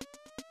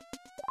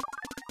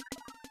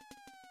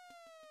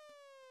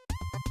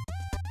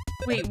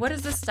 Wait, what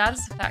is the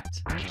status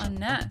effect on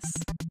Ness?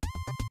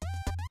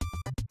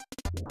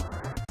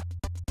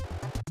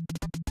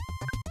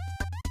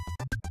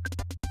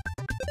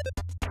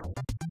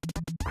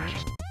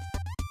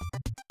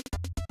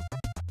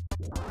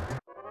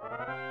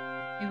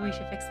 Maybe we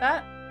should fix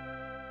that?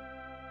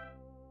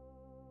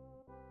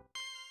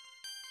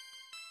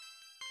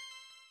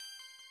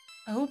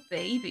 Oh,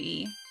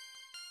 baby.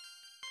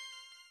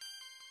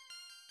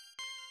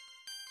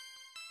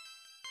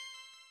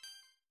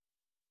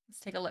 Let's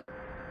take a look.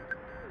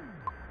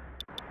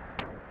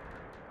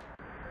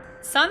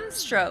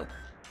 Sunstroke.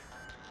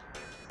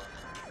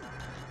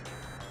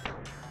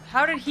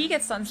 How did he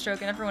get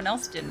sunstroke and everyone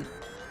else didn't?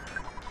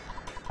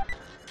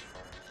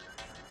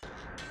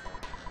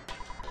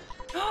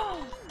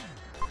 Oh,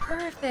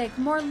 perfect.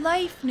 More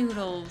life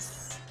noodles.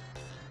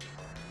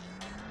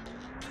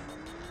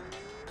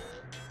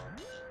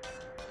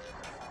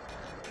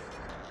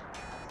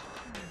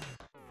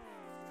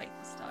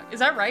 Is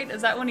that right?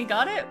 Is that when he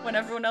got it? When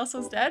everyone else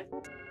was dead?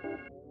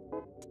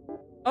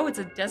 Oh, it's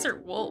a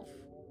desert wolf.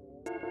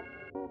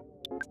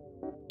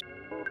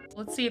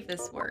 Let's see if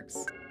this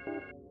works.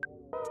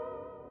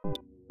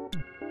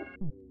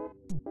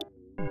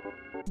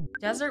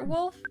 Desert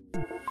wolf?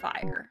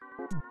 Fire.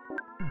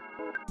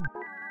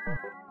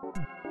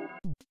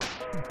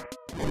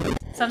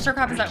 Sunstroke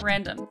happens at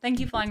random. Thank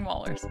you, Flying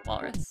Walrus.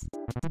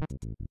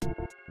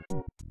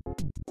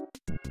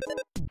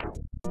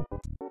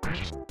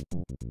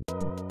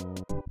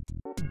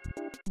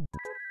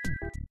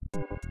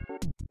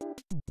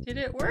 Did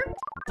it work?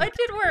 It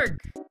did work!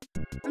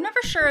 I'm never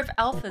sure if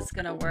alpha's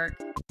gonna work.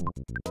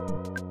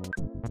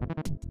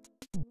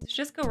 Let's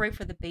just go right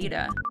for the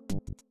beta.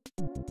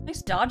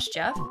 Nice dodge,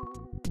 Jeff.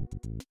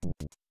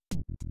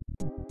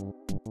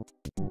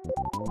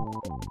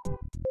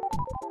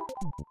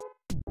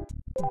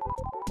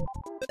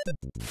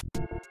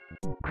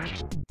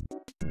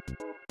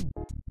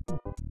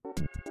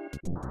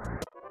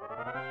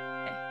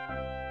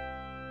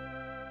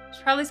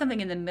 There's probably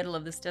something in the middle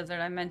of this desert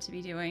I'm meant to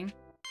be doing.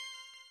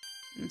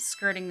 I'm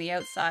skirting the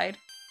outside.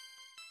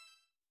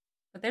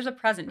 But there's a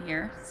present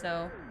here,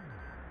 so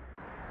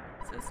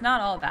it's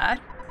not all bad.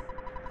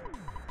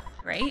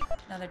 Great.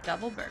 Another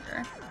double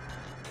burger.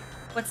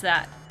 What's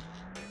that?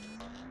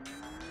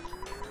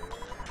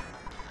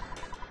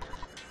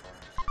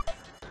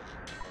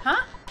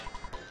 Huh?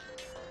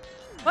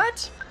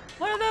 What?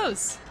 What are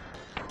those?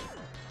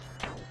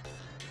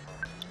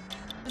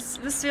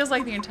 This feels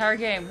like the entire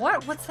game.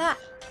 What's that?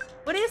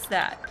 What is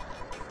that?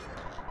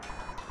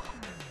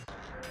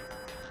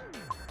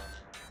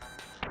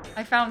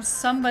 I found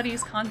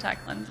somebody's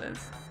contact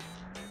lenses.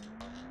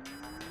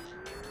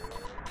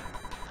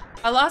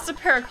 I lost a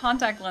pair of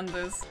contact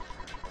lenses.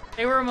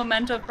 They were a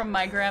memento from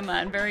my grandma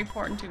and very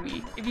important to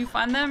me. If you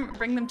find them,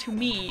 bring them to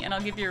me and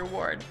I'll give you a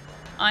reward.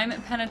 I'm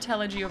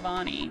Penatella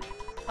Giovanni.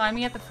 Find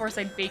me at the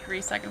Fourside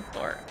Bakery, 2nd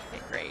floor.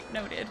 Okay, great.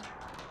 Noted.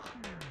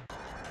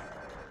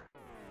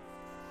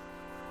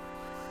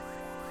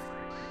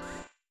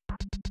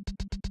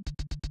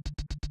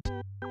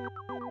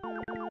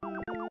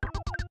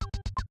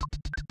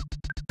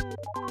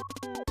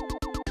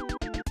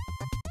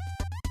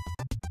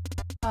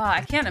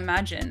 I can't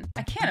imagine.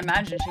 I can't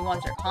imagine she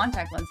wants her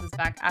contact lenses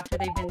back after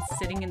they've been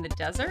sitting in the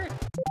desert.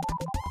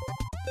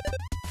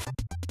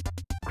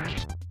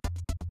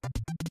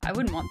 I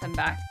wouldn't want them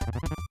back.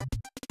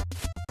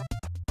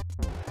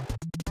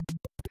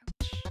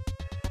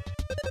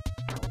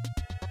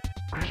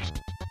 Ouch.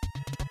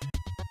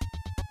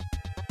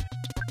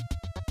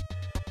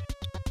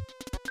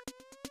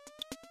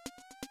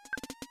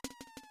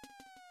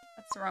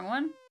 That's the wrong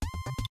one.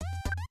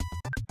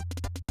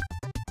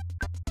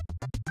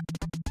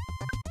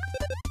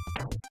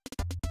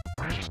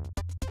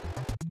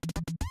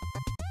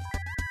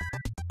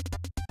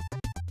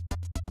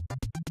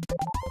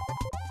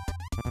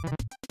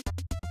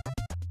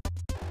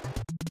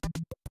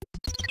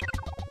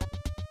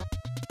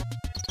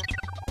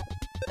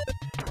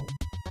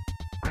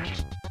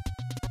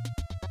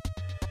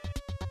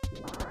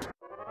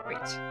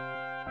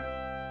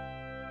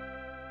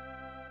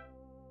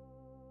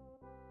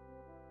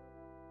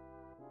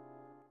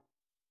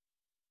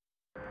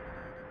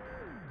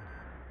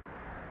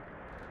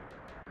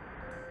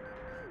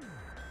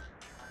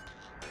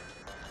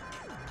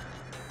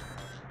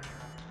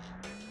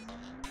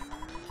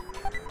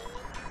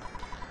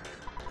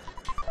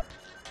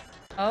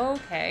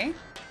 Okay.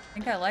 I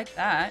think I like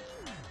that.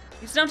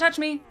 Please don't touch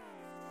me.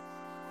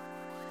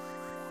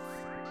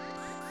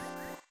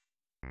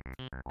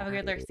 Have a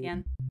good lurk,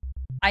 Cian.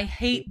 I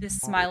hate this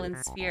smiling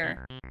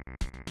sphere.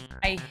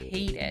 I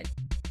hate it.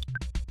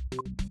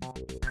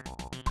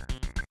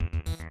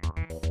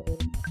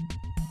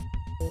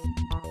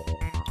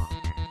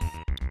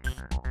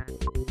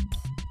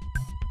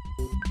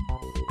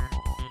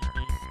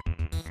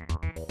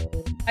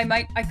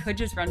 I could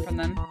just run from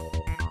them.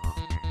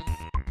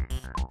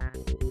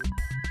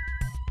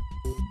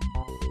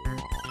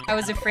 I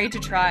was afraid to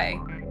try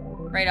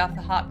right off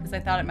the hop because I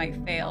thought it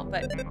might fail,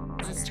 but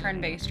this is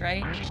turn-based,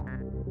 right?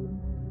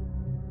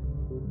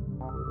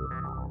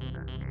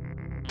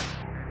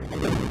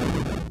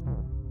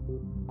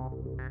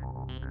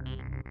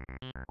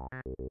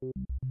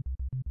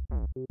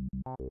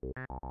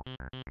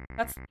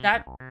 That's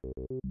that.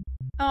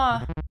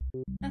 Oh,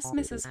 that's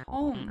Mrs.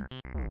 Home.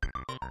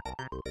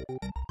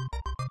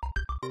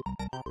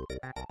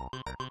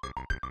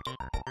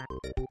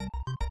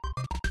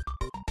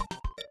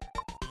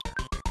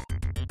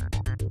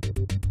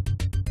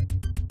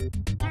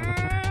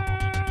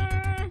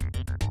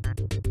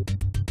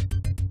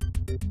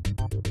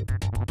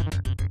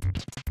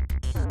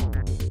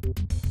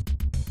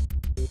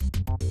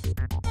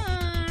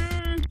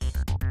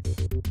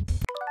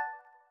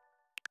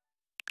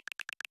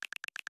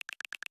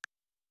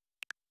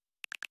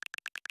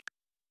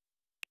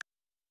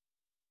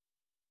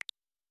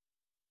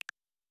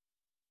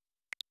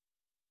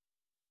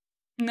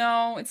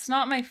 No, it's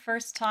not my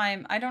first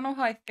time. I don't know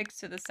how I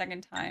fixed it the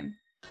second time.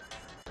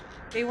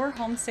 They were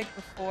homesick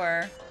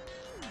before.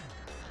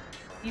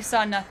 You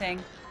saw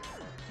nothing.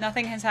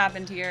 Nothing has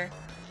happened here.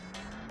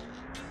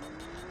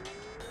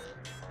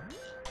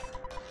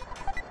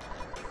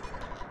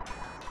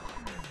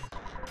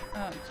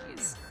 Oh,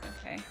 jeez.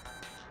 Okay.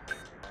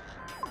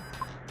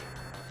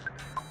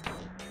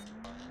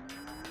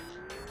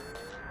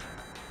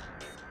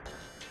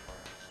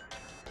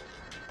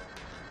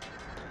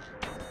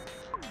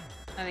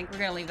 I think we're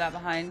gonna leave that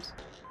behind.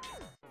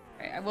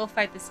 Alright, I will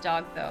fight this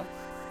dog, though.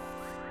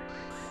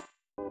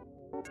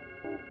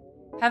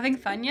 Having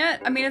fun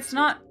yet? I mean, it's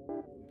not...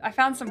 I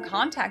found some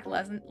contact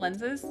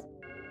lenses.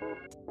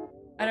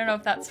 I don't know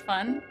if that's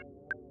fun.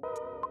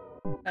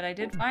 But I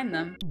did find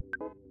them.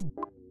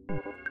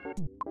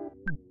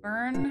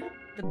 Burn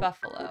the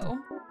buffalo.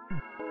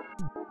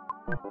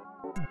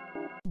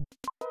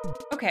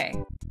 Okay.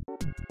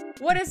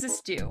 What does this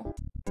do?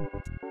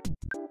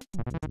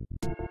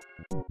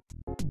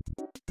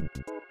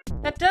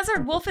 That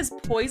desert wolf is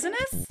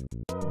poisonous?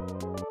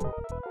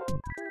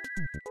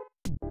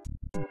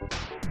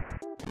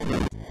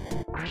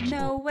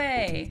 No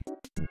way.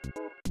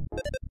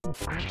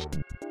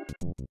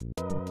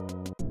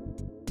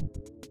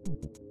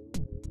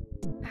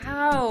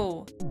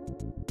 Ow.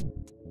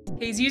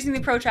 Okay, he's using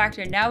the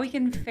protractor. Now we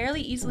can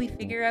fairly easily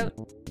figure out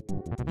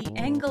the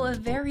angle of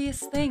various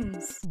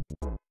things.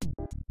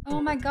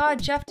 Oh my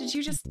god, Jeff, did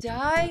you just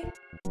die?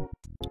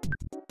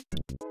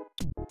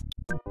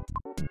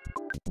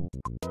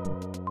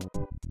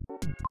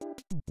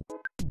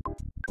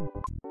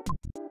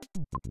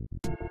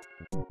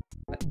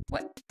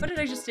 What did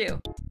I just do?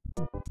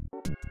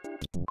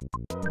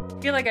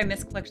 I feel like I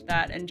misclicked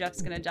that and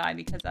Jeff's gonna die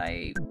because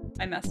I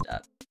messed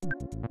up.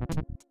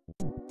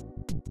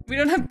 We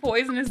don't have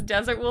poisonous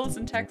desert wolves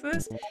in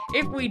Texas?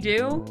 If we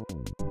do,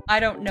 I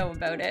don't know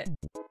about it.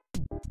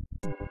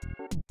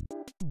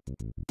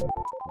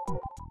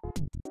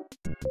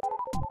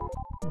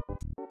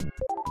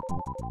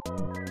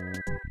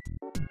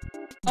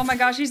 Oh my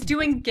gosh, he's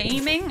doing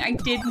gaming? I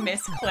did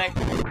misclick.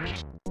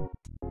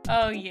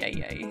 Oh,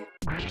 yay.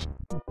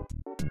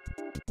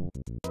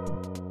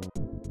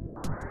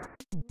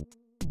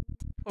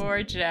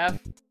 Poor Jeff.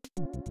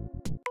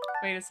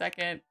 Wait a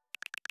second.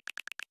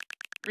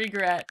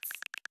 Regrets.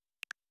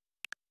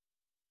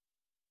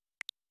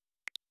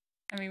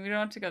 I mean, we don't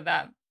have to go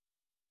that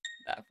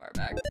far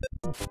back.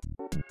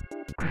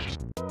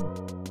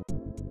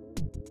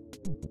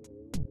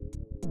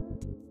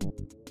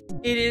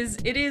 It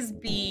is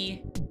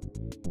B.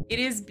 It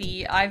is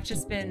B. I've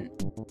just been...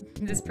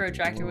 This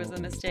protractor was a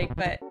mistake,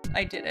 but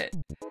I did it.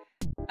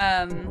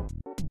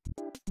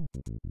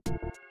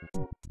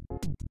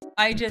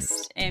 I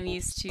just am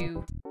used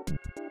to...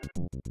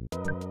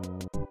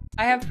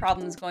 I have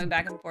problems going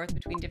back and forth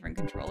between different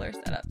controller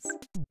setups.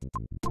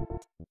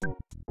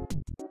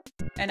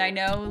 And I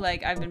know,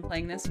 like, I've been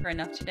playing this for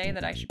enough today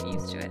that I should be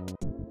used to it.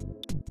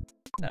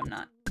 But I'm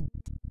not.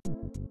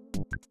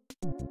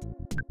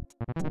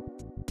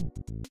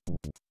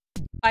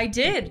 I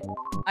did!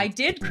 I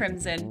did,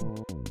 Crimson.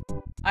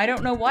 I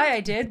don't know why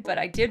I did, but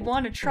I did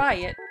want to try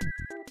it.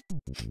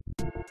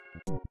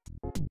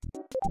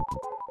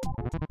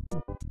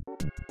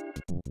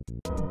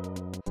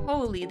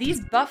 Holy, these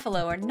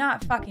buffalo are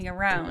not fucking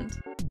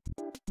around.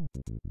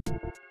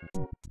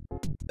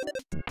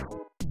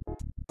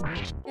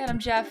 Get him,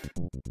 Jeff.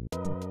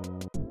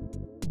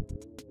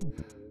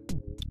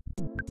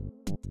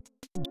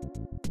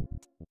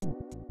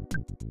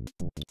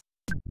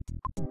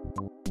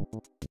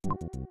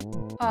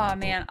 Oh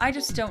man, I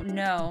just don't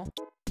know.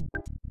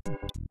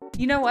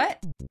 You know what?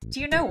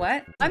 Do you know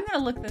what? I'm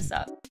gonna look this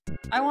up.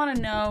 I want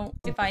to know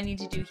if I need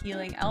to do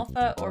healing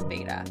alpha or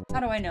beta. How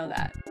do I know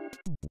that?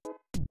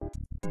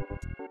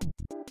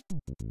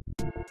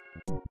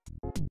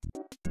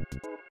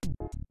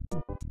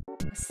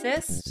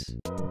 Assist.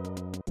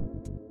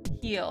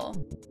 Heal.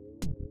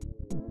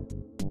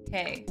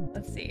 Okay,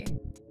 let's see.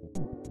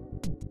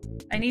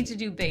 I need to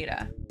do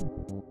beta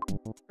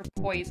for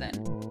poison.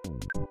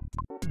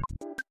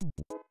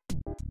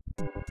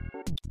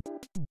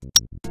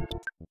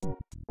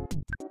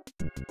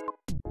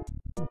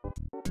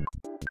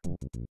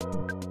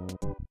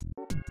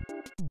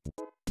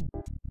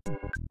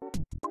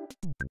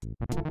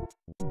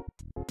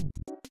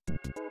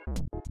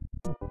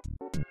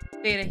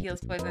 Beta heals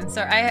poison.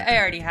 Sorry, I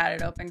already had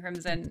it open,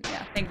 Crimson.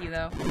 Yeah, thank you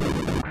though.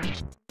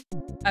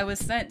 I was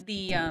sent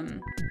the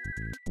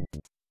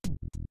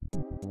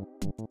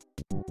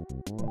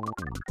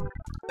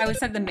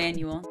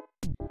manual,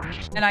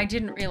 and I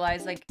didn't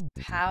realize like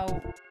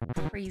how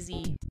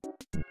crazy.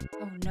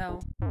 Oh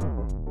no!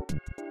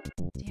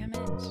 Damn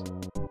it!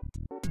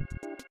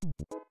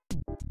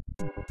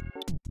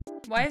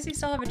 Why does he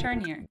still have a turn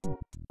here?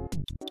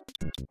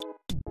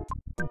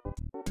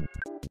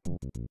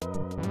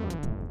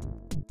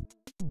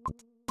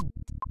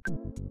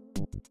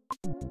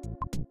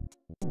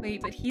 Wait,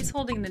 but he's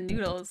holding the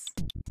noodles.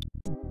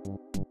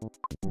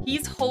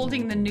 He's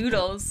holding the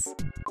noodles.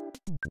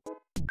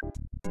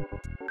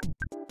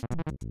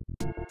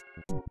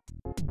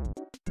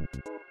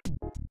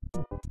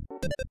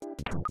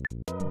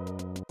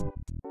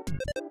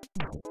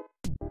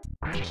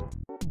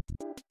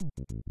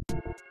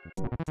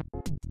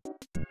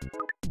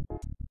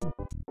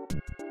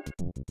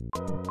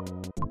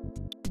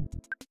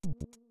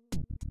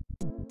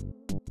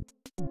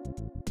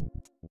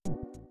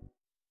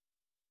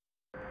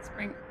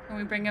 Can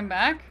we bring him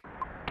back?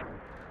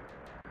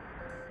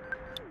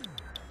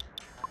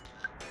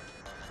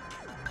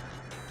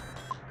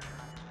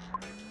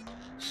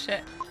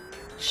 Shit.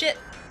 Shit!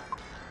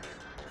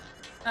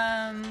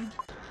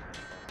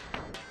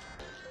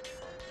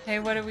 Okay,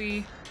 what do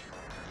we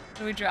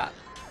drop?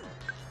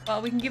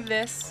 Well, we can give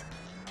this.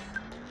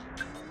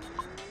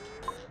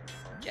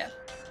 Yeah.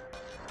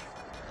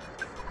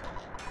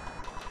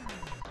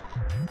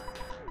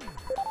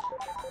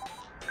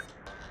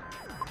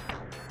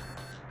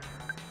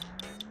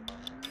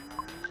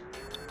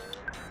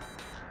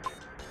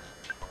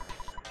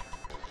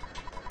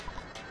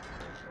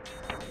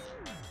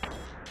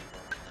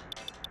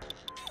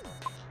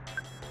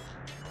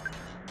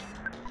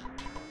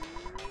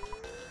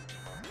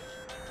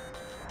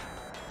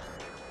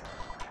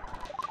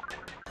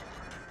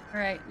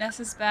 Alright, Ness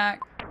is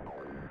back.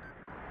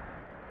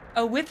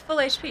 Oh, with full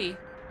HP.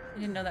 I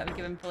didn't know that would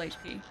give him full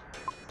HP.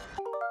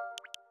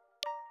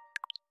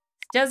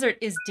 This desert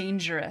is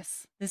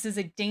dangerous. This is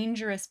a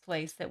dangerous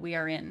place that we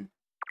are in.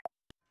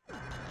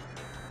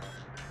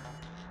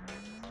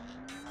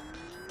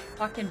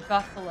 Fucking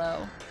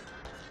buffalo.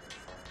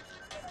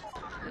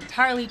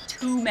 Entirely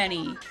too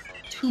many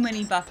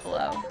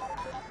buffalo.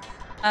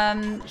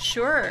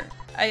 Sure.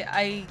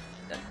 I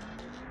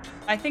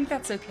think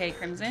that's okay,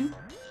 Crimson.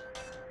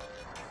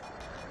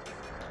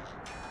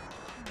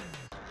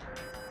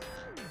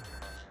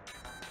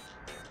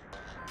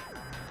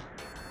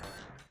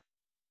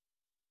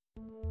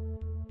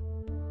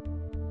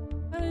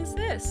 What is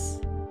this?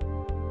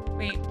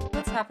 Wait,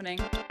 what's happening?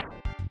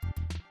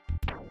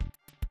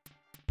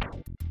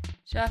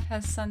 Jeff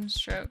has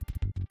sunstroke.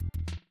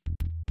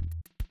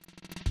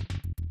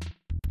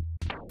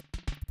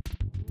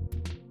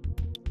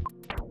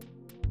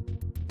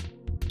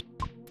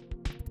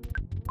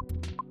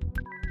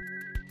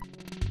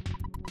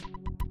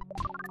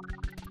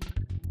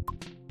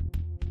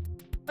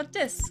 What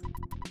this?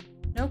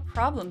 No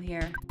problem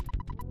here.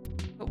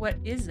 But what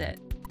is it?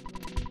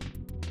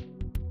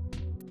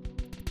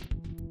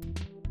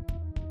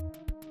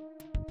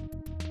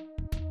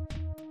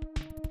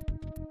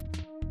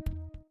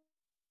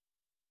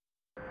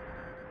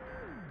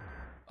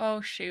 Oh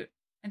shoot,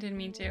 I didn't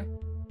mean to.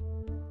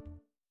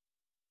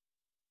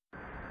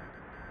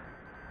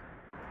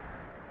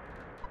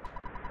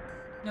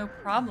 No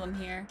problem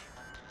here.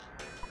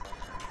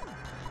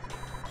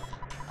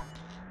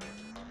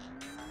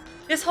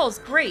 This hole's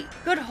great.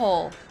 Good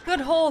hole. Good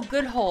hole,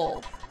 good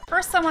hole.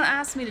 First someone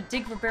asked me to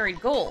dig for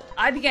buried gold.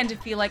 I began to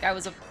feel like I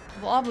was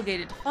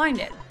obligated to find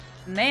it.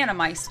 Man,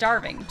 am I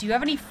starving. Do you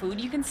have any food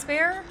you can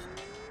spare?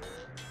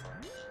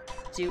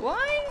 Do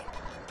I?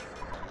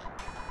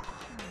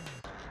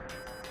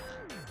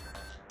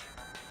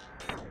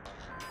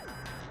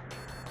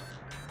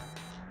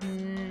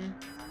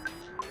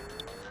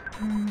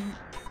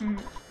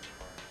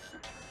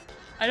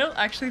 I don't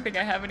actually think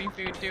I have any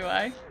food, do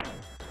I?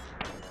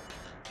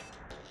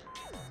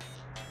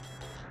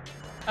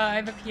 I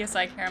have a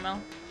PSI caramel.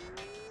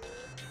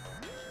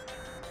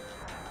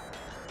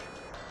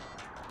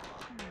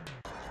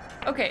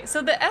 Okay,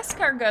 so the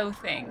escargot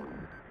thing.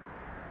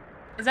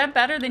 Is that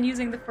better than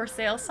using the for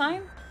sale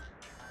sign?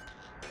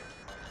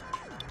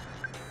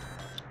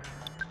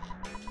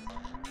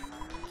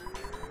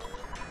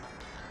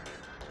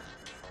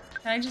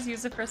 Can I just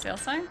use it for a sale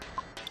sign?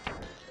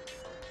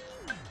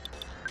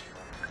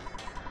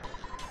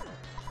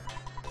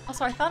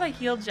 Also, I thought I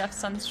healed Jeff's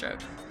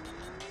sunstroke.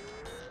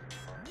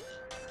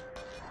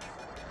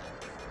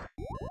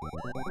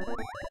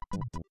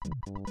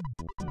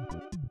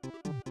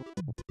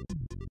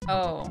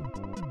 Oh.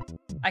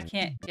 I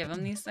can't give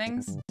him these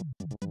things?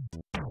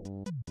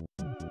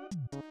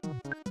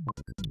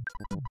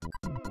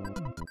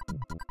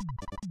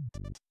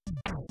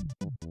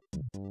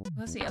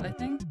 What's the other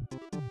thing?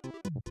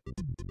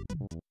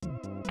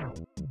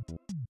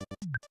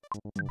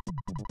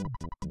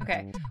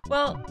 Okay,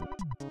 well...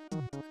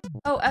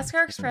 Oh,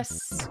 Escar Express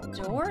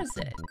stores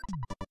it.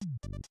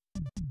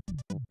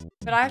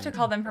 But I have to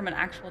call them from an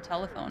actual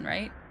telephone,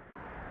 right?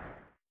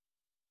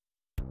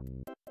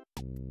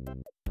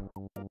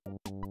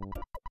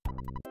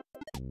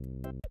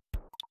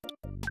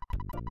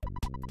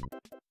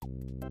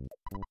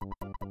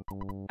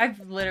 I've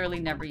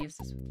literally never used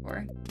this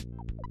before.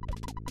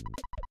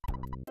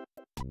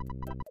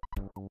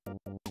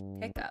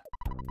 Pick up.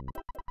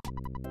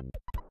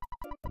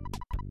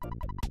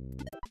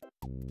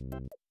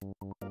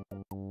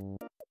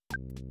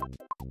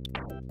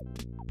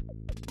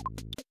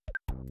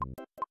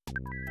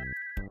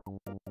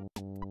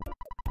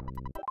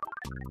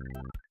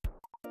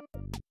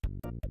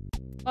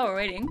 While we're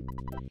waiting.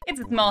 It's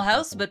a small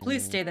house, but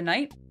please stay the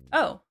night.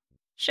 Oh,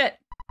 shit.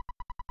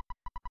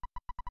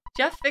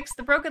 Jeff fixed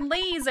the broken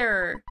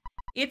laser!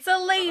 It's a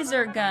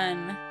laser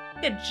gun!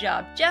 Good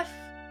job, Jeff!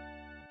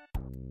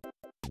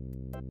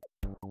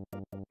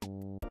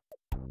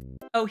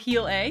 Oh,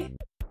 heal A?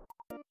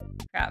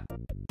 Crap.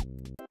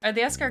 Are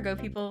the escargot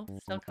people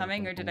still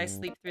coming, or did I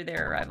sleep through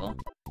their arrival?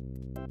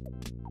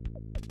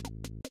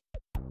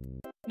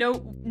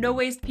 No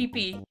waste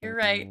pee-pee. You're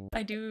right.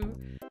 I do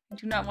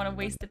not want to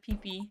waste a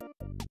pee-pee.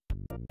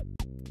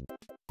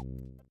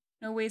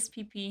 No waste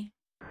pee-pee.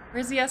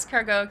 Where's the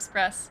escargot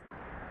express?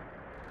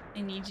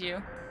 I need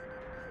you.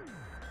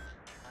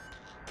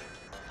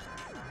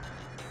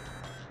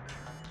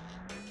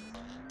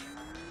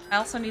 I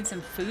also need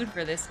some food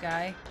for this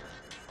guy.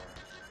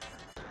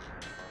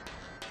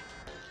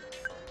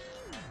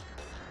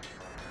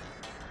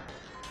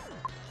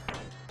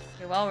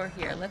 Okay, while we're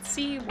here, let's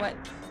see what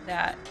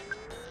that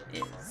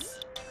is.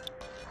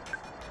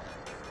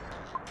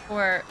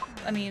 Or,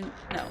 I mean,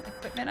 no,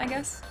 equipment, I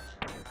guess?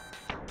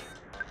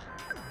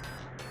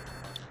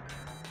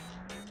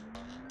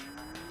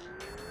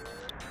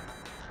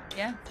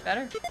 Yeah, it's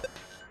better.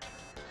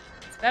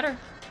 It's better.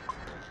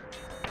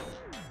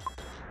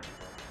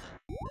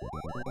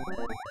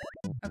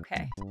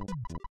 Okay.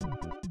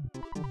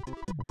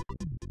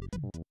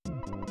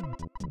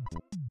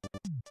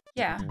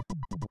 Yeah.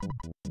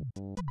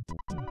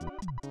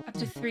 Up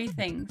to 3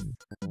 things.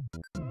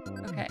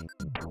 Okay.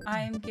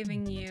 I'm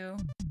giving you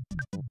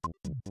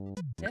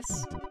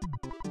this.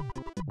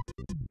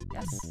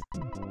 Yes.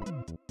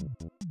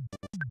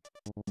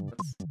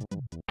 Oops.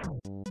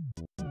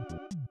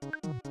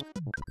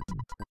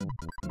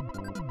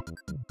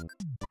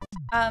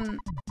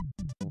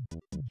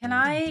 Can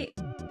I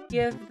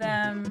give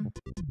them...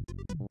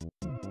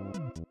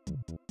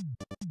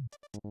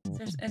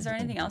 Is there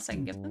anything else I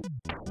can give them?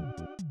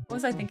 What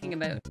was I thinking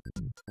about?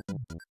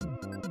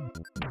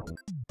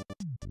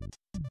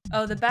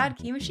 Oh, the bad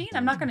key machine?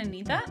 I'm not gonna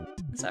need that?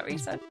 Is that what you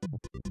said?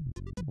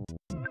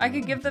 I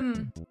could give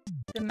them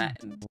the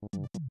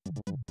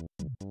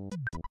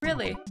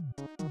Really?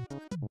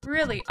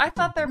 Really? I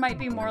thought there might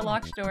be more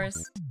locked doors.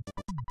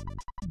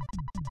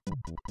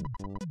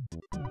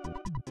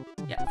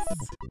 Yes.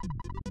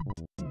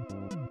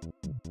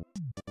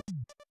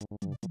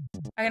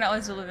 I can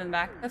always live in the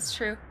back. That's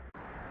true.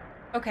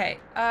 Okay,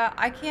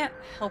 I can't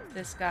help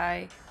this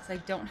guy because I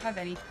don't have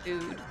any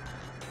food.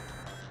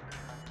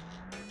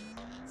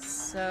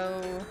 So...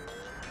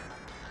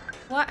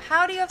 What?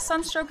 How do you have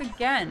sunstroke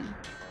again?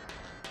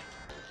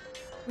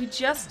 We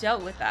just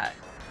dealt with that.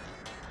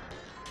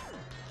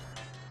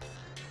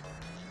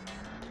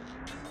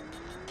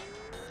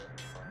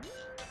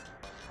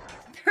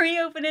 Three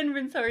open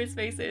inventory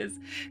spaces.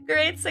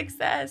 Great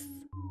success.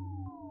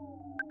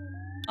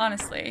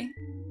 Honestly.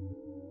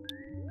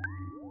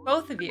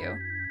 Both of you.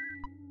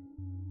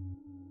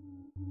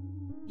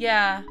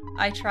 Yeah,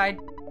 I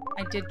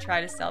did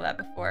try to sell that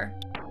before.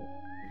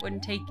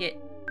 Wouldn't take it.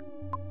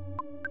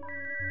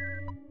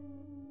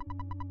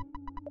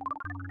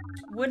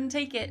 Wouldn't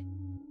take it.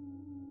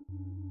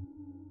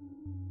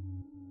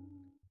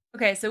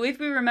 Okay, so if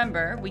we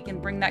remember, we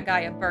can bring that guy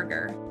a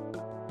burger.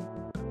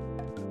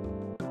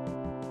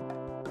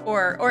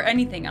 Or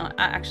anything.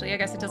 Actually, I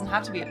guess it doesn't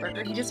have to be a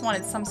burger. He just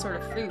wanted some sort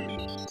of food.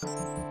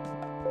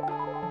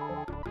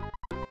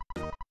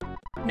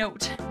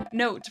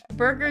 Note.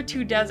 Burger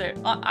to desert.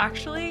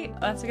 Actually,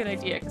 that's a good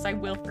idea, because I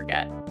will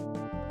forget.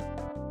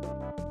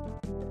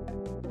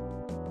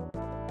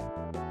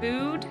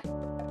 Food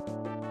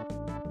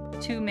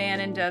to man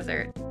in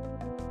desert.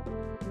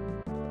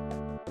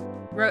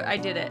 I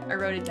did it. I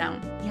wrote it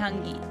down. He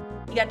hungry.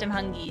 He got them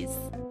hungies.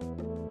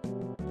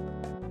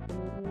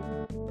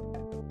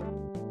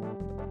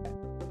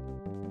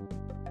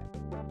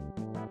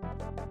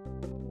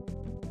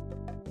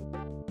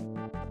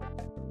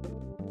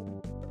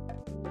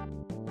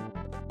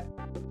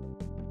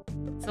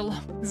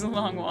 It's a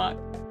long walk.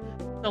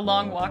 The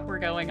long walk we're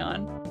going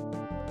on.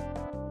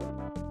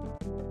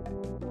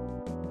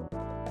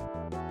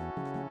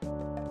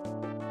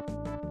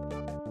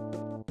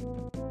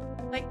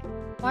 Like,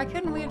 why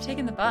couldn't we have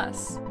taken the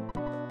bus?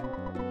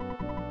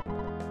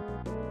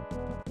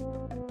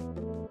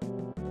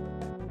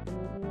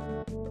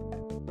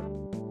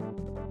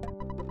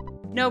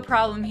 No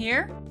problem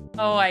here.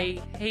 Oh, I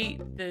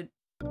hate the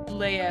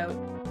layout.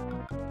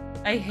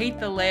 I hate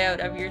the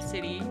layout of your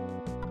city.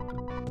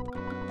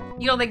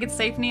 You don't think it's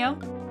safe, Neo?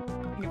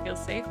 I think it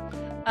feels safe.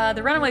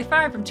 The Runaway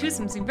 5 from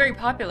Twosome seemed very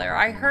popular.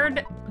 I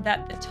heard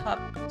that the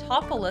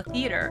Topola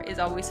Theater is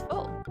always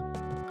full.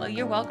 Well,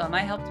 you're welcome.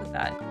 I helped with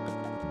that.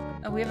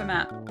 Oh, we have a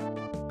map.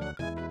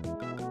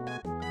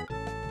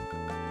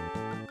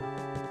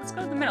 Let's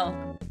go to the middle.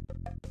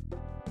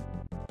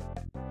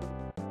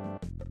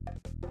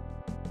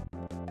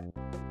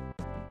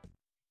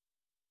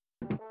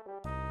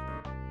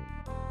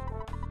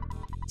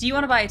 Do you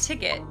want to buy a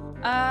ticket?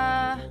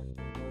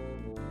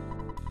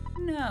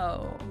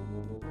 No.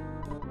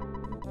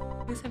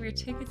 Please have your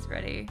tickets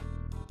ready.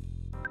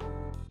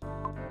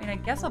 I mean, I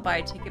guess I'll buy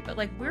a ticket, but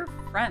like, we're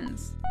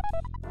friends.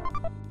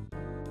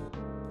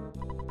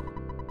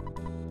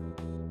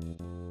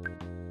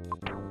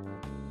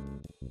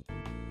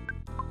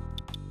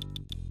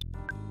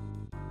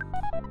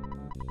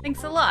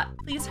 Thanks a lot.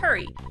 Please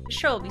hurry. The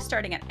show will be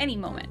starting at any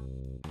moment.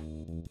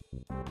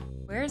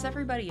 Where's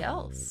everybody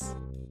else?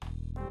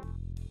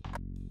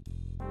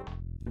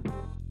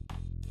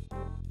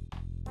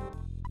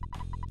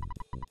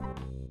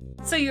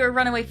 So you're a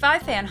Runaway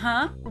 5 fan,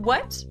 huh?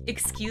 What?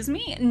 Excuse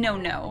me?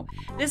 No.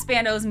 This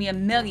band owes me $1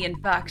 million.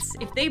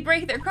 If they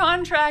break their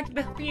contract,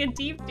 there'll be a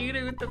deep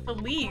doo-doo with the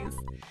police.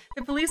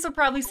 The police will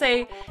probably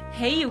say,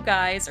 hey, you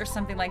guys, or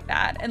something like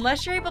that.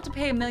 Unless you're able to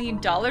pay $1 million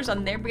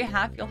on their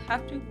behalf, you'll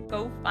have to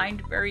go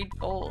find buried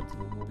gold.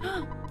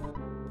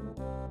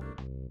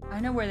 I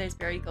know where there's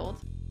buried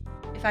gold.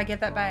 If I get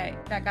that by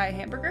that guy a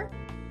hamburger?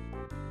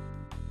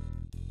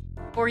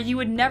 Or you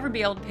would never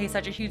be able to pay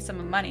such a huge sum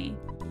of money.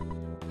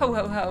 Ho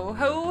ho ho,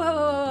 ho ho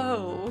ho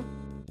ho.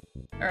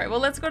 Alright, well,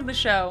 let's go to the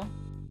show.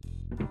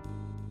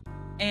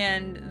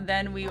 And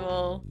then we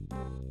will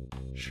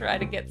try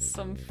to get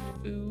some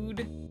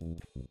food.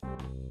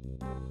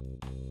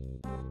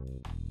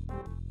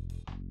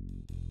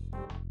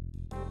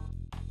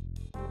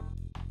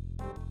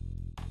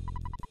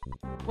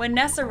 When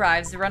Ness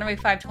arrives, the Runaway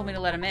 5 told me to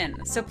let him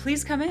in, so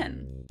please come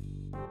in.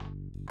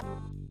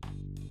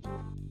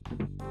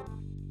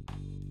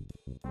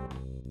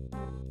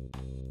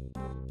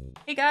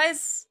 Hey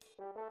guys,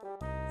 so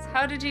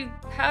how did you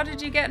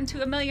get into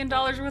 $1 million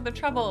worth of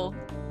trouble?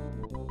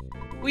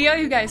 We owe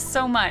you guys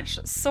so much.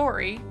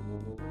 Sorry.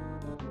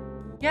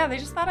 Yeah, they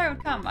just thought I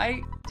would come.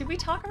 Did we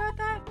talk about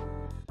that?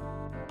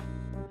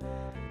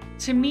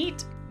 To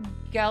meet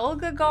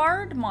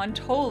Gelgagard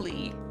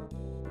Montoli.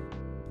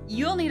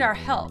 You'll need our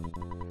help.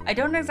 I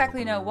don't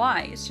exactly know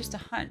why, it's just a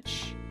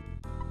hunch.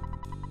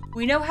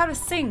 We know how to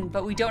sing,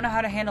 but we don't know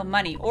how to handle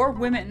money or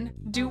women.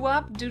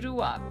 Doo-wop,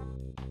 doo-doo-wop.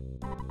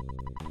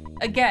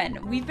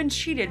 Again, we've been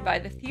cheated by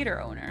the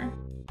theater owner.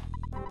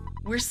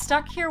 We're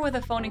stuck here with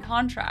a phony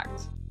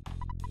contract.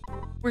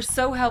 We're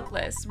so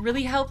helpless,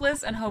 really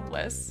helpless and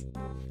hopeless.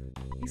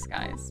 These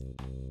guys.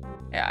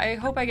 Yeah, I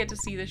hope I get to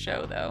see the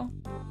show though.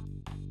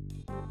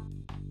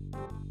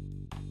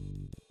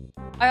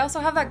 I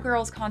also have that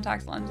girl's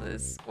contact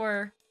lenses,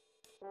 or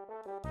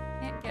I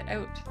can't get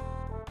out.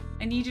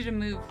 I need you to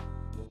move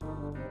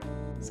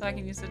so I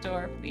can use the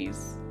door,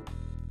 please.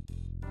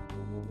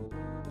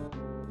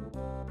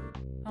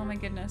 Oh my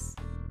goodness.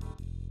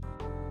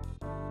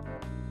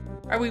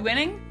 Are we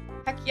winning?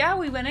 Heck yeah,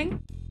 we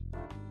winning.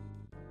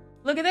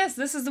 Look at this.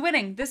 This is the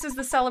winning. This is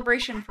the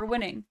celebration for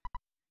winning.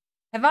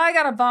 Have I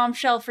got a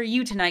bombshell for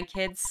you tonight,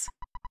 kids?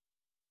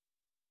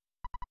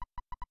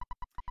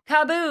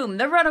 Kaboom!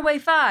 The Runaway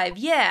 5.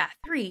 Yeah.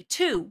 3,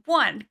 2,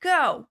 1,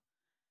 go.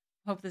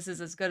 Hope this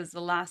is as good as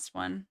the last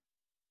one.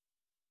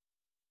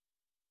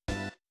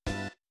 The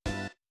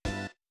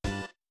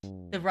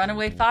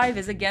Runaway 5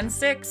 is again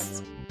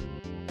 6.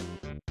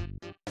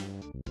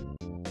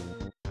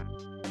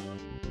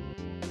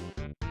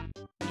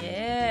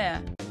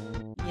 Yeah.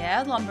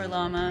 Yeah, Lumber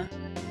Llama.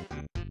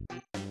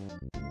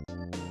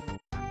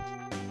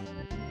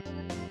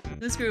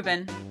 Who's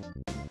grooving?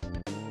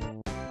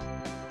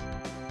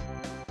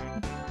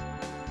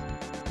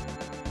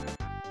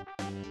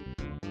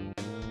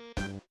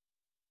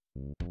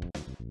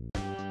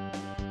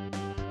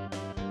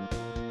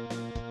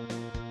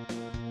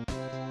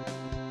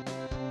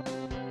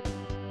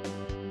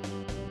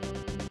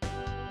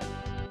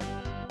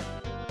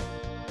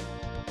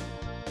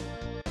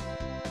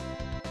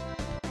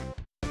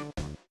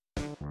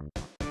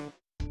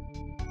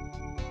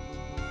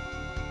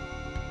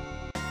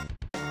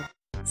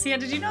 Sia,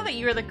 did you know that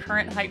you are the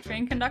current hype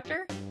train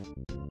conductor?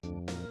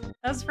 That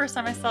was the first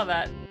time I saw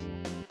that.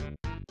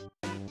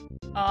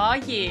 Aw,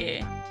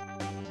 yeah.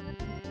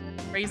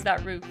 Raise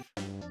that roof.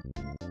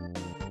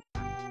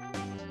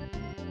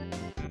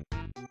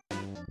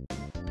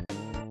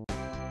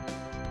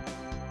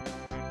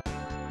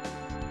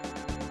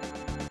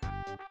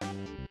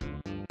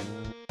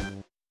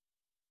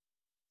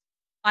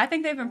 I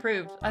think they've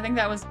improved. I think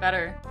that was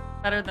better.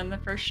 Better than the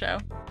first show.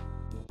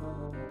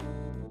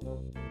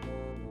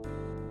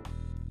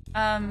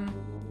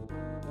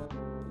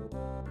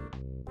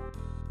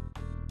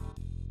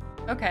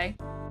 Okay.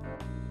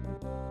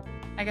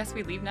 I guess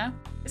we leave now?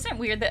 Isn't it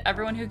weird that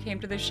everyone who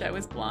came to this show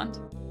is blonde?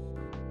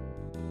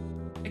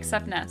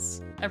 Except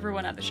Ness.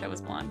 Everyone at the show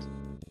is blonde.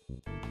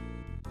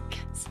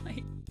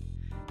 Gaslight.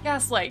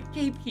 Gaslight.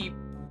 Gatekeep.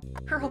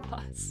 Girl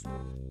boss.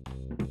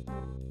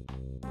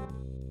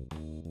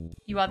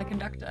 You are the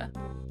conductor.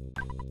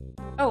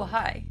 Oh,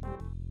 hi.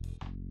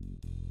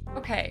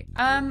 Okay,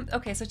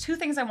 okay, so 2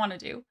 things I want to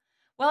do.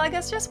 Well, I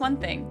guess just one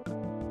thing.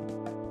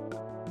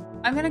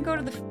 I'm gonna go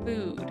to the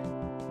food.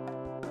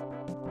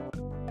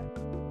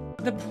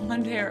 The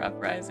blonde hair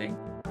uprising.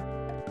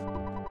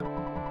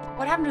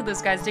 What happened to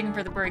those guys digging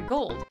for the buried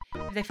gold?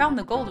 If they found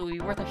the gold, it would be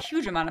worth a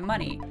huge amount of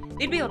money.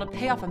 They'd be able to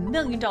pay off $1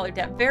 million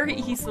debt very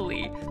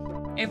easily.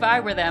 If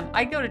I were them,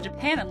 I'd go to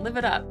Japan and live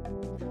it up.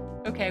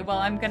 Okay, well,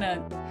 I'm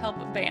gonna help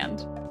a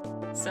band.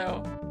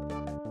 So,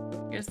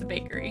 here's the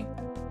bakery.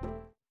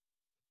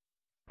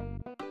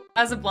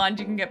 As a blonde,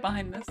 you can get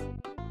behind this.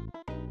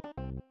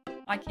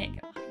 I can't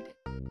get behind it.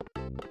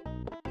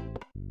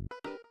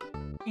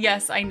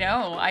 Yes, I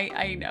know.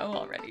 I know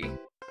already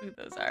who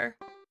those are.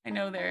 I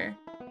know they're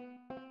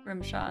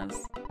Grimshaws.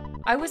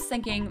 I was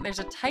thinking there's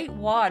a tight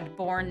wad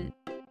born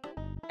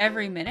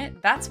every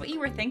minute. That's what you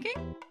were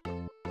thinking?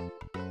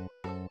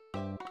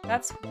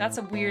 That's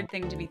a weird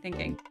thing to be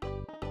thinking.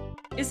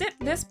 Is it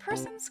this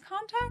person's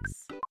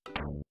contacts?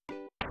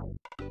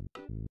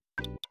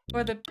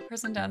 Or the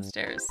person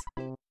downstairs?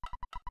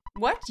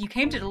 What? You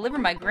came to deliver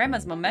my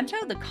grandma's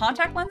memento? The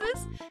contact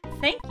lenses?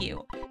 Thank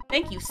you.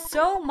 Thank you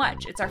so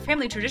much. It's our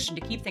family tradition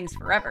to keep things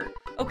forever.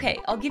 Okay,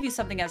 I'll give you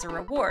something as a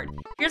reward.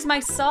 Here's my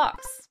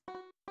socks.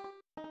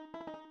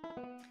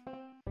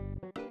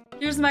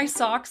 Here's my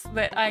socks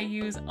that I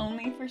use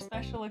only for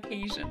special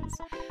occasions.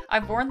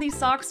 I've worn these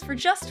socks for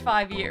just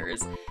 5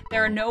 years.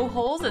 There are no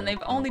holes and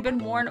they've only been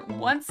worn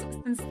once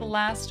since the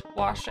last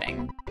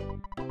washing.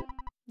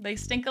 They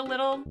stink a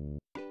little,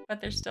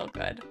 but they're still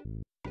good.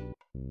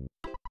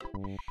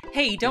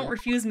 Hey, don't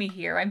refuse me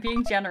here. I'm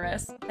being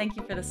generous. Thank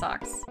you for the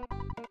socks.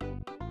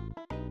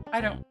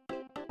 I don't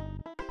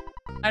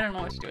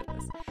know what to do with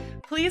this.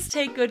 Please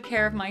take good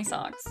care of my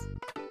socks.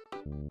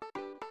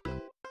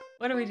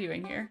 What are we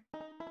doing here?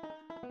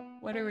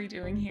 What are we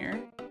doing here?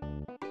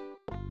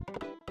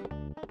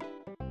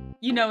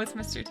 You know it's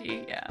Mr.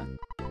 T, yeah.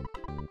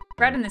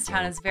 Bread in this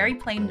town has very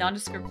plain,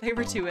 nondescript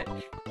flavor to it.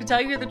 To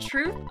tell you the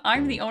truth,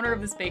 I'm the owner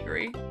of this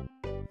bakery.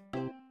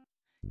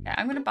 Yeah,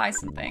 I'm gonna buy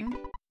something.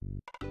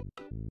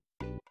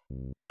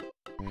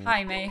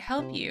 Hi, may I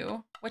help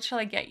you? What shall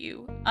I get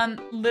you?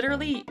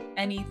 Literally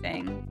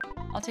anything.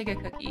 I'll take a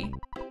cookie.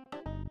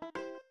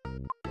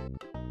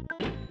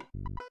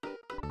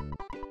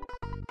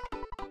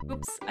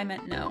 Oops, I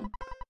meant no.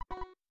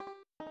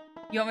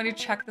 You want me to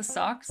check the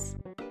socks?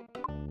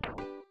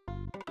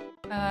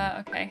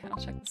 Okay, I'll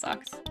check the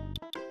socks.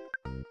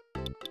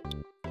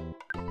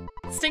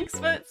 Stinks,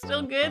 but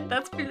still good.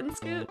 That's Poot and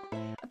Scoot.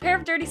 A pair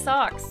of dirty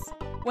socks.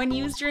 When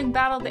used during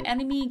battle, the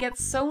enemy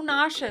gets so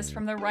nauseous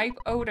from the ripe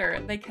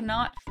odor, they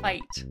cannot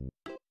fight.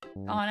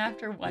 Gone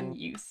after 1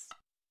 use.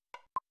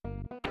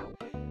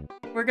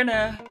 We're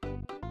gonna...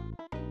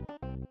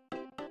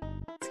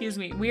 Excuse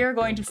me, we are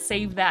going to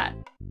save that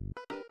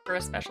for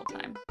a special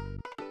time.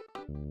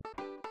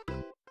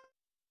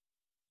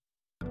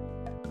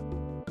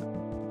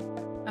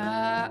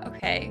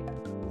 Okay.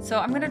 So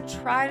I'm gonna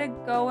try to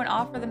go and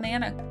offer the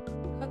man a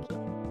cookie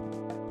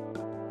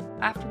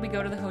after we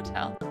go to the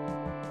hotel.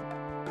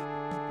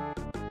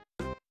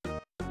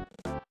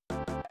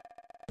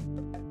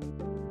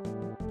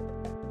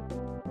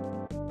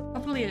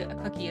 Hopefully a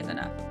cookie is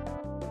enough.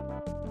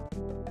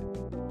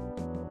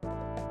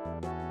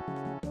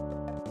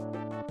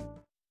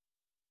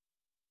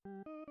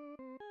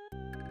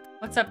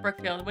 What's up,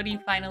 Brookfield? What are you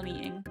finally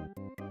eating?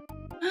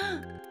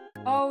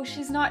 Oh,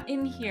 she's not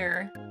in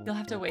here. You'll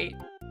have to wait.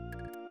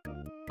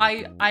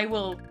 I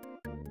will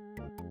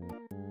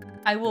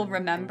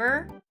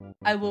remember.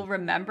 I will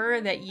remember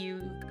that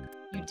you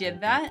did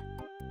that.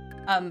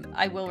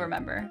 I will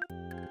remember.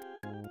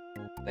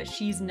 But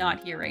she's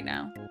not here right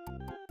now.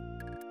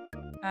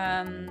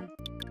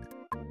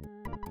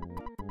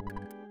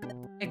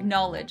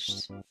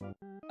 Acknowledged.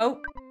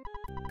 Oh.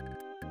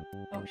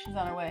 Oh, she's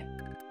on her way.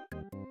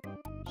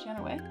 Is she on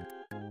her way?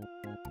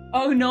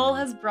 Oh, Noel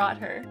has brought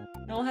her.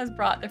 Noel has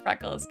brought the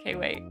freckles. Okay,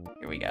 wait.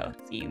 Here we go.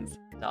 Scenes.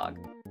 Dog.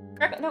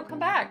 Freckle. No, come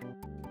back.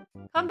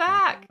 Come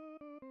back.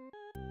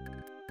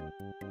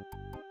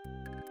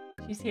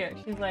 She's here.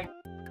 She's like,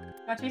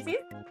 got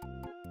cheesies?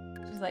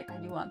 She's like, I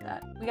do want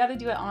that. We got to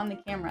do it on the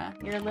camera.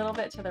 You're a little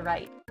bit to the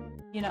right.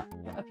 You know.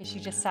 Okay, she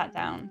just sat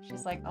down.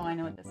 She's like, oh, I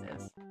know what this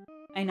is.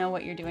 I know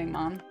what you're doing,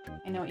 Mom.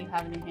 I know what you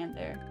have in your hand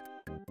there.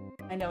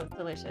 I know it's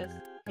delicious.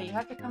 Okay, you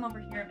have to come over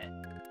here a bit.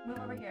 Move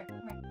over here.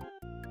 Come here.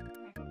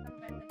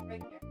 Right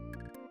here.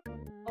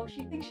 Oh,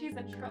 she thinks she's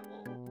in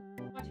trouble.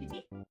 Want your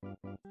teeth?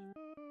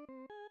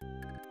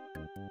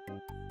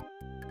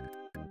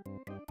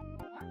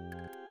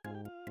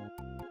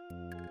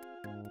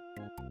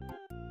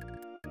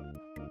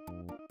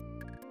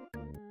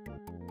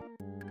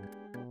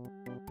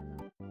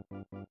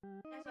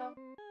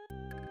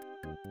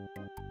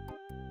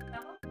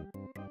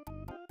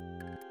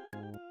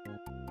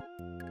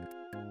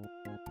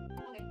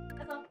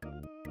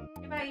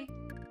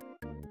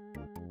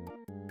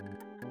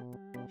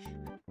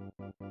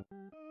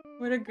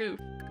 What a goof.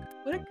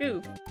 What a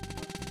goof.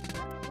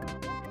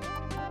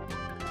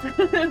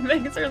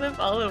 Thanks for the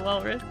follow,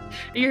 Walrus.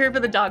 Are you here for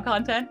the dog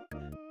content?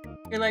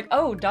 You're like,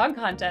 oh, dog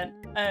content.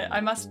 I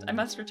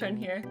must return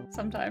here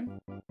sometime.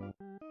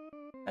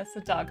 That's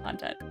the dog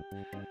content.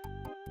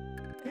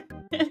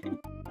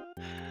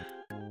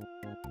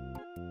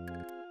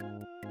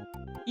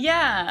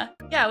 Yeah,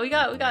 we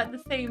got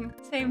the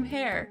same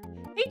hair.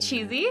 Hey,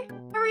 Cheesy,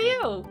 how are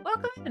you?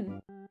 Welcome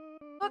in.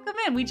 Welcome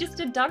in. We just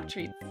did dog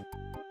treats.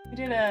 We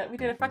did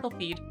a freckle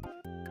feed.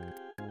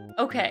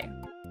 Okay.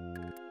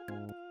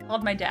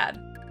 Called my dad.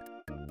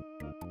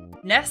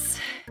 Ness,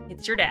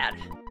 it's your dad.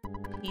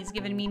 He's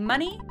giving me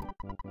money.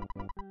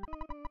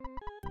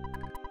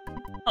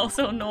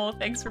 Also, Noel,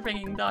 thanks for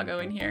bringing Doggo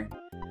in here.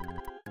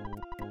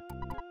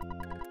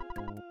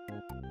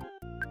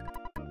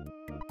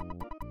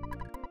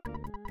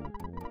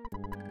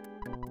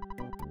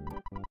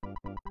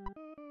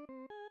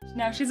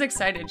 Now she's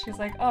excited. She's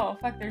like, oh,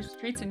 fuck, there's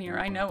treats in here.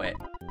 I know it.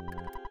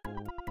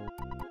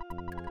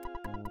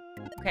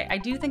 Okay, I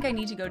do think I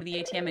need to go to the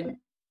ATM and...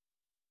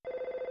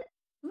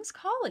 Who's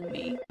calling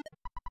me?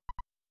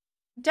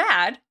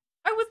 Dad?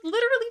 I was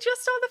literally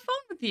just on the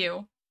phone with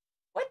you.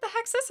 What the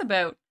heck's this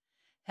about?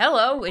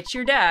 Hello, it's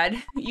your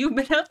dad. You've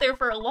been out there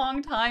for a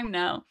long time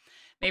now.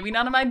 Maybe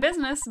none of my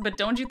business, but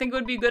don't you think it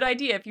would be a good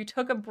idea if you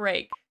took a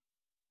break?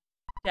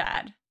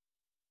 Dad.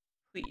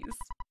 Please.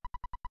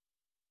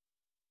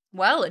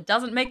 Well, it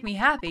doesn't make me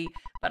happy,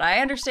 but I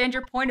understand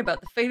your point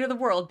about the fate of the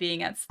world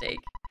being at stake.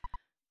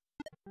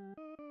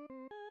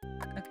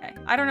 Okay,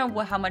 I don't know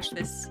how much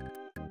this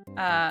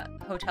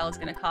hotel is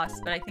gonna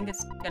cost, but I think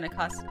it's gonna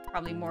cost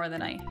probably more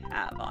than I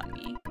have on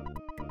me.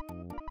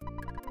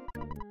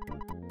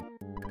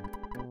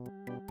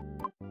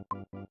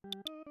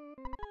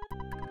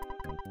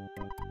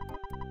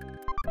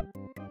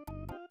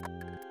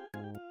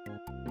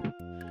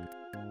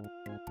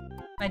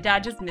 My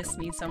dad just missed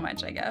me so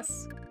much, I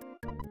guess.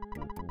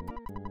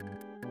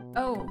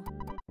 Oh.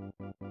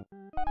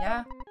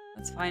 Yeah,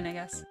 that's fine, I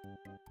guess.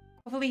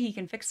 Hopefully he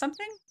can fix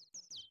something?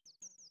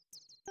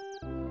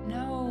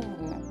 No.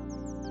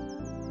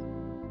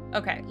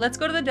 Okay, let's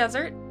go to the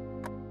desert.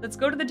 Let's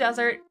go to the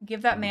desert,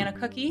 give that man a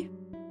cookie.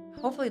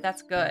 Hopefully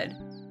that's good.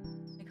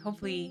 Like,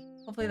 hopefully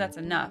that's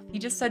enough. He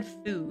just said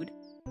food.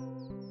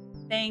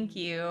 Thank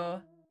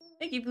you.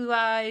 Thank you, Blue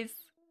Eyes.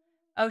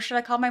 Oh, should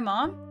I call my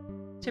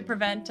mom? To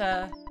prevent,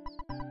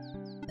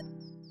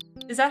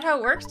 Is that how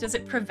it works? Does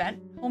it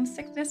prevent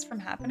homesickness from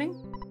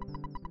happening?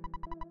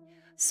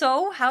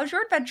 So, how's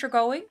your adventure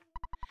going?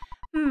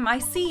 I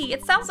see.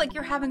 It sounds like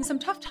you're having some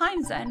tough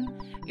times then.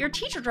 Your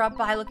teacher dropped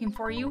by looking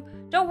for you.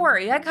 Don't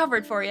worry, I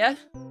covered for you.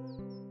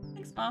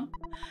 Thanks, Mom.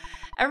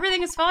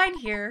 Everything is fine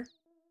here.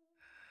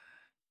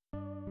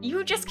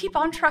 You just keep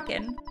on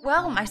trucking.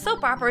 Well, my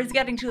soap opera is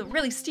getting to the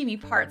really steamy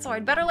part, so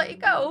I'd better let you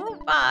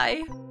go.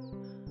 Bye.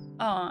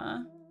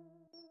 Aw.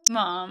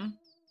 Mom.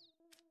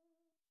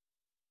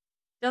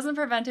 Doesn't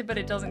prevent it, but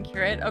it doesn't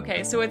cure it.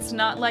 Okay, so it's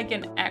not like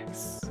an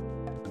X.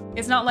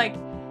 It's not like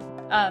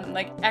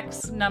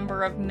X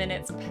number of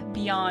minutes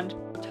beyond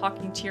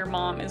talking to your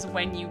mom is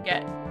when you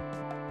get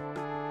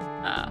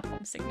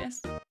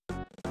homesickness.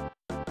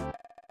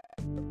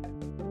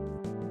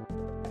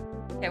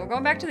 Okay, we're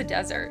going back to the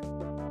desert.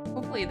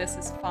 Hopefully this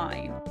is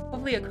fine.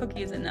 Hopefully a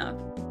cookie is enough.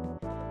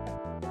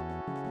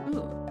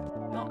 Ooh,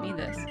 I don't need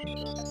this.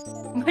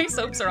 My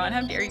soaps are on.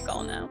 How dare you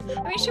call now?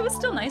 I mean, she was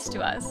still nice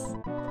to us.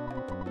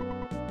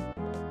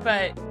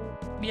 But,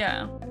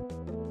 yeah.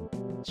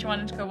 She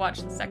wanted to go watch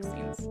the sex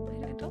scenes.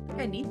 I don't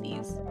think I need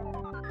these.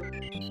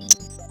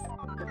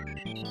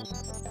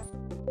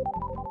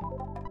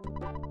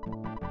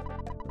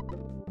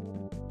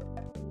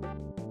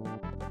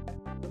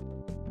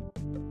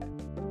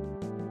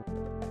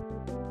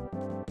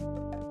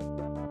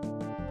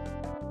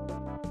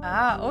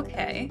 Ah,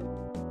 okay.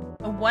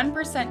 A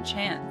 1%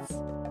 chance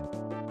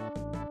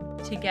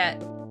to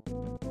get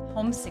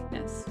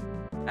homesickness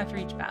after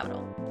each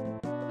battle.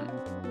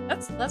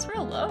 That's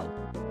real low.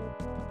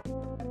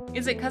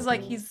 Is it because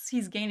like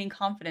he's gaining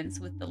confidence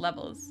with the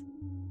levels?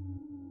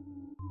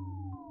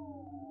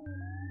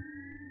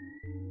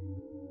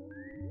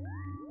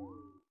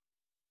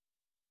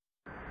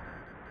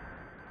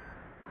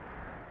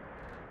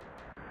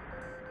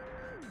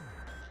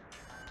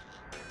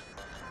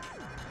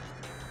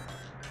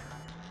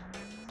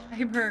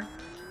 Hyper.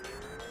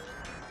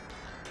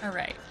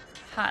 Alright.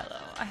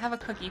 Hilo, I have a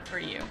cookie for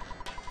you.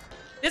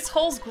 This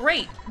hole's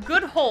great.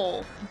 Good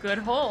hole. Good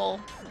hole.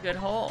 Good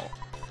hole.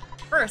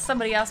 First,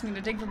 somebody asked me to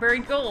dig for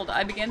buried gold.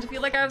 I began to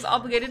feel like I was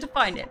obligated to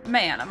find it.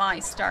 Man, am I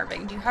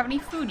starving. Do you have any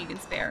food you can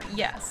spare?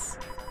 Yes.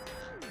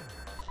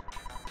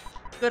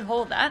 Good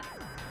hole, that.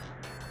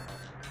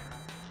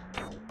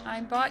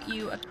 I bought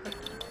you a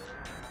cookie.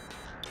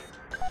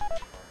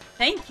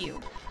 Thank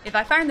you. If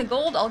I find the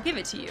gold, I'll give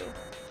it to you.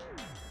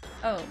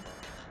 Oh.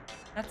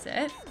 That's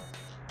it?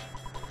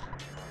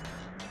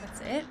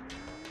 That's it?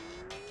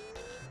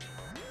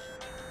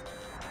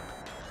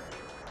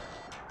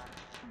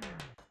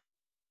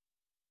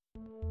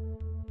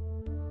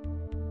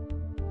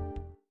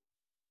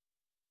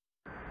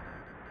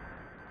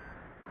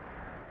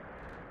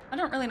 I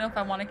don't really know if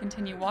I want to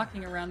continue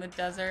walking around the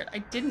desert. I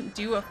didn't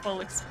do a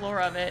full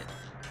explore of it,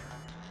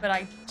 but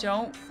I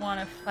don't want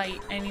to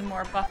fight any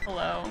more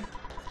buffalo.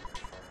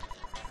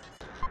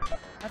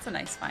 That's a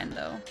nice find,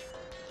 though.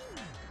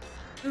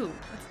 Ooh,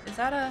 is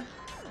that a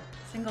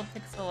single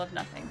pixel of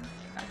nothing?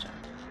 Okay, gotcha.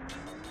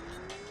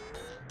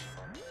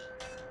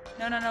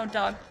 No, no, no,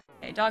 dog.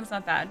 Okay, dog's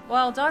not bad.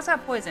 Well, dog's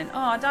got poison.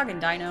 Aw, dog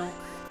and dino.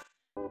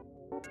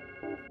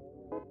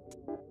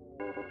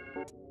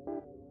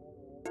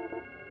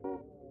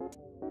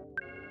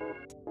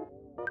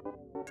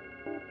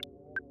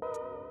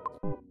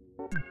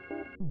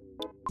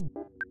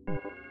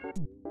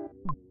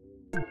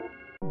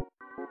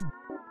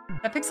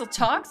 That pixel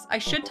talks? I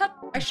should touch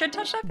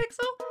that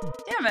pixel?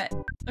 Damn it.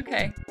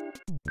 Okay.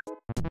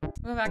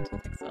 Go back to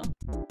the pixel.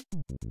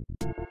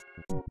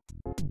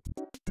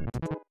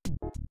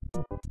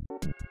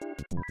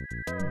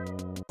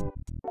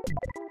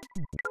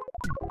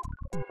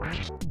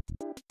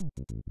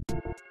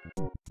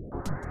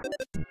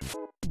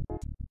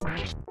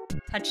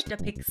 Touch the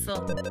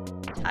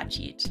pixel. Touch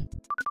it.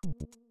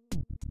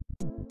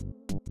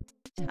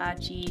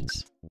 Touch it.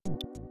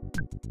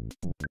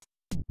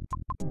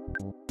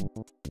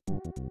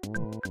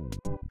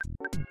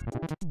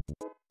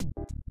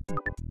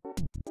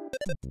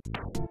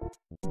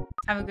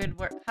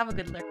 Have a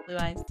good lurk, Blue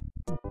Eyes.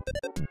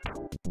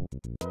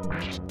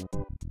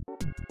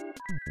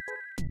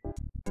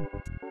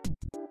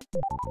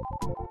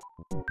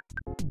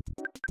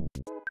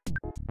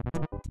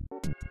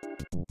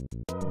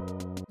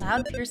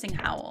 Loud piercing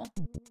howl.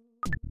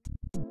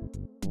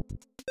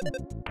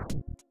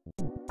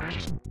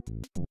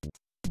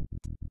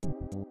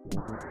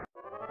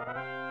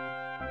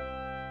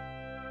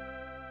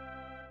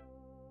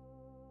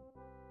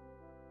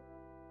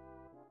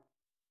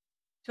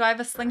 Do I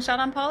have a slingshot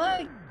on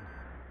Paula?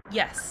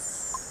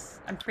 Yes.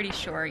 I'm pretty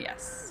sure,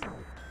 yes.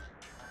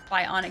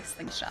 Bionic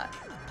slingshot.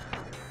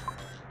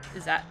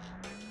 Is that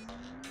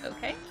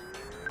okay?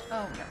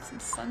 Oh, we got some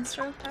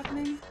sunstroke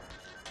happening.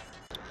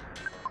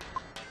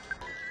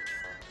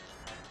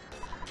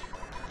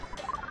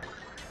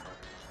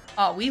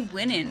 Oh, we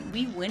winning,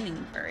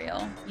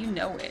 Burial. You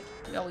know it.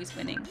 We always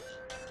winning.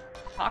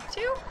 Talk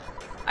to?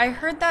 I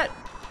heard that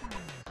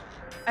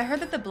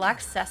the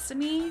black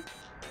sesame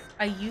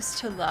I used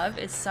to love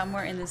is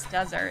somewhere in this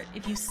desert.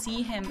 If you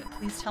see him,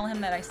 please tell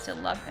him that I still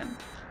love him.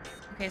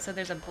 Okay, so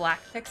there's a black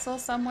pixel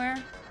somewhere.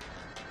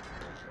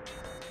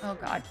 Oh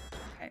god.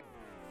 Okay.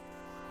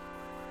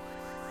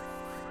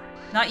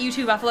 Not you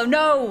two, buffalo.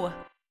 No!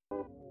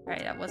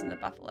 Right, that wasn't the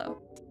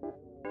buffalo.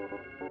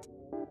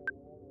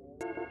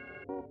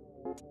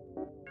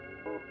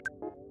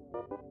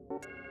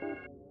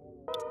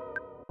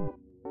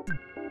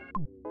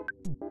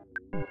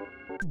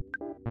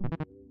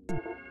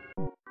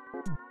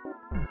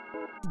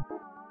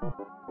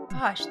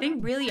 Gosh, they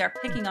really are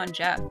picking on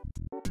Jeff.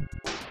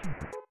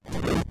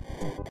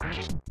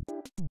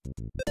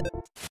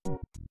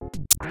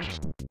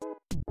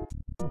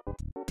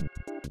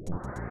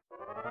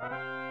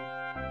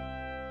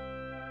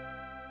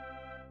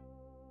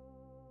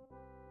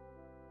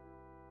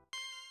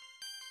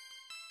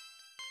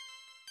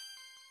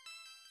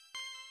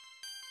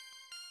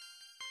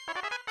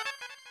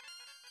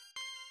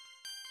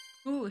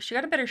 Ooh, she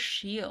got a better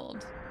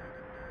shield.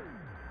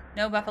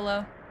 No,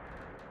 buffalo.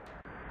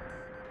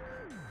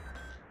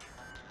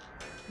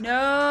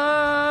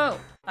 No!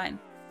 Fine.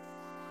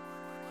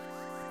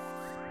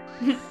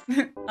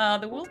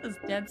 The wolf is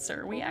dead,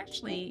 sir. We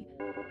actually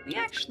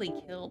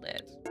killed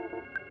it.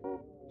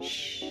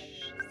 Shh.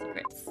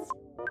 Secrets.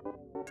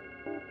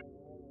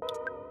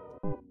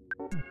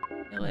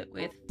 Kill it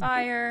with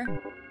fire.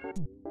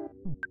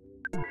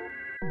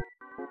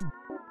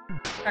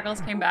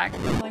 Freckles came back.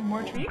 Like,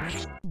 more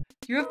treats?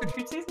 Do you have the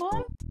treatsies,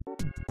 Mom?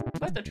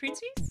 What, the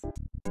treatsies?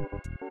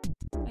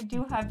 I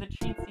do have the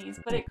treatsies,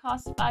 but it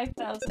costs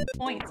 5,000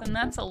 points, and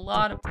that's a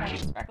lot of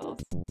points,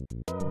 Freckles.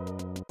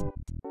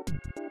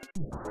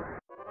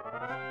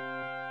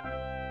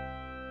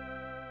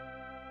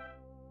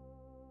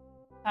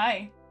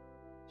 Hi.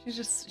 She's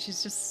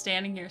just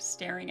standing here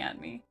staring at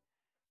me.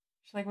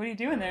 She's like, what are you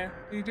doing there?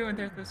 What are you doing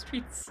there with those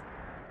treats?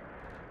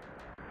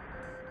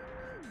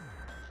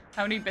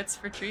 How many bits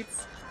for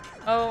treats?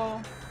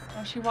 Oh,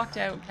 she walked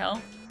out,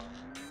 Kel.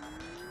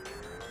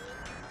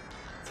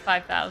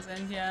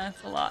 5,000, yeah,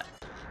 it's a lot.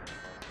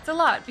 It's a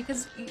lot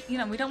because, you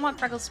know, we don't want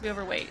Freckles to be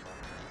overweight.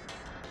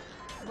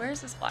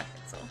 Where's this black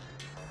pixel?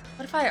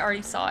 What if I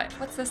already saw it?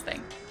 What's this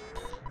thing?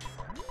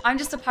 I'm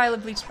just a pile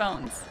of bleached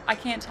bones. I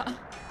can't talk.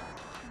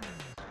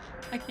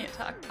 I can't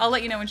talk. I'll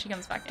let you know when she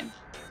comes back in.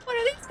 What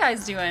are these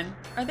guys doing?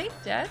 Are they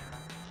dead?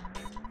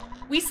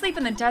 We sleep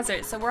in the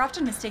desert, so we're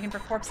often mistaken for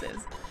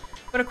corpses.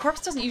 But a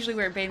corpse doesn't usually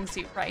wear a bathing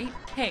suit, right?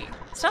 Hey,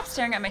 stop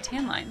staring at my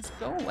tan lines.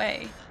 Go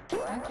away.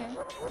 Okay.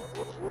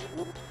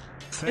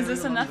 Is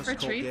this enough for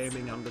treats?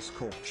 Gaming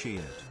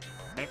 _cheered.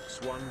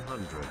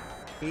 X100.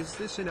 Is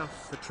this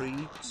enough for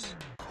treats?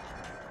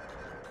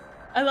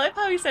 I like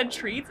how he said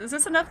treats. Is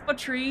this enough for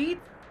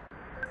treats?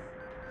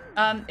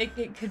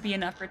 It could be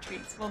enough for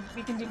treats. Well,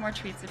 we can do more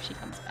treats if she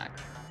comes back.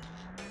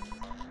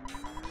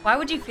 Why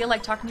would you feel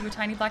like talking to a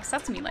tiny black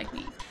sesame like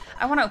me?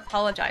 I want to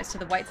apologize to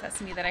the white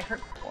sesame that I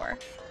hurt before.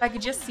 If I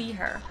could just see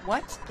her.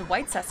 What? The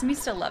white sesame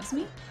still loves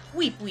me?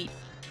 Weep, weep.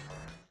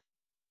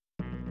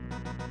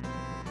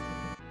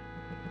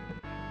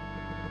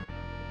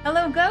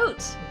 Hello,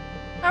 goat.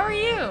 How are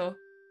you?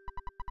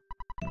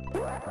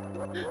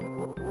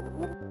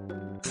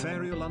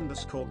 Ferial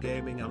underscore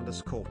gaming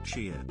underscore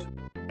cheered.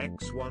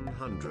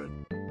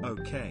 X100.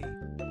 Okay.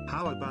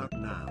 How about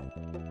now?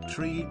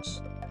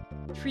 Treats?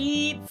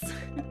 Treats.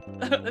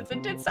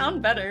 That did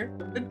sound better.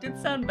 It did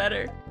sound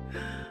better.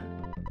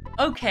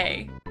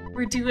 Okay.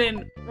 We're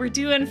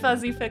doing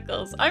fuzzy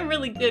pickles. I'm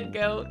really good,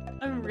 goat.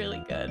 I'm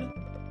really good.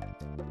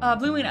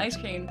 Blue Moon ice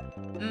cream.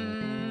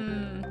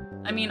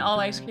 I mean, all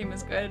ice cream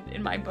is good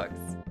in my books.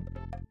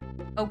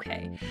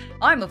 Okay,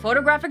 I'm a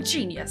photographic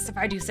genius, if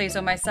I do say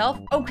so myself.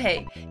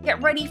 Okay,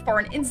 get ready for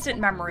an instant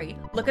memory.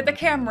 Look at the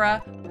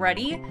camera.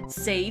 Ready?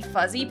 Say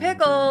fuzzy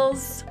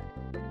pickles.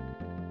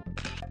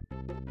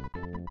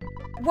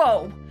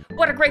 Whoa,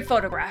 what a great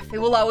photograph. It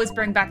will always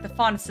bring back the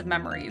fondest of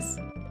memories.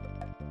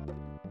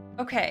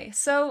 Okay,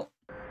 so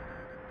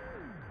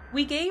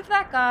we gave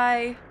that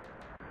guy...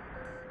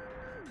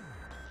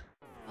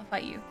 I'll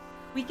fight you.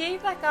 We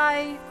gave that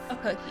guy a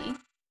cookie.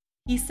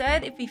 He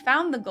said if he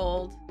found the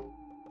gold,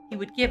 he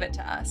would give it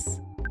to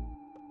us.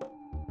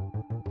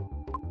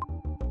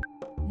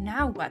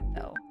 Now what,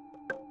 though?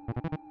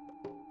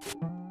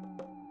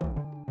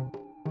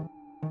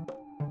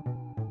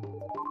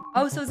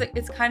 Oh, so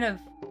it's kind of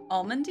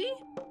almondy?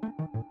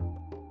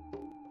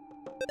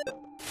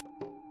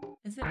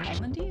 Is it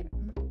almondy?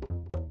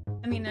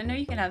 I mean, I know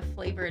you can have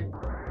flavored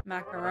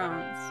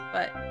macarons,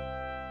 but...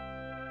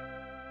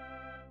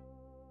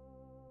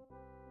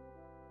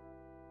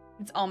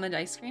 It's almond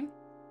ice cream?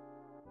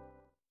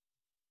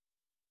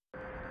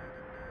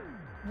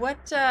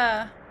 What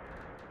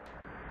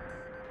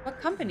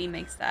company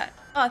makes that?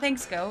 Oh,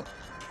 thanks, goat.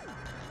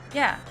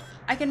 Yeah,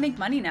 I can make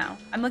money now.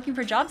 I'm looking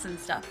for jobs and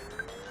stuff.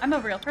 I'm a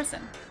real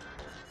person.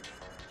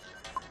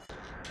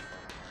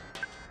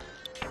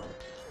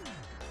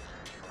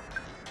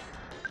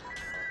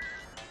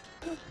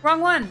 Wrong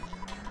one!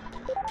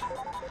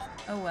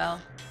 Oh well.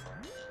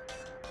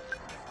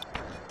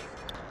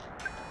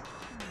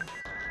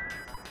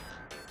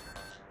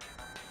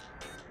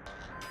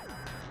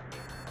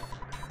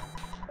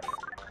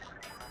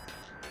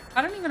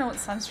 I don't even know what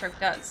Sunstroke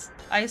does.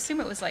 I assume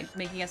it was like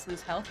making us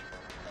lose health.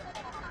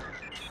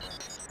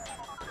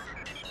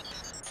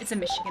 It's a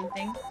Michigan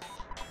thing.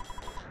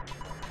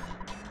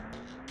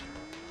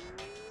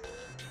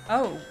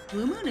 Oh,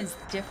 Blue Moon is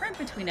different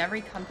between every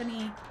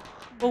company.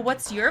 Well,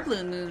 what's your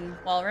Blue Moon,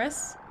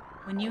 Walrus?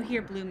 When you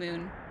hear Blue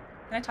Moon,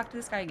 can I talk to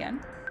this guy again?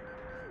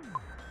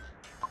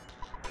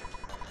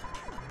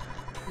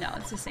 No,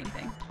 it's the same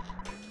thing.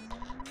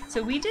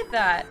 So we did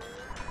that.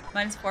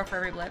 -4 for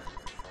every blip.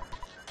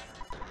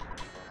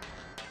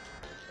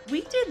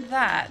 We did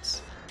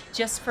that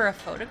just for a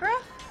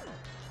photograph?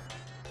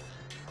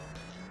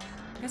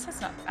 I guess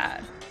that's not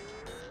bad.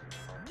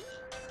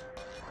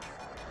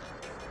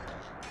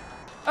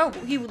 Oh,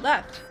 he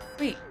left.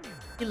 Wait,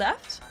 he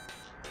left?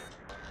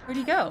 Where'd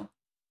he go?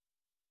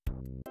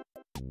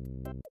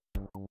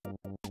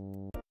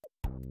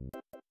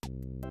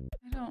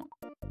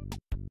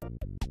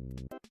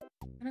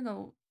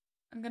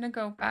 I'm gonna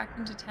go back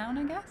into town,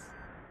 I guess?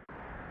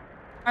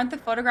 Aren't the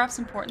photographs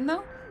important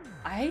though?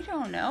 I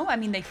don't know. I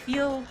mean, they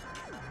feel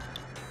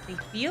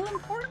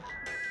important,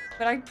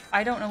 but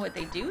I don't know what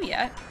they do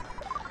yet.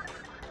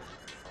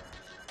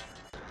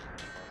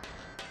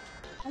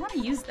 I want to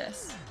use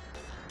this.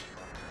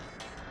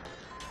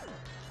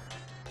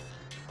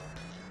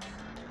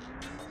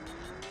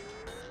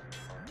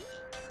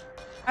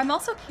 I'm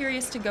also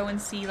curious to go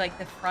and see like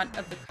the front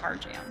of the car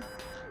jam.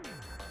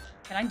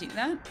 Can I do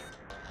that?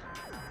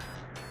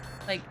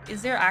 Like,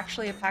 is there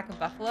actually a pack of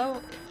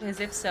buffalo? Because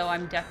if so,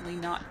 I'm definitely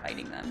not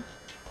fighting them.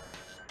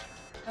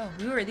 Oh,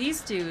 who are these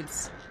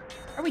dudes?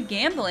 Are we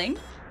gambling?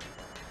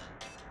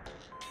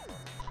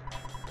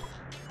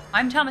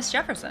 I'm Thomas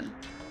Jefferson.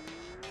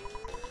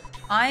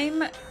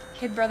 I'm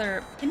Kid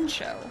Brother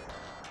Pincho.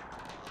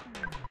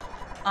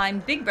 I'm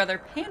Big Brother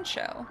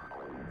Pancho.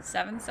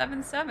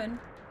 777.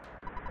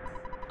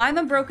 I'm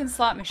a broken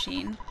slot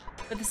machine,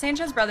 but the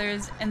Sanchez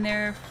brothers and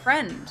their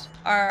friend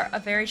are a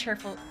very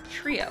cheerful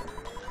trio.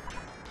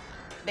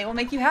 They will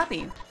make you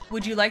happy.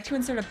 Would you like to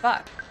insert a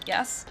buck?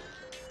 Yes?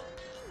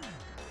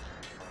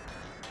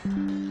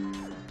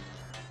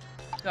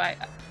 Do I...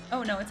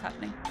 Oh no, it's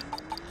happening.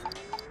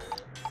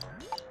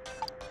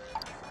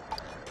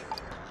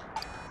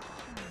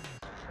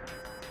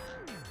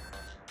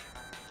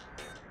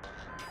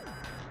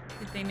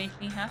 Did they make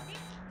me happy?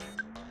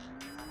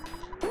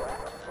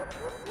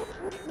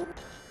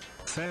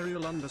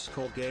 Ferial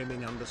underscore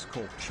gaming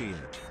underscore cheered.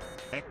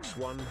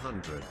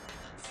 X100.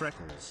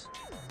 Freckles.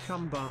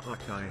 Come back,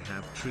 I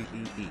have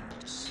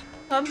treats.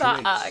 Come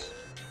back.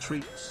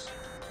 Treats.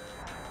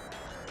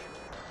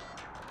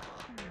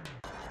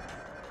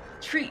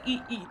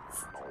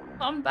 Treats.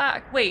 Come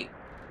back. Wait,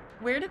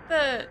 where did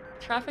the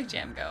traffic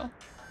jam go?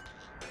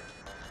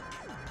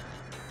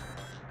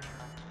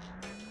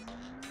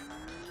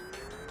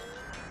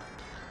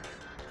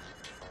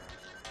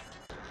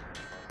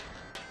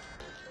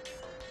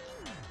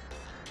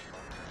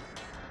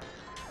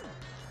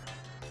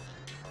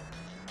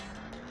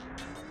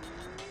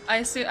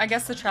 I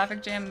guess the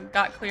traffic jam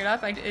got cleared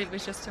up. It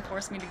was just to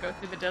force me to go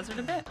through the desert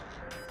a bit.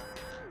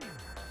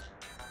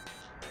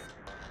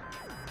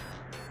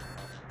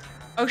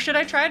 Oh, should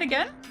I try it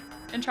again?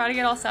 And try to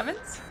get all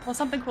 7s? Will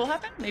something cool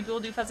happen? Maybe we'll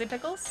do fuzzy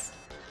pickles?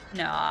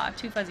 Nah,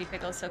 2 fuzzy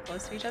pickles so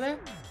close to each other.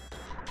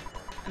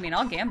 I mean,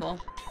 I'll gamble.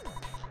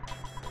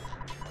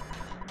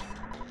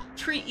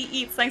 Tree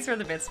eats. Thanks for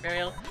the bits,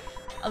 Burial.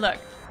 Look,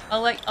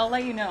 I'll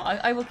let you know.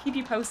 I will keep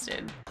you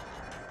posted.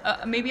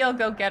 Maybe I'll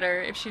go get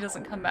her if she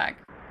doesn't come back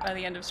by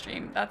the end of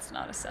stream. That's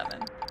not a 7.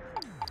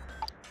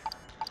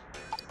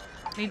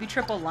 Maybe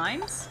triple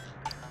limes?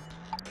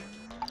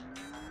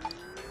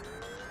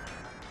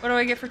 What do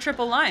I get for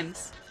triple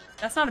limes?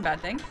 That's not a bad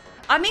thing.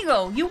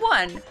 Amigo, you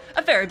won!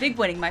 A very big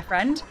winning, my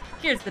friend.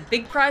 Here's the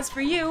big prize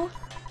for you.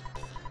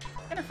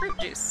 And a fruit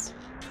juice.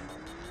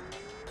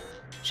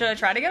 Should I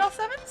try to get all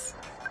 7s?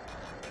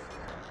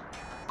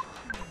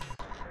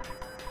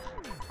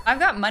 I've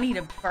got money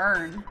to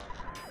burn.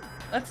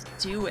 Let's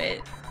do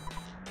it.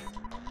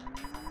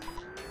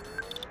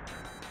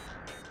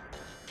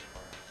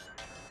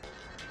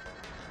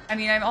 I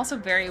mean, I'm also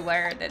very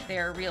aware that they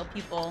are real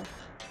people.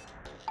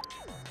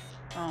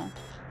 Oh.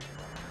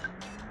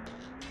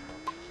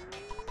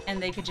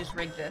 And they could just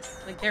rig this.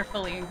 Like, they're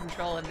fully in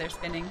control of their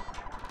spinning.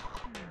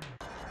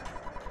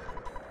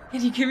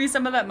 Can you give me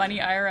some of that money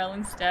IRL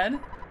instead?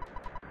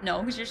 No,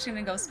 because you're just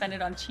gonna go spend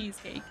it on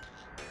cheesecake.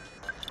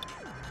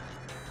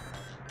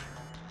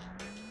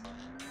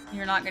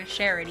 You're not gonna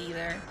share it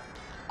either.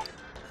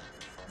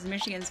 Because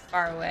Michigan's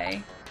far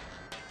away.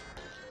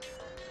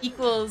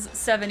 Equals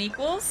 7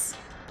 equals?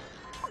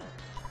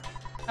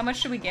 How much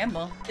should we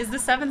gamble? Is the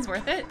 7s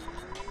worth it?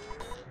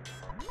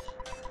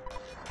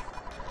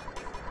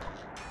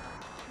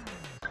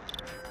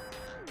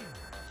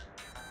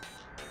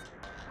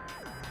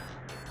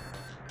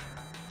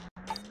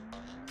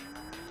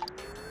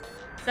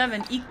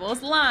 Seven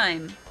equals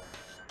lime.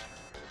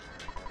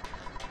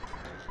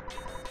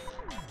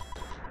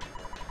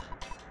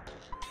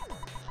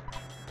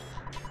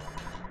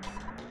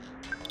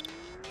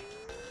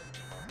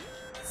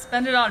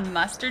 Spend it on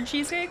mustard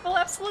cheesecake? Well,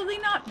 absolutely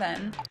not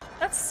then.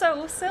 That's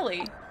so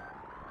silly.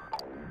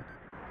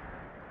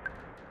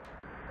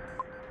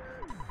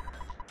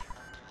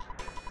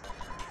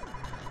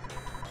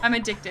 I'm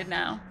addicted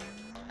now.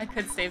 I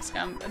could save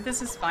scum, but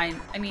this is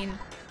fine. I mean,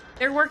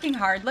 they're working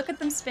hard. Look at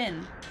them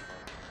spin.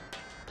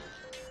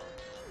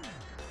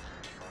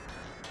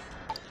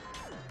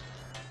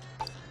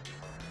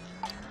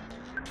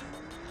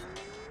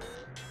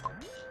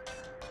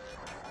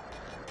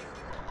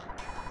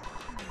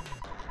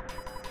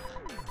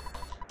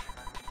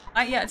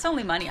 Yeah, it's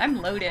only money.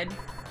 I'm loaded.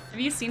 Have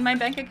you seen my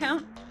bank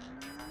account?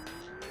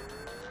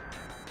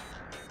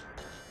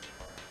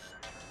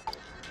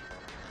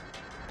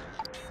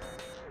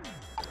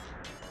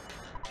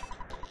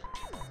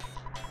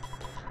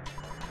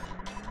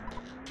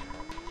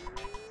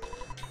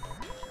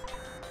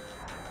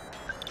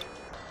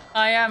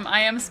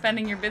 I am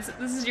spending your bits.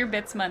 This is your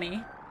bits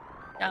money.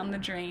 Down the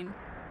drain.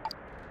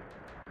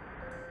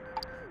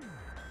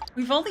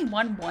 We've only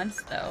won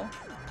once, though.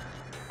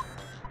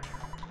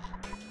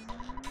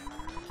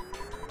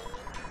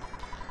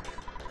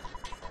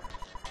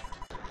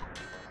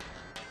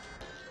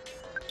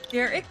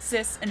 There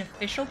exists an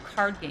official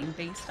card game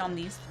based on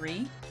these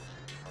 3.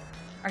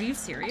 Are you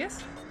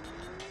serious?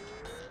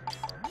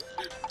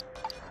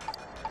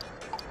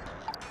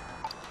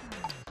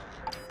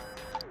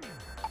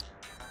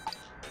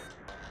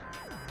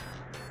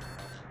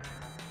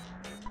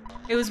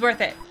 It was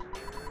worth it.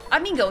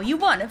 Amigo, you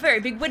won a very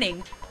big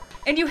winning.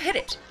 And you hit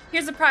it.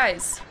 Here's the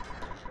prize.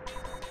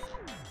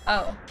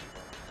 Oh.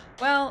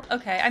 Well,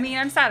 okay. I mean,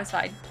 I'm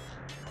satisfied.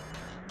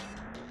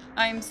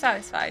 I'm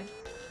satisfied.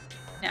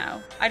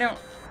 No, I don't.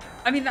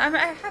 I mean, I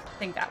have to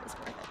think that was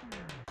worth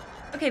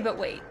it. Okay, but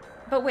wait.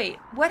 But wait.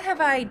 What have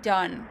I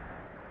done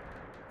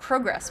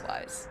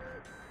progress-wise?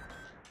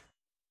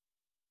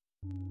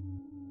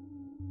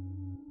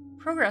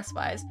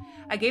 Progress-wise,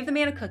 I gave the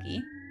man a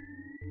cookie.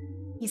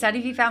 He said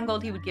if he found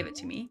gold, he would give it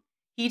to me.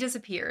 He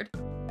disappeared.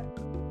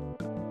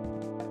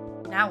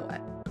 Now what?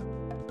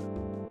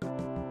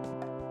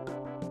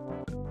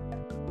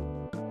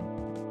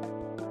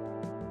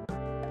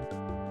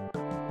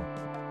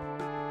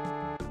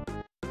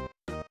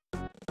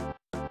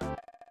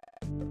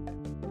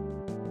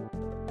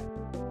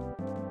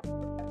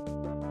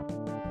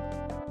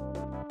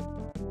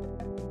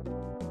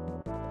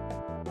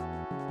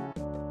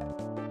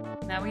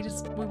 Now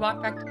we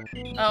walk back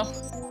to,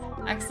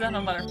 oh,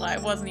 accidental butterfly. I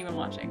wasn't even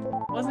watching.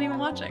 Wasn't even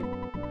watching.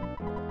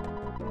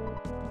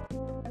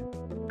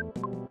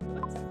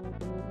 Oops.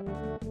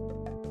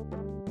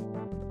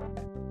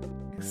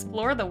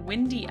 Explore the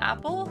Windy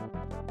Apple?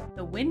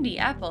 The Windy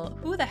Apple?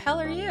 Who the hell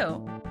are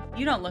you?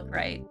 You don't look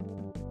right.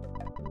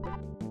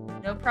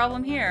 No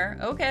problem here.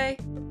 Okay.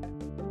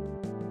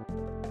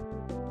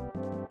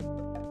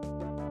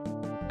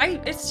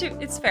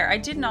 It's fair. I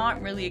did not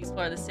really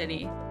explore the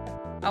city.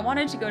 I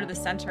wanted to go to the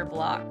center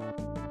block.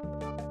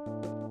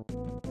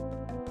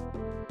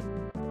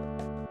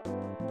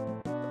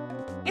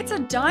 It's a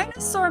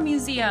dinosaur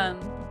museum.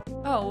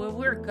 Oh, well,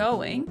 we're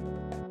going.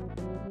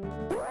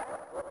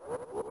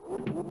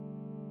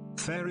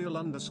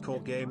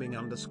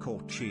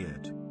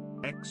 Ferial_gaming_cheered.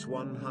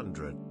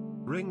 X100.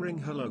 Ring ring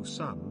hello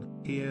son,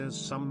 here's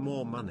some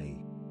more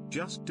money.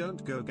 Just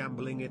don't go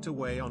gambling it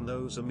away on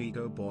those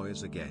Amigo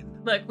boys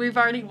again. Look, we've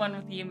already won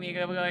with the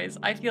Amigo boys.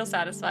 I feel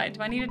satisfied.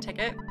 Do I need a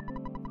ticket?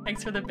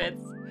 Thanks for the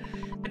bits.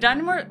 The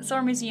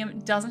Dinosaur Museum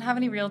doesn't have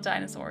any real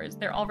dinosaurs.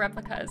 They're all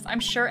replicas. I'm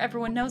sure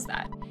everyone knows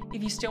that.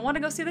 If you still want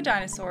to go see the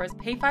dinosaurs,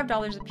 pay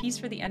 $5 a piece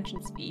for the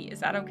entrance fee. Is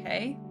that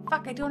okay?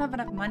 Fuck, I don't have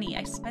enough money.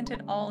 I spent it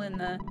all in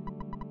the...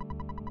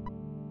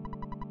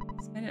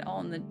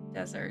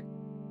 desert.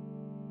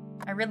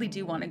 I really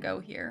do want to go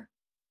here.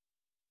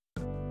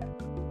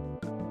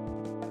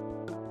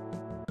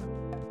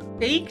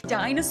 Fake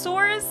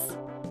dinosaurs?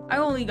 I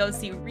only go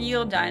see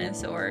real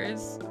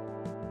dinosaurs.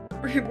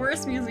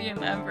 Worst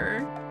museum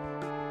ever.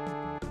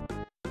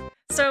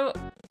 So,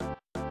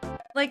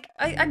 like,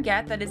 I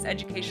get that it's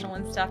educational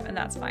and stuff, and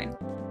that's fine.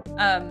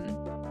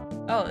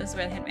 Oh, this is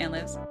where the Hitman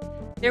lives.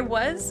 There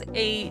was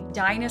a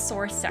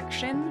dinosaur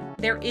section.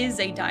 There is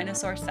a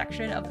dinosaur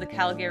section of the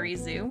Calgary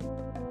Zoo.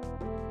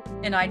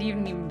 And I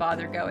didn't even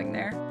bother going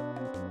there.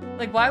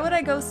 Like, why would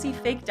I go see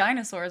fake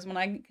dinosaurs when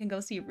I can go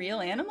see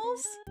real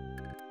animals?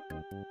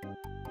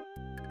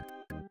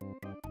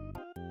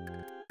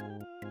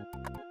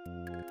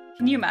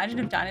 Can you imagine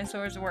if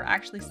dinosaurs were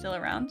actually still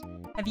around?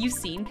 Have you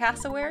seen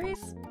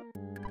cassowaries?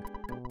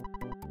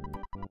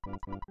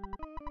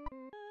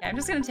 Yeah, I'm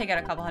just gonna take out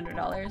a couple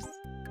 $100.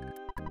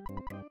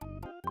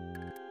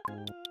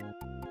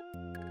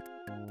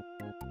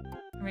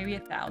 Or maybe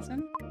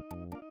 1,000?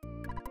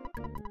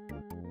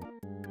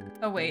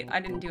 Oh wait, I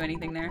didn't do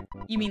anything there.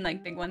 You mean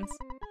like big ones?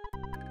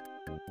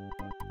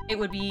 It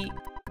would be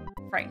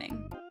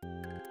frightening.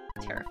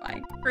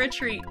 Terrifying. For a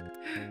treat.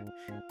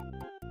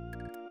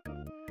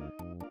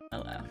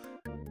 Hello.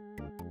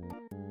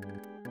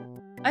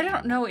 I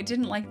don't know, it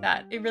didn't like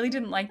that. It really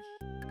didn't like...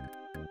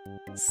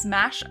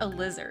 Smash a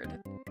lizard.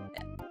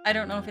 I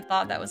don't know if it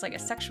thought that was like a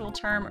sexual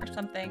term or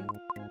something.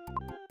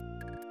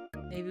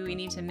 Maybe we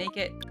need to make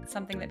it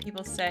something that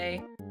people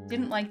say.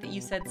 Didn't like that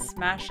you said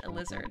smash a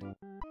lizard.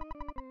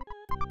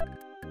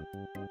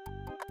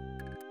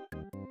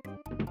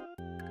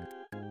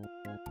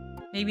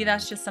 Maybe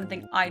that's just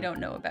something I don't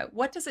know about.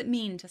 What does it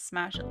mean to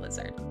smash a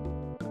lizard?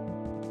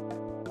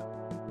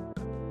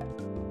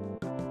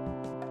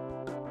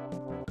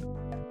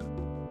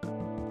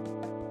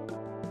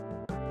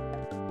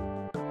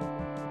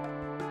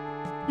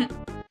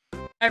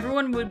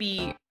 Everyone would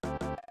be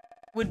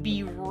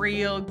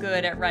real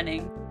good at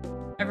running.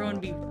 Everyone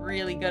would be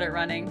really good at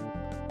running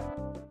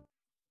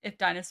if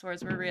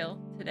dinosaurs were real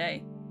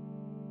today.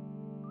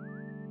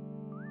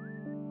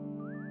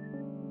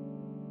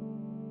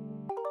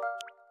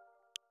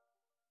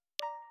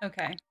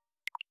 Okay.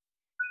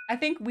 I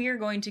think we are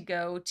going to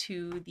go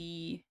to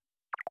the...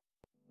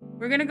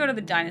 We're going to go to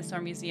the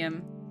Dinosaur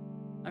Museum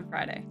on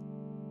Friday.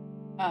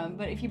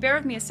 But if you bear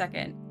with me a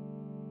second,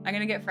 I'm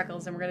going to get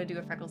Freckles and we're going to do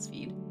a Freckles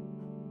feed.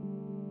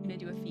 I'm going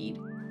to do a feed,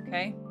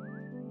 okay?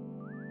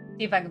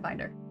 See if I can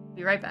find her.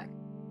 Be right back.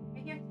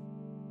 Right here.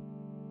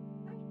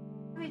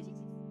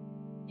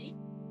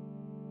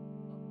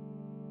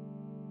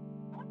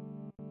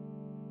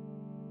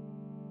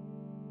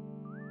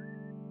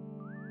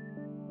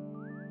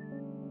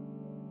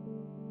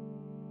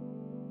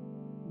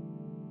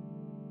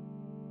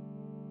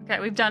 Okay,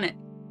 we've done it.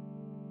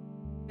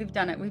 We've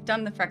done it. We've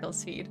done the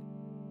Freckles feed.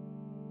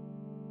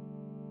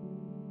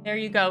 There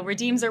you go.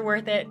 Redeems are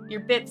worth it.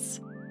 Your bits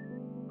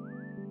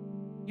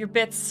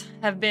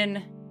have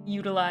been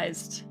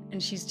utilized,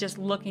 and she's just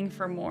looking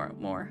for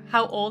more.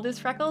 How old is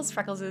Freckles?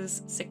 Freckles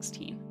is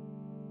 16.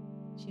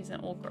 She's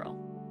an old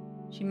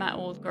girl. She's my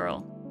old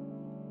girl.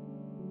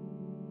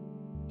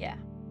 Yeah.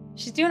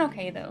 She's doing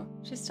okay, though.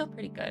 She's still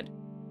pretty good.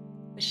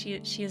 But she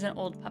is an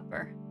old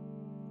pupper.